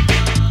out.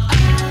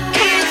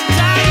 It's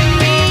driving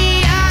me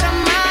out of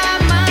my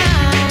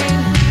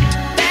mind.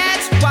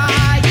 That's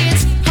why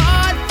it's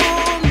hard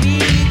for me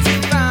to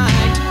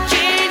find.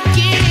 Can't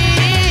get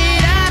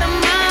it out of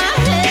my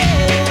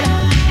head.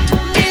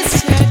 Miss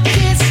her,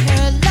 kiss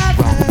her, love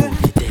her.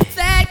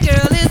 That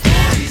girl is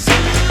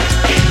poison.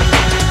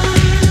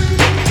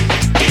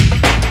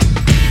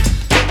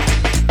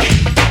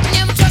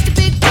 Never trust a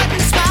big button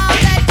smile.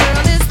 That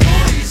girl is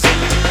poison.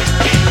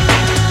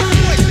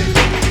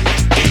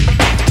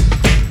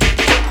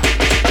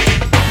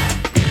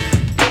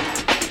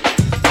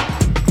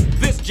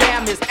 This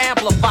jam is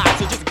amplified,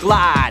 so just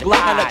glide,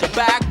 and let your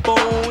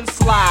backbone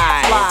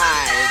slide.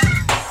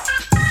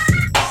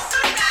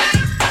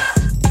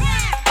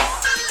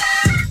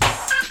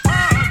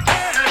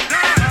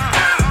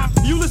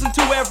 You listen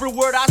to every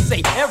word I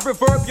say, every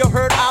verb you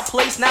heard I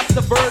play snaps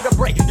the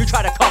vertebrae. You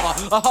try to cover,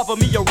 hover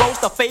me, a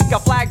roast, a fake, a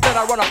flag, then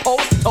I run a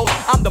post.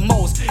 I'm the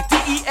most.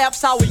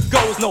 DEF's how it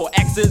goes. No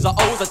X's or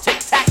O's or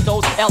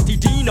tic-tac-toes.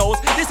 LTD knows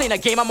this ain't a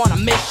game, I'm on a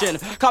mission.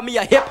 Call me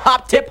a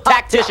hip-hop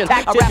tip-tactician.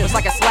 I rap is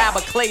like a slab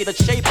of clay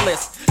that's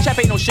shapeless.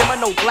 Champagne no shimmer,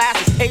 no glass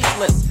is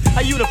tasteless.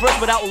 A universe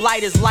without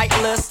light is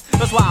lightless.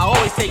 That's why I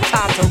always take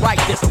time to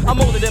write this. I'm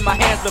holding it in my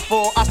hands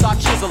before I start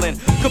chiseling.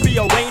 Could be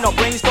a rain or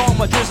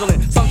brainstorm or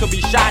drizzling. Sun could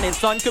be shining,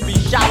 sun could be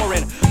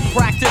showering.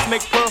 Practice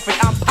makes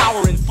perfect, I'm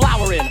powering,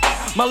 flowering.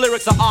 My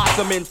lyrics are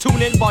awesome and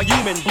tuning,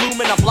 voluming,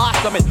 blooming, I'm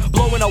blossoming.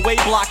 Blowing away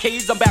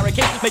blockades and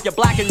barricades. Make you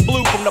black and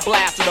blue from the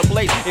blast to the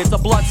blaze. It's a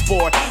blood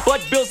sport.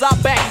 Blood builds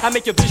out back. I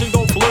make your vision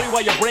go blurry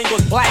while your brain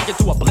goes blank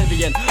into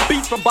oblivion.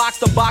 Beats from box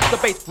to box, the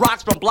bass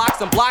rocks from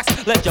blocks and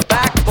blocks. Let your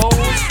backbone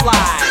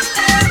slide.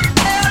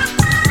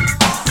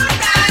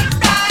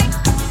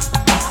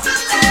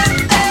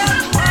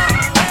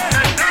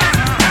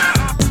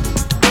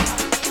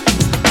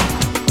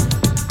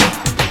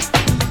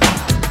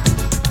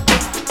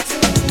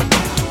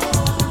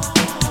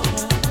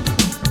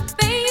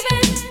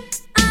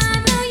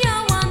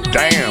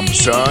 Damn,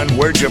 son,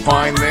 where'd you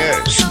find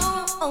this?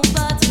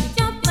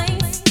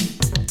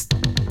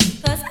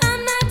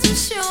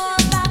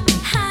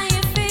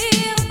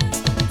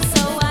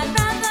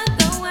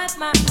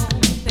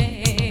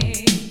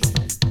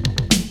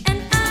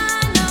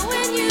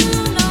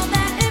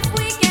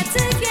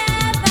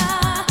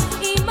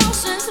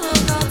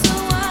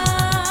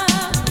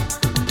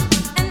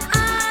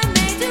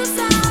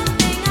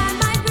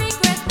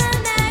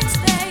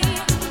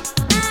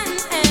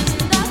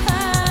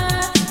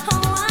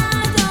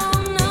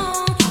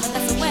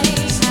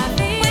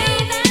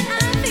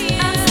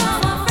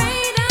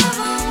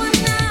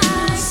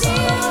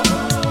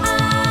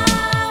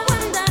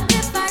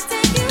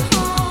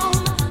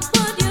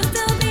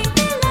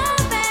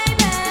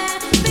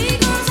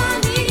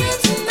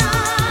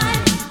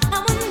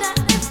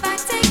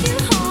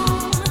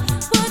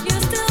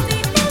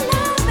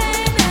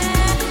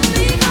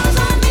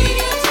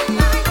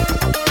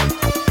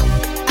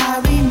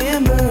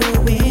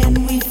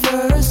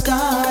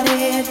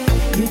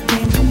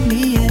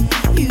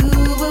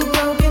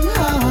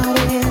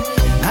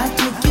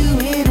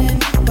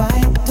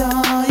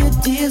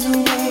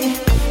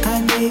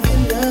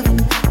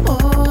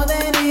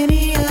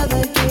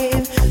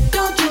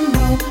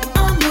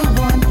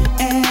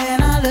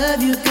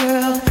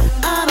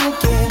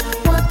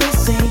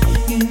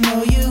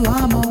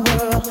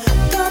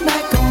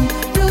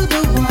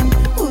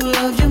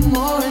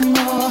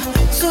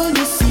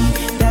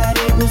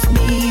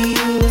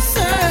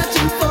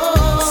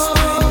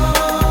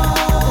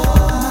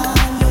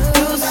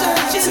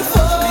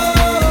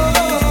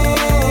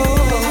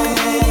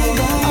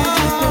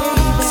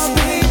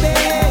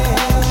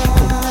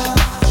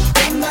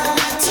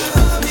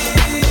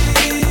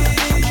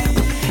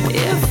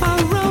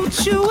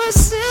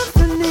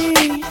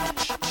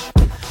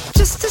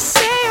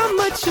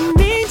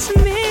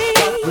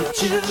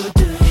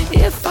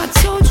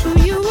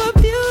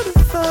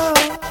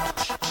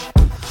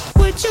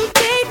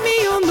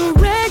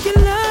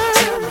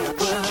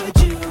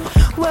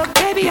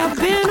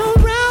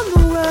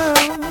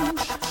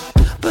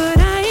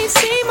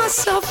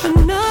 myself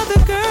another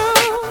girl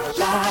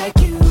like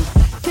you.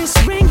 This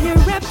ring here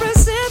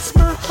represents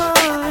my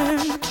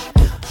heart,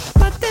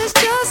 but there's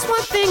just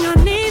one thing I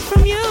need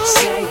from you.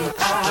 Say it,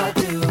 I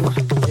do.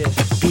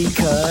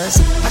 Because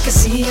I can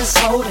see us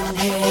holding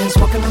hands,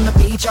 walking on the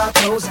beach, our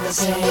toes in the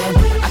sand.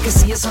 I can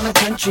see us on the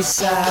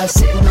countryside,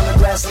 sitting on the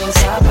grassland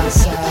side by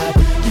side.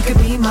 You could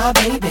be my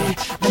baby,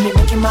 let me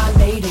make you my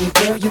lady.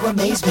 Girl, you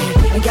amaze me,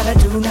 ain't gotta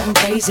do nothing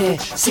crazy.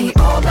 See,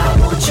 all I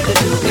want you to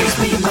do is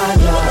be my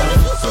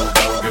love. So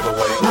don't give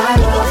away my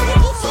love.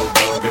 So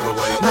don't give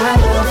away my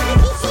love.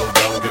 So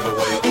don't give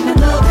away. Ain't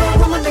another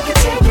woman that can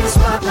take your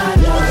spot, my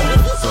love.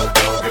 So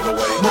don't give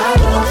away my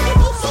love.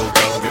 So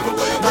don't give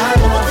away my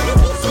love.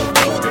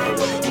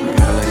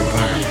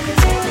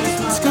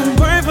 It's gonna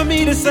burn for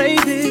me to say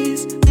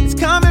this. It's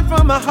coming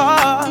from my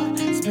heart.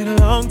 It's been a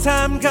long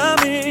time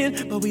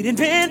coming, but we didn't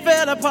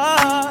fell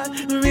apart.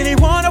 I really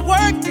wanna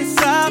work this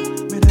out,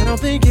 but I don't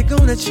think you're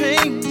gonna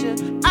change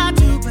it. I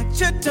do, but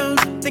you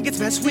don't. Think it's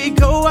best we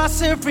go our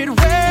separate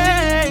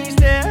ways.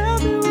 Tell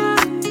me why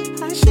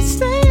I should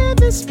stay in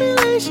this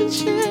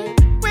relationship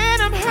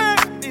when I'm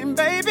hurting,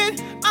 baby.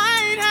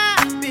 I ain't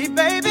happy,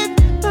 baby.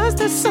 Plus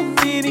there's so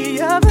many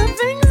other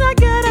things I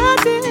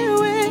gotta deal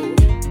with.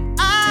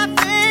 I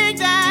think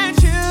that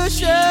you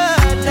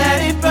should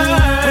let it burn.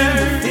 When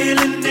the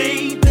feeling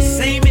ain't the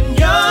same in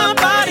your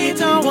body,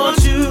 don't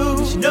want you.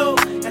 But you know,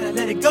 gotta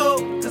let it go,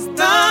 cause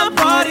the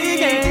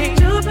party ain't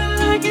jumping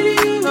like it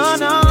used to. Oh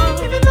no,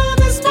 even though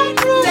that's my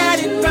groove, let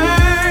it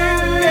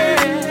burn,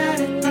 let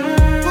it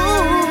burn.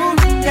 Ooh,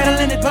 gotta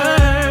let it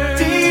burn.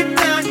 Deep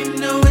down you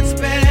know it's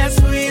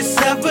best for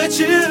yourself, but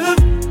you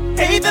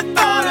hate the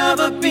thought of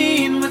her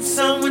being with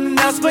someone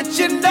else, but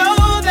you know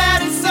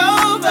that it's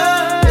over.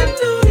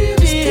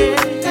 Yeah.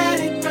 Let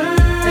it burn,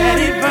 let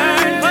it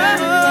burn,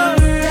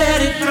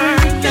 let it burn.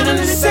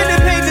 Gotta send the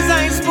pages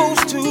I ain't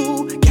supposed to.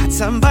 Got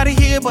somebody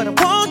here, but I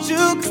want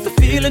you, cause the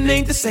feeling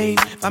ain't the same.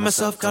 Find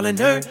myself calling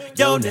her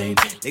your name.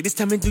 Ladies,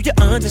 tell me, do you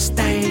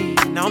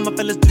understand? Now my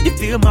fellas, do you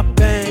feel my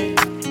pain?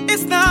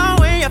 It's the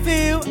way I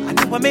feel. I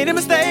know I made a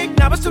mistake,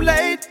 now it's too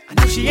late. I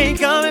know she ain't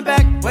coming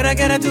back. What I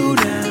gotta do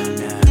now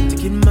to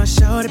get my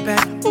shorty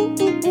back? Ooh,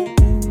 ooh, ooh,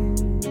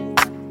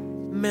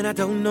 ooh. Man, I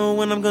don't know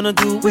what I'm gonna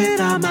do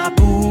without my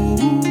boo.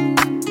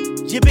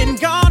 You've been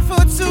gone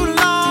for too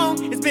long.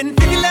 It's been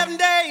 11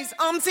 days,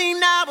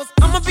 18 hours.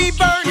 I'ma be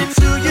burning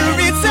till you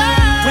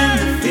return. When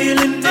the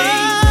feeling ain't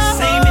the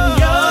same in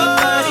your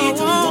body,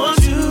 don't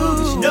want you.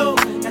 Cause you know,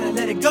 gotta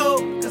let it go.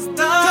 Cause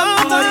the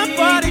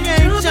party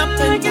ain't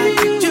jumping like you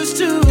used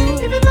to.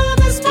 Even though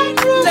that's my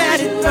groove, let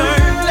it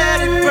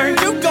burn,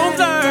 you gon'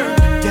 learn.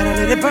 Gotta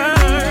let it burn.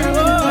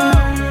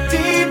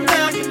 Deep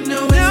down you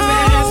know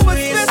it's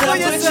best for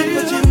yourself,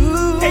 but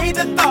you hate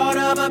the thought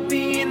of her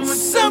being with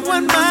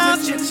someone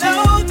else. You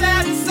know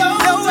that it's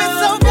over. No,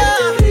 it's over.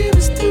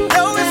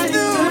 No, it's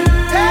through.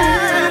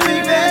 Hey,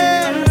 baby.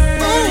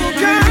 Ooh,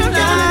 girl,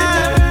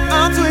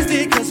 I'm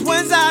twisted, cause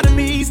one side of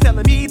me is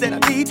telling me that I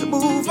need to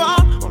move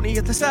on. On the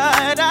other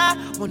side, I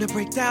wanna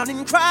break down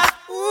and cry.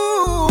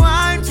 Ooh,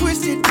 I'm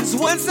twisted, cause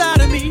one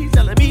side of me is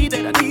telling me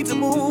that I need to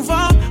move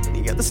on. On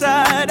the other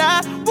side,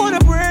 I wanna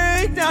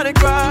break down and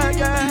cry,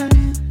 yeah.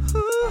 Ooh,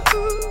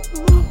 ooh,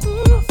 ooh, ooh,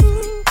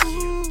 ooh,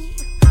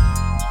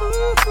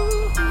 ooh, ooh,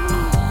 ooh.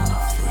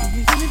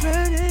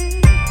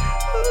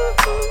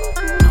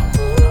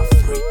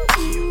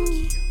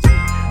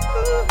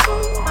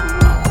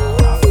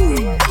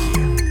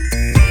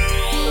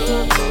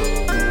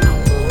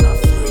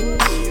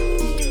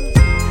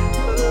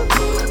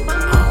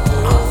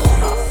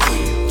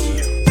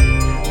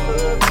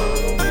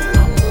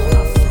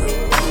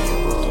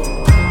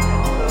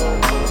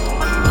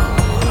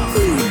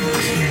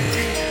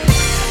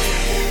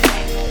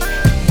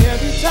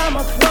 Every time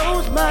I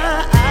close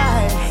my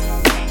eyes,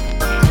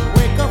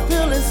 wake up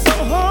feeling so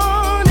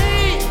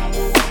horny.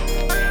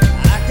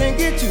 I can't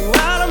get you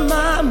out of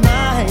my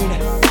mind.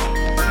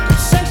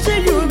 Sexy,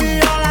 you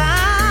be all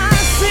I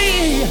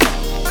see.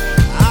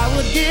 I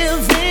would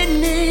give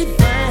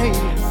anything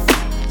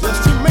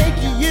just to make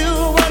you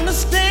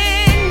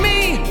understand me.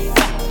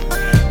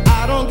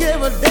 I don't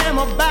give a damn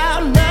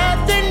about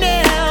nothing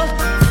else.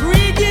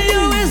 Freaking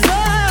you is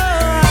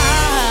all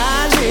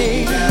I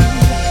need.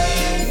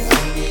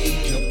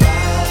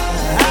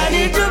 I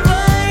need your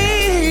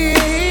body.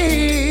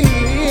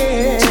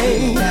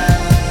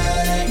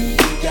 Tonight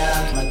you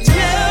got my time.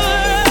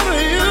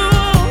 You,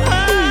 I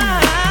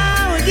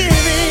will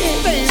give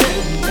it, baby.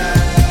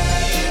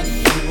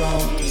 Tonight you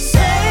want to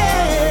say,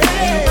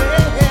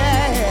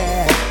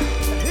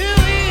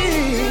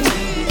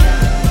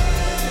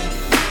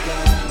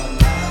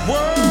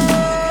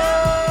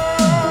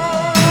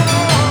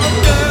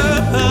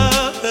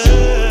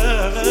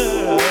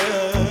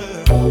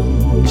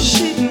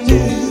 she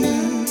knew.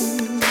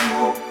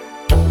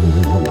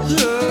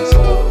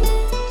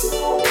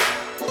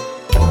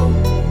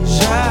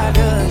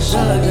 Sugar,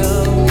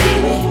 sugar,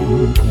 baby.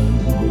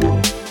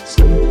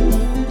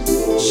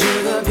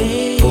 Sugar,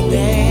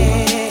 baby.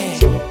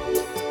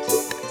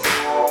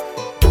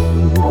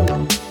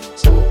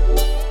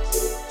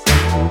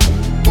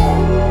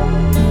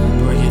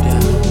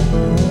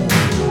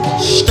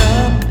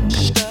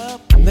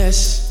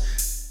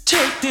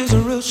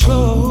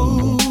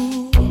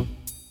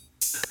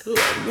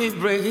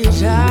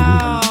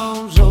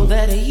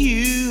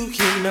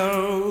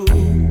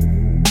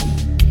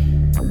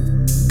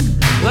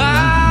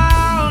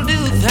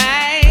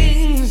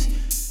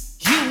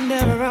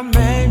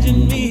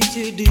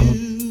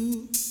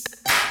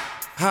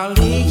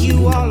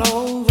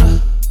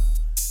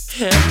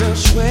 and the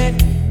sweat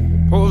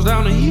pours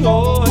down to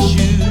your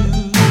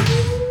shoes.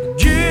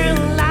 Girl,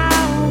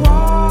 I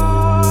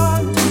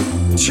want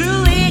to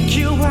lick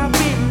you up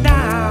and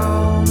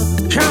down.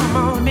 Come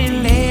on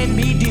and let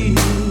me do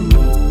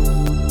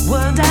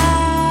what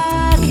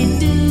I can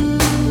do.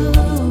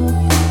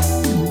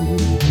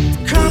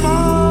 Come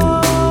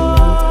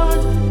on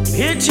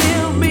and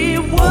tell me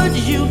what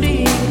you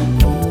need,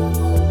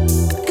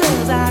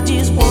 'cause I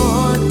just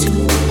want to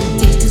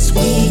taste the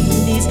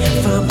sweetness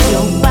from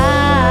your body.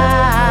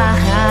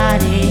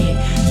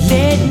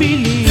 Let me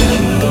leave.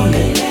 Come on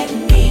and let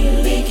me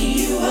lick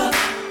you up.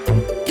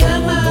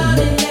 Come on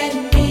and let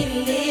me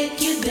lick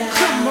you down.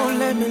 Come on,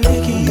 let me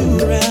lick you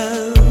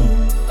around,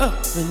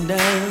 up and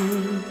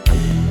down.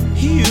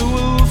 You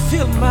will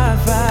feel my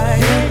fire.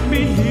 Let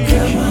me lick you.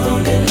 Come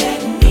on and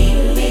let me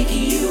lick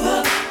you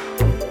up.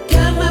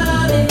 Come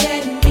on and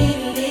let me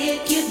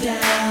lick you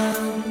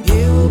down.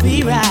 It will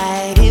be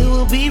right. It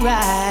will be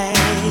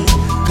right.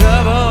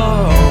 Come on.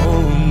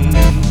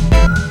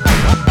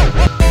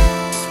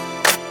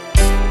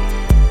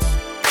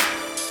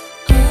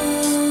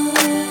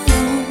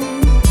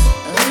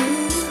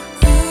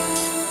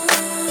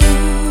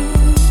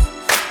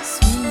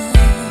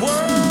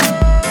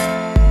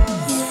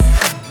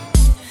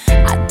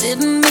 I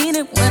didn't mean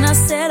it when I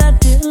said I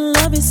didn't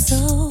love you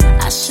so.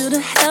 I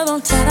should've held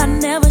on tight, I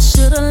never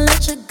should've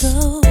let you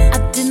go. I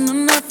didn't know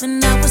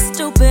nothing, I was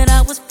stupid,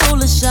 I was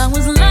foolish, I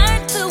was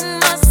lying to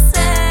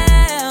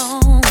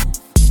myself.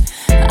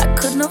 I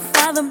couldn't have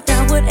fathomed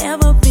I would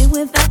ever be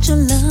without your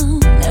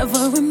love.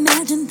 Never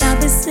imagined I'd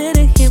be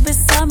sitting here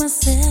beside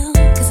myself.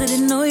 'Cause I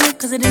didn't know you,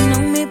 'cause I didn't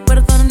know me, but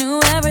I thought I knew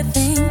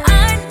everything.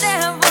 I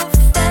never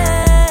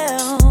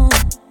felt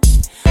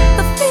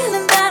the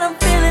feeling that I'm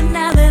feeling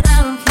now that I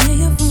don't hear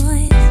your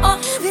voice, or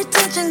have you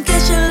touch and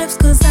kiss your lips,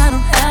 'cause I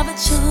don't have a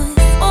choice.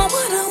 Or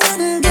what I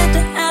wouldn't get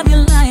to have you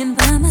lying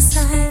by my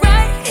side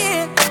right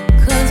here.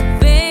 'Cause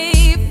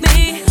baby,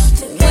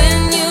 when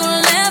you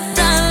left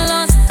I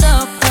lost a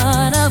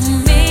part of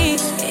me.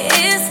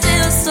 It's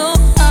still so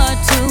hard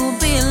to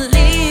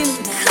believe.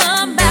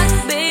 Come back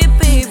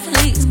baby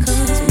please,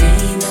 'cause we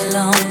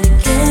belong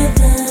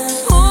together.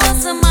 Who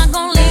else am I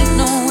gonna leave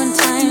know when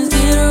times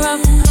get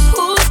rough?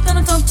 Who's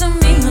gonna talk to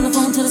me on the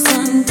phone till the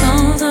sun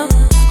comes up?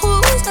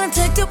 Who's gonna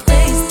take your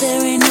place?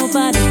 There ain't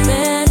nobody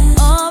better.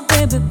 Oh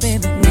baby,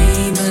 baby, we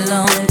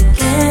belong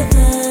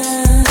together.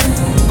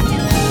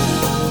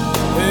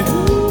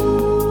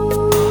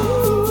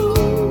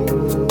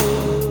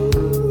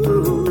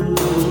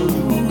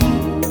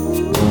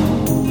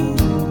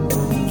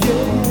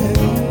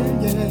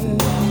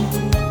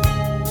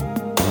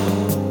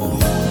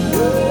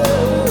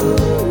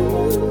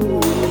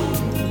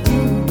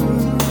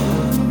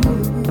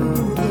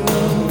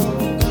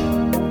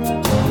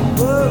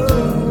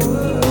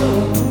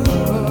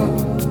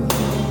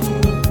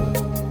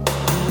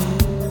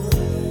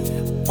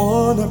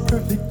 On a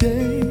perfect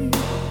day,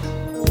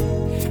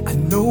 I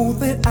know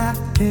that I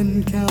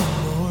can count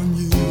on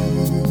you.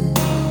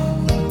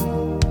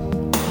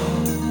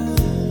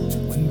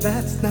 When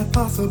that's not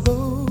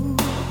possible,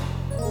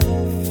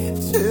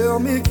 tell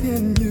me,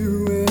 can you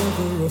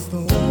ever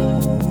restore?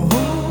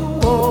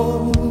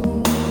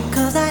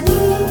 'Cause I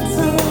need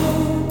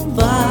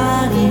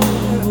somebody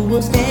who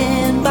will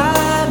stand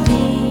by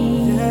me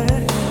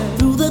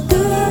through the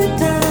good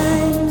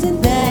times and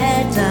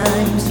bad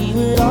times. He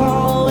would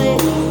always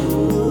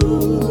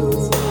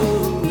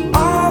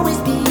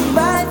be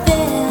right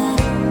there.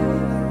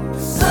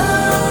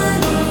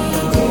 Sunny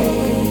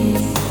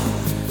days,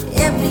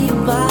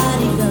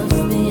 everybody loves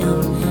them.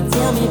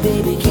 Tell me,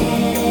 baby,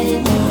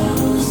 can you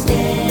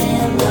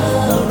stand the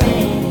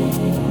rain?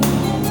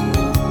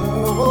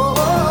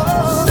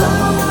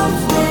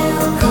 Storms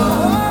will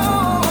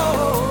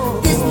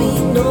come, this we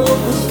know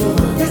for sure.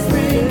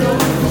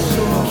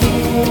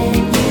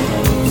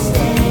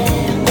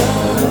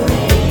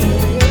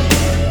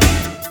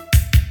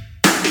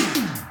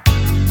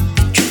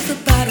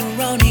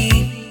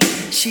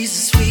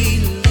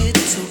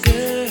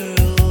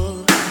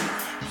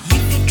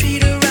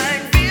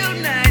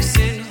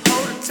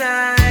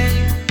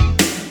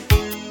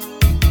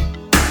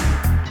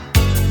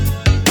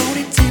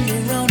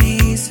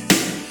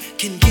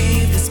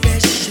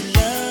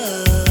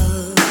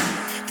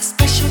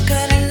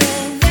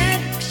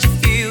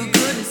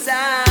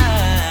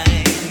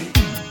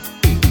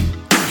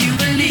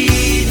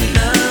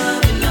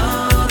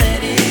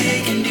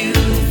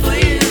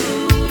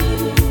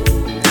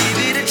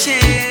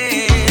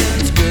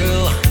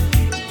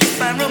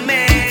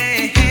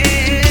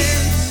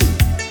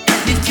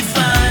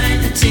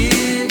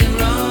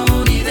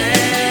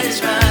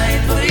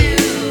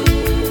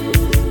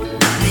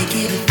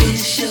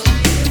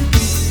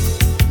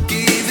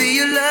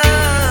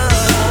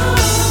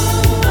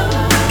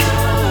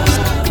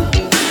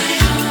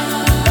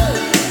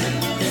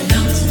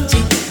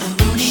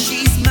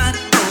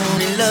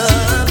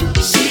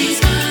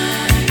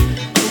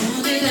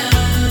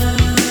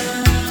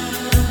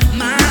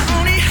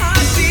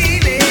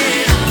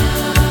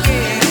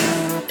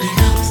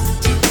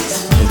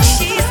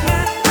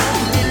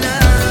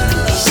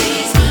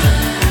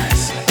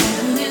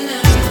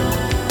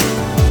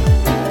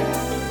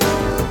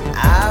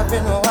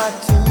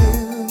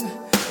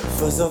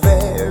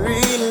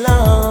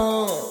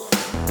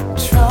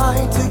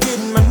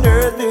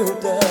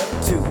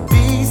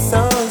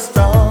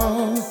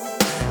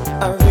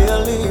 I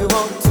really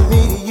want to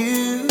meet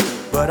you,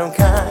 but I'm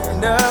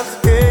kind of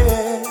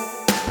scared,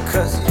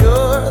 'cause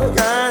you're the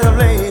kind of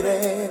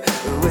lady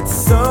with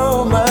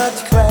so much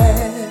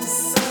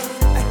class.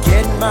 I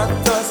get my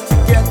thoughts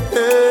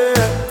together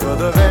for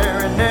the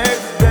very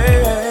next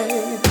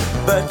day,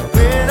 but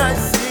when I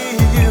see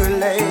you,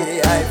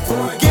 lady, I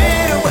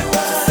forget what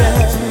to say.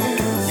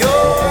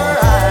 Your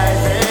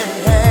eyes and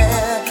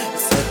hair,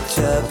 such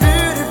a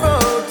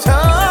beautiful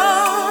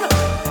tone.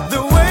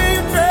 The way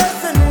you dress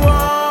and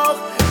walk,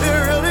 it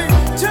really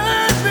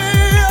turns me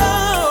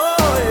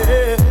on,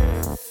 yeah.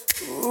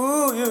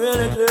 Ooh, you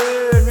really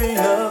turn me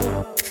on.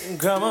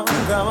 Come on,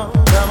 come on,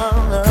 come on,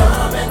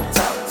 come and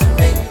talk to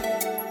me.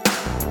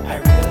 I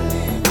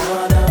really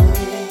wanna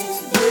meet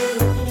you.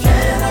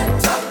 Can I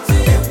talk to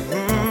you?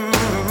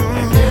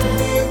 I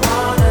really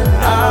wanna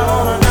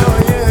know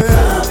you.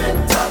 Come and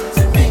talk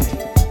to me.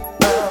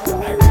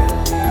 I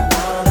really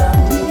wanna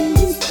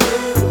meet you.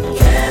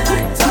 Can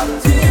I talk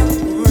to you?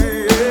 I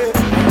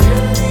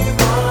really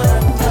wanna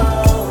know.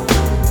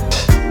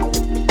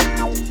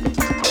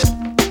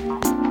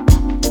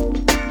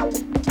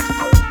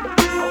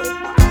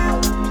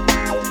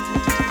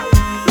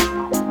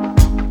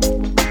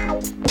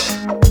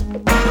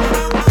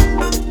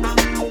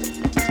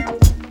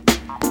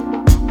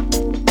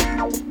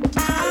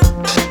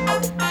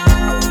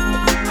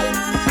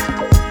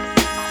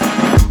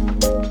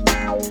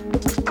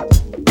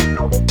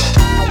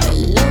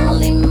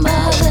 Lonely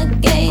mother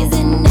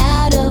gazing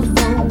out of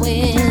the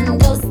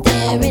window,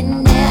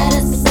 staring at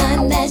a sun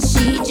that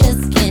she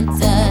just can't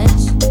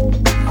touch.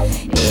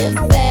 If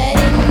at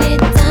any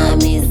time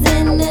he's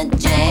in a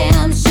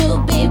jam, she'll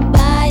be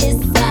by his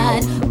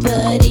side,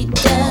 but he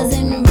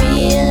doesn't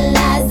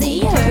realize he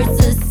hurts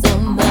her so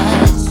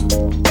much.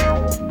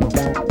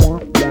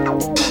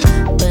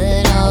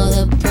 But all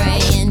the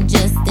praying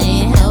just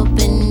ain't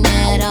helping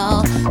at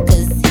all,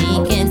 'cause he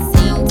can't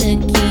seem to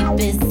keep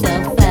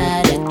himself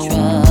out of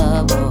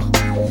trouble.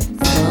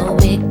 So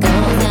he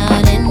goes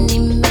out and he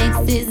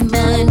makes his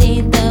money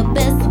the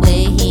best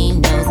way he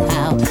knows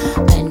how.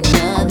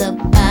 Another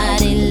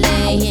body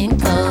laying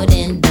cold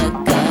in the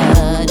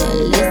gutter.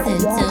 Listen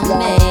to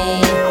me.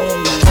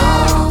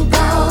 Don't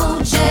go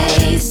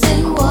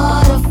chasing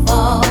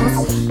waterfalls.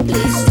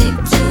 Please stick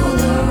to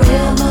the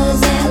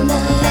rivers and the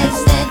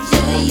lakes that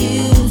you're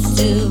used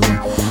to.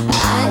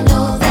 I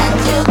know that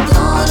you're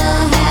gonna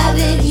have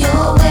it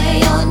your way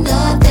or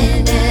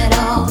nothing at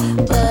all,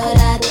 but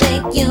I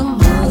think you're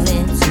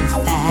moving too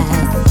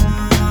fast.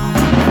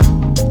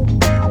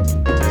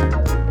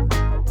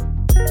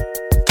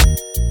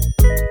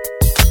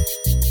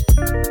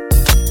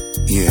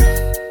 Yeah.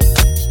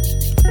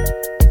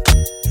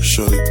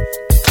 Shorty,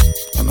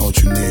 I know what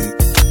you need.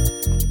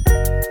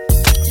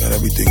 I got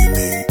everything you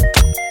need.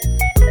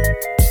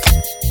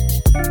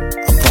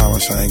 I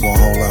promise I ain't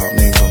gonna hold out,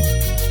 nigga.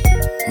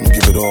 I'm gonna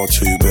give it all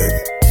to you, baby.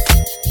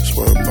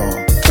 Swear to God.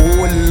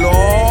 Oh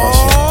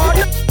Lord,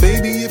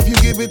 Baby, if you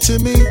give it to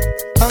me,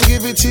 I'll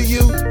give it to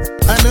you.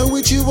 I know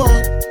what you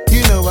want.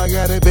 You know I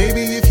got it,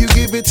 baby. If you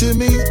give it to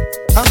me,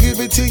 I'll give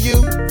it to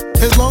you.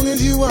 As long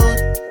as you want,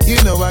 you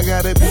know I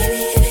got it.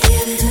 Baby, if you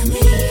give it to me,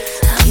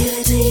 I'll give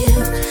it to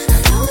you. I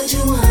know what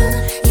you want,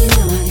 you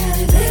know I got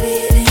it. Baby,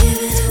 if you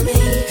give it to me,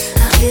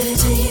 I'll give it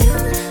to you.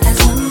 As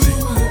long as you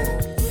want.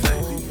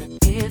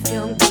 If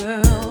your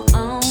girl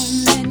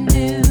only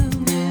knew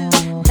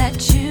that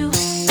you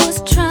was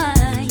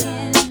trying to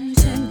get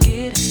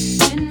with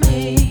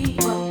me,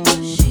 what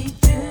would she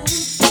do?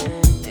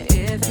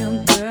 If your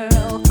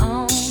girl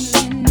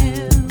only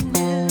knew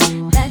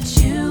that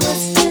you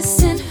was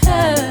kissing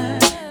her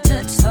to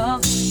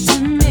talk to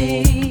me,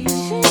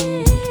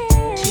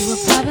 she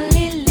would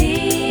probably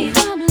leave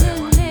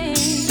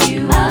you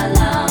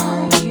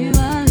alone.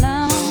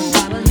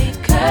 Probably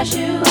curse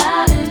you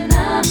out and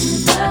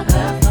unplug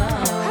her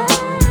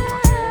phone.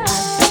 I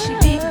bet she'd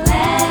be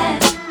glad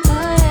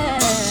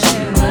she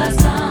was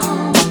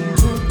gone.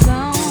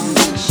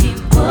 She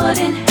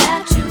wouldn't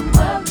have to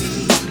worry.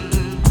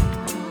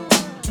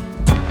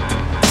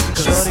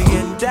 Shorty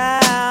get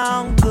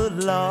down, good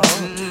lord.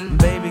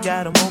 Baby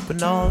got 'em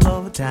open all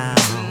over town.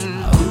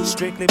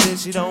 Strictly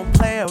bitch, she don't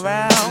play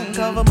around.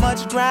 Cover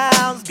much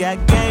grounds, got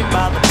game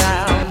by the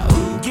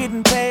town.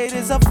 Getting paid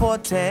is a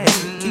forte,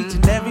 each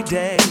and every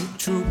day.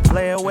 True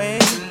play away.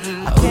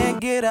 I can't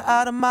get her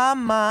out of my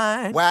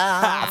mind.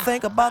 Wow. I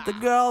think about the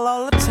girl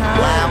all the time.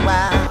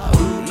 Wow.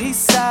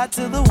 East side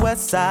to the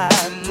west side,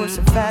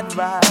 pushing fat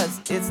rides,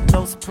 it's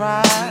no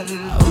surprise.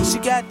 She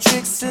got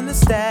tricks in the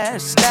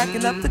stash,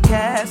 stacking up the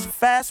cash,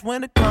 fast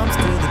when it comes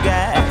to the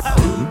gas.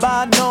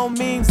 By no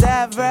means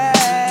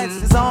average,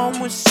 it's on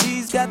when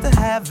she's got to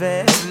have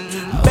it.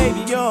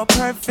 Baby, you're a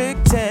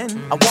perfect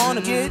 10, I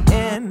wanna get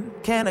in,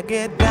 can I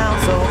get down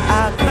so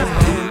I can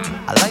win?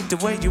 I like the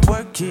way you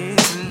work it,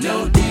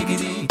 no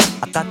diggity,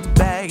 I got to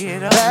bag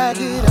it up.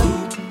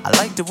 I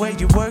like the way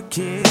you work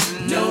it,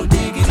 no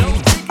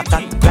diggity, I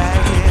got to bag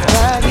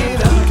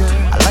it up.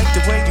 I like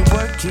the way you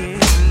work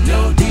it,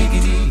 no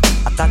diggity,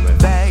 I got to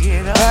bag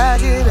it up.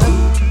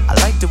 I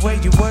like the way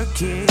you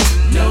work it,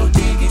 no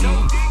diggity,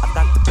 I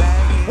got to bag it up.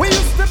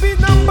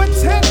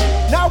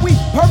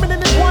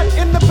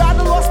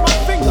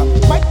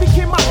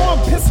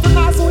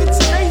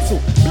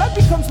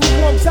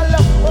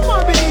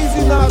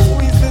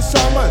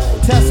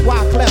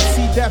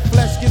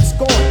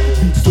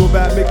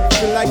 make you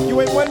feel like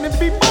you ain't wanting to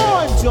be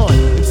born, John.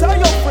 And tell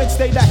your friends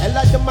stay the hell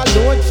out of my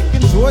lawn.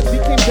 Chicken George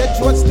became dead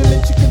George,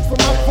 stealing chickens from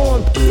my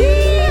farm.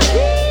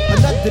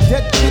 Another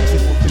dead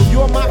pigeon. If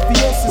you're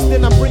mafiosis,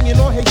 then I'm bringing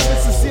on hatred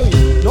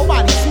Sicilian.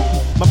 Nobody shoot me.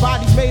 My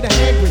body's made a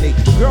hand grenade.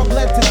 Girl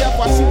bled to death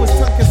while she was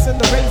tongue kissing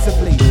the razor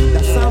blade.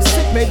 That sounds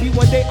sick. Maybe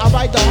one day I'll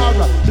write the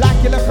horror.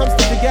 Blackula comes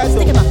to the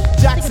ghetto.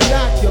 Jackson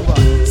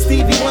Acura.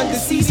 Stevie Wonder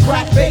sees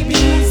crack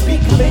babies. Be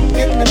killing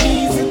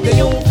enemies in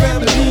their own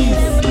families.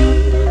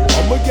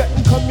 I'ma get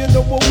and come, you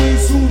know what we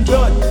soon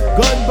done.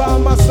 Gun by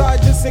my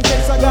side just in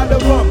case I gotta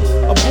run.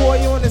 A boy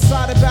on the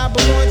side of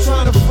Babylon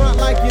trying to front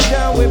like you're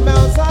down with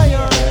Mount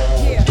Zion.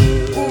 Yeah.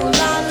 Ooh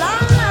la la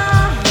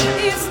la,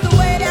 it's the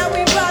way that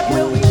we rock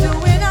when we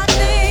doing our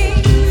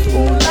thing.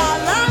 Ooh la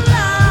la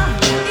la,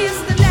 it's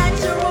the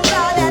natural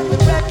law that the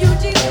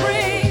refugees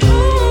bring.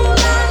 Ooh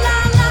la la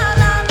la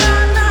la la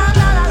la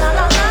la la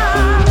la la.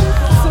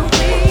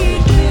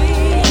 Sweet thing.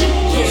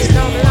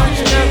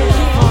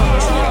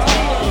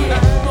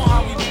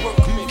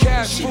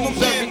 Cash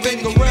moves everything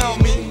around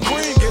me.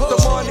 Green, get the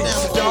money.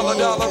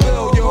 Dollar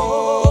bill, yo.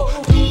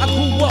 I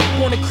grew up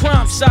on the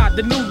crime side,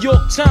 the New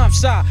York Times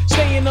side.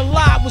 Staying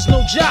alive was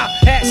no job,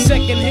 had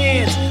second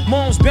hands.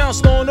 Moms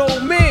bounced on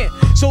old men.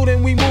 So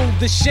then we moved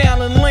to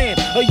Shaolin Land,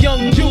 a young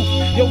youth.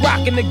 You're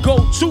rocking the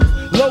go-to,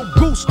 low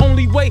goose.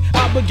 Only way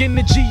I began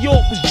to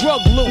G-York was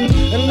drug loot.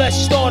 And let's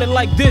start it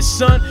like this,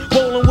 son.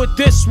 Rolling with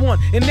this one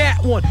and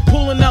that one,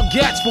 pulling out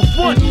gats for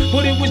fun.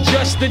 But it was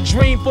just a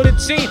dream for the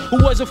teen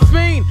who was a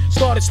fiend.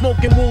 Started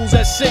smoking wools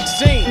at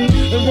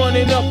 16 and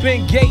running up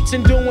in gates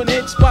and doing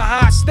hits by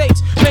high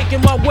states.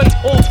 Making my way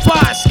on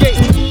fire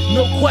skates.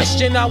 No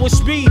question I was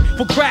speed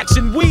for cracks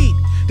and weed.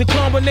 The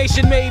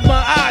combination made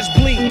my eyes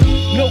bleed.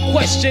 No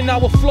question I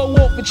would flow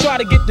off and try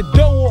to get the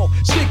dough off.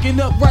 Sticking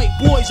up right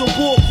boys on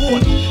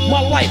board. My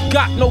life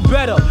got no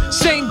better.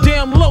 Same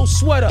damn low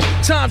sweater.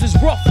 Times is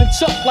rough and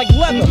tough like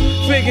leather.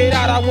 Figured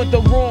out I went the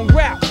wrong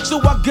route.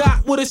 So I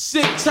got with a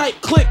sick tight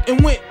click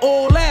and went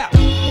all out.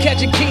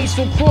 Catching keys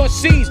from cross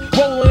seas,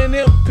 rolling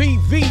in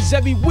MPVs.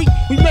 Every week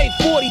we made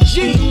 40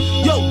 G.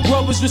 Yo,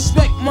 brothers,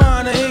 respect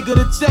mine. I ain't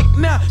gonna tech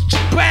now.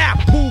 Bow,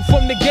 move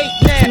from the gate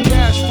now.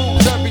 Cash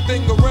rules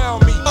everything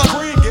around me.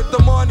 Green, get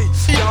the money.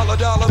 Dollar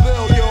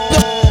bill, yo.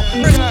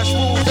 Cash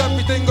rules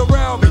everything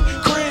around me.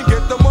 Green,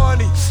 get the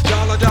money.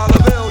 Dollar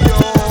bill, yo.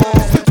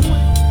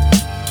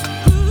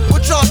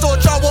 What y'all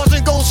thought y'all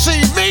wasn't gonna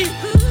see me?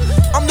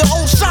 I'm the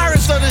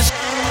Osiris of this.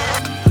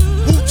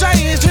 Wu-Tang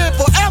is here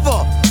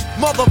forever,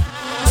 mother.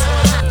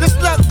 This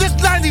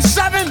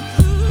 97,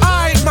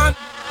 I ain't my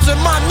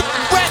and my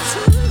wets.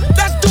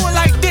 Let's do it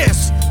like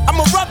this.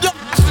 I'ma rub your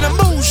in the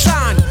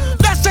moonshine.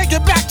 Let's take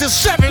it back to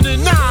 79.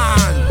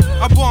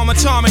 I bomb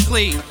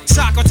atomically.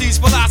 Socrates'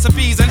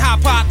 philosophies and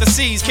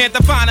hypotheses can't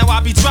define how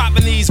I be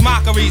dropping these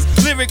mockeries.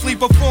 Lyrically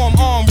perform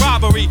armed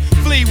robbery,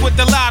 flee with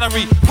the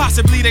lottery.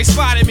 Possibly they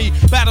spotted me.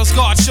 Battle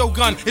scarred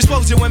shogun,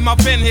 explosion when my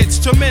pen hits.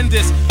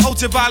 Tremendous,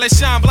 ultraviolet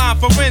shine blind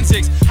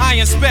forensics. I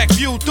inspect,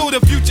 view through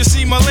the future,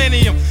 see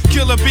millennium.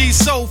 Killer bees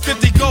sold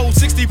 50 gold,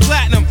 60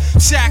 platinum.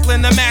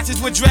 Shackling the matches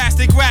with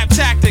drastic rap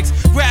tactics.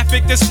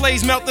 Graphic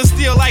displays melt the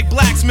steel like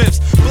blacksmiths.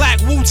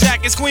 Black Wu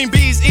jackets, queen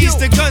bees ease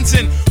the guns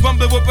in.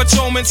 Rumble with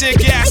patrolmen, tear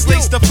gas,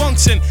 lace the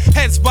function.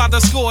 Heads by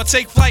the score,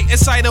 take flight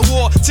inside a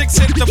war. Ticks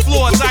hit the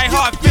floor, die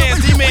hard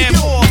fans demand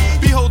more.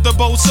 Behold the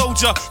bold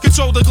soldier,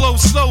 control the globe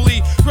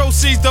slowly.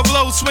 Proceeds the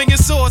blow, swinging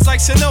swords like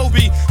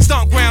shinobi.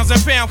 Stomp grounds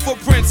and pound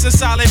footprints in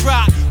solid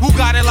rock. Who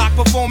got it locked,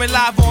 performing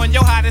live on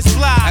your hottest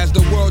fly. As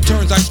the world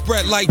turns, I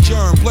spread like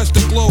germ. Bless the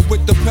globe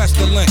with the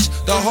pestilence.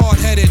 The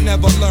hard-headed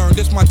never learn.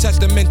 This my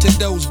testament to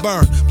those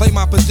burned. Play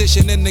my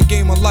position in the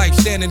game of life,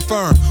 standing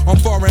firm. On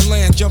foreign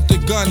land, jump the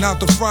gun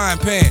out the frying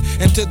pan.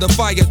 Into the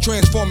fire,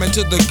 transform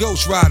into the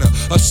ghost rider.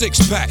 A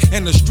six-pack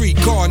and a street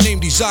car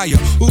named Desire.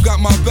 Who got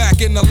my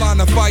back in the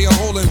line of fire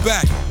holding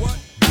back? What?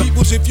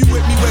 Peoples, if you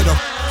with me, where the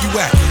you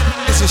at?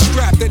 It's a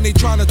strap, then they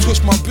tryna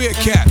twist my beer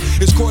cap.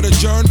 It's court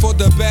adjourned for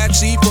the bad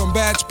seed from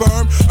bad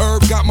sperm.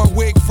 Herb got my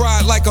wig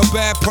fried like a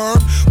bad perm.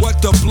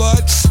 What the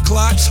blood?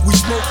 Clots, we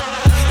smoke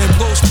and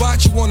blow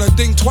spots. You wanna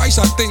think twice?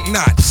 I think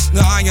not. The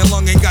iron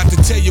lung ain't got to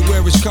tell you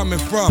where it's coming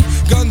from.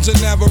 Guns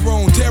are never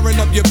own, tearing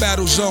up your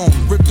battle zone.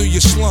 Rip through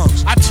your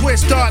slums. I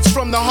twist darts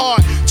from the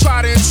heart.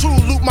 Try to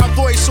intrude, loop my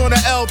voice on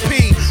the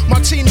LP.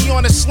 Martini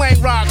on the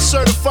slang rock,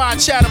 certified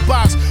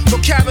chatterbox.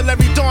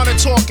 Vocabulary dawning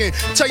talking.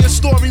 Tell your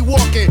story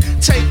walking.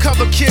 Take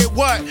cover, kid,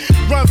 what?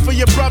 Run for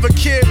your brother,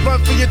 kid,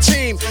 run for your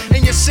team.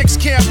 And your 6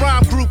 camp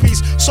rhyme groupies.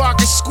 So I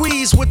can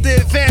squeeze with the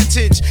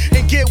advantage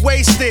and get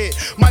wasted.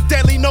 My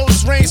deadly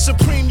notes reign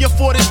supreme, your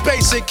fort is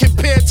basic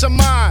compared to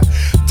mine.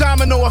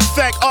 Domino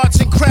effect, arts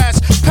and crafts.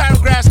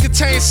 Paragraphs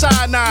contain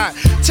cyanide.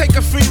 Take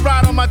a free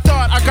ride on my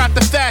thought, I got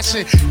the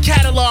fashion.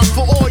 Catalog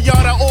for all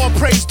y'all that all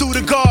praise due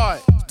to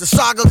God. The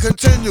saga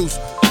continues.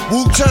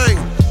 Wu-Tang,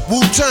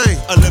 Wu-Tang.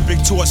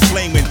 Olympic torch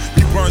flaming.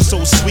 We burn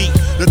so sweet,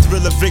 the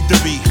thrill of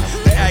victory,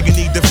 the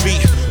agony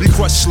defeat. We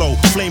crush slow,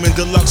 flaming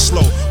deluxe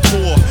slow.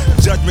 Poor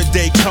judgment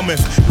day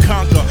cometh,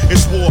 conquer,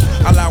 it's war.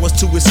 Allow us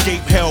to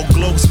escape hell,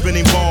 globe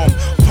spinning bomb.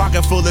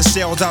 Pocket full of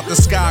shells out the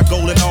sky,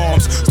 golden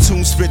arms.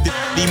 Tune spit the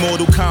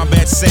immortal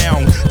combat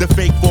sound. The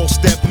fake false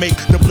step make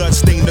the blood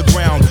stain the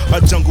ground. A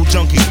jungle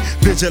junkie,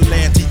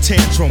 vigilante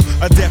tantrum.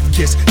 A death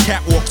kiss,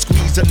 catwalk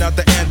squeeze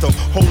another anthem.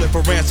 Hold it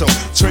for ransom,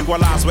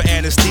 tranquilize with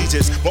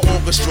anesthesias. My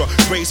orchestra,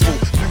 graceful,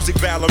 music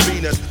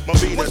ballerinas.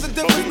 What's the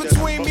difference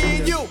between me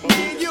and you?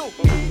 Me and you?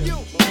 Me and you?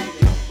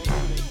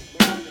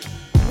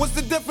 What's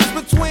the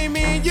difference between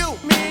me and you?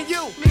 Me and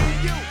you? Me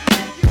and you?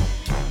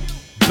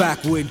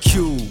 Back when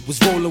Q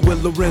was rolling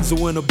with Lorenzo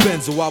in a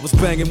Benzo, I was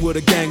banging with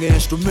a gang of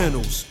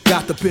instrumentals.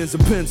 Got the pens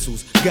and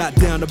pencils, got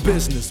down to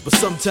business. But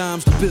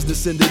sometimes the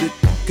business end of it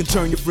can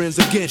turn your friends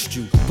against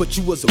you. But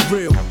you was a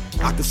real,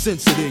 I could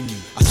sense it in you.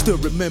 I still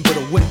remember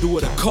the window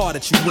of the car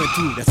that you went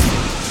through. That's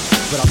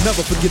it. But I'll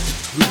never forget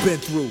what we've been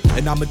through.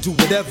 And I'ma do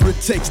whatever it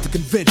takes to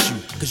convince you.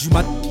 Cause you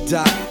might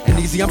die, and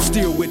easy, I'm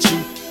still with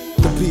you.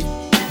 The beat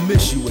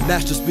miss you, and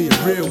that's just being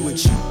real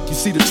with you. You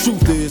see, the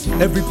truth is,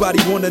 everybody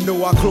wanna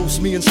know how close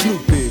me and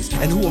Snoop is,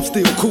 and who I'm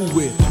still cool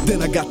with.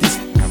 Then I got these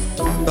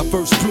I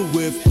first flew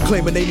with,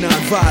 claiming they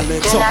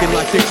non-violent, talking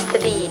like they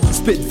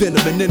spit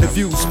venom in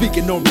interviews,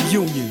 speaking on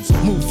reunions,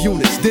 move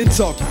units, then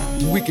talk.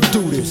 We can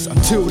do this.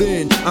 Until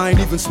then, I ain't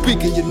even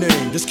speaking your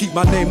name. Just keep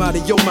my name out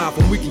of your mouth,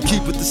 and we can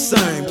keep it the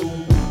same.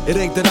 It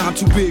ain't that I'm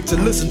too big to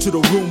listen to the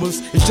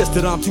rumors. It's just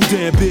that I'm too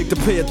damn big to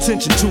pay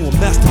attention to them.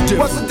 That's the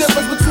difference. What's the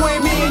difference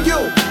between me and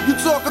you? You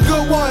talk a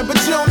good one, but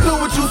you don't do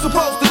what you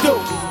supposed to do.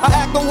 I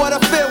act on what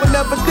I feel and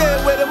never deal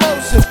with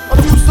emotion.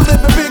 I'm used to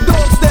living big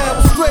dog style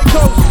with straight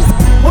coasting.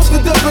 What's the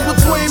difference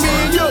between me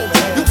and you?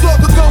 You talk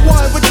a good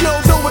one, but you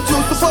don't do what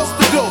you supposed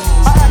to do.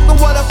 I act on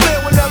what I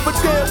feel and never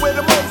deal with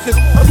emotion.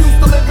 I'm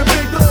used to living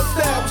big dog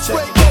style with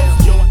straight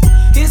coasting.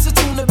 Here's a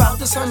tune about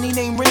this honey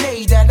named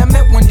Renee that I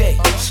met one day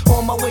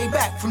on my way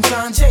back from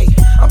John Jay.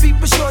 I'm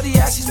peeping shorty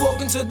as she's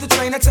walking to the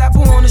train. I tap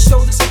her on the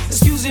shoulders.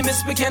 Excuse me,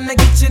 miss, but can I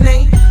get your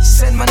name?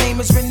 She said my name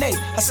is Renee.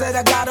 I said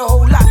I got a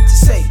whole lot to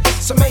say.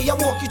 So may I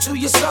walk you to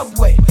your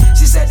subway?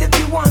 She said if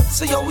you want.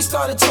 So yo, we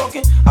started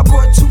talking. I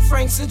brought 2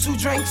 francs and 2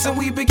 drinks and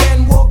we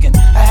began walking.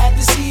 I had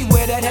to see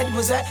where that head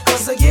was at,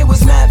 cause the year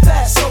was mad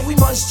fast. So we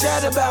must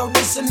chat about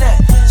this and that.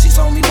 She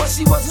told me what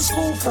she was in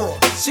school for.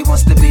 She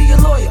wants to be a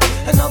lawyer.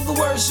 In other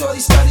words, shorty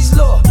studies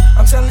law.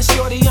 I'm telling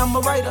shorty I'm a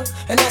writer,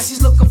 and as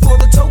she's looking for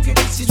the token,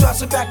 she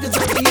drops it back to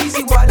take the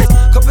easy water.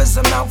 Covers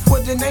her mouth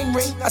with the name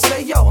ring. I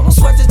say yo, don't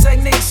sweat the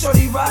technique,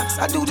 shorty rocks.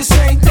 I do the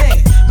same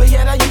thing, but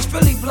yet I use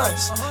Philly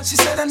blunts. She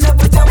said I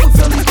never dealt with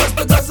Philly blunts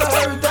because I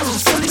heard that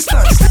was Philly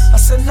stunts. I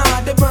said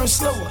nah, they burn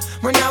slower.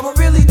 Right now I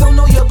really don't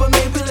know you, but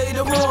maybe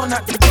later on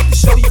I can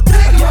show you.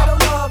 Ghetto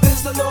love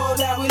is the law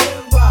that we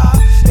live by.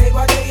 Day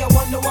by day I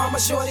wonder why my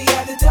shorty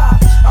had to die.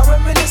 I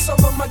reminisce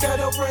over my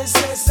ghetto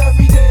princess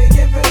every day.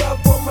 Give it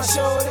up for my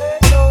shorty.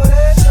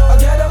 A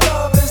ghetto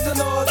love is the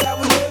law that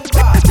we live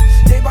by.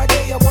 Day by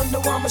day I wonder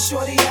why my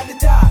shorty had to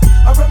die.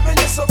 I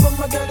reminisce over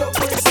my ghetto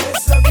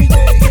princess every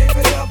day. Give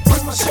it up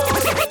for my shorty.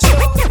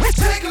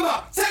 Take 'em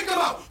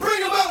out,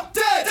 bring 'em out,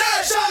 dead.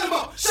 Shot 'em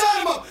up, shot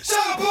 'em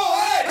all.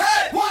 Hey,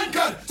 hey. 1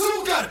 gun,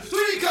 2 gun,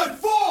 3 gun,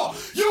 4.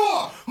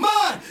 You're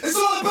mine. It's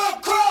all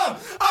about crime.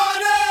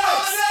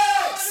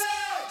 Onyx.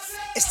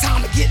 It's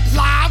time to get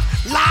live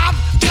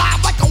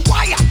like a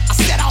wire. I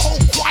set a whole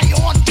choir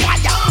on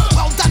fire.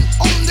 Well done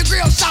on the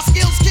grill, shot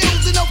skills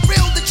in the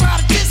field. They try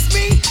to diss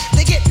me,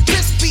 they get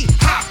crispy.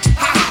 Ha,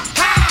 ha,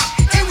 ha.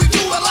 And we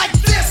do it like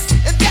this.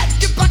 And that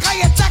get back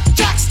higher attack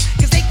tracks.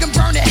 Cause they can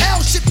burn the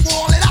hell shit for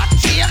all that I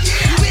care.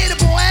 You hear the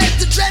boy head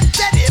to dread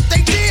dead if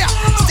they dare.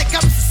 Stick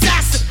up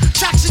assassin,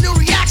 traction or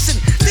reaction.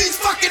 These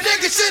fucking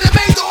niggas should have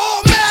made the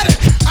whole matter.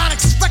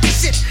 Onyx is wrecking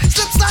shit,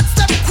 slip, slide,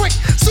 step quick.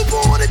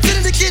 Super on it,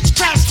 didn't the kids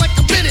crash like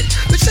a minute.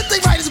 The shit they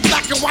write is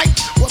black and white.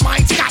 Well,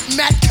 mine's got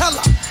mad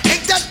color.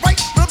 Ain't that right,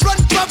 my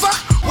blood brother?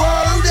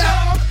 Word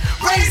up,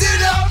 raise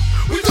it up.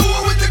 We do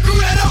it with the crew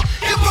that up.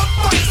 Give a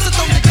fuck, so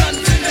throw your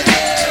guns in the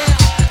air.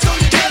 Throw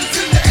your guns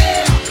in the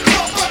air.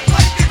 Pump up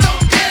like you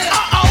don't care.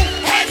 Uh-oh,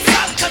 heads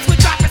up, cause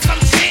we're dropping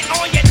some shit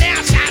on you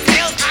now. Shot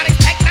skills, Onyx,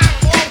 tech 9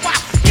 for a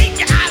while. Keep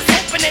your eyes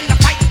open in the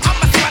fight.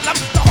 I'ma swell them.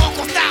 The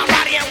hardcore style,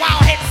 rowdy and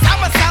wild hits.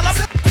 I'ma sell them.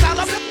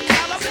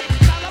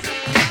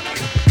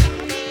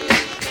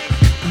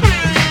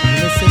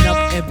 Listen up,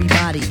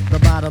 everybody, the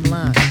bottom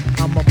line.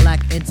 I'm a black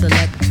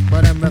intellect,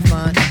 but I'm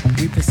refined.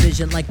 We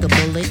precision like a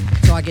bullet,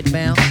 target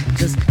bound.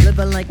 Just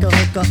living like a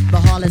hooker, the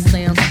harlot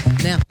sounds.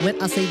 Now,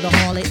 when I say the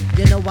harlot,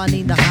 you know I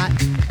need the hot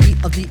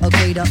heat of the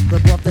equator, the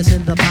broth that's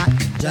in the pot.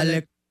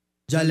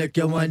 Jalik,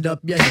 you wind up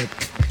your hip.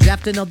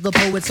 Drafting of the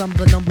poets, I'm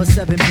the number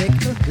 7 pick.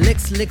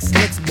 Licks,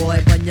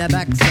 boy, on your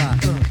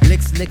backside.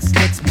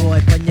 Licks,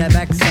 boy, on your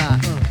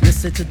backside.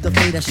 Listen to the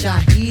fader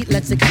shot, heat,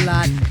 let's it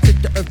glide.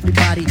 Tip the earthly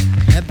body,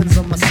 heaven's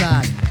on my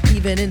side.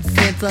 Even in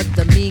Santa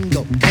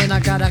Domingo, and I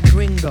got a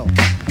gringo.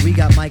 We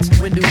got mics,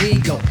 when do we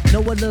go?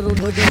 Know a little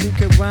nigga who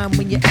can rhyme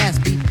when your ass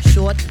be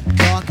short,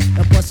 dark,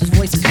 and plus his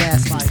voice is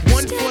raspy.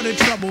 1 for the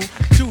trouble,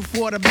 2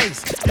 for the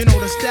bass. You know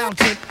the style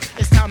tip,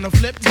 it's time to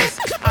flip this.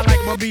 I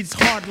like my beats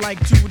hard like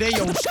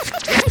 2-day-old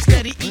shit.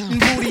 Steady eating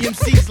booty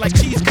MCs like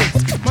cheese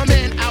grits. My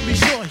man, I'll be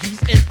sure he's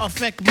in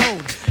effect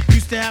mode.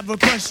 Used to have a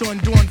crush on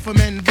doing for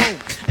men vote.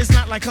 It's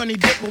not like Honey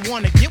Dip will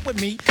wanna get with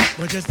me,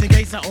 but just in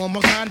case I own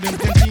my condom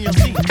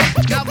continuously.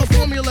 Now the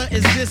formula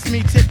is this,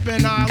 me, Tip,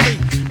 and Ali.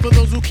 For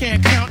those who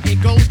can't count,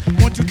 it goes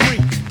 1, 2, 3.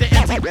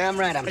 Damn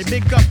right, I'm a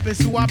big up is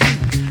who I be.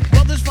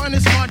 Brothers find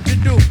it's hard to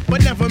do,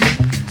 but never me.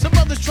 Some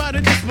brothers try to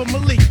diss but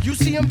Malik. You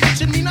see him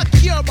bitching me, not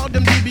care about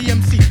them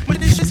DBMC. But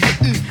this shit's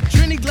hitting.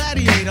 Trini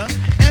Gladiator,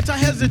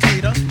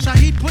 anti-hesitator.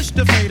 Shaheed push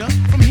the fader.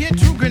 From here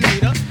to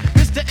Grenada.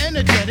 Mr.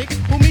 Energetic,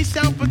 who me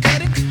sound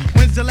pathetic.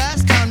 When's the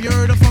last time you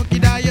heard a funky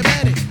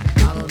diabetic?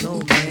 I don't know,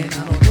 man.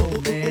 I don't know,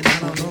 man. I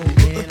don't know,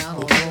 man. I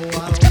don't know.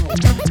 I don't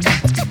know.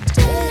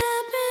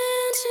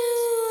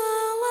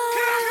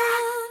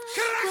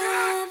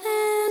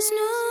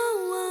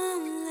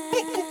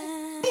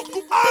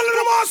 All of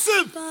them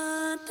awesome.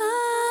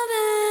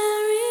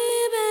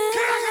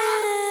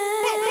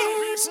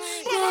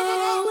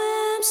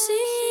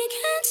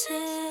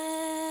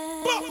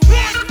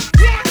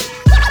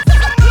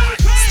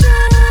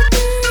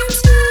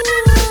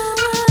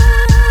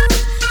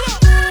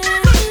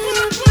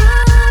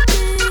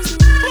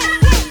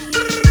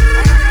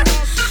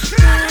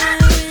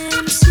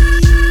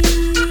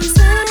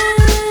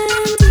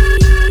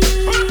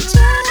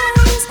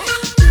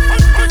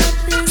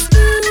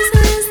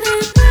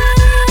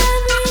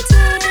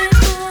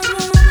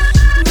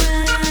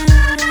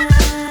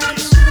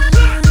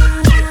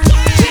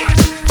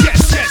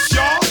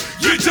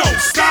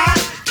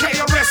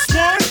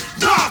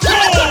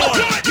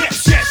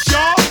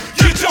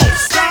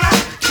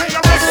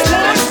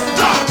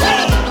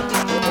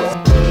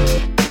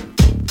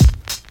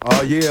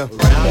 Yeah,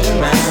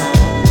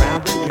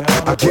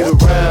 I get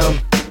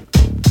around.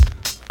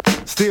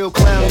 Still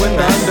clown with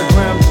the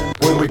underground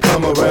when we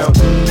come around.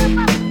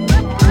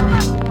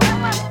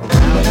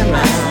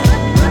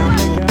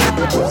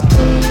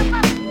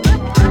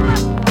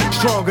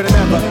 Stronger than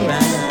ever.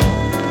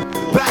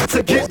 Back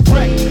to get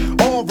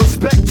wrecked. All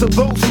respect to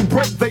those who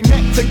break their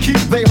neck to keep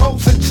their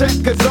hoes in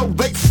check, cause though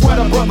they sweat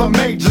a brother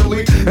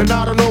majorly. And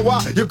I don't know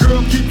why your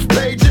girl keeps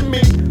paging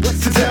me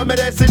to tell me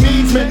that she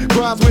needs me.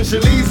 Cries when she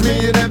leaves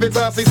me, and every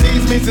time she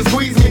sees me, she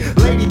squeeze me.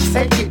 Lady,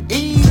 take it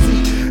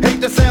easy. Hate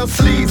to sound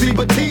sleazy,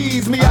 but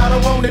tease me. I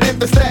don't want it if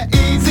it's that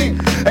easy.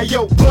 Hey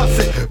yo, bust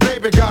it.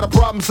 Baby got a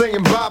problem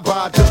saying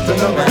bye-bye. Just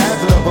another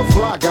hazard of a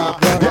fly guy.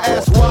 Your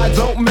ass wide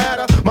don't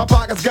matter. My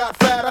pockets got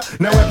fatter.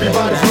 Now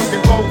everybody's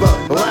looking for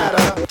the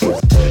ladder.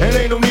 And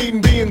ain't no need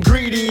in being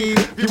greedy.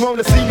 If you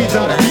wanna see me,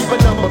 try to keep a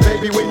number,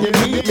 baby, when you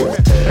need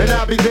it. And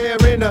I'll be there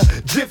in a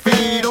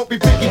jiffy. Don't be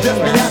picky, just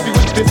be happy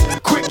with this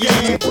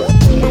quickie.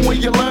 But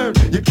when you learn,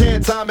 you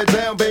can't time it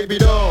down, baby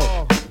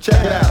doll.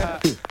 Check it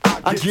out,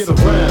 I get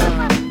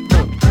around.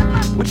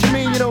 What you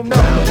mean you don't know?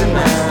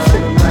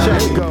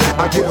 Check it go,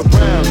 I get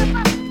around.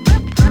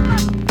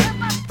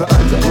 The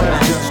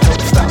underground just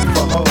don't stop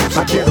for hoes.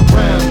 I get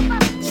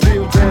around,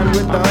 still down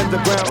with the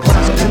underground.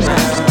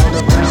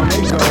 Around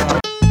they go.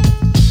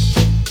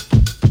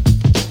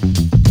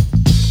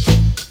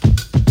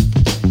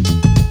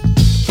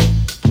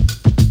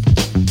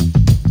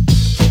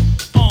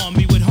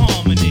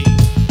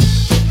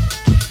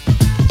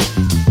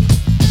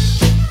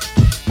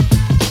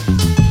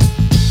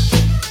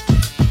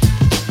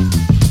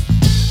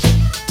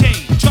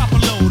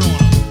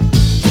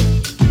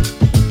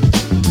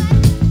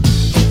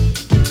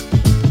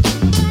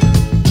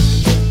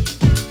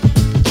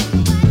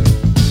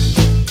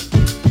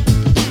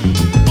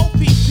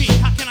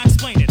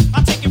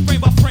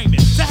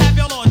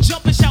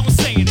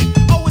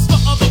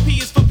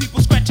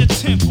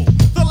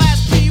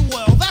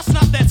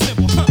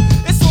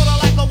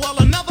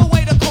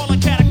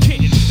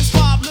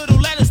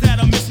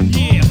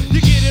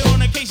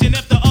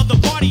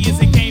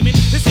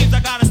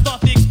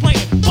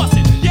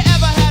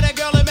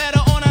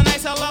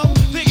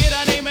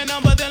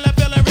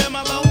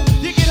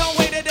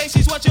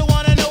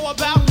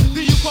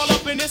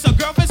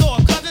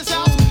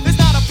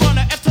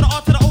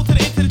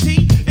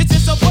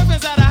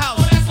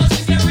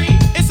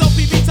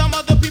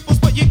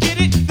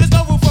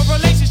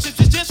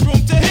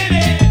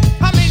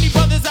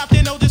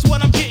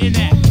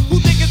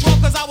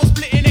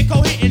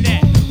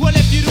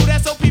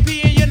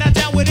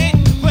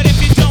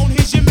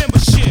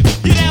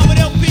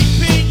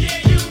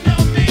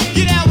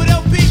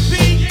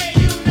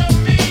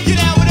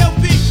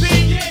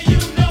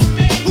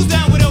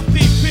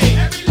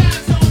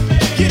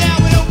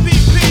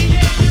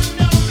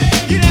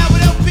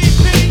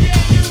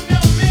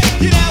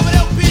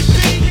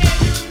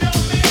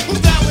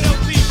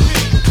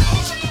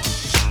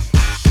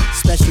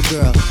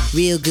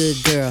 Real good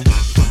girl,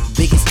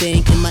 biggest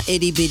thing in my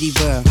itty bitty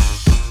world.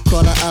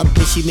 Call her up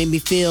and she made me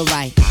feel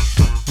right.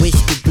 Wish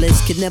the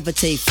bliss could never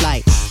take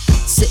flight.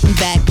 Sitting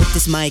back with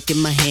this mic in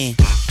my hand,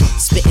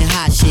 spitting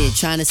hot shit,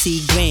 trying to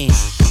see grand.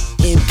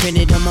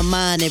 Imprinted on my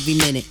mind every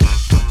minute.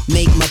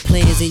 Make my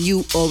plans and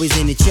you always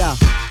in it, y'all.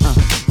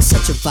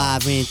 such a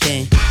vibrant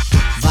thing,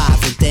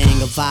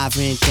 a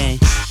vibrant thing.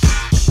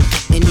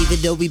 And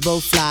even though we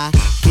both fly,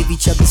 give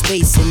each other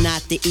space and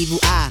not the evil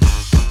eye.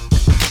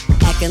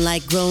 Acting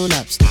like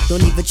grown-ups,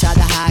 don't even try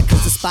to hide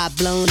cause the spot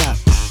blown up.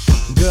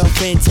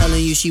 Girlfriend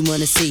telling you she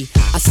wanna see,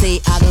 I say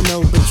I don't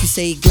know but you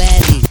say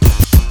gladly.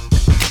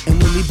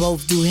 And when we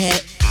both do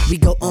head, we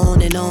go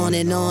on and on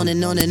and on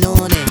and on and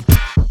on and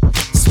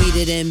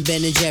sweeter than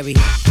Ben and Jerry.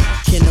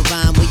 Can I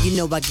rhyme? Well you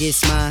know I get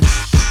mine.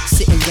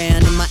 Sitting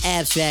round in my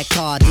abstract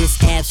car,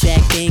 this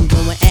abstract thing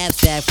going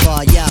abstract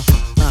far, yo.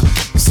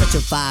 Such a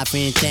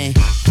vibrant thing,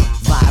 a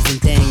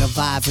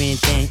vibrant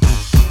thing.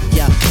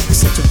 Yeah,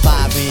 such a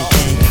vibrant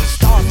thing,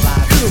 a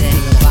vibrant thing,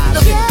 a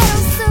vibrant thing.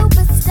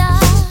 Superstar,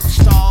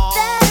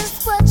 that is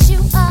what you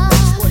are.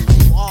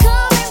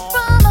 Coming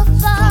from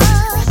afar,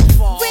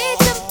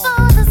 reaching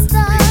for the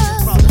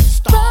stars.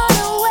 Run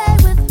away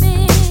with me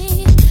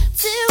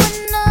to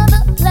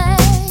another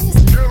place.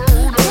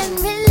 Can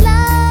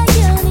rely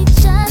on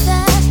each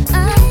other.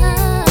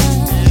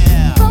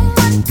 From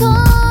one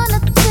corner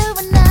to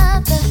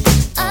another.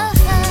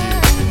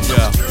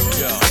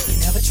 You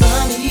never try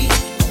me,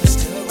 always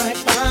still right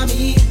by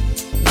me.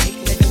 Make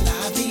living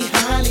life be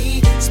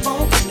highly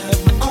spoken of.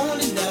 My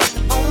only love,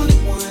 the only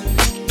one.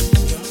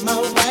 You're my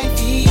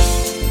wifey,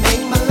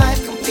 make my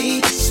life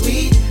complete,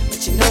 sweet. But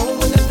you know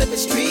when the flip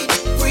is street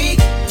freak,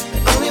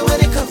 but only when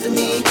it comes to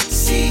me.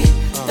 See,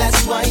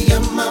 that's why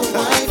you're my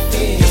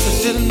wifey. Guess I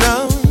should've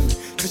known,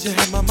 cause you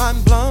had my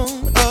mind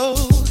blown.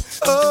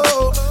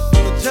 Oh,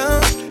 you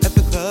jump at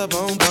the club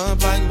on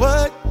bump like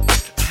what?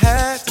 I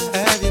had to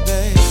have you,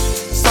 babe.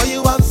 Saw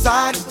you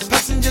outside, the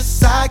passenger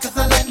side, cause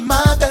I let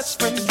my best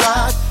friend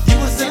drive. You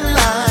was in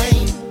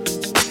line,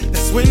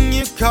 that's when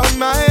you caught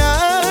my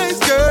eyes,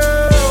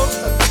 girl.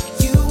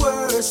 You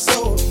were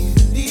so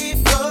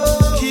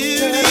beautiful,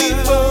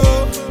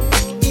 beautiful.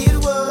 It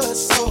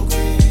was so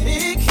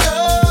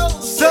critical,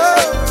 so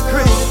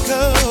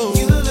critical.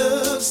 You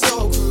look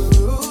so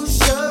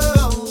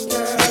crucial,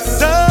 girl.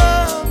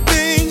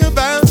 Something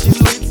about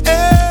you, it's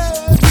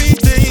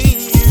everything.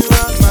 You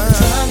are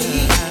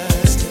mine.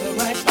 Still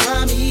right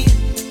by me,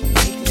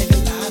 make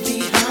living life be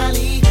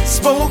highly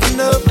spoken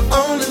of.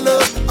 Only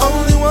love, the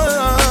only one.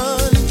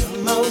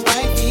 You're my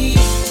wifey,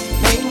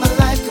 make my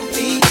life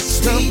complete,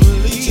 sweet.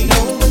 But you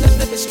know when the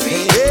flip is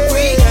street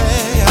free,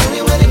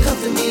 only when it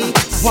comes to me.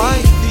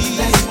 Wifey,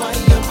 that's why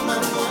you're my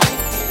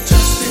wife.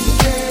 Just in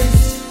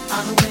case I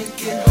don't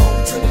make it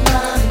home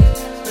tonight,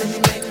 let me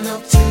make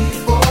love to you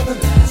for the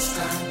last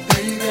time,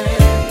 baby.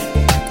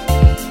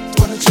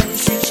 Wanna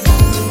cherish each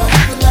moment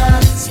like the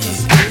last,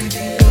 'cause baby,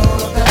 you're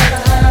all that I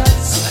have.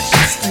 So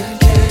just in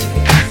case.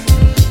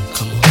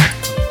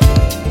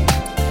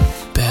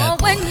 Oh,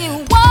 when you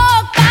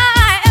walk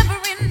by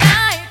every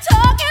night,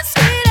 talking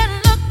sweet and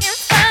looking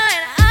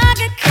fine, I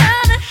get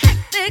kinda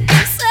hectic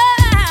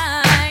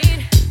inside.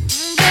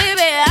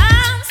 Baby,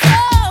 I'm so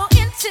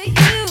into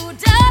you,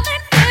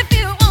 darling. If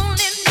you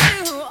only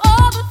knew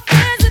all the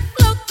things that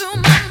flow through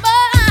my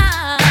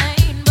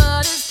mind,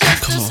 but it's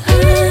just as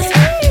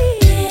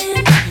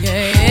sweet.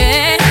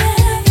 Yeah.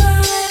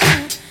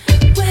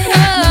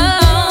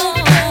 Oh,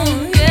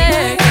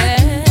 yeah.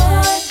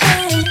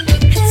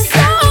 It's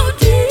so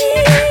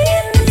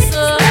deep,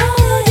 so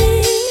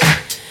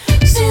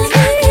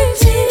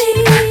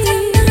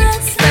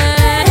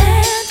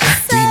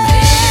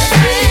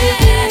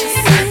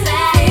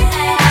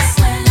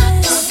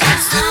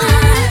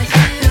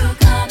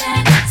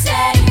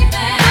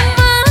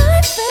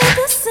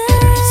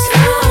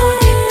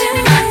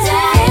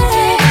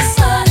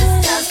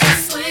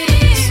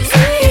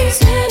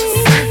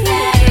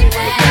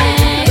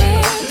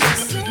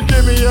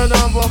Give me your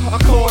number, I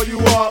call you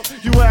up.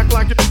 You act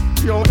like you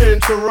don't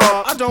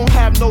interrupt. I don't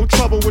have no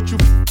trouble with you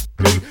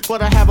me,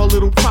 but I have a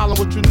little problem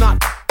with you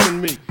not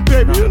me.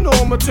 Baby, you know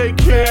I'ma take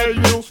care of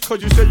you,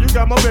 cause you said you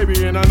got my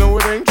baby and I know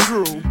it ain't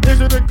true.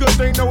 Is it a good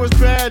thing? No, it's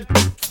bad.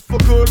 For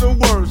good or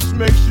worse,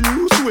 makes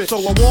you switch. So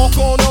I walk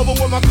on over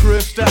with my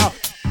crystal.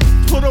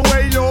 Put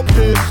away your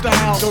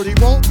pistol. So they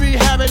won't be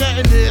having that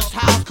in this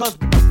house, cause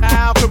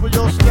I'll cripple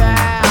your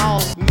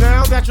style.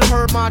 Now that you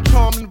heard my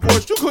charming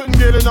voice, you couldn't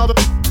get another.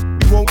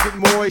 You won't get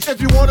moist. If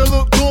you wanna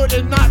look good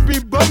and not be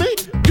bummy,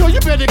 girl, you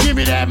better give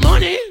me that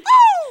money.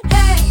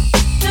 Baby,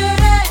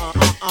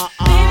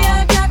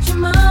 I got your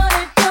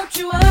money, don't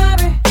you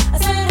worry. I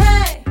said,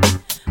 hey,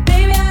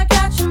 baby, I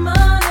got your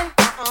money.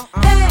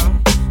 Hey,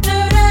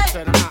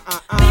 dirty.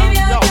 Baby,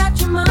 I got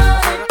your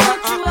money,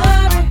 don't you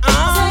worry. I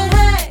said,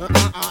 hey,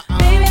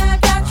 baby, I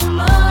got your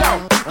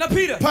money. Now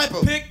Peter,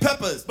 Piper, pick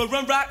peppers, but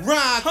run rock,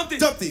 rhyme, Humpty,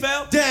 Dumpty,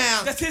 fell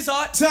down. That's his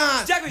art.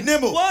 Time, Jackie,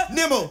 nimble, what?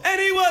 Nimble, and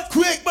he was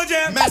quick, but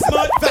jam, mass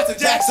mud, faster,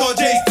 Jacks on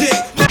Jay's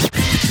dick.